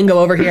Duolingo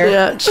over here.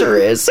 Yeah, it sure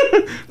is.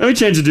 Let me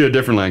change it to a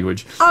different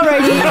language. All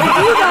right, you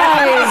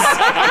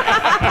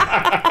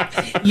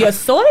guys. Yo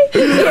soy?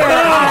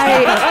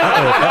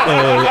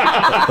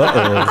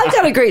 I've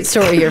got a great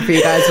story here for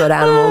you guys about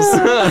animals.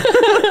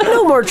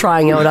 No more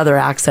trying out other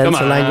accents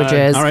Come or on.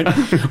 languages. All right.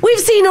 We've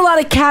seen a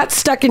lot of cats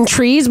stuck in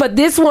trees, but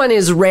this one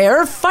is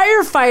rare.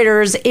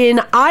 Firefighters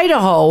in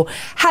Idaho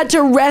had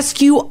to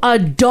rescue a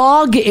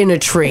dog in a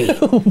tree.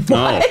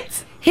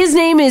 What? His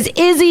name is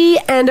Izzy,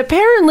 and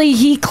apparently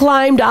he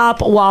climbed up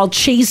while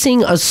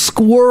chasing a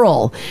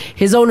squirrel.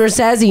 His owner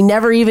says he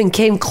never even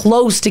came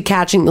close to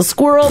catching the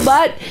squirrel,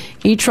 but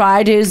he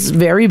tried his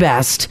very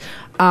best.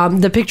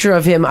 The picture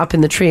of him up in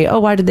the tree. Oh,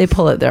 why did they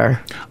pull it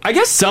there? I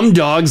guess some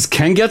dogs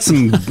can get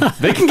some...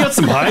 They can get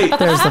some height.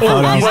 There's the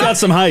photo. He's got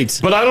some height.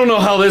 But I don't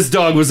know how this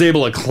dog was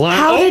able to climb.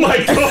 Oh my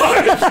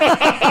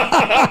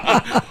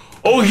god!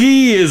 Oh,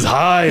 he is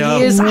high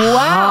up. He is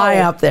high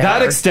up there.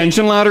 That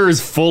extension ladder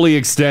is fully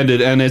extended,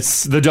 and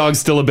the dog's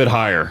still a bit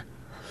higher.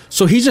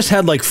 So he just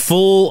had like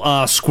full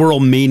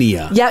squirrel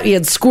mania. Yeah, he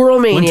had squirrel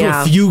Went to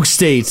mania. a fugue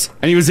state.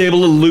 And he was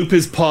able to loop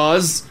his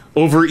paws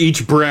over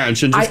each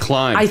branch and just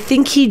climb. I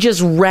think he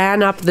just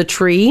ran up the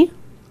tree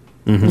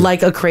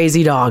like a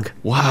crazy dog.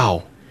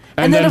 Wow.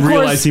 And then of course,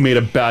 realized he made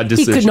a bad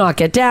decision. He could not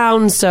get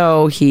down,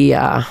 so he,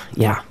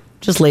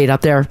 just laid up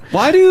there.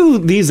 Why do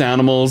these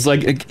animals,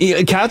 like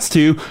cats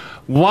too,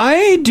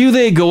 why do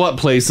they go up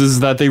places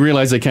that they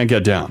realize they can't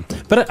get down?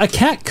 But a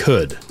cat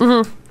could.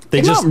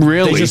 They Not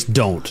really. They just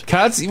don't.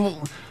 Cats,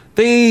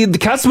 the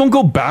cats won't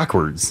go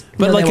backwards.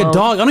 But No, like they a won't.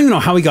 dog, I don't even know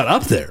how he got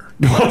up there.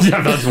 Well,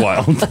 yeah, that's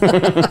wild.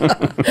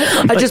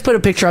 I just put a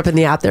picture up in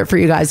the app there for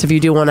you guys if you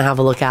do want to have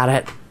a look at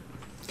it.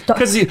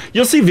 Because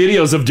you'll see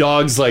videos of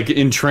dogs like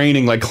in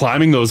training, like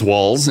climbing those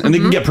walls, and they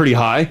can get pretty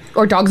high.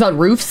 Or dogs on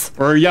roofs.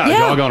 Or a Yeah.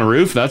 dog on a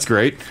roof. That's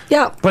great.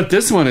 Yeah. But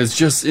this one is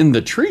just in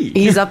the tree.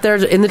 He's up there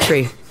in the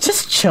tree.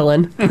 Just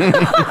chilling.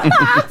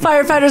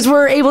 Firefighters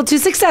were able to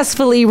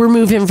successfully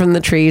remove him from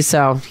the tree,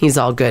 so he's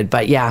all good.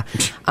 But yeah,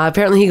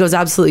 apparently he goes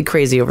absolutely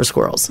crazy over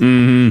squirrels.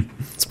 Mm-hmm.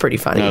 It's pretty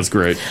funny. That's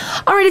great.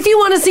 All right, if you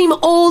want to seem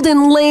old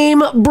and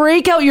lame,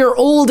 break out your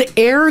old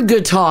air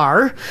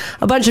guitar.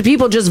 A bunch of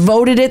people just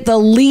voted it the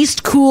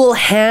least cool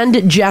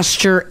hand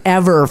gesture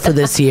ever for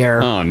this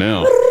year. Oh,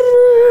 no.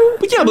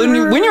 But yeah, but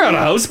when you're at a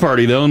house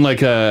party though, and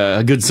like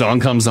a good song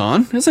comes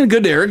on, isn't it a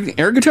good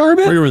air guitar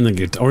bit? Or you're in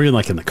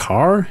the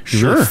car. You're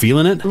Sure. really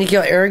feeling it. You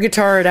can air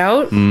guitar it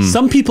out.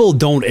 Some people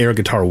don't air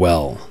guitar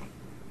well.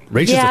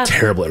 Rachel's Yeah. a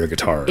terrible air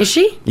guitar. Is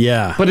she?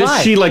 Yeah. But is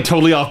she like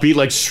totally offbeat,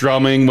 like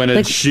strumming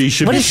when she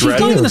should But be she's not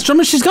shredding? even the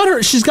strumming. She's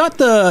got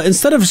the,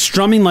 instead of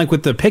strumming like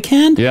with the pick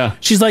hand,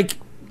 she's like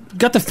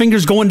got the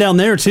fingers going down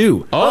there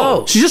too.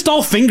 Oh. She's just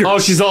all fingers. Oh,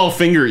 she's all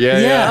finger.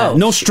 Yeah.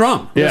 No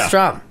strum. Yeah.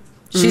 strum.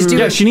 She's doing.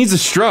 Yeah, she needs a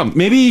strum.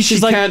 Maybe she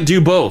can't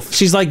do both.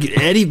 She's like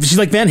Eddie. She's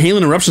like Van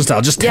Halen eruption style.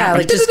 Just Yeah, tap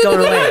like just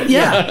going away.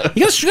 Yeah.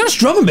 You gotta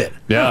strum a bit.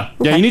 Yeah.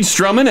 Yeah, you need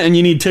strumming and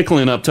you need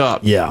tickling up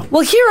top. Yeah.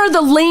 Well, here are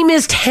the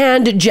lamest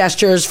hand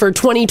gestures for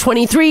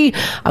 2023,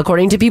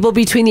 according to people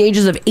between the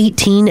ages of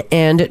 18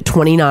 and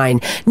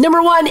 29.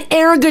 Number 1,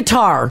 air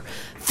guitar.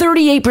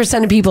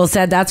 38% of people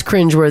said that's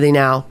cringeworthy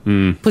now.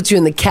 Puts you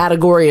in the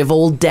category of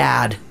old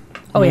dad.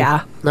 Oh,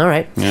 yeah. All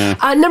right. Yeah.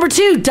 Number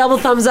 2, double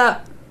thumbs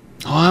up.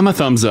 Oh, I'm a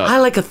thumbs up. I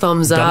like a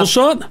thumbs up. Double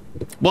shot?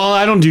 Well,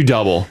 I don't do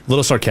double. A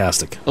little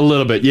sarcastic. A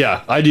little bit,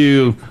 yeah. I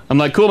do. I'm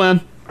like, cool,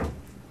 man.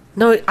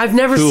 No, I've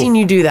never Cool. seen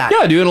you do that. Yeah,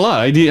 I do it a lot.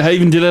 I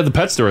even did it at the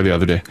pet store the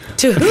other day.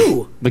 To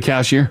who? The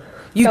cashier.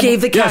 You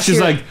gave the Yeah, cashier. she's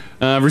like,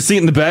 receipt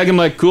in the bag. I'm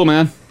like, cool,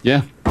 man.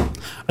 Yeah.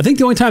 I think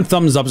the only time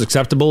thumbs up is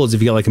acceptable is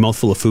if you got like a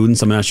mouthful of food and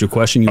someone asks you a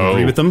question, you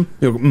agree with them.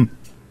 You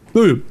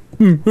go,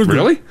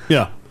 Really?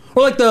 Yeah.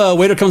 Or like the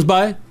waiter comes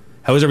by,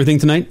 how is everything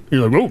tonight?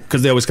 You're like, oh,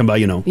 because they always come by,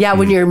 you know. Yeah,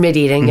 when you're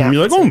mid-eating, yeah.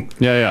 You're like, oh.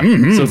 Yeah, yeah.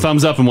 Mhm. So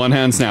thumbs up in one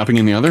hand, snapping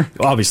in the other?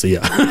 Obviously,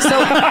 yeah.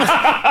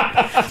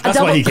 That's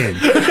double- why he came.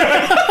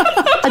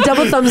 A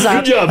double thumbs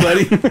up. Good job,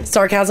 buddy.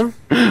 Sarcasm.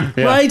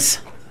 Right?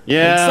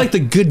 Yeah. It's like the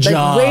good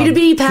job. Way to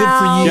be, pal. Good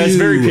for you. Yeah, it's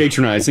very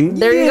patronizing.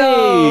 There you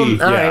go. Yay.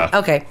 All Yeah. right.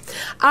 Okay.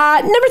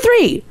 Number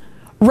 3,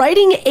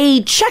 writing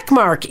a check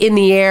mark in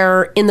the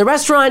air in the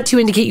restaurant to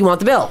indicate you want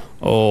the bill.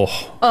 Oh.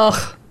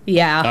 Ugh.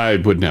 Yeah. I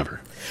would never.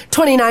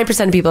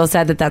 29% of people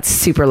said that that's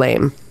super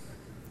lame.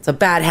 It's a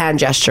bad hand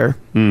gesture.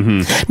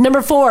 Mm-hmm.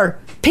 Number 4,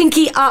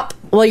 pinky up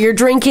while you're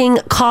drinking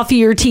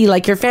coffee or tea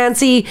like you're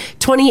fancy.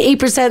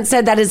 28%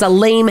 said that is a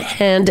lame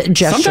hand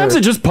gesture. Sometimes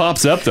it just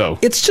pops up, though.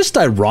 It's just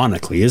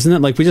ironically, isn't it?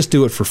 Like we just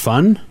do it for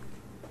fun.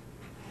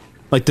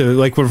 Like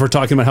when we're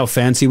talking about how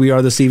fancy we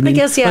are this evening. I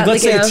guess, yeah,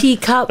 let's like a say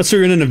teacup. Let's say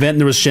you're in an event and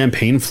there was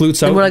champagne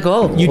flutes out. And we're like,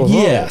 oh,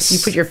 yes. You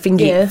put your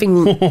pinky Yeah. up.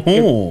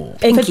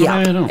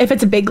 If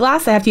it's a big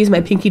glass, I have to use my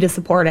pinky to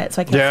support it,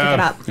 so I can't stick it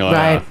up. Oh,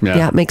 Right. yeah.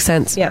 Yeah, makes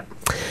sense. Yeah.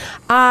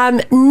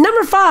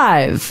 Number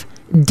 5,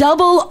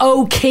 double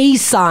OK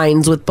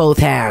signs with both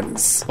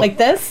hands. Like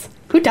this?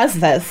 Who does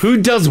this? Who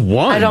does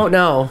one? I don't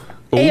know.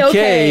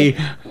 Okay.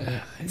 Yeah,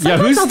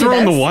 Sometimes who's I'll do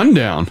throwing the this. one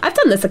down? I've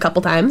done this a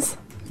couple times.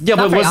 Yeah,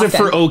 Not but very was it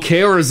for often.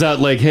 okay, or is that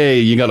like,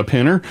 hey, you got a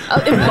pinner?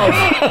 Both. You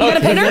got a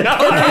pinner?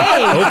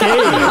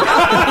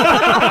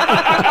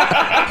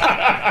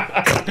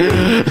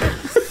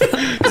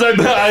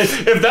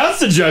 If that's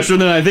the gesture,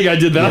 then I think I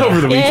did that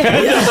over the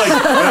weekend.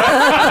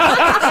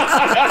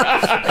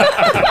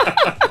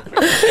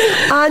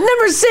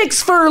 Number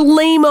 6 for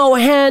lame-o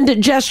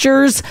hand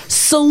gestures,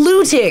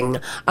 saluting.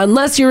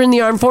 Unless you're in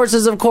the armed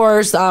forces, of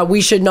course,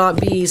 we should not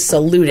be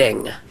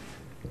saluting.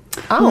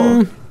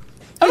 Oh.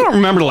 I don't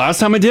remember the last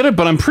time I did it,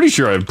 but I'm pretty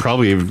sure I've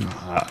probably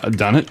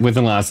done it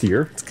within the last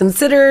year. It's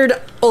considered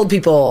old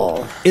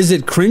people. Is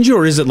it cringy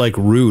or is it like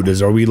rude?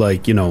 Are we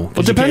like, you know? Well,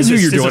 it depends who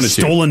you're doing it to.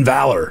 Stolen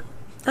valor.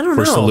 I don't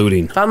for know.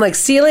 saluting. If I'm like,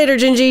 see you later,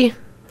 Gingy.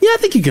 Yeah, I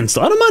think you can.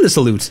 I don't mind a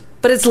salute.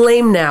 But it's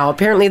lame now.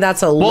 Apparently,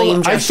 that's a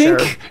lame gesture. I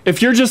think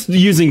if you're just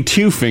using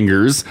 2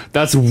 fingers,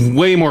 that's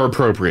way more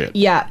appropriate.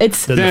 Yeah,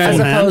 it's Than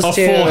a full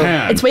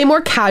hand. It's way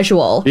more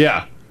casual.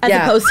 Yeah. As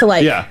opposed to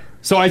like. Yeah.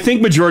 So I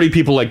think majority of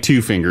people like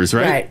 2 fingers,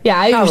 right? Right. Yeah,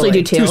 I usually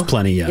do 2. Two's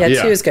plenty, yeah.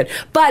 Yeah, 2 is good.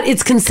 But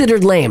it's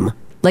considered lame.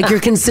 Like you're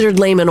considered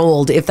lame and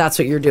old if that's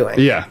what you're doing.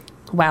 Yeah.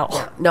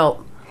 Wow.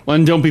 No. Well,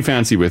 and don't be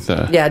fancy with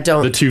don't.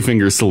 the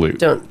 2-finger salute.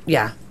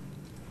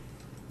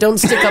 Don't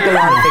stick up a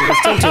lot of fingers.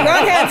 Don't do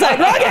Wrong hand side.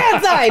 Wrong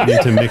hand side. You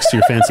need to mix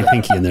your fancy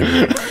pinky in there.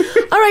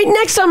 All right,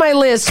 next on my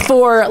list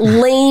for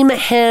lame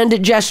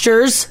hand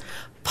gestures,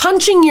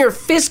 punching your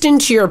fist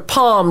into your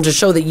palm to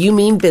show that you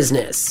mean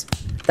business.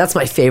 That's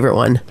my favorite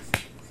one.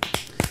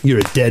 You're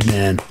a dead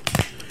man.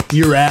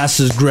 Your ass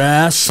is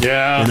grass.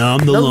 Yeah. And I'm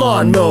the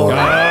lawnmower. Oh,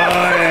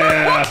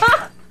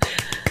 yeah.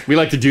 We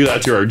like to do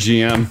that to our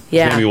GM,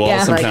 Yeah. Jamie Wall,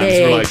 Yeah. sometimes. Like,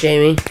 hey, We're like,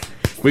 Jamie.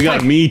 we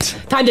got meat.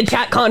 Time to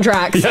chat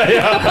contracts.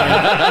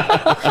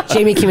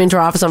 Jamie came into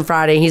our office on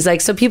Friday. He's like,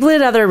 so people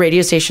at other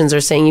radio stations are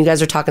saying you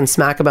guys are talking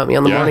smack about me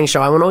on the morning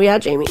show. I went, oh, yeah,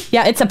 Jamie.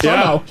 Yeah, it's a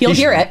promo. Yeah. He'll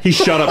hear it. He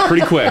shut up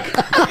pretty quick.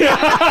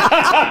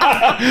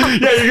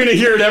 Yeah, you're going to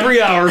hear it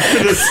every hour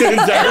for this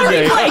entire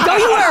day. Hey, don't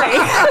you worry.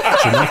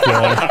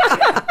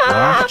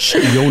 Watch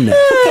your neck.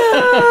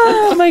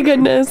 Oh, my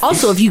goodness.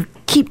 Also, if you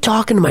keep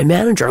talking to my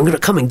manager, I'm going to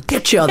come and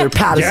get you, other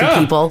Patterson Yeah.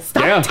 people.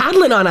 Stop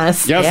tattling on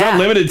us. Yeah, it's not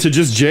limited to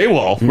just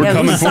J-Wall. We're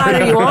coming whose for side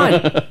you. are you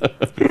on?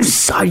 Whose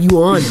side are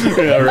you on?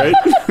 Yeah, right?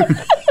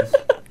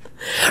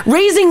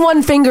 Raising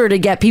one finger to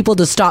get people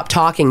to stop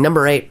talking.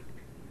 Number 8.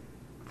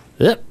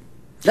 Yep.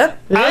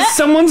 Yep. As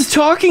someone's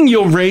talking,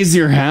 you'll raise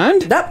your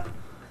hand? Yep.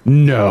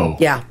 No.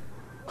 Yeah.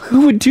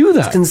 Who would do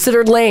that? It's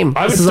considered lame.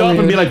 I would stop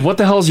and be like, what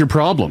the hell's your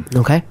problem?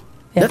 Okay.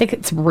 Yeah, I think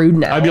it's rude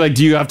now. I'd be like,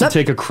 do you have to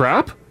take a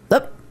crap?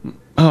 Yep.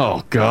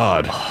 Oh,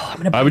 God.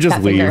 I would just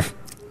that leave. finger.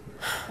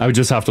 I would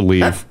just have to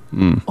leave.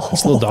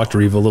 It's a little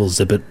Dr. Evil, a little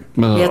zip it.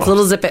 Yeah, it's a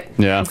little zip it.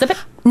 Yeah. Zip it.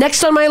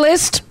 Next on my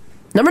list,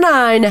 number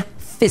 9,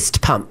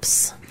 fist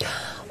pumps.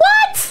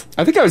 What?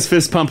 I think I was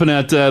fist pumping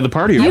at the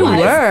party. You earlier.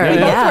 were, Yeah,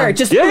 yeah.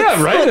 Just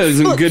right. It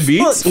was good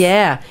beats.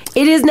 Yeah.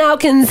 It is now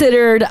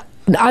considered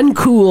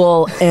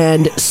uncool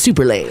and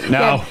super lame.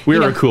 Now,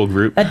 we're a cool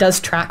group. That does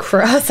track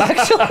for us,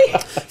 actually.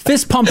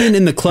 Fist pumping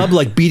in the club,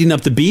 like beating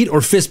up the beat,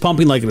 or fist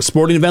pumping like at a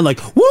sporting event, like,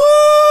 woo!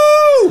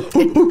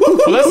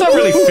 Well, that's not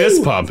really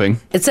fist pumping.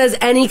 It says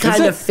any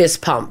kind it? of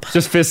fist pump.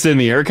 Just fists in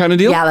the air kind of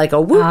deal? Yeah, like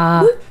a woo,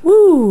 woo,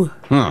 woo.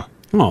 Huh.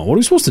 Oh, what are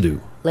we supposed to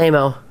do?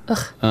 Lame-o.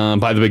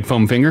 By the big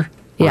foam finger?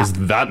 Or Yeah. is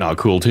that not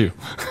cool, too?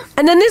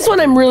 And then this one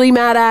I'm really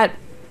mad at.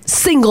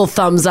 Single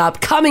thumbs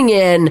up coming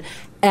in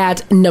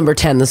at number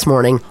 10 this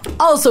morning.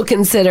 Also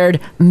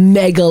considered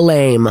mega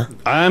lame.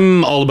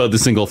 I'm all about the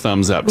single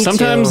thumbs up. Me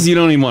Sometimes too. you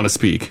don't even want to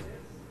speak.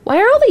 Why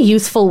are all the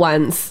useful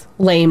ones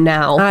lame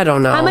now? I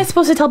don't know. How am I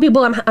supposed to tell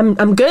people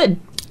I'm good?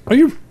 Are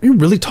you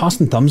really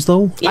tossing thumbs,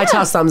 though? I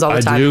toss thumbs all the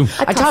I time. do.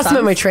 I toss them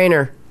at my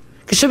trainer.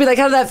 Because she'll be like,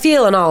 how did that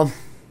feel? And all.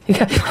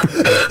 Yeah.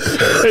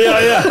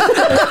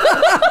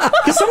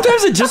 Because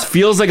sometimes it just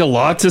feels like a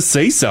lot to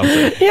say something.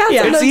 Yeah, It's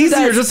sometimes it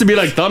easier does. just to be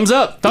like, thumbs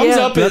up. Thumbs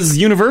Yeah. up is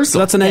universal.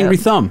 That's an angry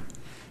thumb.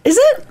 Is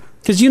it?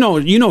 Because you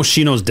know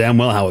she knows damn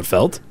well how it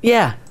felt.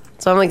 Yeah.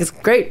 So I'm like, it's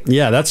great.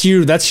 Yeah, that's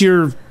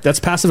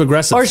passive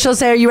aggressive. Or she'll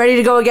say, are you ready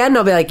to go again? And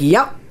I'll be like,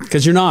 yep.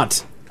 Because you're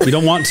not. You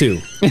don't want to.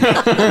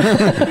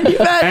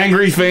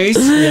 Angry face.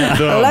 Yeah.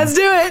 Let's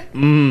do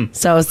it.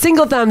 So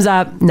single thumbs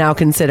up, now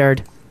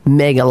considered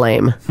mega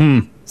lame.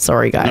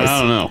 Sorry, guys. I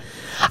don't know.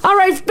 All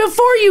right,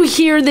 before you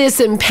hear this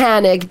and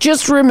panic,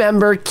 just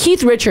remember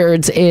Keith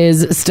Richards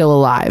is still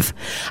alive.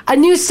 A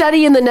new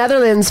study in the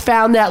Netherlands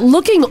found that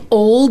looking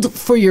old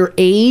for your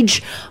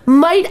age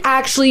might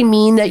actually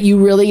mean that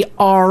you really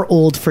are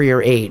old for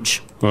your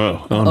age.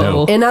 Oh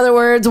no. In other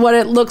words, what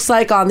it looks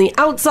like on the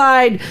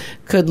outside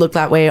could look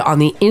that way on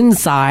the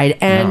inside,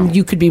 and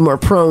you could be more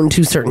prone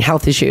to certain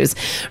health issues.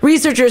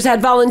 Researchers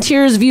had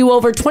volunteers view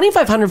over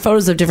 2,500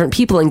 photos of different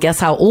people and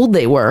guess how old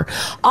they were.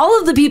 All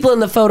of the people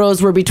in the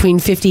photos were between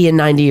 50 and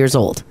 90 years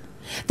old.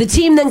 The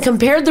team then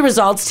compared the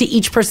results to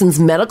each person's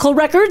medical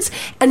records,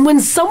 and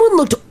when someone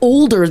looked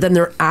older than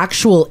their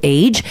actual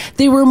age,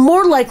 they were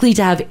more likely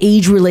to have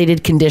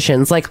age-related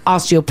conditions like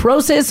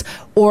osteoporosis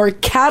or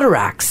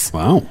cataracts.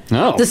 Wow.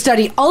 Oh. The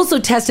study also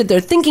tested their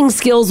thinking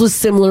skills with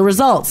similar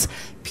results.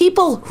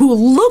 People who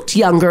looked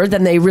younger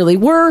than they really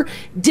were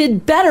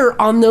did better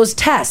on those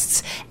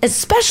tests,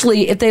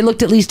 especially if they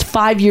looked at least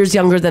 5 years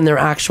younger than their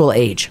actual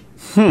age.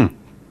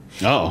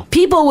 Oh.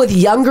 People with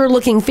younger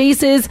looking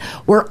faces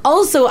were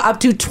also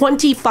up to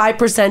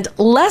 25%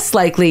 less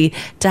likely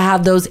to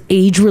have those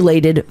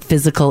age-related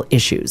physical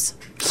issues.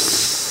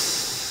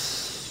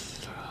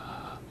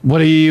 What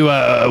do you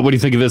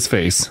think of this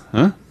face?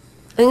 Huh?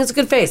 I think it's a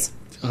good face.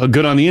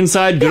 Good on the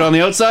inside, good on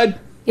the outside?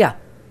 Yeah.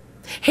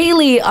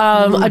 Haley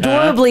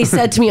adorably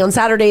said to me on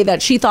Saturday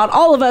that she thought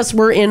all of us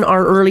were in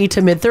our early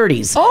to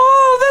mid-30s.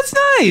 Oh, that's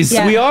nice.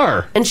 Yeah. We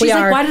are. And she's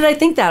like, why did I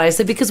think that? I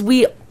said, because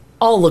we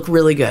all look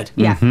really good.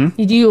 Yeah.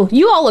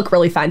 You all look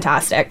really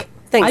fantastic.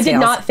 Thanks, I did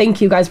Hales. not think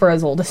you guys were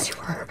as old as you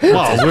were.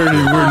 Well,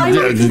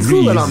 we're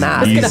cooling on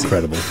that.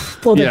 incredible.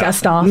 Pull the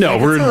dust off. No,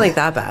 It's we're not like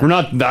that bad. We're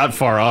not that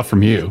far off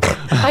from you.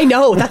 I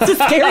know. That's a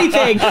scary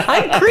thing.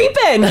 I'm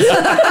creeping.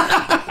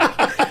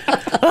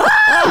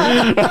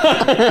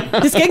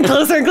 Just getting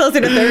closer and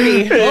closer to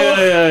 30.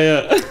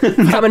 Yeah.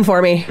 It's coming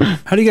for me.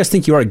 How do you guys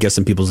think you are at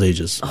guessing people's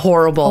ages?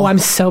 Horrible. Oh, I'm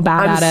so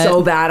bad at it. I'm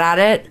so bad at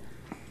it.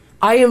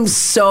 I am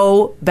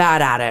so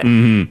bad at it.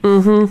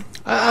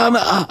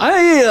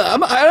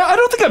 I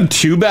don't think I'm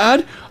too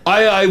bad.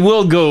 I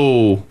will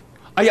go.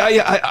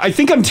 I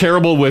think I'm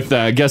terrible with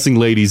guessing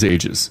ladies'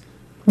 ages.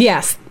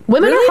 Yes.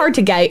 Women are hard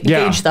to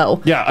gauge,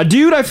 though. Yeah, a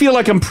dude, I feel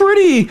like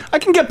I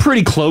can get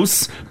pretty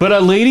close, but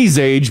a lady's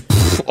age,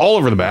 all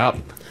over the map.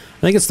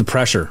 I think it's the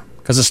pressure.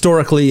 Because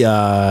historically,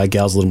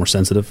 gals a little more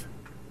sensitive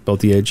about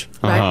the age.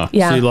 Uh-huh.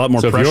 Yeah. So a lot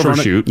more So if you pressure on it.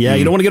 overshoot, Yeah,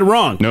 you don't want to get it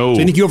wrong. No. So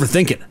you think you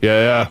overthink it.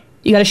 Yeah.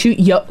 You got to shoot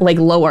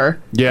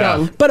lower. Yeah.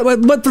 Young.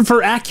 But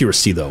for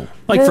accuracy, though.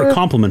 Like for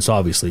compliments,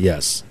 obviously,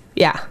 yes.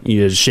 Yeah.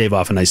 You just shave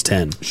off a nice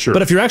 10. Sure.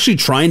 But if you're actually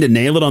trying to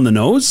nail it on the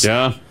nose,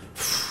 Yeah,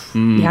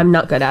 I'm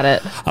not good at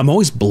it. I'm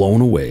always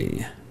blown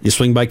away. You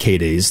swing by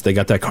K-Days, they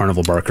got that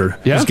carnival barker.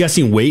 Yeah. Who's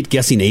guessing weight,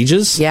 guessing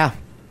ages. Yeah.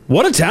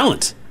 What a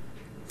talent.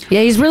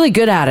 Yeah, he's really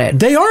good at it.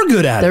 They are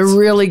good at They're it.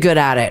 really good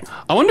at it.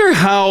 I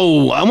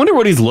wonder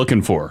what he's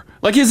looking for.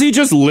 Like, is he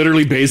just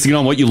literally basing it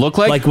on what you look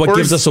like? Like what Or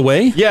gives us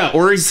away? Yeah,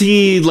 or is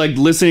he like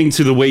listening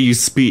to the way you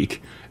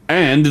speak?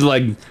 And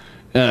like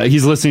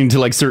he's listening to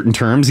like certain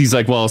terms. He's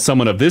like, well,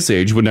 someone of this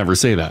age would never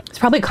say that. It's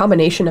probably a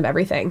combination of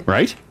everything.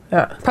 Right?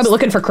 Yeah. Probably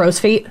looking for crow's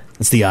feet.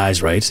 It's the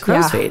eyes, right?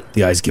 Crow's feet.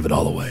 The eyes give it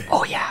all away.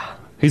 Oh, yeah.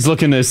 He's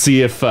looking to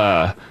see if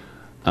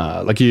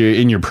like you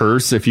in your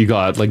purse if you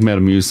got like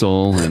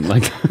Metamucil and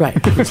like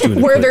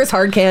Where there's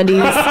hard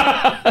candies.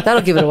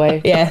 That'll give it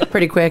away. Yeah.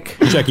 Pretty quick.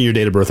 Checking your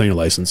date of birth on your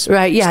license.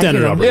 Right, yeah, Standard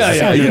you know.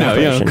 operation. Yeah, you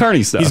know,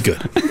 Carney stuff. He's good.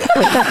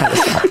 That kind of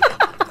stuff.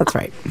 That's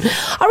right.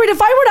 All right,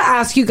 if I were to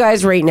ask you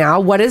guys right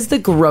now, what is the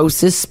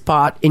grossest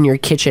spot in your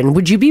kitchen?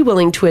 Would you be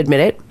willing to admit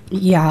it?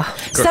 Yeah.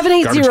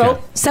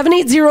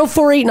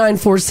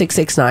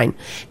 780-489-4669.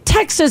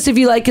 Text us if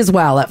you like as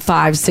well at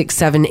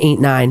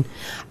 56789.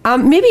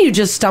 Maybe you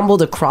just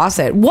stumbled across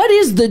it. What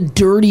is the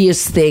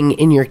dirtiest thing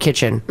in your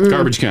kitchen?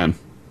 Garbage can.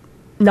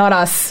 Not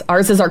us.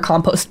 Ours is our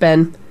compost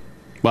bin.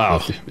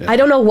 Wow. I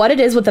don't know what it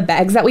is with the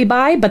bags that we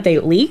buy, but they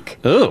leak.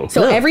 Oh.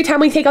 So every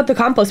time we take out the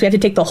compost, we have to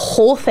take the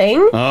whole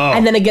thing,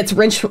 and then it gets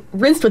rinsed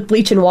with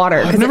bleach and water.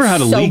 I've never had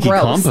a leaky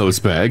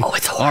compost bag. Oh,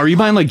 it's horrible. Are you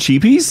buying like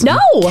cheapies? No.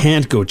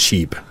 Can't go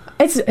cheap.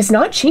 It's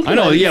not cheap. I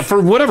know, yeah, for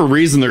whatever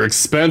reason they're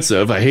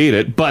expensive. I hate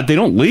it, but they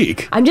don't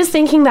leak. I'm just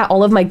thinking that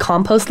all of my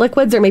compost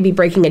liquids are maybe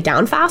breaking it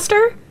down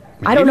faster.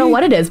 I don't know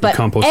what it is, but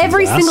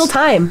every single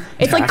time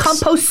it's like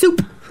compost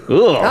soup.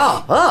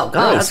 Ugh. Oh,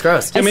 God, that's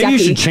gross. Yeah, maybe you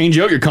should change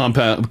out your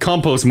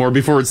compost more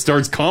before it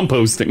starts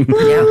composting.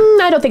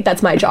 I don't think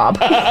that's my job.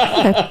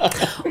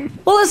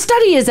 Well, a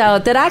study is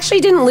out that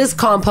actually didn't list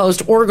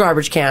compost or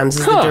garbage cans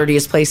as the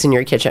dirtiest place in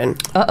your kitchen.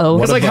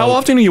 Uh-oh. It's like, how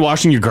often are you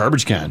washing your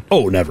garbage can?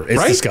 Oh, never. It's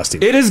Right?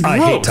 disgusting. It is gross. I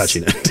hate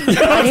touching it.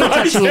 I hate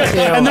touching it too.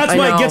 And that's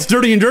why it gets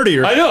dirty and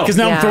dirtier. I know. Because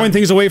now I'm throwing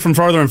things away from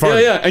farther and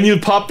farther. Yeah, and you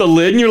pop the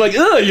lid and you're like,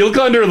 ugh, you look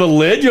under the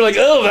lid, you're like,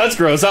 oh, that's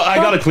gross. I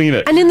gotta clean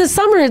it. And in the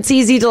summer, it's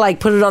easy to like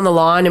put it on the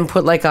lawn and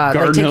put like a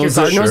Garden take your hose,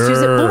 garden hose to use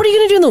it. sure. But what are you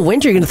going to do in the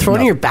winter? You're going to throw it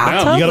in your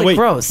bathtub? You gotta like, wait.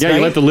 Gross. Yeah, right?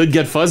 you let the lid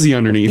get fuzzy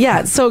underneath.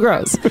 Yeah, it's so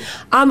gross.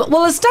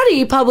 Well, a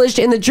study published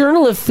in the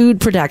Journal of Food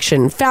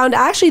Protection found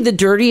actually the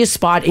dirtiest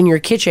spot in your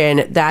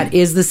kitchen that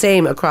is the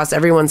same across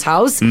everyone's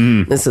house.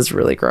 This is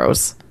really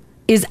gross.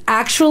 Is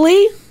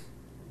actually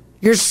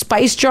your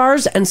spice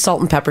jars and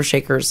salt and pepper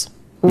shakers.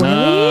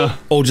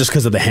 Oh, just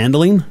because of the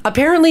handling?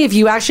 Apparently, if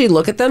you actually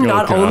look at them,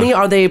 not God. only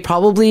are they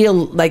probably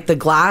like the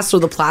glass or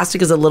the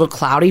plastic is a little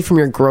cloudy from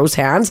your gross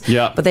hands,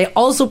 but they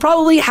also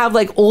probably have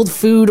like old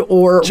food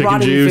or Chicken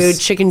rotting juice.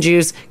 food, chicken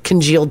juice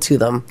congealed to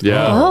them.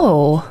 Yeah.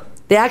 Oh.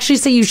 They actually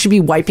say you should be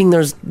wiping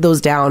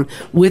those down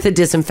with a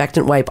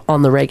disinfectant wipe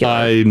on the regular.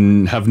 I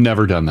have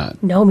never done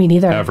that. No, me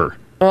neither. Ever.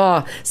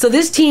 Oh, so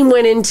this team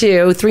went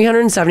into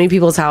 370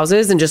 people's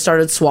houses and just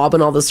started swabbing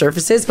all the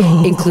surfaces,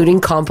 including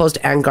compost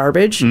and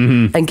garbage.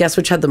 And guess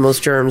which had the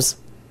most germs?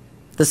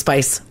 The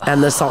spice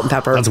and the salt and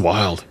pepper. That's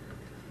wild.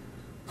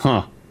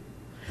 Huh.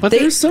 But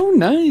they're so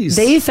nice.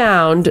 They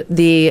found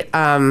the, is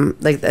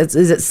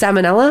it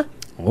salmonella?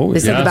 Oh, they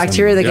said the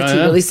bacteria that gets you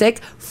really sick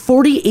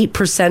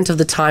 48% of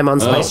the time on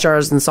spice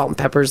jars and salt and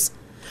peppers.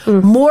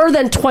 More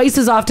than twice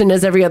as often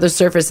as every other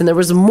surface, and there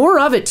was more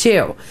of it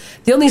too.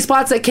 The only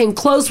spots that came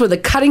close were the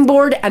cutting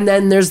board, and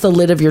then there's the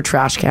lid of your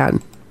trash can.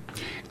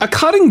 A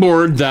cutting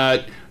board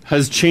that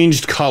has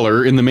changed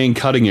color in the main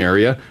cutting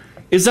area,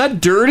 is that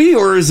dirty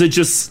or is it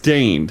just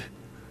stained?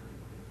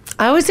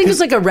 I always think it's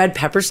like a red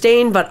pepper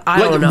stain, but I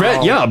don't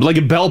know. Like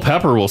a bell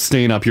pepper will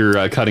stain up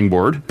your cutting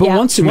board. But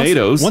once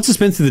tomatoes, once it's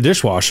been through the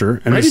dishwasher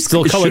and Right, it's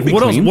still it colored, should be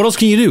what clean. else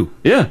can you do?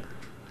 Yeah.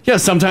 Yeah,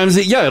 sometimes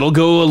it'll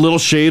go a little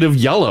shade of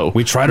yellow.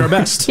 We tried our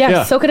best.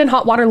 Yeah, soak it in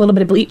hot water, a little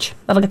bit of bleach.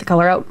 That'll get the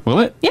color out.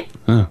 Will it? Yeah.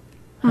 Oh.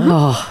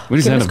 Oh, We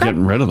just Give it end a up scrub.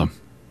 getting rid of them.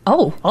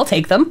 Oh, I'll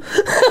take them.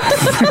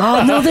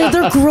 Oh, no,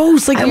 they're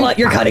gross. Like I want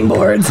your cutting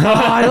boards. Oh,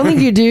 I don't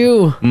think you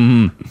do.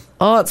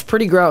 Oh, it's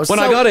pretty gross. When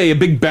I got a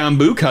big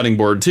bamboo cutting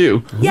board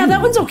too. Yeah,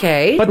 that one's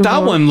okay. But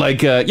that one,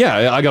 like, I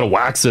got to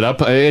wax it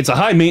up. It's a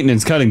high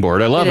maintenance cutting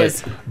board. I love It it.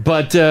 is.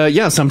 But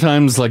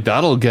sometimes like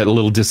that'll get a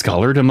little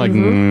discolored. I'm like,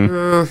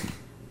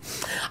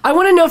 I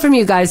want to know from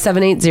you guys,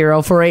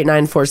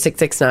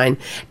 780-489-4669.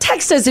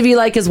 Text us if you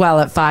like as well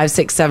at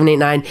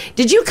 56789.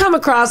 Did you come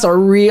across a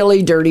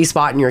really dirty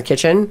spot in your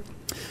kitchen?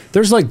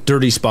 There's like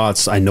dirty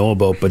spots I know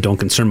about but don't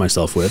concern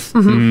myself with.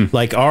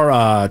 Like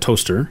our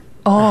toaster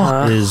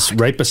is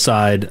right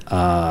beside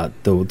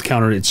the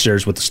counter it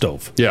shares with the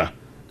stove. Yeah.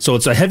 So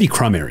it's a heavy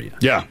crumb area.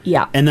 Yeah.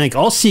 Yeah. And like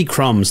I'll see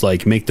crumbs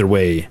like make their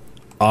way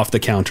off the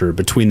counter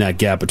between that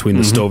gap between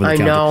the stove and the I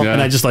counter. know. Yeah.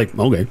 And I just like,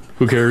 okay.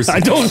 Who cares?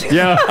 I don't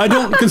I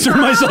don't concern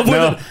myself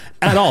with it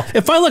at all.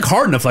 If I look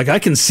hard enough, like I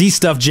can see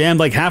stuff jammed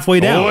like halfway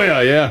down.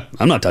 Oh yeah.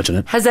 I'm not touching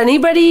it. Has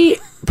anybody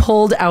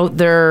pulled out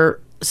their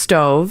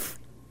stove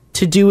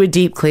to do a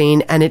deep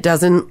clean and it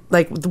doesn't,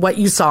 like what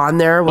you saw in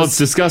there Well, it's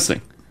was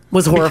disgusting.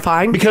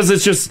 horrifying? Because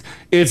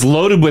it's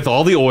loaded with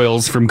all the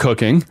oils from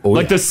cooking.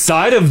 Like the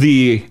side of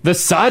the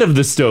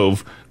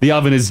stove, the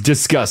oven is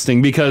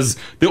disgusting because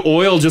the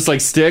oil just like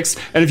sticks.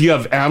 And if you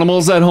have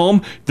animals at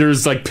home,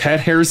 there's like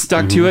pet hair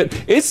stuck to it.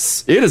 It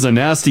is a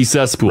nasty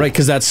cesspool. Right,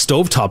 because that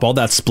stovetop, all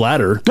that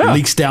splatter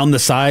leaks down the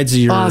sides of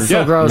your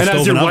gross. And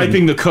as you're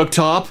wiping the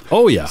cooktop,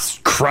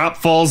 crap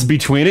falls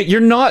between it.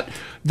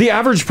 The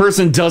average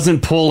person doesn't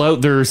pull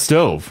out their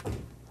stove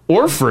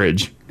or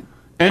fridge.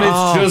 And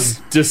it's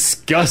just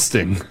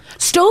disgusting.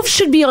 Stoves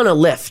should be on a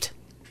lift.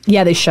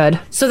 Yeah, they should.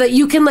 So that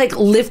you can like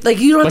lift, like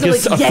you don't have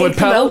Like to a like yank foot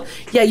them pedal? out.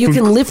 Yeah, you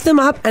can lift them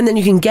up and then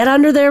you can get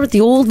under there with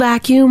the old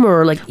vacuum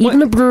or like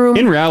even a broom.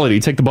 In reality,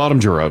 take the bottom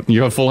drawer out.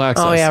 You have full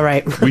access. Oh, yeah,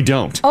 right. We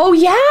don't. Oh,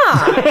 yeah.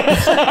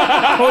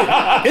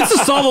 It's a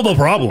solvable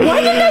problem.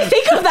 Why didn't I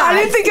think of that? I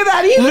didn't think of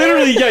that either.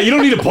 Literally, yeah, you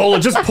don't need to pull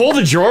it. Just pull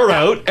the drawer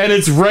out and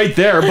it's right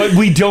there, but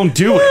we don't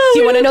do it. Do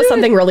you want to know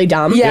something really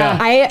dumb? Yeah.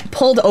 I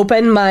pulled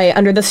open my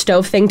under the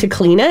stove thing to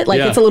clean it. Like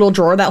Yeah. it's a little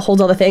drawer that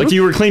holds all the things. Like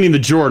you were cleaning the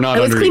drawer, not I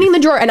was underneath. cleaning the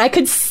drawer and I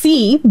could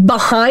see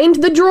behind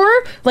the drawer,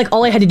 like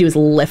all I had to do was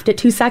lift it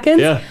 2 seconds.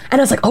 Yeah. And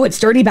I was like, oh, it's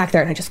dirty back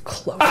there. And I just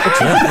closed the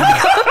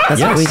drawer.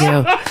 That's what we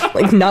do.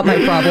 Like, not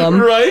my problem.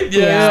 Right?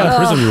 Yeah.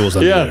 Prison rules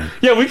under Yeah. there.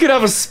 Yeah, we could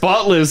have a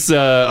spotless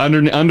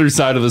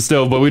underside of the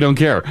stove, but we don't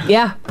care.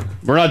 Yeah.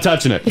 We're not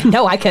touching it.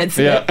 No, I can't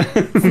see Yeah.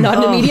 it. It's not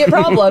an immediate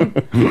problem.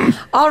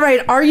 All right,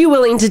 are you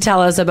willing to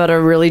tell us about a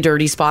really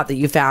dirty spot that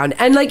you found?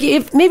 And like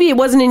if maybe it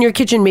wasn't in your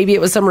kitchen, maybe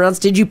it was somewhere else.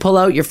 Did you pull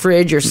out your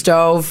fridge, your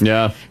stove?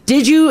 Yeah.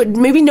 Did you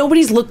maybe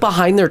nobody's looked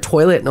behind their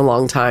toilet in a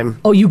long time?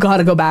 Oh, you got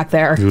to go back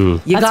there. You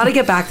got to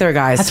get back there,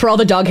 guys. That's where all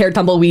the dog hair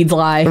tumbleweeds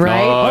lie.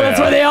 Right? Oh, That's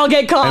yeah. where they all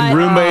get caught. And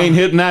Roomba ain't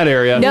hitting that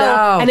area.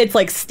 No. And it's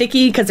like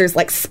sticky because there's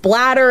like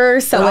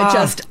splatter. So it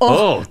just,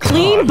 Oh,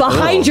 clean God.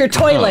 behind Oh. your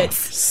toilets.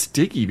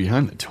 Sticky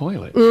behind the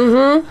toilet.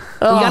 Mm-hmm. You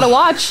gotta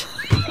watch.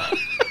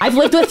 I've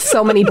lived with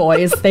so many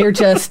boys. They're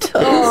just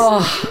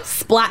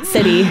splat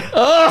city.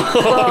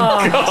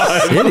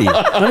 God. City?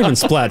 Not even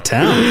Splat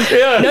Town.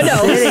 Yeah.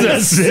 No. This is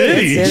a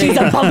city. She's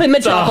a pumping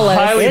metropolis.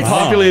 It's a highly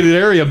populated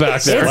area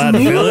back there. Splat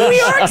New Village?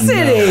 York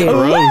City.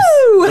 Gross.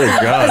 Woo! Oh,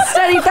 God. A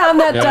study found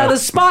that Yeah. the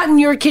spot in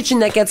your kitchen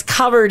that gets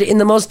covered in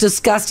the most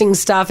disgusting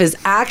stuff is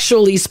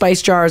actually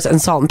spice jars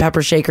and salt and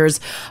pepper shakers.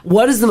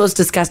 What is the most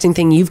disgusting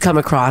thing you've come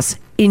across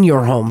in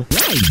your home?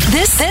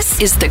 This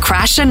is the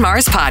Crash and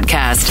Mars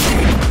podcast.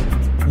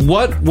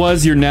 What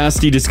was your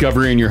nasty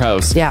discovery in your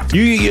house? Yeah.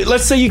 You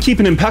let's say you keep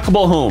an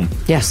impeccable home.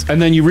 Yes.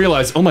 And then you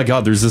realize, oh my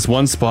God, there's this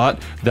one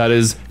spot that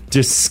is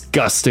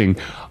disgusting.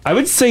 I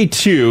would say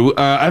too,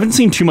 I haven't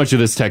seen too much of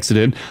this texted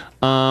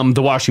in,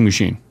 the washing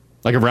machine.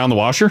 Like around the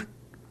washer.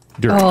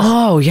 Dirty.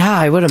 Oh, yeah,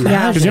 I would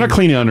imagine. Because you're not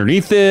cleaning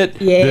underneath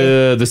it.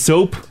 Yeah. The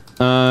soap.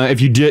 If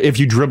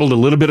you dribbled a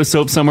little bit of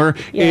soap somewhere,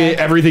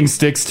 everything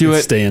sticks to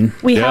it. Staying.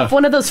 We have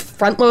one of those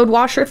front load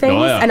washer things,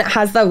 Oh, yeah. and it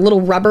has the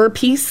little rubber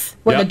piece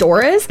where Yeah. the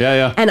door is.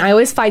 Yeah. And I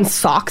always find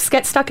socks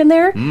get stuck in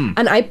there.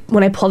 And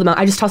when I pull them out,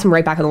 I just toss them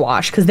right back in the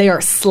wash because they are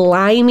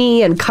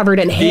slimy and covered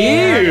in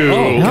hair.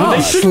 Ew. Oh,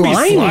 They shouldn't be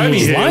slimy,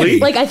 Haley.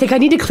 Like, I think I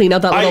need to clean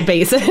out that little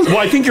basin. Well,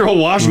 I think your whole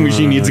washing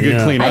machine needs a good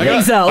yeah. clean. I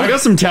think so. I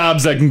got some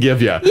tabs I can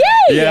give you. Yay!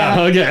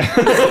 Yeah. Okay.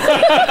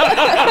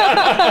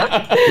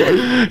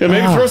 And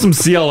maybe throw some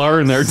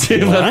CLR in there too.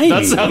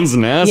 That sounds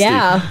nasty.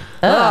 Yeah.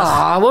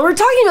 Well, we're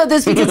talking about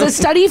this because a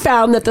study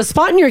found that the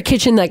spot in your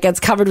kitchen that gets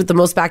covered with the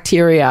most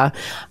bacteria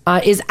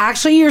is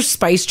actually your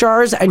spice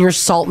jars and your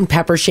salt and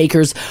pepper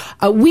shakers.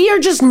 We are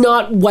just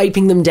not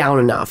wiping them down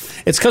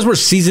enough. It's because we're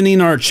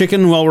seasoning our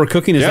chicken while we're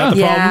cooking. Is that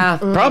the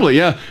problem? Yeah. Probably,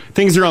 yeah.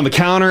 Things are on the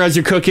counter as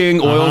you're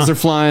cooking. Oils are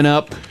flying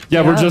up.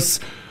 Yeah, we're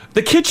just...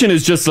 The kitchen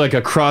is just like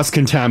a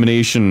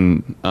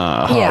cross-contamination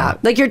hub. Yeah,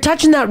 like you're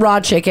touching that raw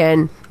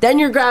chicken, then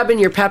you're grabbing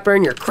your pepper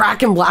and you're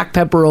cracking black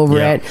pepper over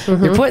it.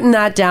 You're putting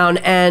that down,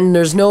 and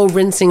there's no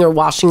rinsing or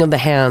washing of the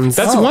hands.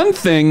 That's one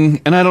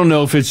thing, and I don't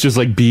know if it's just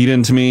like beat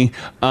into me,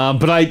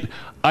 but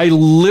I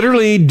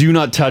literally do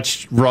not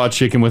touch raw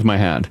chicken with my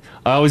hand.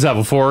 I always have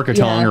a fork, a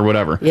tongue, or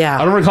whatever.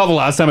 Yeah. I don't recall the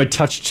last time I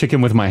touched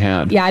chicken with my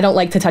hand. Yeah, I don't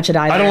like to touch it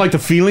either. I don't like the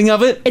feeling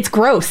of it. It's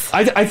gross.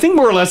 I think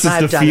more or less it's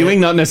I've the done feeling,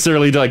 not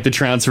necessarily like the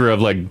transfer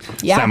of like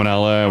Yeah.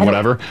 salmonella I or don't-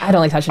 whatever. I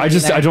don't like touching it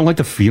either. I don't like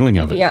the feeling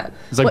of it. Yeah.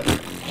 It's like,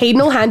 Hayden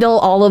will handle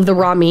all of the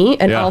raw meat,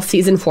 and Yeah. I'll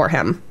season for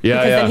him. Yeah,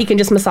 Because yeah. then he can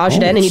just massage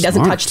it in, and he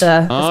doesn't touch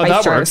the oh, spice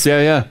that jars. works.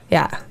 Yeah.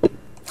 Yeah.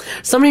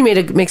 Somebody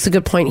makes a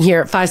good point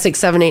here.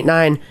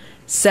 56789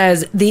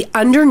 says the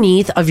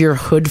underneath of your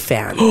hood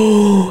fan.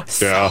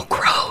 So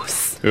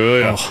gross. Oh,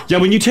 yeah. Yeah,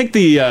 when you take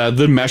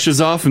the meshes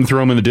off and throw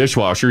them in the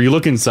dishwasher, you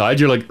look inside,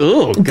 you're like,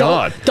 oh,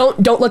 God.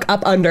 Don't look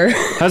up under.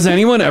 Has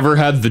anyone ever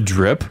had the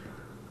drip?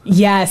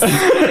 Yes.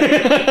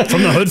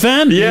 From the hood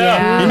fan?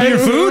 Yeah. Into your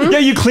food? Yeah,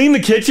 you clean the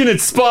kitchen,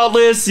 it's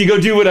spotless, you go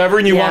do whatever,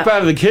 and you walk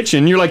out of the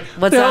kitchen, you're like,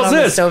 what What's the that hell's on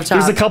the this? stovetop?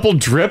 There's a couple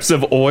drips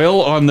of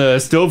oil on the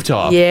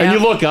stovetop. Yeah. And you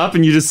look up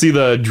and you just see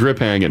the drip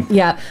hanging.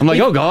 Yeah. I'm like,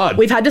 oh, God.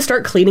 We've had to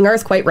start cleaning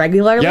ours quite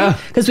regularly. Yeah.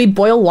 Because we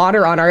boil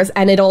water on ours,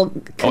 and it'll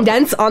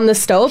condense on the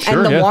stove, Sure,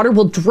 and the yeah. water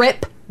will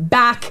drip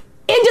back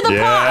into the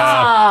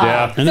pot.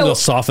 Yeah. And then they'll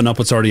soften up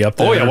what's already up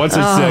there. Oh, yeah, once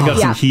it's got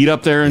some heat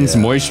up there and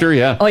some moisture,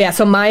 yeah. Oh, yeah.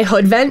 So my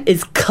hood vent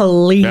is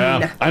clean.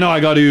 Yeah, I know. I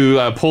got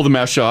to pull the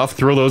mesh off,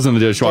 throw those in the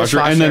dishwasher,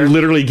 and Dishwasher. then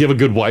literally give a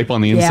good wipe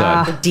on the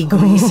inside. Yeah.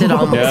 Degrease it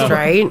almost, Yeah.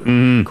 right?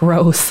 Mhm.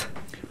 Gross.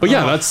 But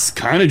yeah, that's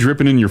kind of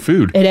dripping in your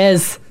food. It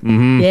is.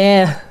 Mhm.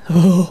 Yeah.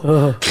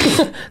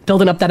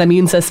 Building up that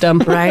immune system.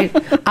 Right?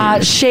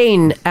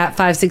 Shane at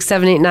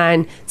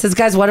 56789 says,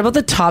 guys, what about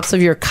the tops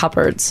of your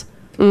cupboards?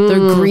 They're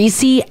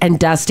greasy and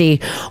dusty.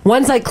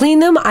 Once I clean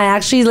them, I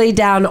actually lay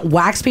down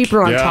wax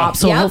paper on top.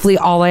 So hopefully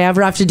all I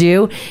ever have to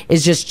do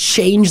is just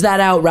change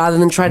that out rather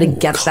than try to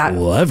get that.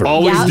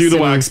 Always do the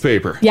wax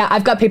paper. Yeah,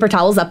 I've got paper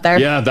towels up there.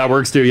 Yeah, that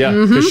works too. Yeah,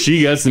 because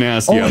she gets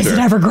nasty Oh, out is there. it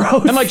ever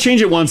gross? And like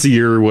change it once a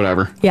year or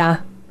whatever.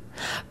 Yeah.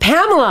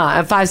 Pamela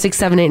at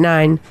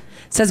 56789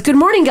 says, "Good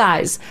morning,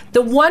 guys.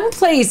 The one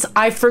place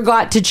I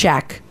forgot to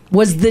check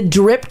was the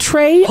drip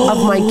tray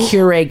of my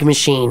Keurig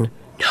machine.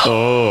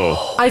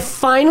 Oh. I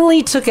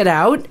finally took it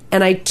out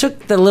and I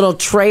took the little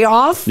tray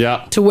off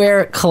to where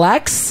it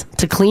collects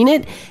to clean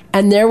it,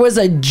 and there was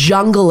a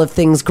jungle of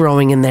things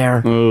growing in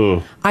there.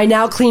 Oh. I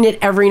now clean it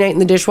every night in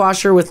the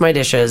dishwasher with my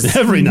dishes.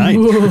 Every night?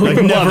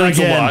 Like, never that's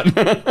again.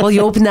 a lot. Well,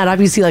 you open that up,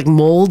 you see like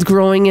mold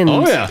growing and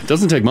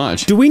doesn't take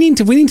much. Do we need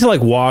to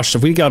like wash,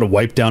 if we got to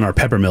wipe down our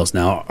pepper mills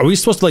now, are we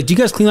supposed to, like, do you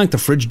guys clean like the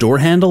fridge door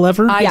handle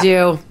ever? I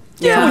do.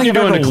 Yeah, when you're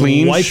doing a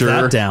clean, wipe sure.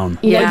 that down.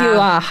 You gotta do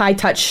high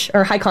touch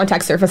or high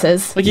contact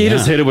surfaces. Like you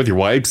just hit it with your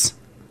wipes.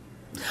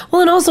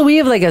 Well, and also we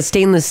have like a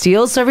stainless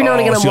steel, so every now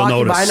and again I'm so you'll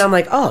walking by notice. and I'm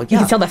like, oh, yeah. You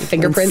can tell the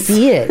fingerprints.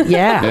 See it,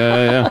 yeah.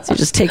 Yeah. So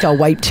just take a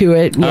wipe to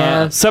it.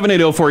 Yeah.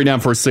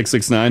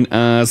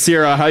 780-489-4669.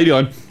 Sierra, how you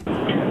doing?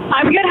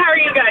 I'm good. How are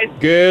you guys?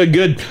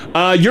 Good.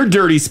 Your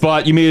dirty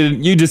spot,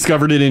 you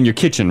discovered it in your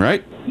kitchen,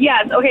 right?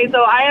 Yes. Okay.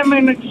 So I am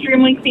an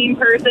extremely clean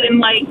person.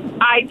 Like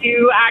I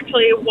do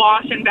actually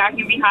wash and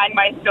vacuum behind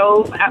my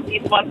stove at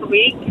least once a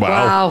week.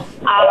 Wow.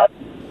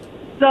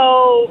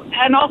 So,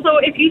 and also,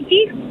 if you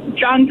see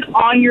junk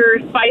on your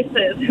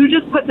spices, who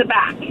just puts it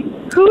back?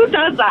 Who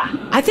does that?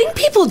 I think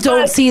people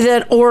don't see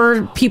that,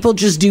 or people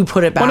just do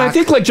put it back. Well, I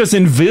think like just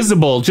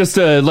invisible, just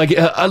like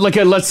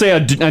let's say a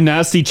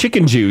nasty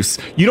chicken juice.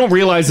 You don't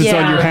realize it's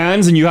on your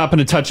hands, and you happen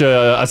to touch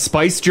a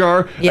spice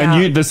jar,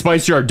 and the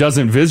spice jar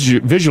doesn't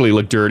visually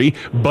look dirty,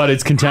 but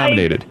it's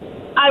contaminated.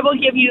 I will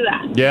give you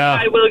that. Yeah.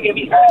 I will give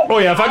you that. Oh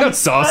yeah, if I got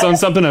sauce on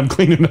something, I'm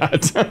cleaning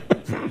that.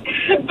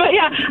 But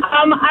yeah,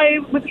 I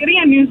was getting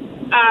a new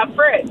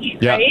fridge,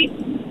 Yeah. right?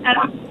 And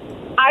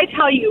I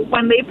tell you,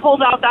 when they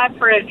pulled out that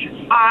fridge,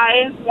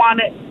 I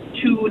wanted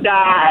to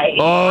die.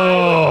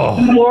 Oh.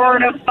 I was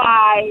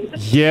mortified.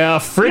 Yeah,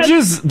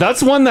 fridges.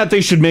 That's one that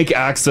they should make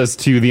access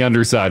to the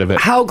underside of it.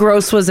 How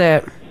gross was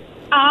it?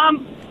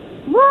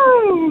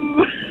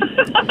 Woo!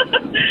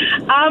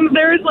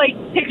 There's like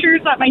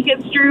pictures that my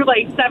kids drew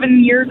like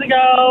 7 years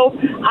ago.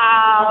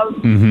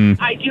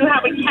 I do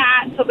have a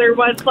cat, so there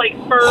was like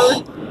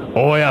fur.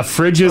 Oh yeah,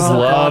 fridges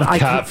love I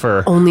cat can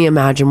fur. Only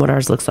imagine what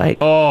ours looks like.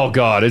 Oh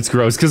god, it's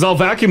gross. Because I'll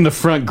vacuum the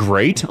front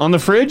grate on the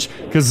fridge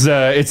because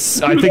I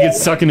think it's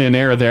sucking in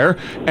air there,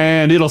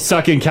 and it'll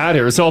suck in cat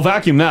hair. So I'll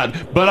vacuum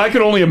that. But I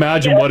could only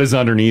imagine what is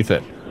underneath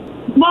it.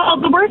 Well,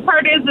 the worst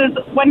part is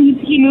when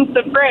he moved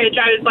the fridge,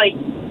 I was like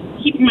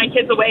keeping my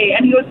kids away,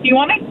 and he goes, "Do you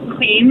want to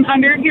clean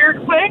under here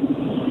quick?"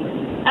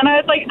 And I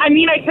was like, I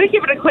mean, I could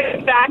give it a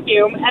quick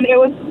vacuum, and it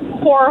was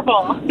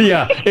horrible.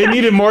 Yeah, it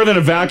needed more than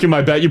a vacuum.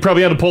 I bet you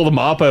probably had to pull the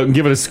mop out and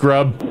give it a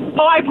scrub.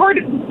 Oh, I poured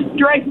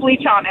dry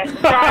bleach on it.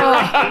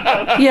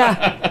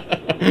 Yeah.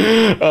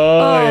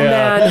 Oh yeah,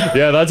 man.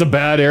 yeah. That's a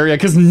bad area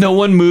because no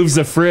one moves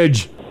the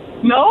fridge.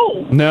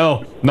 No.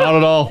 No, not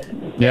at all.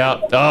 Yeah.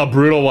 Oh,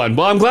 brutal one.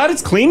 Well, I'm glad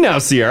it's clean now,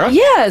 Sierra.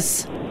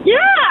 Yes. Yeah,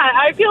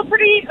 I feel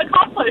pretty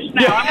accomplished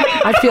now.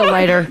 I feel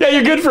lighter. Yeah,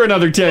 you're good for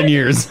another 10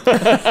 years.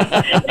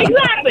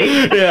 Exactly.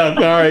 Yeah.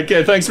 All right.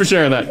 Okay. Thanks for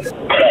sharing that.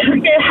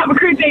 Okay, have a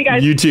great day,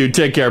 guys. You too.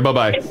 Take care.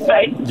 Bye-bye.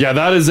 Bye. Yeah,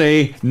 that is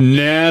a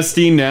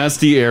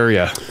nasty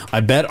area. I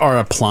bet our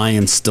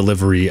appliance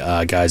delivery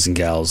guys and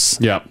gals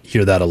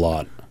hear that a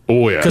lot.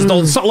 Oh, yeah. Because a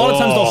lot of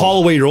times they'll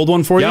haul away your old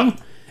one for you.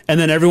 And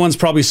then everyone's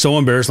probably so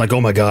embarrassed, like,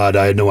 "Oh my god,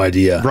 I had no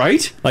idea."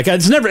 Right? Like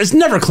it's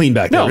never clean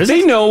back there. No, is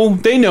they it? know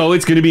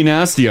it's going to be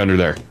nasty under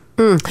there.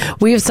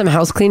 We have some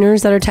house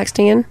cleaners that are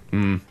texting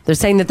in. They're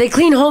saying that they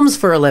clean homes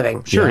for a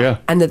living. Sure, yeah.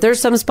 And that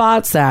there's some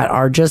spots that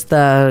are just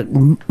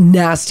the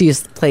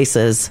nastiest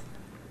places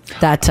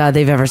that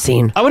they've ever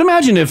seen. I would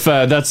imagine if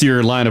that's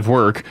your line of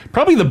work,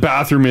 probably the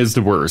bathroom is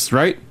the worst,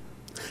 right?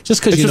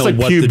 Just because it's you just know like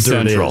what pube the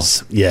dirt central.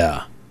 is.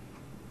 Yeah.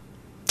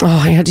 Oh,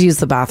 I had to use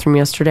the bathroom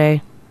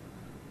yesterday.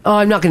 Oh,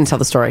 I'm not going to tell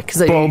the story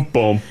because boom,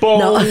 boom, boom.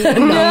 No.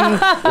 Welcome.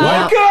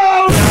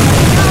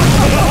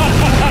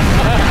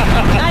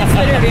 That's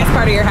the dirtiest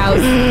part of your house.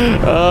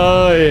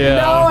 Oh yeah.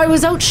 No, I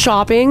was out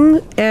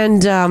shopping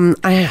and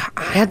I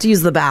had to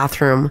use the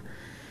bathroom.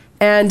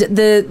 And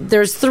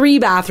there's 3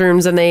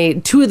 bathrooms,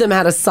 and 2 of them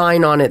had a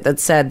sign on it that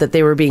said that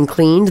they were being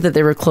cleaned, that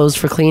they were closed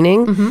for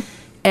cleaning.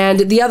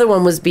 And the other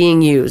one was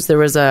being used. There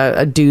was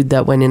a dude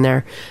that went in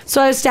there.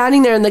 So I was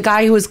standing there, and the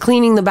guy who was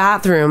cleaning the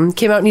bathroom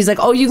came out, and he's like,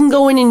 "Oh, you can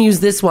go in and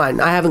use this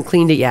one. I haven't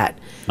cleaned it yet."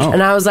 Oh.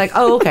 And I was like,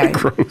 "Oh, okay."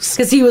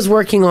 Because he was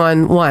working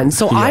on one.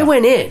 So I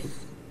went in,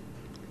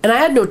 and I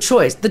had no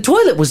choice. The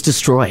toilet was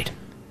destroyed.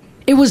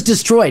 It was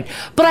destroyed.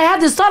 But I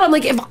had this thought. I'm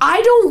like, if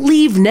I don't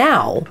leave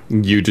now,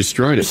 You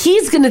destroyed it.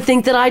 he's going to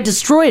think that I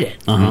destroyed it.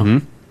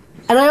 Mhm.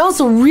 And I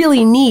also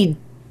really need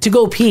to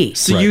go pee.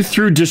 So you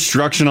threw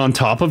destruction on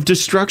top of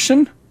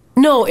destruction?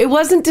 No, it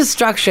wasn't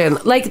destruction.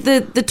 Like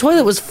the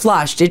toilet was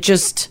flushed. It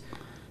just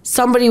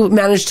somebody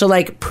managed to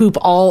like poop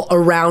all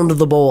around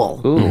the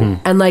bowl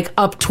and like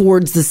up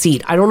towards the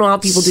seat. I don't know how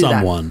people do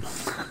that.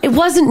 It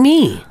wasn't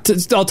me.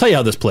 I'll tell you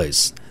how this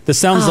plays. This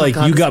sounds like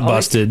you got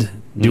busted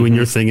doing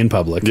your thing in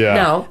public. Yeah.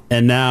 No.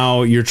 And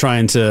now you're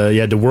trying to, you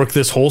had to work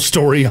this whole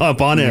story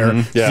up on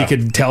air so you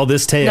could tell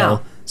this tale.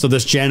 No. So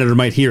this janitor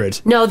might hear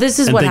it. No, this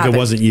is and what think happened. it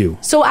wasn't you.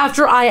 So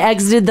after I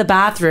exited the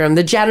bathroom,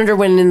 the janitor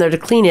went in there to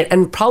clean it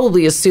and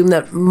probably assumed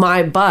that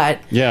my butt.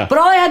 Yeah. But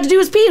all I had to do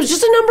was pee. It was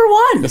just a number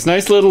one. This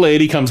nice little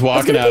lady comes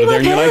walking out of there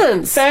and you're like,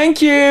 pants.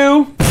 thank you.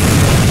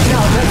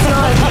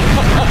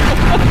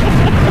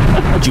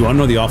 Do you want to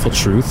know the awful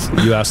truth?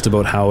 You asked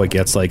about how it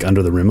gets like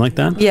under the rim like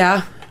that.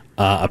 Yeah.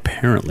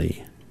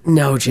 Apparently.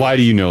 No. Jim. Why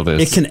do you know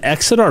this? It can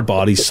exit our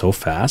bodies so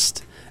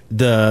fast.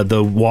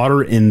 The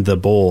water in the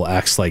bowl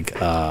acts like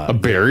a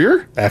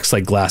barrier. Acts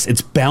like glass.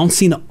 It's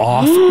bouncing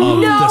off of No,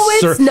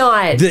 the it's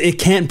not. It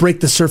can't break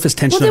the surface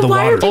tension Well, of then the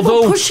why water. are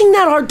people pushing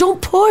that hard? Don't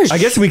push. I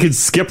guess we could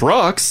skip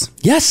rocks.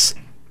 Yes.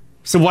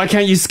 So why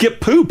can't you skip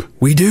poop?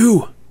 We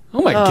do.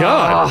 Oh my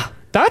God.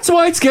 That's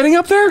why it's getting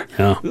up there?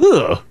 Yeah.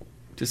 Ugh.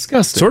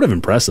 Disgusting. Sort of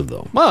impressive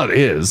though. Well, it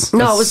is.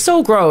 No, it was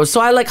so gross.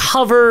 So I like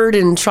hovered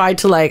and tried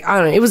to like, I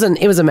don't know.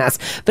 It was a mess.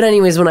 But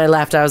anyways, when I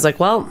left, I was like,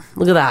 well,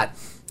 look at that.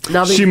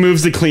 Now She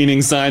moves the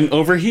cleaning sign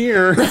over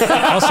here.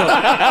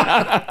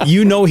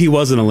 You know he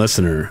wasn't a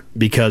listener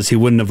because he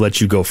wouldn't have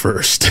let you go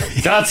first.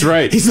 That's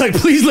right. He's like,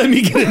 please let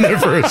me get in there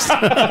first.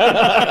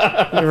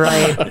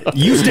 Right.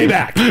 You stay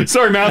back.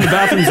 Sorry, man. The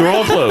bathrooms are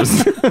all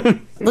closed.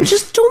 Well,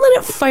 just don't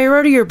let it fire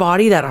out of your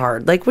body that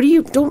hard. Like,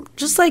 don't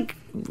just like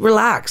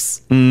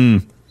relax.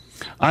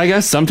 I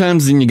guess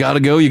sometimes when you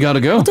gotta go, you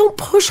gotta go. Don't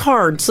push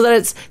hard so that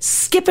it's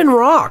skipping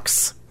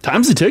rocks.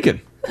 Time's a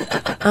ticking.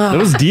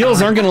 Those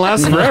deals aren't going to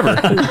last forever.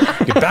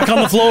 Get back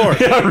on the floor.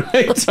 Yeah,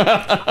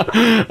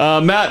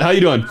 right. Matt, how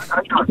you doing?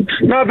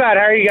 Not bad.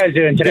 How are you guys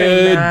doing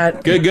today?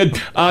 Good.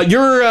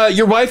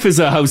 Your wife is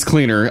a house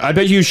cleaner. I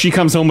bet she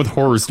comes home with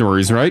horror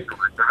stories, right?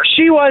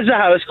 She was a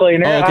house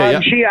cleaner. Oh, okay,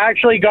 yeah. She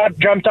actually got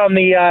jumped on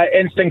the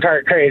instant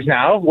cart craze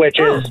now, which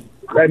is,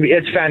 I mean,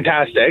 it's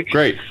fantastic.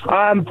 Great.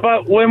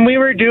 But when we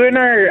were doing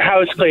our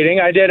house cleaning,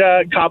 I did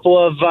a couple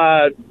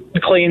of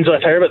cleans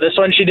with her, but this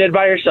one she did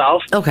by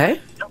herself. Okay.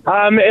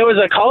 It was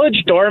a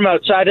college dorm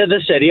outside of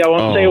the city. I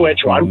won't say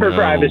which one for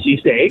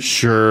privacy's sake.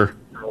 Sure.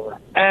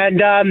 And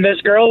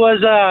this girl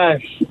was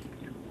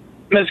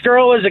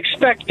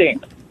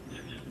expecting.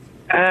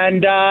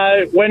 And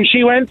when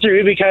she went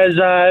through, because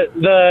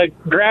the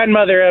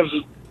grandmother of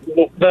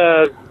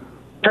the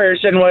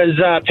person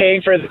was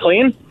paying for the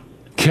clean.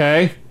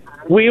 Okay.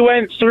 We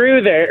went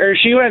through there, or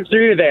she went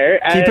through there.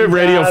 Keep it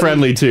radio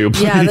friendly too,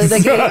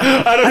 please.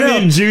 Yeah, I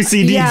don't need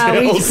juicy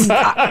details.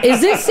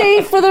 Is this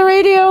safe for the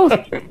radio?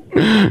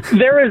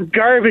 There was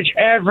garbage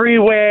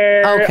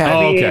everywhere. Okay. I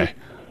mean, okay.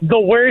 The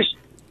worst,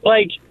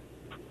 like,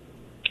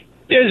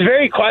 it was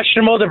very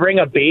questionable to bring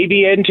a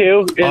baby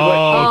into. Okay.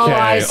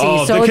 I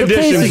see. So the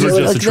conditions were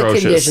just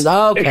atrocious. The conditions.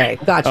 Okay,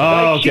 gotcha.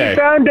 Okay.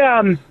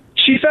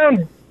 She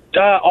found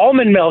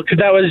almond milk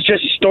that was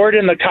just stored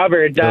in the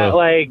cupboard that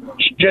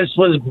just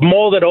was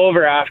molded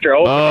over after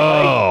opening.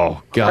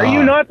 God. Are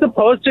you not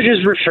supposed to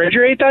just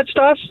refrigerate that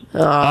stuff?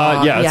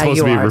 Yeah, it's supposed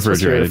to be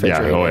refrigerated.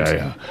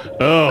 Yeah.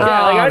 Oh.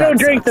 Yeah, I don't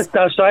drink the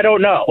stuff, so I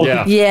don't know.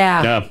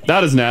 Yeah.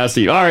 That is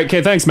nasty. All right.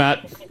 Okay. Thanks,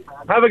 Matt.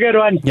 Have a good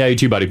one. Yeah, you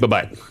too, buddy.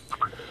 Bye-bye.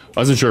 I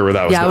wasn't sure where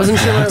that was going. I wasn't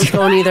sure where it was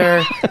going either.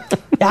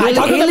 I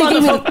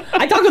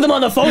talked with them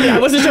on the phone. I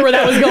wasn't sure where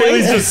that was going.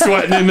 Haley's just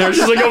sweating in there.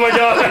 She's like, oh my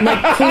God. I'm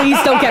like, please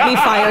don't get me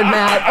fired,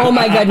 Matt. Oh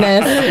my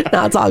goodness.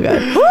 No, it's all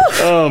good.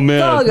 Oh, man.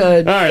 It's all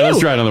good. All right, let's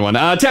try another one.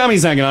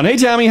 Tammy's hanging on. Hey,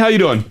 Tammy, how you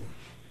doing?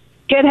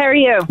 Good, how are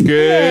you?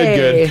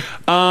 Good.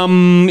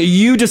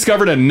 You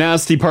discovered a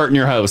nasty part in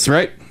your house,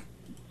 right?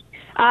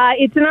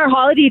 It's in our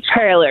holiday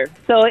trailer.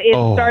 So it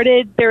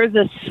started, there was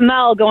a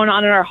smell going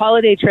on in our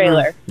holiday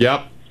trailer.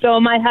 Yep. So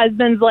my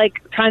husband's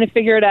like trying to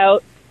figure it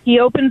out.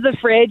 He opens the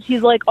fridge.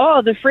 He's like,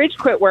 oh, the fridge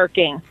quit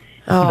working.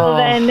 So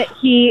then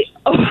he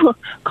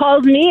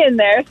calls me in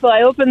there. So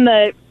I open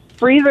the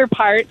freezer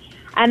part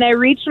and I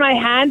reached my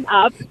hand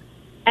up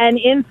and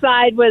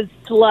inside was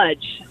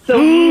sludge. So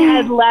he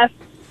had left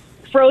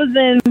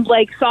frozen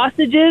like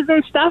sausages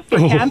and stuff for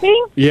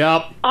camping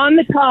on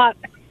the top.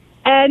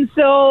 And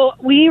so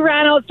we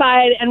ran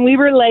outside and we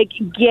were like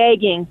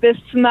gagging. The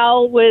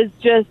smell was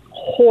just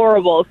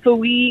horrible. So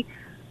we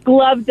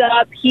gloved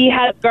up. He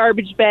had a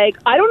garbage bag.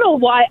 I don't know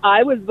why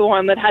I was the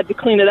one that had to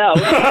clean it out.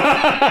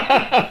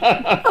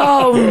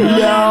 Oh,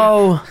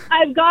 no.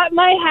 I've got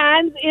my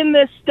hands in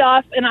this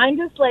stuff, and I'm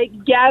just,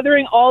 like,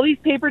 gathering all these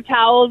paper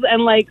towels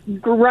and, like,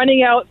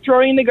 running out,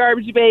 throwing the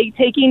garbage bag,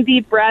 taking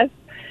deep breaths.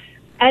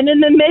 And in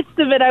the midst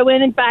of it, I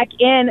went back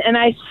in, and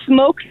I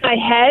smoked my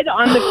head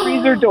on the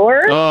freezer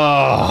door. So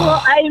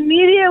I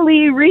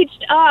immediately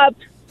reached up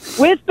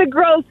with the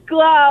gross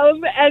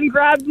glove and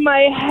grabbed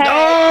my head.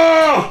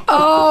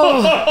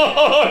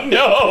 Oh,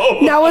 no.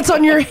 Now it's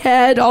on your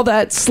head, all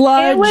that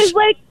sludge. It was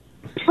like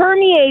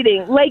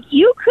permeating. Like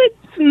you could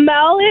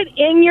smell it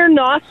in your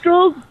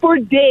nostrils for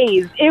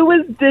days. It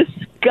was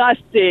disgusting.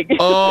 disgusting.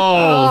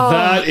 Oh,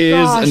 that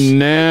is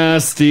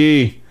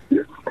nasty.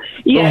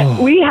 Yeah,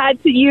 Oh. we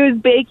had to use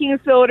baking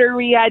soda.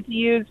 We had to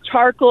use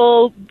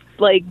charcoal,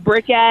 like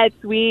briquettes.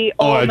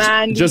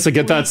 Just to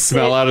get that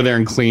smell out of there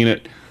and clean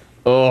it.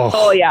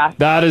 Oh, yeah.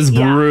 That is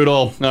brutal.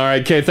 All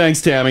right, okay,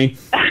 thanks, Tammy.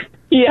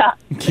 Yeah.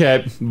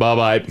 Okay,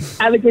 bye-bye.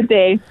 Have a good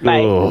day.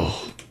 Bye.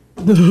 Oh.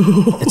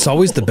 It's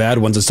always the bad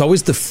ones. It's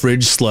always the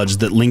fridge sludge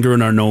that linger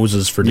in our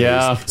noses for days.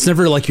 Yeah. It's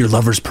never like your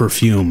lover's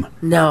perfume.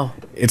 No.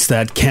 It's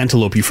that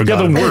cantaloupe you forgot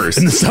the about worst.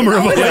 in the summer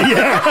of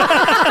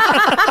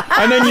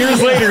And then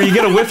years later, you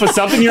get a whiff of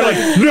something, you're like,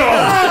 no!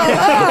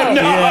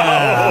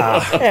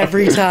 Yeah.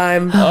 Every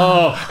time.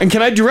 Oh, and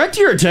can I direct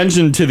your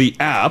attention to the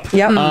app?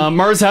 Yep.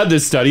 Mars had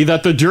this study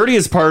that the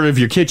dirtiest part of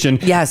your kitchen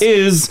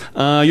is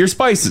your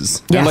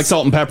spices. Yes. Like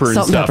salt and pepper and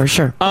Salt and stuff. pepper,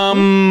 sure.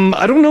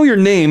 I don't know your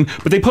name,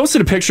 but they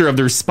posted a picture of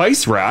their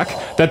spice rack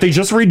that they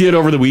just redid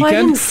over the weekend.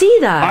 I didn't see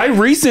that. I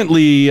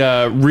recently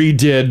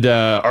redid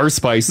our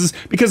spices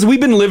because we've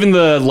been living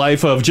the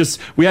life of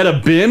we had a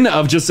bin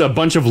of just a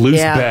bunch of loose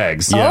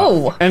bags. Yeah.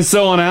 Oh. And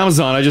so on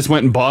Amazon, I just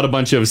went and bought a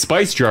bunch of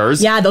spice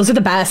jars. Yeah, those are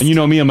the best. And you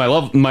know me and my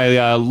love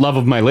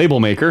of my label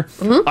maker.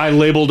 Mm-hmm. I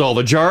labeled all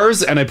the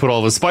jars and I put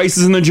all the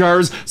spices in the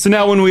jars. So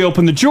now when we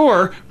open the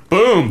drawer,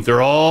 boom,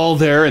 they're all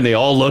there and they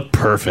all look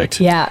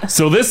perfect. Yeah.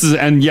 So this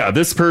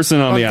person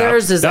on the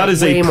app, that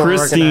is a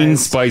pristine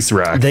spice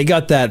rack. They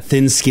got that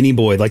thin skinny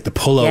boy, like the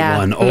pull-out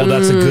one. Oh,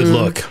 that's a good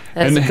look.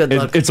 That's a good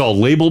look. It's all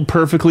labeled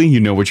perfectly. You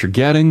know what you're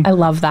getting. I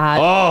love that.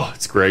 Oh,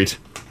 it's great.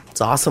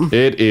 It's awesome.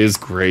 It is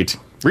great.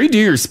 Redo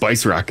your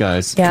spice rack,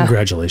 guys. Yeah.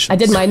 Congratulations. I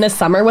did mine this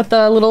summer with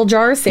the little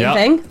jar. Same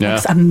thing. Yeah.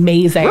 It's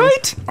amazing.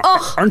 Right?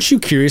 Oh. Aren't you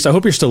curious? I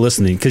hope you're still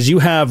listening because you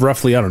have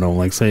roughly, I don't know,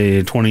 like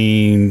say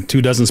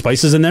 22 dozen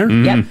spices in there.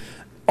 Yep.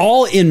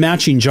 All in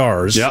matching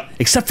jars,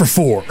 except for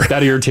 4.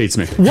 That irritates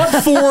me.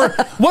 What 4?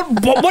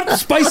 What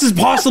spices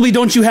possibly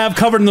don't you have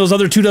covered in those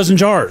other 24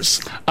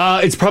 jars?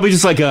 It's probably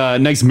just like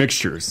nice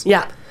mixtures.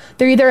 Yeah.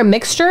 They're either a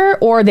mixture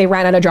or they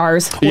ran out of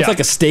jars. Well, it's like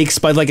a steak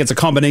spice, like it's a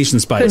combination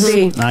spice. Could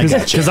be. I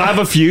got you. Because I have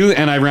a few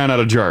and I ran out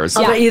of jars.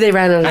 I bet you they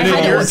ran out of And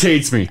it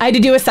irritates me. I had to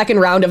do a second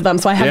round of them,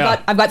 so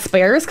I've got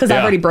spares because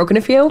I've already broken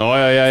a few. Oh,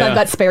 yeah. So I've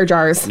got spare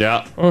jars.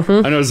 Yeah. I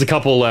know there's a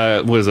couple,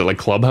 was it like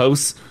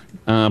Clubhouse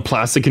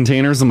plastic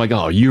containers? I'm like,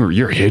 oh,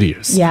 you're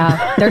hideous.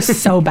 Yeah, they're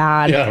so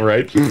bad. Yeah,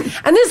 right.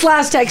 And this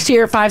last text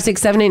here,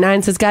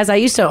 56789, says, guys, I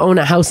used to own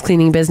a house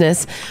cleaning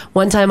business.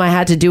 One time I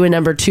had to do a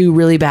number 2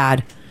 really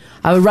bad.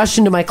 I would rush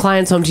into my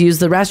client's home to use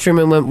the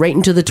restroom and went right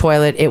into the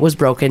toilet. It was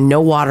broken.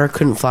 No water.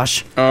 Couldn't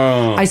flush.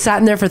 Oh. I sat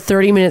in there for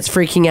 30 minutes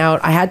freaking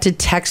out. I had to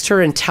text her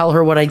and tell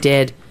her what I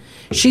did.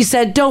 She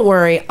said, don't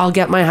worry. I'll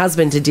get my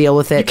husband to deal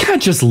with it. You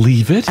can't just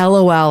leave it.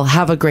 LOL.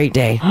 Have a great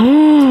day.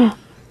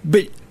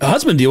 But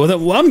husband deal with it.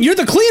 Well, you're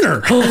the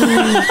cleaner.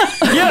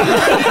 Yeah.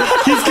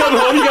 He's come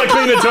home. You got to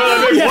clean the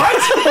toilet.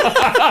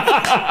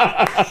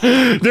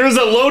 What? There's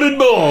a loaded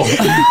bowl.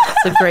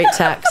 It's a great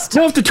text.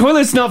 No, if the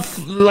toilet's not,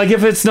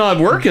 if it's not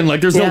working,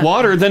 there's no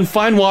water, then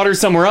find water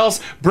somewhere else.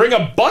 Bring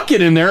a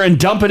bucket in there and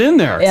dump it in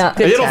there. Yeah.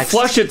 It'll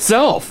flush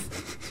itself.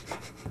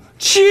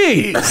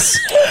 Jeez.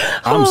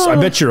 I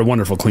bet you're a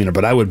wonderful cleaner,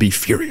 but I would be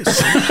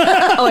furious.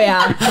 Oh,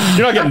 yeah.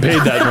 You're not getting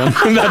paid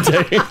that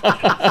day.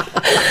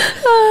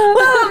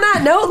 Well, on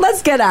that note,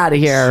 let's get out of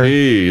here.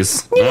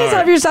 Jeez. You guys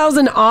have yourselves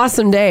an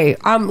awesome day.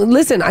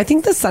 Listen, I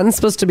think the sun's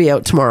supposed to be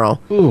out tomorrow.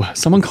 Ooh,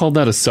 someone called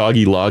that a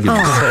soggy login.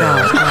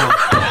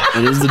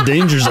 It is the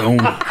danger zone.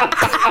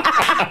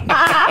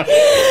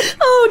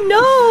 Oh,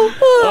 no.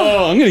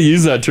 Oh, I'm going to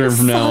use that term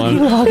from now on.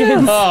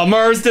 Logins. Oh,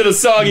 Mars did a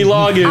soggy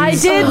login. I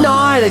did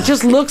not.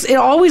 It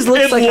always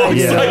looks like I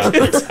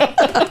do.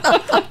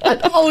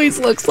 It always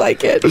looks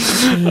like it.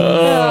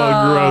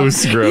 Oh,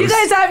 gross. You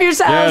guys have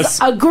yourselves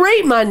a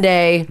great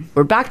Monday.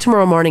 We're back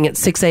tomorrow morning at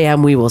 6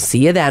 a.m. We will see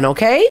you then,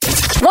 okay?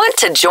 Want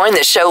to join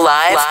the show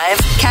live?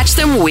 Catch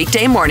them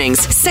weekday mornings,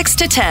 6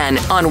 to 10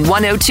 on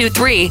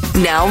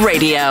 102.3 Now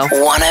Radio.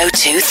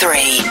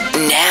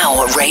 102.3 Now